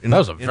 And that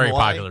was a very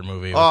Hawaii. popular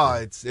movie.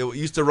 It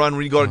used to run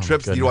when you go on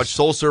trips. You watch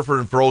Soul Surfer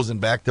and Frozen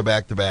back to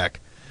back to back.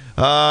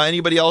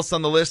 Anybody else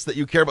on the list that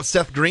you care about?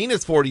 Seth Green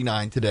is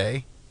 49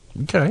 today.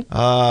 Okay.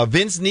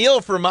 Vince Neil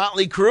from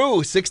Motley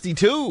Crue,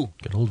 62.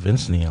 Good old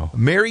Vince Neil.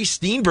 Mary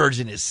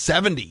Steenburgen is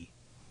 70.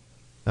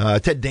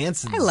 Ted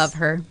Danson. I love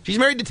her. She's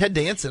married to Ted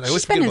Danson. I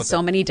always She's been forget in about so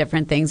that. many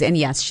different things, and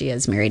yes, she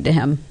is married to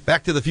him.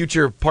 Back to the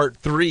Future Part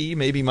 3,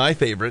 maybe my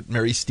favorite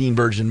Mary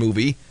Steenburgen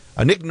movie.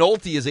 Nick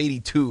Nolte is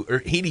 82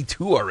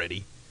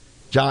 already.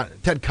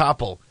 Ted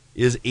Koppel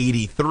is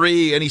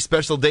 83. Any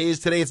special days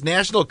today? It's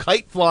National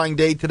Kite Flying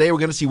Day today. We're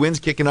going to see winds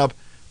kicking up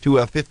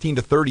to 15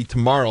 to 30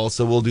 tomorrow,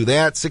 so we'll do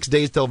that. 6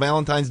 days till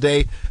Valentine's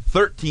Day,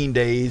 13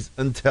 days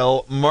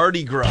until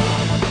Mardi Gras.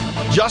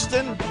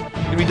 Justin,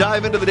 can we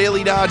dive into the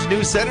Daily Dodge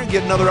News Center and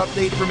get another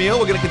update from you?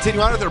 We're going to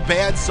continue on with our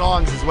bad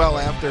songs as well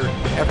after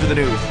the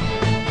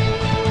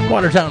news.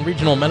 Watertown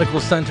Regional Medical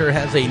Center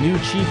has a new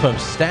chief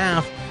of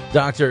staff.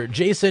 Dr.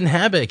 Jason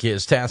Habik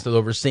is tasked with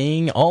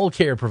overseeing all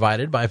care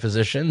provided by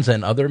physicians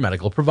and other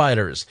medical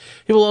providers.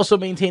 He will also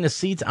maintain a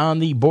seat on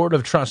the Board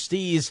of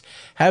Trustees.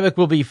 Habik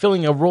will be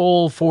filling a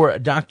role for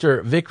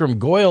Dr. Vikram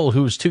Goyal,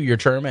 whose 2-year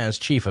term as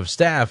chief of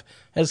staff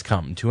has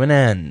come to an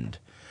end.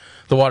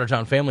 The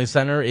Watertown Family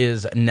Center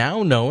is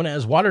now known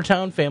as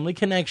Watertown Family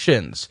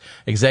Connections.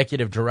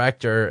 Executive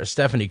Director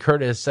Stephanie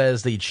Curtis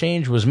says the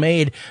change was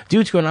made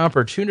due to an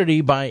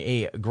opportunity by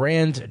a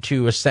grant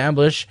to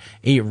establish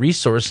a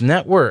resource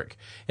network.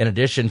 In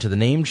addition to the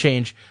name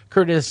change,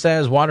 Curtis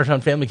says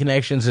Watertown Family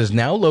Connections is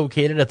now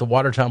located at the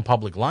Watertown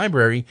Public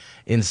Library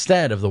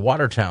instead of the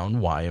Watertown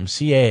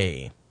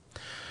YMCA.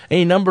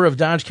 A number of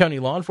Dodge County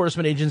law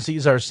enforcement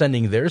agencies are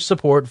sending their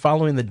support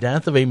following the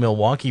death of a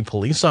Milwaukee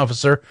police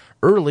officer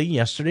early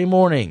yesterday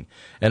morning.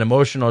 An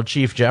emotional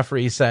Chief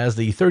Jeffrey says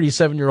the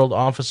 37-year-old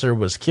officer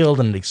was killed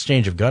in an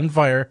exchange of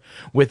gunfire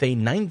with a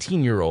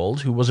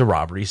 19-year-old who was a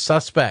robbery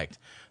suspect.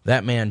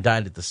 That man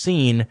died at the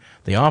scene.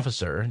 The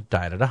officer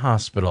died at a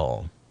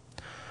hospital.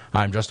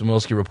 I'm Justin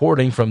Wilski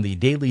reporting from the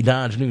Daily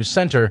Dodge News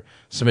Center.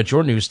 Submit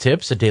your news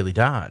tips at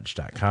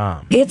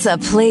dailydodge.com. It's a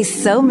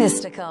place so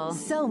mystical,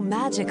 so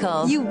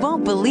magical, you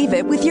won't believe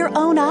it with your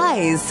own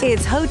eyes.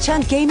 It's Ho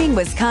Chunk Gaming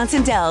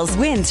Wisconsin Dells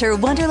Winter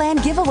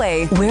Wonderland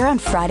Giveaway, where on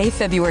Friday,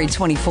 February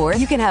 24th,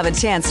 you can have a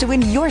chance to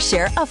win your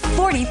share of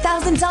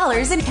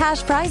 $40,000 in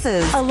cash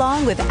prizes,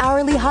 along with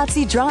hourly hot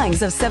seat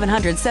drawings of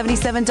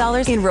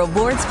 $777 in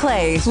rewards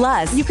play.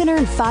 Plus, you can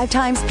earn 5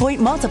 times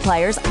point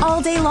multipliers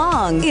all day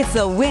long. It's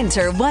the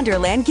Winter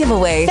Wonderland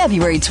Giveaway,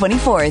 February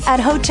 24th at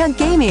Ho Chunk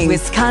Gaming,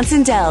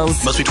 Wisconsin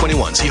Dells. Must be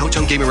 21. See Ho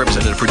Chunk Gaming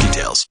representative for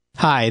details.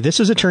 Hi, this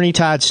is Attorney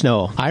Todd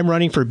Snow. I'm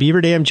running for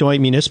Beaver Dam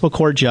Joint Municipal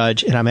Court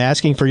Judge, and I'm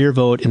asking for your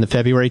vote in the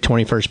February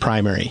 21st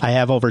primary. I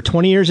have over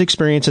 20 years'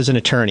 experience as an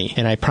attorney,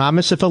 and I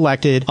promise if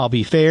elected, I'll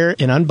be fair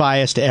and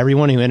unbiased to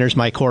everyone who enters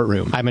my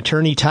courtroom. I'm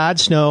Attorney Todd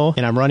Snow,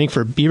 and I'm running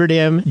for Beaver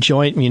Dam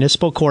Joint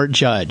Municipal Court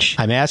Judge.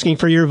 I'm asking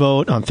for your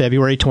vote on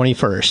February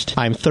 21st.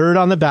 I'm third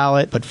on the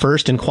ballot, but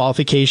first in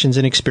qualifications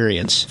and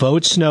experience.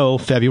 Vote Snow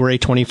February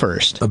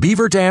 21st. The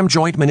Beaver Dam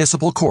Joint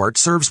Municipal Court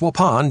serves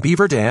Waupun,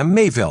 Beaver Dam,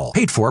 Mayville.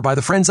 Paid for by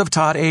the Friends of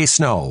Todd A.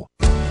 Snow.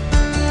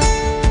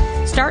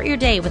 Start your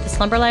day with the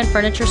Slumberland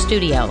Furniture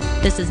Studio.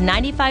 This is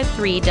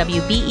 95.3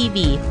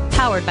 WBEV,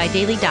 powered by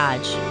Daily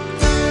Dodge.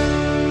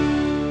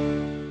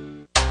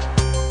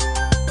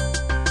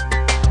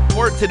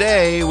 For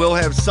today, we'll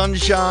have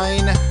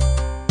sunshine,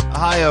 a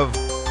high of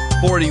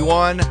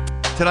 41.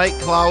 Tonight,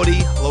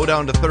 cloudy, low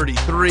down to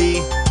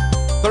 33.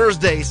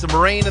 Thursday, some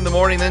rain in the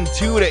morning, then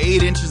 2 to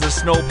 8 inches of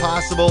snow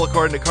possible,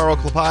 according to Carl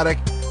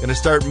Klopotic. Going to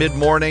start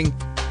mid-morning.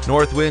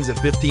 North winds at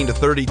 15 to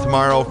 30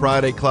 tomorrow.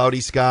 Friday,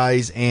 cloudy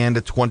skies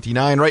and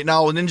 29. Right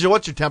now, Ninja,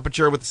 what's your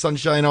temperature with the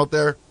sunshine out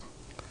there?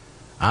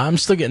 I'm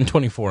still getting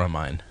 24 on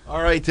mine.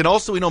 All right, and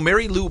also we know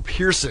Mary Lou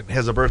Pearson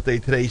has a birthday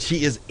today.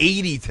 She is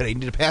 80 today.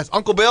 Need to pass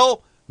Uncle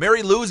Bill.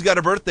 Mary Lou's got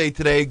a birthday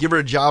today. Give her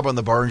a job on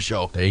the Barn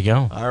Show. There you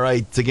go. All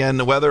right, again,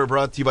 the weather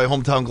brought to you by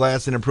Hometown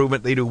Glass and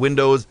Improvement. They do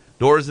windows,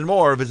 doors, and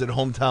more. Visit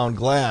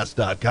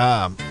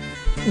hometownglass.com.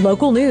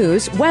 Local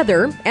news,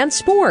 weather, and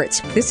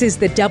sports. This is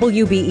the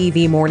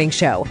WBEV Morning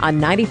Show on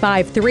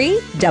 95.3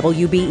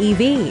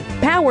 WBEV,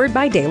 powered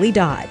by Daily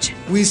Dodge.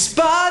 We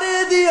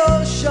spotted the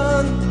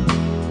ocean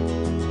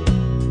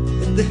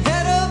at the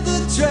head of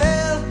the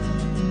trail.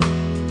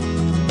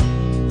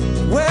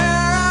 Where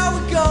are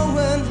we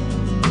going?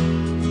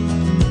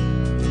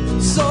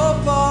 So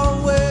far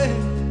away.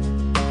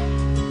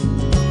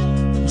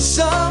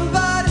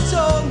 Somebody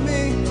told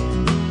me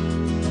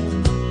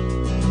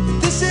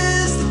this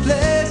is the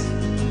place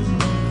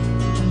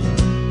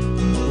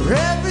where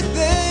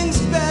everything's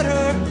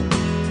better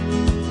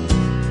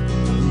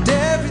and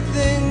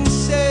everything's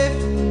safe.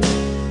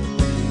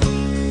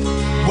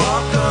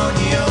 Walk on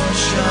the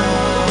ocean,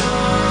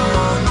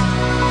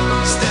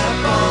 step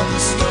on the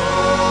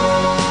stones.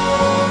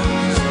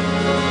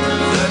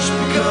 Flesh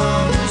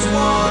becomes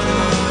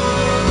water,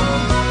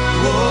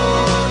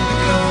 wood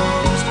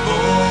becomes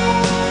bone.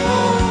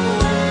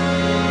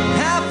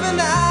 Half an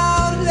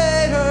hour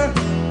later,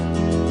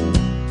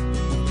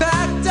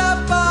 packed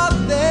up our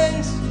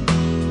things,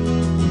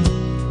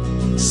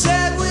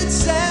 said we'd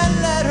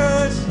send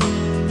letters,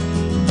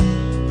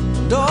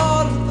 and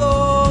all of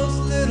those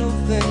little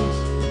things.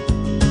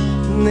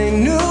 And they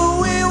knew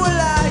we were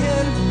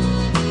lying,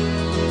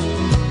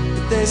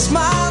 but they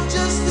smiled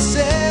just the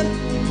same.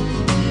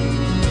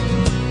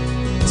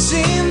 It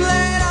seemed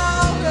late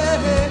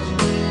already,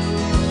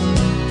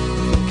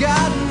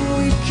 forgotten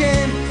we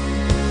came.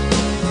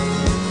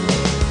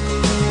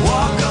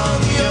 Walk on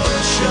the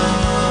ocean,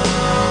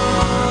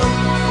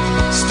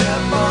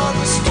 step on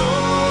the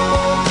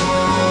stone.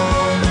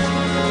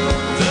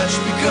 Flesh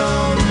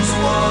becomes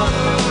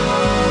water,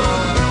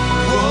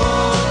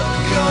 wood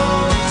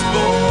becomes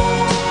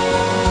bone.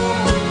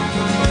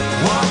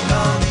 Walk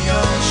on the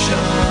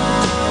ocean,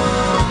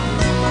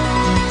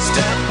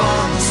 step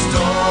on the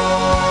stone.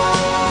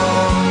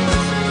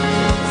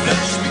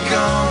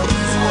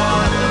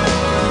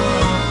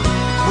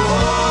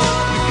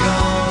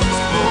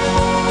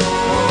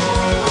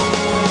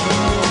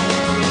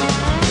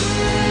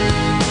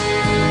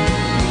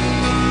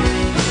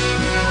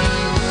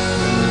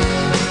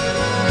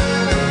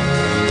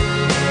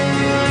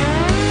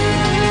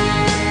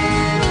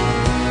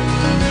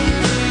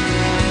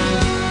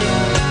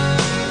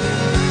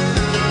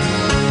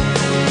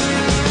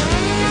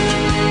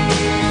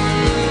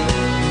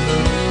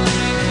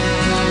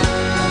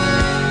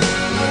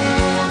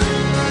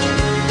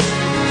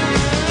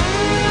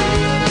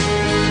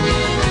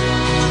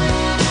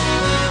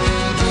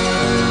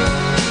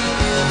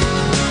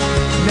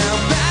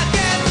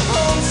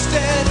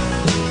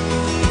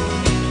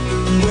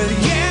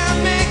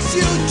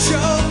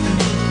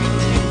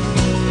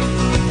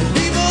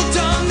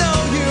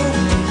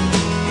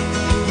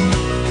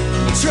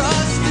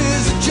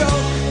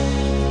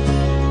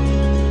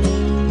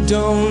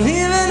 Don't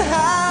even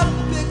have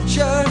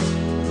pictures,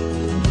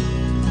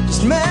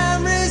 just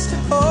memories to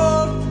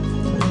hold.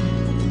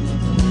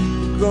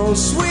 Grow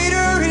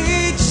sweeter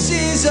each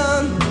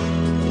season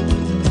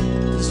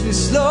as we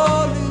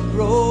slowly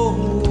grow.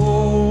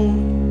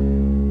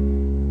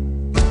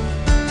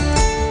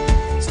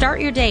 Start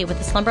your day with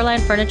the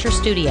Slumberland Furniture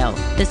Studio.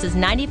 This is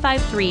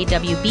 95.3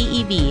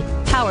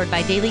 WBEV, powered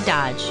by Daily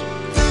Dodge.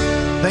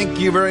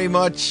 Thank you very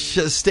much,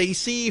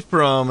 Stacy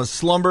from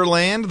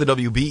Slumberland, the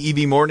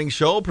WBEV Morning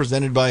Show,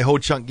 presented by Ho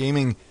Chunk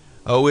Gaming,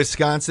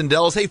 Wisconsin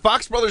Dells. Hey,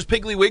 Fox Brothers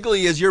Piggly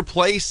Wiggly is your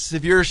place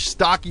if you're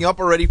stocking up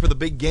already for the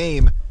big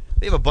game.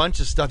 They have a bunch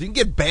of stuff. You can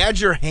get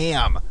Badger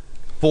ham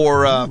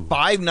for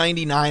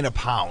 $5.99 a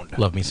pound.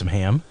 Love me some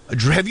ham.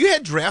 Have you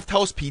had Draft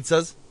House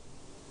pizzas?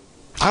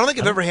 I don't think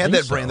I've ever had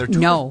that brand. They're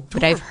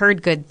but I've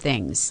heard good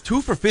things. 2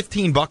 for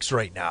 $15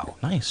 right now.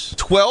 Nice.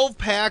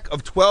 12-pack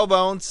of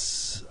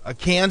 12-ounce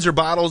cans or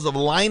bottles of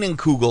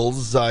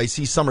Leinenkugels. I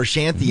see Summer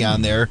Shanty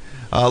on there.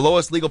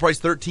 Lowest legal price,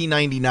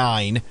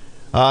 $13.99.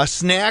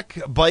 Snack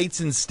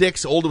bites and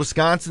sticks, old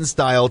Wisconsin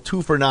style,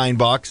 2 for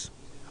 $9.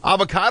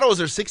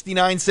 Avocados are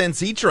 69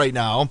 cents each right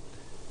now.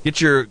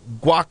 Get your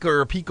guac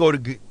or pico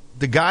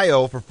de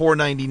gallo for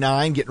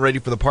 $4.99. Getting ready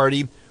for the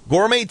party.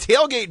 Gourmet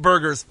tailgate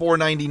burgers,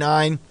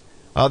 $4.99.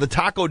 The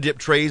taco dip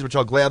trays, which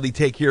I'll gladly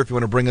take here if you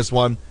want to bring us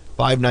one,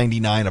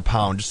 $5.99 a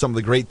pound. Just some of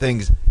the great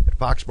things at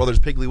Fox Brothers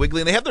Piggly Wiggly.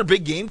 And they have their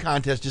big game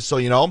contest, just so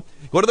you know.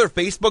 Go to their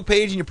Facebook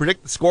page and you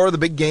predict the score of the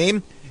big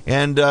game,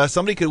 and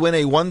somebody could win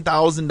a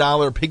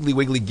 $1,000 Piggly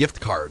Wiggly gift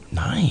card.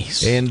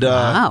 Nice. And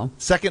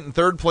second and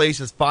third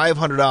place is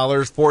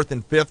 $500. Fourth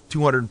and fifth,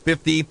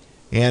 $250.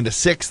 And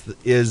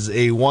sixth is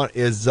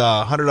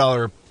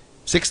 $100.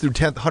 6th through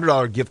 10th,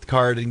 $100 gift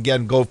card. And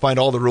again, go find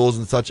all the rules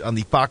and such on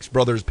the Fox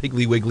Brothers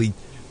Piggly Wiggly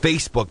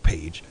Facebook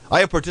page. I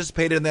have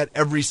participated in that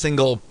every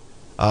single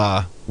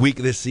week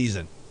this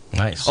season.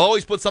 Nice. I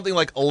always put something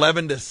like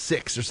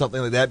 11-6 or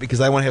something like that because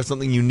I want to have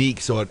something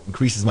unique so it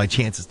increases my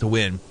chances to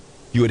win.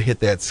 You would hit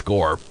that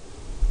score.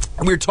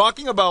 And we were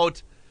talking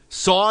about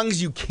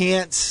songs you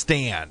can't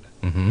stand.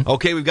 Mm-hmm.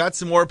 Okay, we've got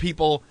some more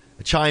people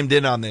chimed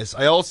in on this.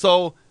 I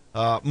also,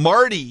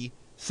 Marty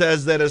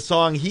says that a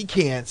song he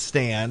can't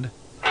stand.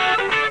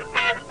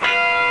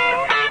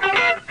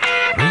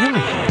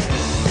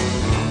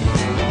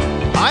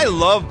 I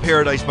love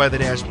Paradise by the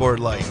Dashboard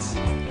Lights.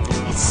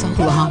 It's so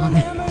long.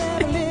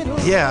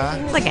 Yeah.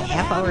 It's like a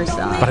half-hour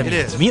song. But it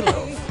is.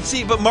 Meatloaf.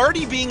 See, but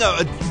Marty being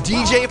a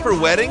DJ for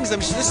weddings,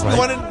 I'm sure this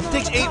one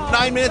takes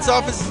 8-9 minutes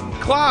off his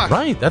clock.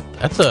 Right.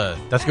 That's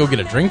go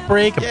get a drink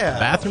break, a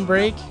bathroom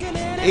break.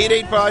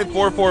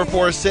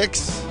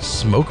 885-4446.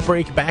 Smoke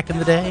break back in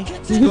the day.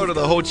 Let's go to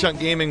the Ho Chunk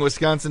Gaming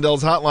Wisconsin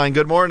Dells hotline.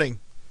 Good morning.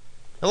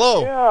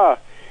 Hello. Yeah.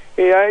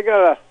 Hey, I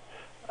got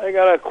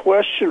a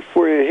question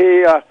for you.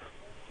 Hey,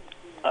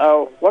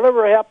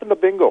 whatever happened to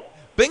bingo?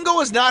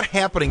 Bingo is not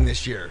happening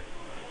this year.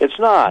 It's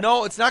not.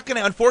 No, it's not going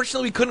to.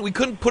 Unfortunately, we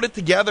couldn't put it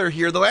together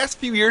here. The last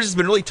few years has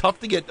been really tough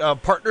to get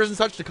partners and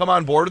such to come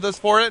on board with us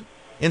for it.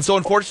 And so,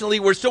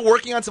 unfortunately, we're still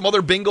working on some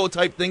other bingo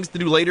type things to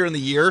do later in the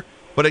year,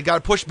 but it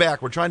got pushed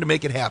back. We're trying to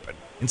make it happen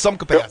in some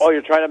capacity. Oh,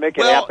 you're trying to make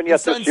it happen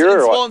yet this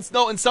year?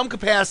 In some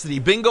capacity.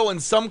 Bingo in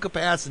some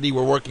capacity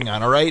we're working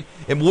on, all right?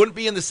 It wouldn't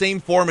be in the same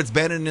form it's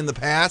been in the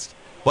past,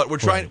 but we're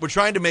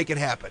trying to make it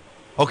happen.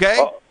 Okay?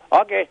 Oh,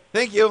 okay.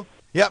 Thank you.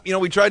 Yep,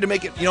 we tried to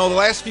make it, the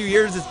last few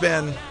years it's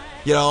been,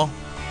 I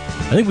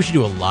think we should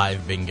do a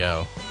live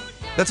bingo.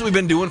 That's what we've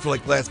been doing for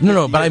like last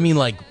No, but I mean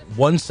like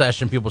one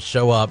session, people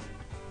show up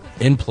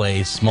in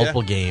place,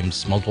 multiple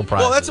games, multiple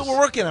prizes. Well, that's what we're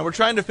working on. We're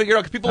trying to figure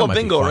out, because people love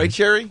bingo, right,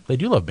 Sherry? They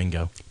do love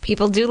bingo.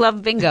 People do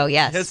love bingo,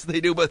 yes. Yes,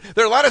 they do, but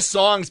there are a lot of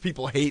songs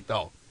people hate,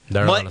 though.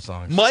 There are a lot of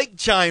songs. Mike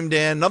chimed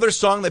in. Another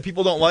song that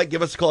people don't like,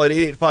 give us a call at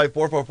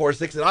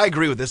 885-4446, and I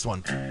agree with this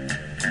one.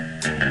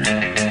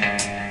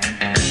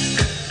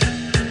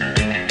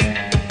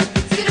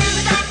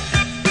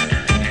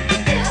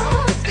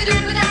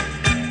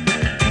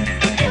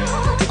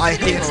 I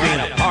can't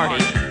stand it.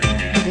 Party.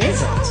 What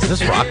is it? Is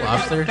this Rock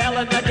Lobster?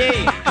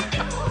 Okay.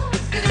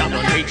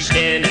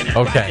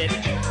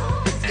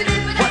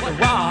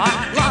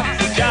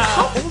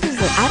 How old is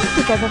it? I don't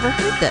think I've ever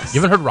heard this. You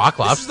haven't heard Rock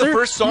Lobster? This is the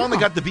first song that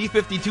got the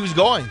B-52s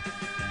going.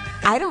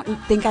 I don't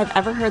think I've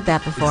ever heard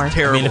that before. It's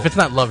terrible. I mean, if it's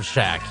not Love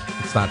Shack,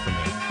 it's not for me.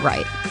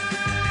 Right.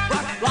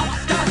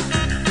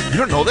 You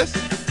don't know this?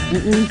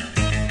 Mm-mm.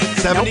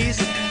 70s?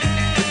 Nope.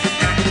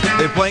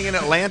 They're playing in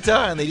Atlanta,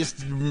 and they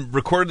just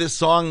recorded this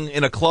song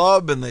in a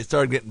club, and they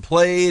started getting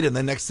played, and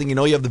then next thing you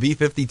know, you have the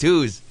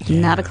B-52s.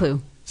 Yeah. Not a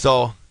clue.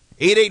 So,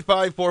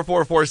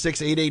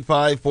 885-4446,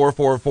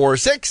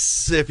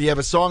 885-4446. If you have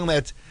a song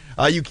that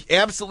you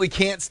absolutely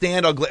can't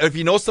stand, if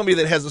you know somebody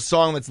that has a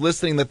song that's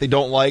listening that they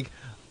don't like,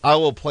 I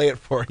will play it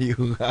for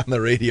you on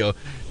the radio.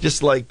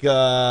 Just like...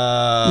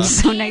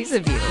 So nice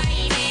of you.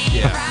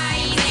 Yeah.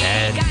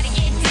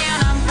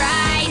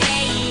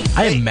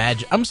 I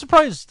imagine. I'm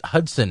surprised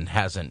Hudson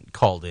hasn't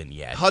called in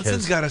yet.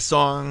 Hudson's got a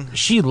song.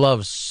 She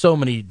loves so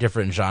many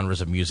different genres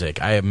of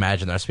music. I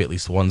imagine there has to be at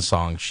least one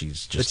song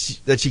she's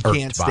just that she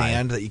can't by.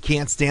 stand, that you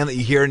can't stand, that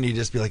you hear and you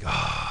just be like,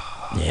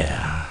 oh.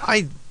 Yeah.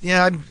 I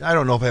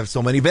don't know if I have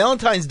so many.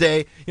 Valentine's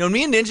Day,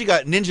 me and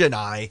Ninja and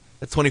I,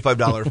 that's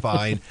 $25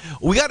 fine.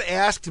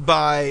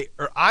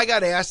 I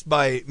got asked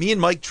by me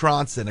and Mike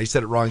Tronson, I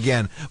said it wrong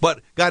again,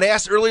 but got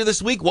asked earlier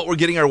this week what we're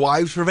getting our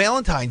wives for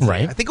Valentine's Day.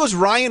 Right. I think it was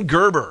Ryan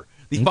Gerber,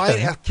 the fine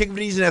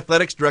activities and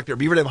athletics director at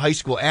Beaver Dam High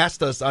School,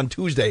 asked us on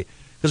Tuesday,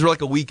 because we're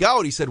like a week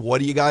out. He said,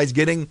 what are you guys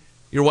getting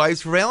your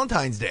wives for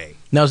Valentine's Day?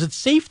 Now, is it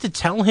safe to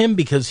tell him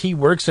because he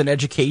works in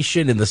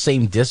education in the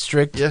same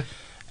district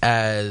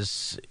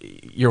as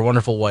your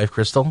wonderful wife,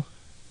 Crystal?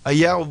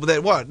 Yeah, but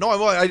that what? No,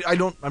 I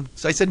don't.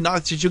 I said no.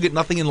 She'll get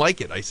nothing and like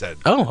it. I said.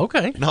 Oh,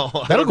 okay. No,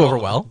 that'll go over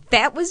well.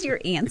 That was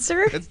your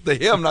answer? It's to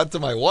him, not to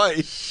my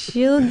wife.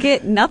 She'll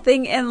get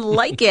nothing and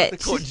like it.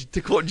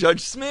 to quote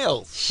Judge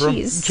Smales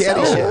She's from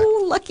Caddyshack.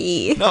 So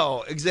lucky.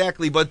 No,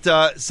 exactly.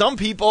 But some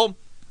people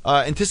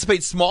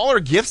anticipate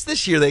smaller gifts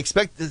this year. They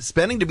expect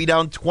spending to be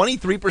down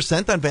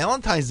 23% on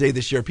Valentine's Day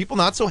this year. People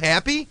not so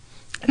happy?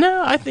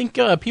 No, I think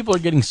people are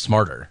getting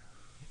smarter.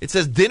 It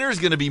says dinner's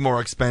going to be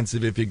more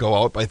expensive if you go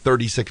out by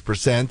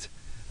 36%.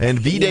 And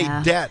V-Day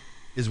debt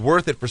is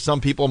worth it for some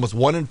people. Almost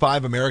 1 in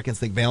 5 Americans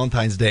think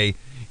Valentine's Day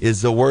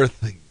is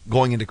worth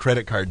going into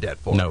credit card debt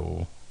for.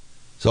 No.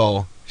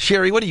 So,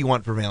 Sherry, what do you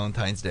want for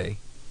Valentine's Day?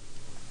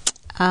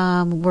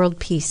 World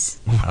peace.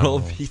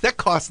 World peace. That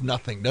costs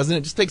nothing, doesn't it?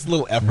 It just takes a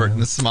little effort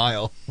and a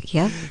smile.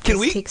 Yeah. Can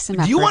we? Take some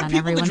do you want on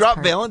people to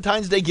drop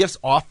Valentine's Day gifts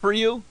off for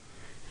you?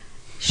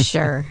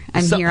 Sure.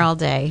 I'm here all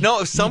day.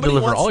 No, if somebody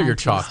deliver wants all your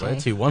chocolate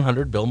to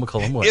 100 Bill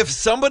McCullum Way. If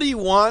somebody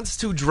wants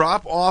to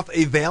drop off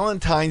a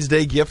Valentine's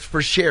Day gift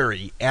for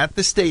Sherry at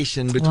the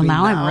station between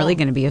now I'm really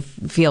going to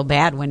feel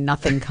bad when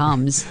nothing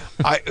comes.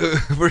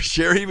 For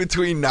Sherry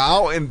between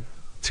now and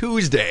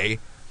Tuesday,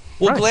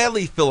 we'll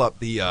gladly fill up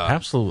the...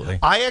 Absolutely.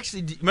 I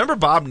actually... Remember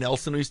Bob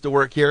Nelson who used to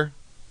work here?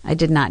 I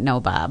did not know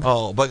Bob.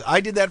 Oh, but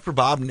I did that for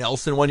Bob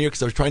Nelson one year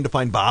because I was trying to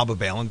find Bob a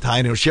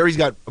Valentine. Sherry's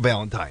got a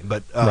Valentine,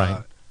 but...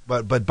 right.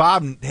 But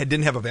Bob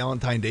didn't have a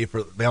Valentine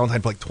for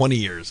like 20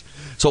 years.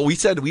 So we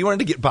said we wanted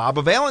to get Bob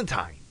a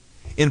Valentine.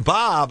 And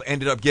Bob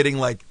ended up getting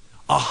like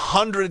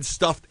 100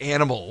 stuffed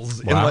animals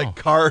and like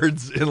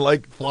cards and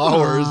like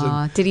flowers.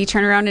 And did he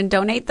turn around and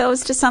donate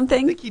those to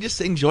something? I think he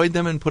just enjoyed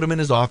them and put them in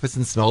his office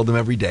and smelled them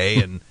every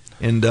day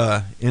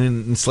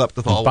and slept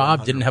with all.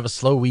 Bob didn't have a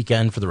slow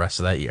weekend for the rest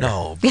of that year.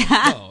 No.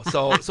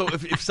 So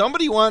if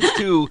somebody wants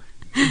to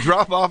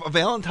drop off a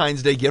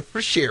Valentine's Day gift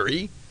for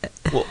Sherry,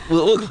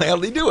 we'll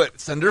gladly do it.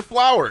 Send her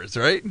flowers,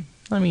 right?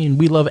 I mean,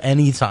 we love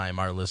any time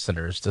our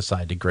listeners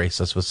decide to grace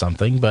us with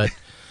something, but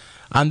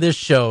on this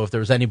show, if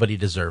there's anybody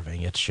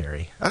deserving, it's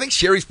Sherry. I think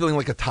Sherry's feeling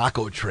like a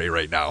taco tray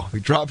right now. We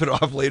drop it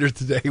off later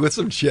today with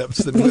some chips.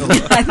 And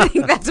I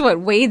think that's what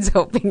Wade's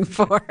hoping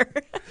for.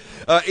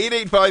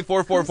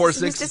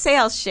 885-4446. Who's to say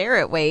I'll share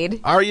it,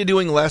 Wade? Are you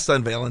doing less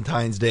on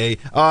Valentine's Day?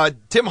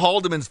 Tim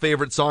Haldeman's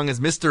favorite song is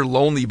Mr.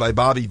 Lonely by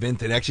Bobby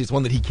Vinton. Actually, it's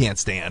one that he can't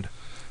stand.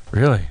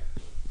 Really?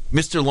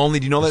 Mr. Lonely,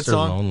 do you know that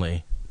song? Mr.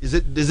 Lonely. Is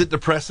it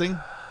depressing?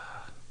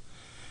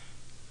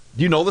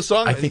 Do you know the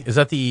song? I think is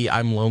that the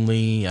 "I'm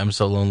Lonely, I'm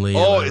So Lonely."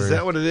 Oh, is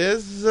that what it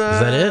is? Is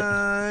that it?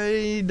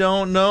 I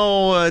don't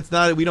know. It's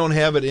not. We don't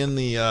have it in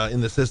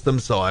the system,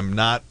 so I'm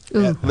not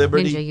at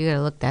liberty. Ninja, you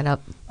gotta look that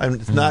up. I'm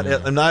not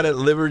at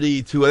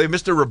liberty to. I have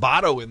Mr.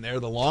 Roboto in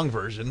there, the long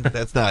version. But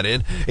that's not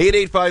it.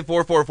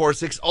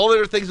 885-4446. All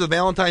other things with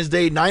Valentine's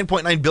Day.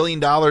 $9.9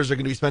 billion are going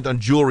to be spent on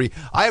jewelry.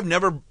 I have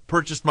never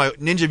purchased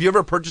Ninja. Have you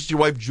ever purchased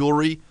your wife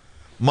jewelry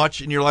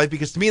much in your life?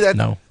 Because to me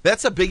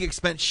that's a big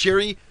expense.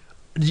 Sherry,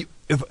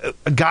 if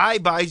a guy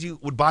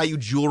would buy you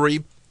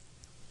jewelry,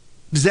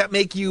 does that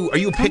make you? Are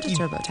you a picky?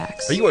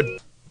 TurboTax.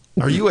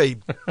 Are you a?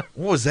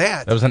 What was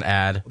that? That was an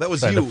ad. That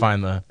was Trying you. to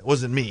find It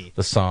wasn't me.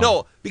 The song.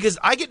 No, because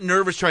I get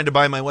nervous trying to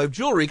buy my wife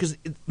jewelry because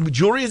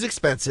jewelry is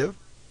expensive.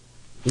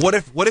 What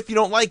if you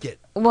don't like it?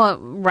 Well,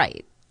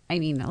 right. I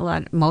mean,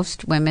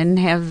 most women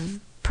have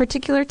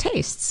particular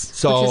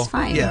tastes, which is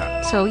fine.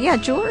 Yeah. So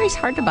jewelry's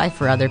hard to buy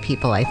for other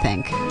people, I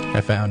think.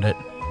 I found it.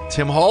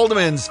 Tim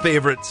Haldeman's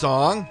favorite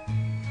song.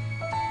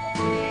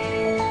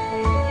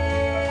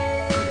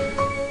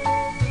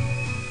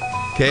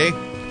 Okay.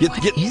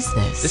 What is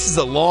this? This is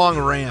a long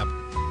ramp.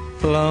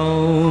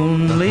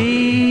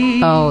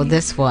 Lonely. Oh,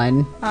 this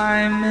one.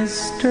 I'm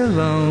Mr.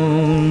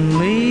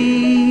 Lonely.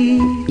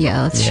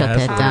 Yeah, let's shut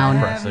that down.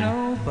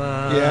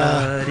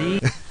 Yeah.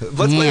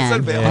 Let's play this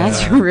on Valentine's Day.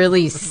 That's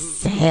really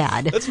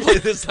sad. Let's play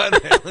this on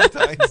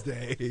Valentine's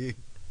Day.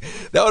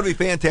 That would be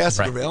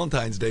fantastic for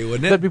Valentine's Day,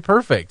 wouldn't it? That'd be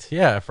perfect.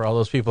 Yeah, for all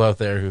those people out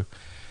there who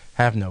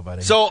have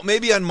nobody. So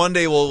maybe on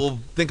Monday we'll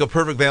think of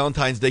perfect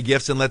Valentine's Day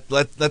gifts and let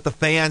the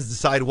fans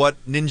decide what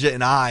Ninja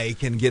and I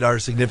can get our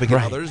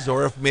significant others,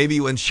 or if maybe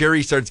when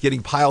Sherry starts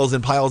getting piles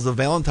and piles of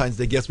Valentine's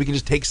Day gifts, we can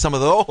just take some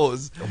of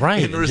those and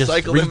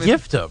recycle them,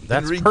 regift them.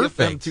 That's and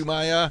perfect.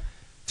 Them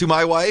to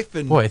my wife.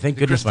 And boy, thank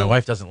goodness my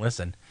wife doesn't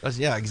listen.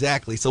 Yeah,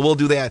 exactly. So we'll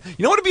do that.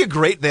 You know what would be a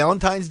great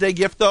Valentine's Day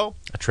gift though?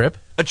 A trip.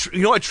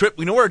 You know a trip.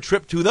 We know where a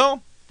trip to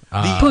though.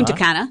 Punta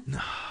Cana.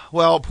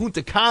 Well,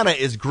 Punta Cana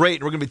is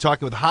great. We're going to be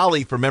talking with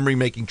Holly for Memory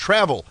Making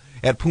Travel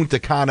at Punta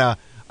Cana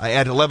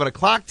at 11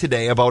 o'clock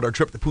today about our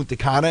trip to Punta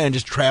Cana and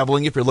just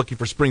traveling if you're looking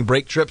for spring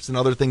break trips and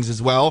other things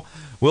as well.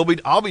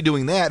 I'll be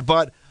doing that,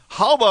 but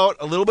how about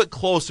a little bit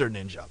closer,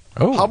 Ninja?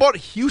 Oh. How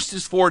about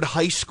Eustis Ford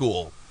High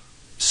School?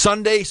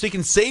 Sunday, so you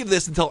can save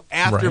this until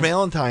after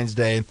Valentine's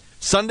Day.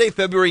 Sunday,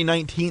 February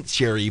 19th,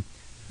 Sherry.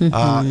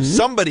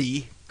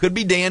 Somebody, could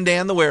be Dan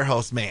the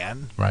warehouse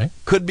man. Right.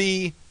 Could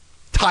be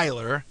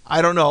Tyler.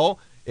 I don't know.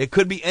 It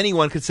could be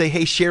anyone could say,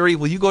 hey, Sherry,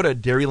 will you go to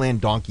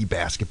Dairyland Donkey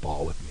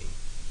Basketball with me?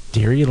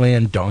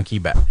 Dairyland Donkey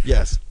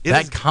Yes.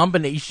 That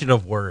combination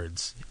of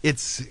words.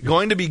 It's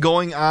going to be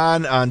going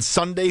on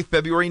Sunday,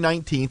 February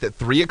 19th at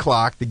 3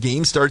 o'clock. The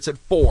game starts at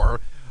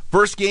 4.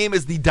 First game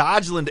is the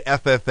Dodgeland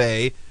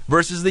FFA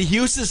versus the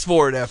Eustis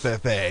Ford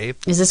FFA.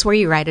 Is this where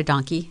you ride a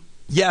donkey?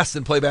 Yes,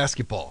 and play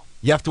basketball.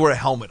 You have to wear a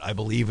helmet, I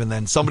believe, and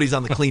then somebody's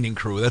on the cleaning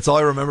crew. That's all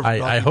I remember.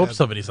 I hope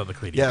somebody's on the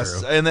cleaning crew.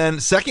 Yes, and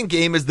then second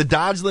game is the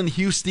Dodgeland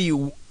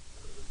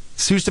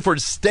Eustis Ford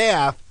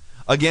staff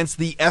against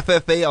the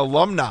FFA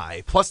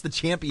alumni, plus the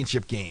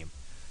championship game.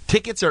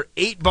 Tickets are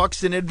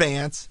 $8 in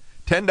advance,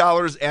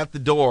 $10 at the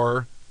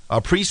door.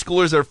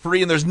 Preschoolers are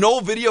free, and there's no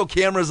video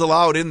cameras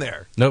allowed in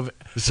there. No,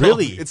 so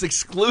really? It's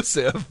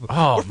exclusive.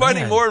 Oh, we're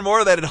finding more and more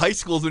of that in high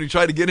schools when you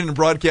try to get in and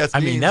broadcast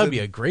games. I mean, that would be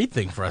a great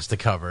thing for us to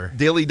cover.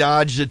 Daily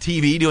Dodge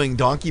TV doing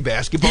donkey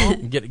basketball.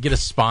 Get a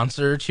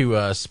sponsor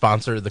to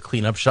sponsor the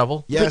cleanup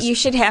shovel. Yes. But you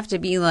should have to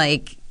be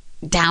like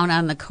down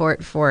on the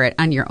court for it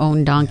on your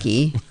own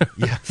donkey,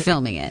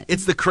 filming it.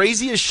 It's the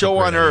craziest show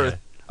on earth.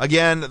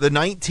 Again, the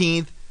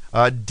 19th,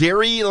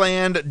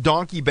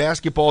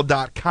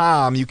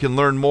 DairylandDonkeyBasketball.com. You can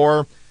learn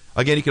more.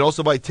 Again, you can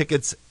also buy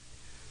tickets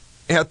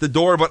at the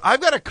door. But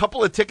I've got a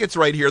couple of tickets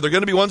right here. They're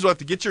going to be ones where I have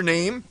to get your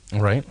name.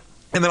 Right.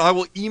 And then I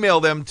will email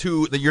them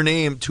to your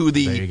name to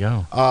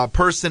the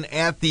person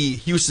at the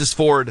Eustis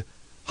Ford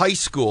High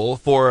School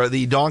for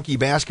the donkey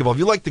basketball. If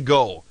you'd like to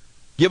go,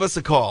 give us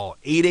a call,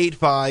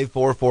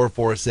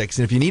 885-4446.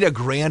 And if you need a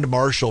grand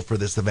marshal for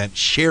this event,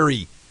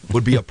 Sherry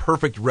would be a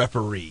perfect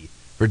referee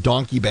for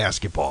donkey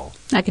basketball.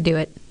 I could do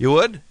it. You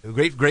would?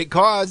 Great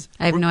cause.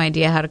 I have no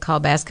idea how to call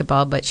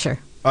basketball, but sure.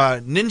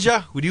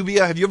 Ninja, would you be?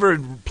 Have you ever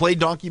played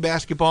donkey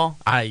basketball?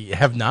 I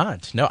have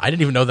not. No, I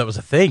didn't even know that was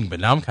a thing, but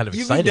now I'm kind of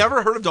excited. You've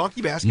never heard of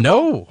donkey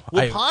basketball? No.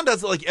 Well, Pond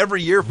does it like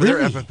every year for their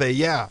FFA,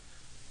 yeah.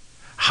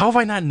 How have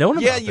I not known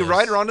about this? Yeah, you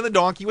ride around in the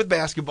donkey with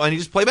basketball, and you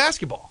just play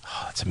basketball.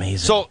 Oh, that's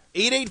amazing. So,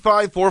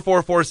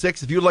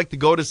 885-4446, if you'd like to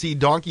go to see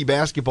donkey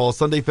basketball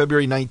Sunday,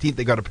 February 19th,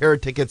 they got a pair of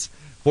tickets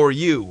for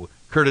you,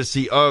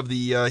 courtesy of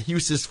the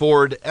Eustis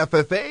Ford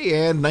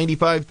FFA and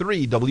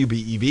 95.3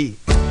 WBEV.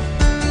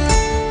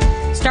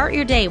 Start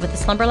your day with the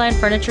Slumberland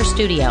Furniture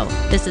Studio.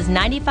 This is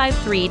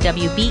 95.3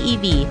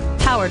 WBEV,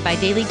 powered by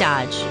Daily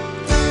Dodge.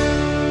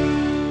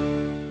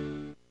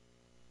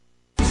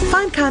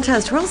 Find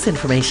contest rules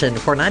information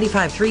for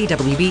 95.3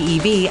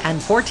 WBEV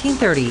and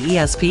 1430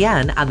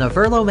 ESPN on the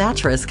Verlo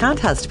Mattress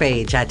contest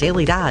page at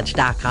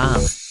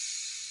dailydodge.com.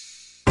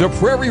 The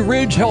Prairie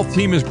Ridge Health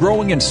Team is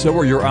growing, and so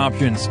are your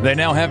options. They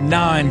now have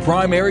 9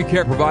 primary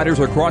care providers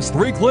across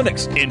 3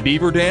 clinics in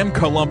Beaver Dam,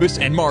 Columbus,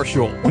 and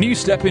Marshall. When you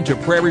step into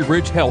Prairie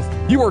Ridge Health,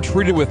 you are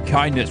treated with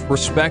kindness,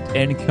 respect,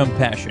 and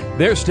compassion.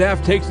 Their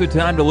staff takes the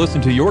time to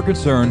listen to your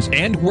concerns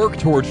and work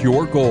towards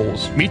your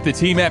goals. Meet the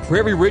team at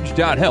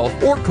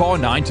prairieridge.health or call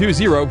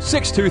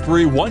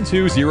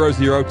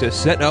 920-623-1200 to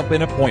set up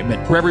an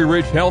appointment. Prairie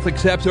Ridge Health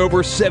accepts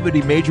over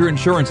 70 major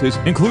insurances,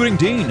 including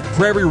Dean.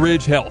 Prairie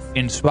Ridge Health,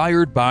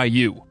 inspired by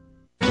you.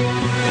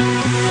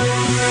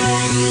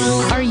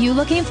 Are you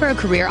looking for a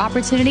career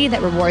opportunity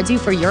that rewards you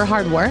for your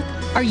hard work?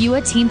 Are you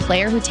a team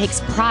player who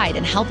takes pride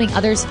in helping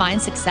others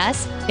find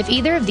success? If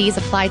either of these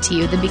apply to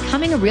you, then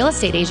becoming a real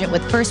estate agent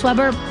with First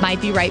Weber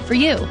might be right for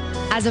you.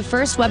 As a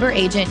First Weber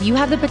agent, you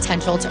have the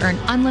potential to earn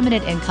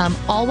unlimited income,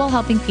 all while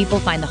helping people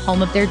find the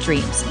home of their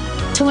dreams.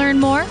 To learn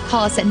more,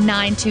 call us at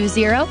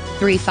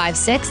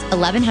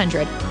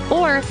 920-356-1100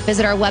 or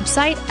visit our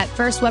website at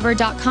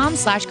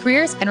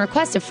firstweber.com/careers and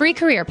request a free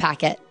career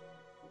packet.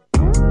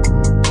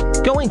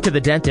 Going to the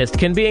dentist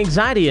can be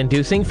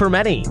anxiety-inducing for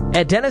many.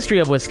 At Dentistry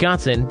of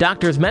Wisconsin,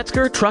 Doctors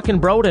Metzger,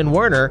 Truckenbrod, and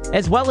Werner,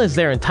 as well as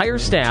their entire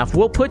staff,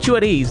 will put you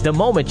at ease the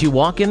moment you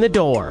walk in the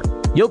door.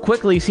 You'll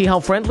quickly see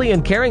how friendly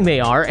and caring they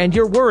are, and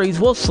your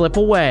worries will slip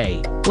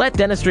away. Let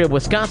Dentistry of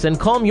Wisconsin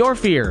calm your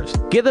fears.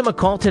 Give them a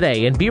call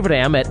today in Beaver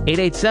Dam at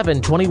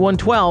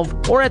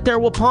 887-2112 or at their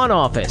Waupun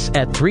office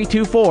at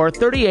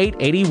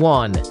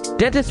 324-3881.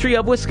 Dentistry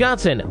of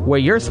Wisconsin, where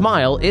your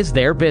smile is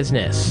their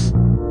business.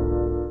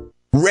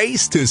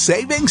 Race to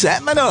savings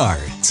at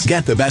Menards.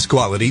 Get the best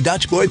quality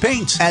Dutch Boy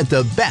paints at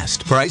the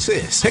best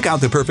prices. Pick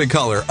out the perfect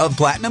color of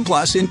Platinum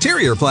Plus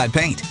Interior Flat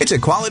Paint. It's a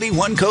quality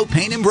one-coat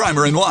paint and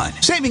primer in one,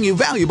 saving you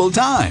valuable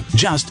time.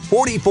 Just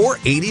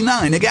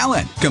 $44.89 a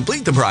gallon.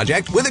 Complete the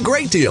project with a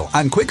great deal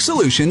on Quick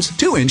Solutions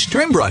 2-inch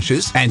trim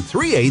brushes and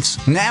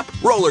 3/8 nap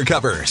roller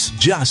covers.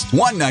 Just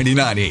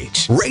 $1.99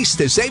 each. Race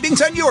to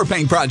savings on your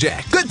paint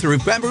project. Good through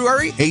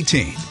February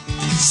 18th.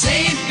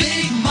 Save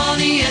big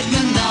money at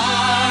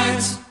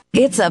Menards.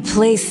 It's a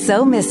place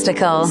so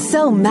mystical,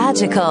 so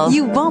magical,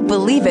 you wonnt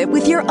believe it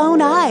with your own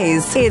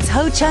eyes. It's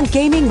Ho Chunk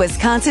Gaming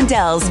Wisconsin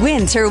Dells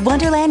Winter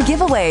Wonderland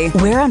Giveaway,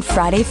 where on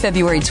Friday,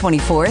 February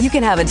 24th, you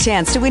can have a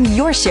chance to win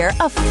your share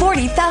of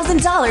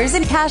 $40,000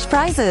 in cash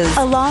prizes,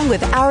 along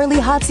with hourly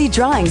hot seat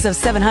drawings of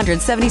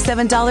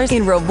 $777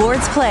 in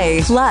rewards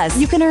play. Plus,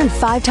 you can earn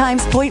 5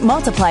 times point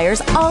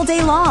multipliers all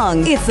day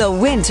long. It's the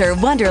Winter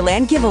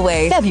Wonderland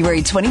Giveaway,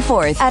 February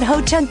 24th at Ho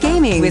Chunk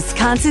Gaming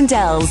Wisconsin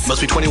Dells.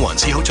 Must be 21.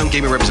 See Ho Chunk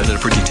Gaming representative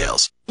for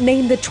details.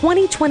 Named the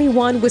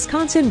 2021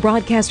 Wisconsin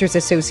Broadcasters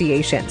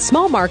Association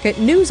Small Market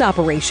News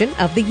Operation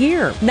of the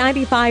Year.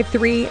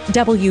 95.3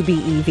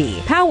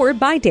 WBEV, powered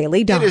by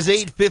Daily Dodge. It is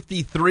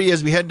 8:53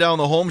 as we head down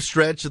the home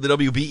stretch of the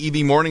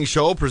WBEV Morning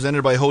Show,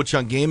 presented by Ho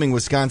Chunk Gaming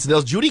Wisconsin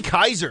Dells. Judy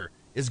Kaiser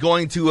is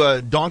going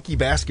to donkey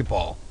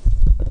basketball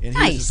in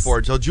Houston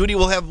Sports. So Judy,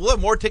 we'll have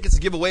more tickets to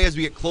give away as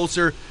we get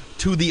closer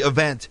to the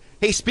event.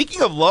 Hey,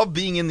 speaking of love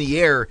being in the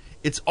air,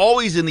 it's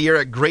always in the air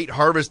at Great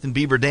Harvest in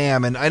Beaver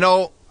Dam, and I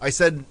know I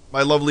said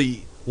my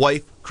lovely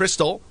wife,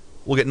 Crystal,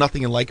 will get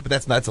nothing and like it,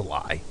 but that's a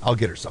lie. I'll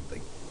get her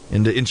something,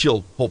 and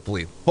she'll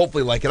hopefully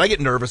like it. I get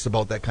nervous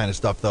about that kind of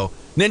stuff, though.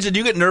 Ninja, do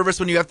you get nervous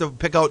when you have to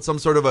pick out some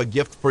sort of a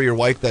gift for your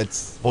wife that's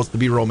supposed to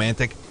be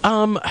romantic?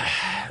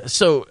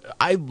 So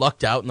I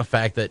lucked out in the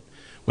fact that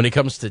when it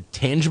comes to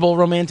tangible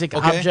romantic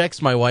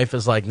objects, my wife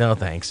is like, no,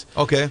 thanks.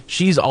 Okay.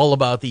 She's all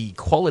about the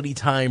quality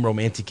time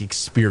romantic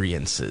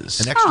experiences.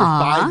 An extra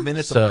 5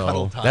 minutes of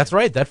cuddle time. That's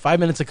right. That 5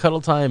 minutes of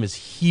cuddle time is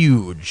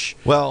huge.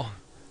 Well,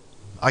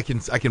 I can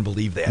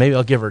believe that. Maybe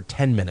I'll give her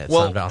 10 minutes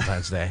on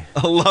Valentine's Day.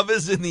 Love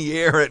is in the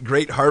air at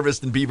Great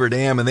Harvest in Beaver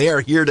Dam, and they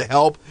are here to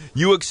help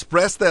you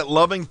express that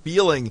loving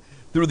feeling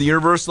through the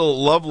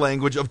universal love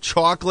language of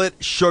chocolate,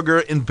 sugar,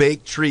 and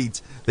baked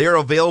treats. They are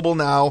available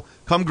now.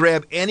 Come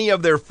grab any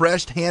of their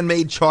fresh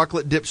handmade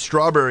chocolate-dipped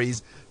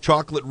strawberries,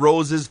 chocolate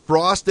roses,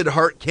 frosted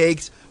heart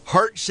cakes,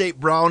 heart-shaped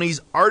brownies,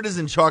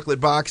 artisan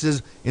chocolate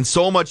boxes, and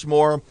so much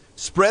more.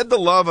 Spread the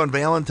love on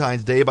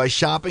Valentine's Day by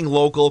shopping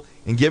local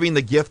and giving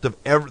the gift of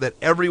that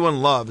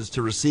everyone loves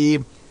to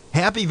receive.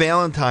 Happy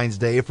Valentine's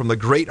Day from the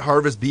Great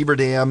Harvest Beaver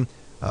Dam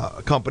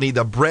company,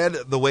 the bread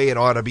the way it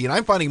ought to be. And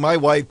I'm finding my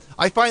wife,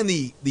 I find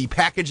the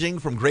packaging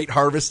from Great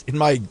Harvest in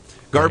my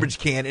garbage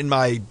can in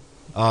my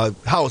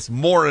house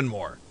more and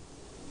more.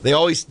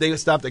 They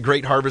stopped at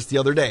Great Harvest the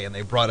other day and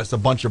they brought us a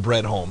bunch of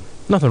bread home.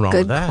 Nothing wrong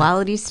with that. Good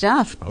quality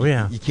stuff. Oh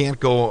yeah, you can't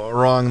go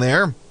wrong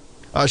there.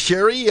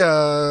 Sherry,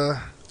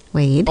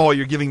 Wade. Oh,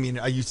 you're giving me.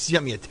 You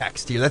sent me a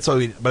text here. That's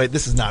why. But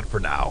this is not for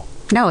now.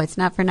 No, it's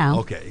not for now.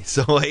 Okay,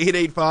 so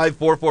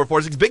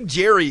 885-4446. Big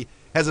Jerry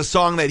has a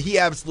song that he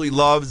absolutely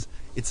loves.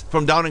 It's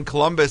from down in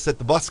Columbus at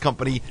the bus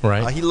company.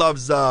 Right. He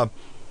loves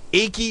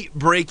Achy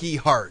Breaky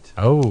Heart.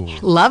 Oh.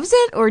 Loves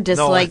it or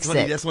dislikes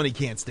it? That's when he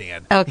can't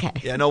stand. Okay.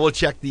 Yeah, no, we'll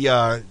check the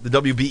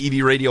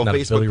WBEV Radio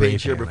Facebook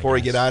page here before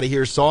we get out of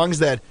here. Songs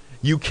that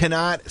you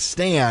cannot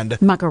stand.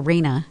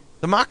 Macarena.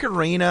 The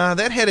Macarena,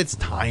 that had its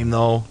time,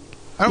 though.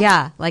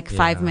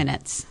 5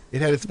 minutes.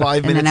 It had its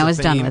 5 minutes. And then I was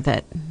of fame. done with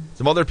it.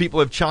 Some other people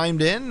have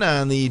chimed in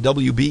on the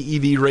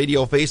WBEV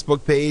Radio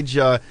Facebook page.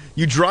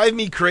 You Drive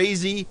Me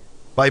Crazy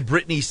by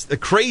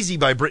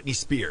Britney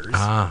Spears.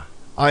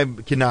 I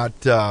cannot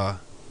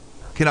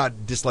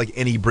dislike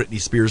any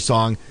Britney Spears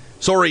song.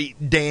 Sorry,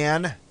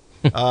 Dan.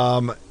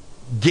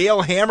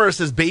 Gail Hammer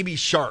says Baby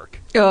Shark.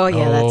 Oh,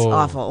 yeah, that's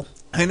awful.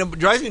 And it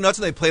drives me nuts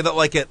when they play that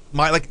like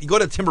you go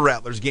to a Timber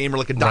Rattlers game or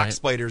like a Dock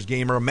Spiders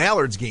game or a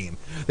Mallards game.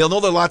 They'll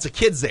know there are lots of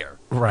kids there.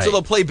 Right. So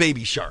they'll play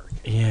Baby Shark.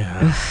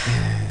 Yeah.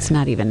 It's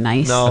not even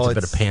nice. No, that's a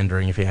bit of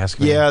pandering if you ask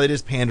me. Yeah, it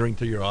is pandering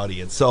to your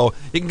audience. So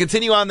you can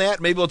continue on that.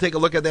 Maybe we'll take a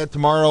look at that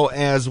tomorrow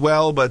as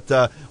well.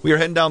 But we are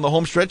heading down the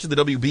home stretch of the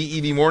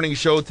WBEV Morning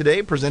Show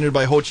today, presented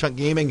by Ho Chunk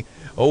Gaming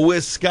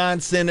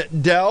Wisconsin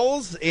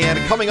Dells. And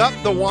coming up,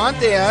 the Want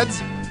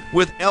Ads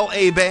with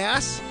L.A.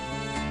 Bass.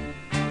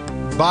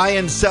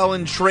 Buying,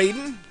 selling,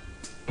 trading.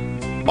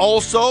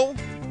 Also,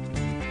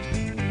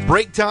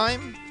 break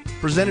time,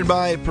 presented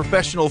by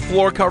Professional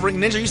Floor Covering.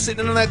 Ninja, you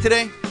sitting in on that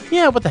today?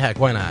 Yeah, what the heck?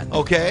 Why not?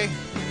 Okay.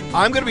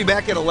 I'm going to be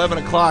back at 11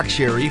 o'clock,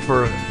 Sherry,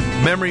 for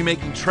Memory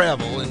Making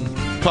Travel.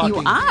 And talking.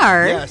 You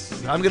are? Yes.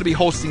 I'm going to be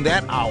hosting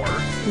that hour.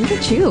 Look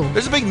at you.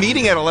 There's a big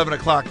meeting at 11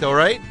 o'clock, though,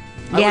 right?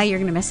 Yeah, you're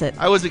going to miss it.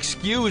 I was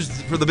excused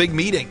for the big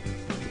meeting.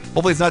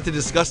 Hopefully it's not to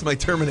discuss my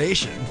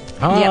termination.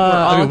 We're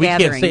all we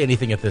gathering. can't say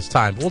anything at this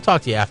time. We'll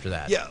talk to you after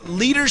that. Yeah,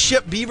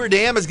 Leadership Beaver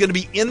Dam is going to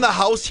be in the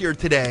house here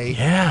today.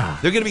 Yeah.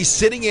 They're going to be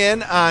sitting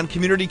in on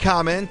community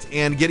comment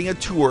and getting a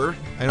tour.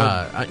 You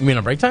mean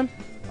on break time?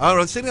 I don't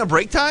know, sitting on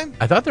break time?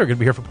 I thought they were going to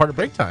be here for part of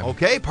break time.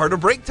 Okay, part of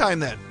break time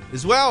then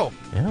as well.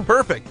 Yeah.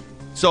 Perfect.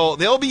 So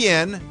they'll be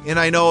in, and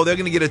I know they're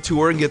going to get a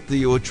tour and get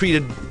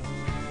treated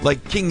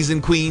like kings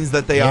and queens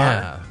that they are.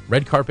 Yeah,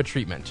 red carpet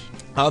treatment.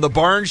 The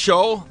Barn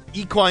Show,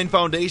 Equine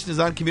Foundation is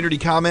on community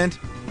comment.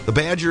 The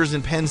Badgers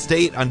in Penn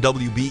State on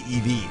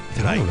WBEV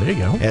tonight. Oh, there you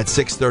go. At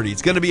 6:30.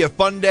 It's going to be a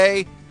fun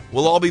day.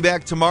 We'll all be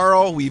back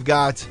tomorrow. We've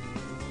got,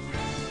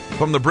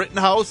 from the Britton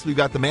House, we've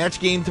got the match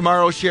game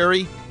tomorrow,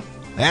 Sherry.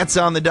 That's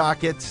on the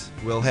docket.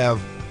 We'll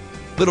have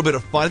little bit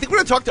of fun. I think we're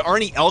going to talk to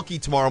Arnie Elke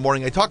tomorrow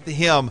morning. I talked to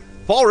him.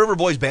 Fall River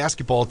Boys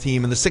basketball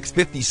team in the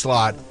 650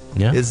 slot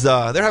is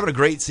they're having a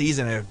great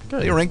season.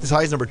 They're ranked as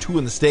high as number 2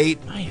 in the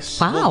state. Nice.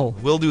 Wow.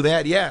 We'll do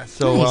that. Yeah.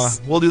 So Nice.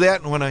 we'll do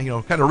that and want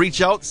to kind of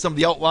reach out to some of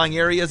the outlying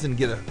areas and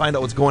find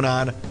out what's going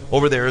on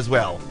over there as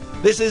well.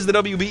 This is the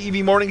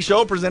WBEV Morning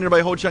Show presented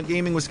by Ho-Chunk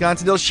Gaming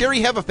Wisconsin Dells.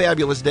 Sherry, have a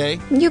fabulous day.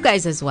 You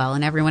guys as well,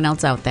 and everyone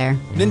else out there.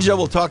 Ninja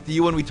will talk to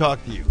you when we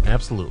talk to you.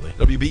 Absolutely.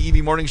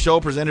 WBEV Morning Show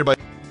presented by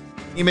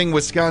Gaming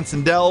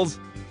Wisconsin Dells.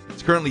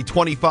 It's currently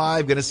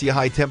 25, going to see a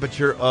high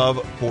temperature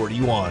of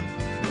 41.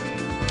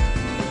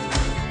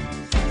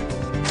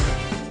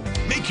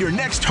 Make your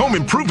next home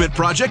improvement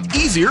project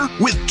easier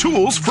with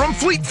tools from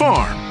Fleet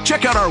Farm.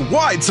 Check out our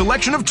wide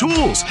selection of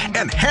tools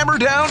and hammer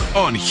down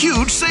on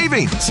huge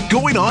savings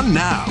going on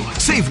now.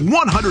 Save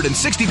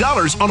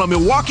 $160 on a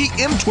Milwaukee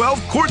M12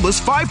 cordless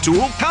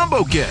 5-tool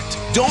combo kit.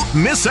 Don't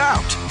miss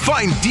out.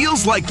 Find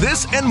deals like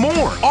this and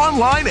more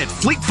online at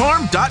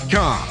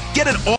fleetfarm.com. Get it all.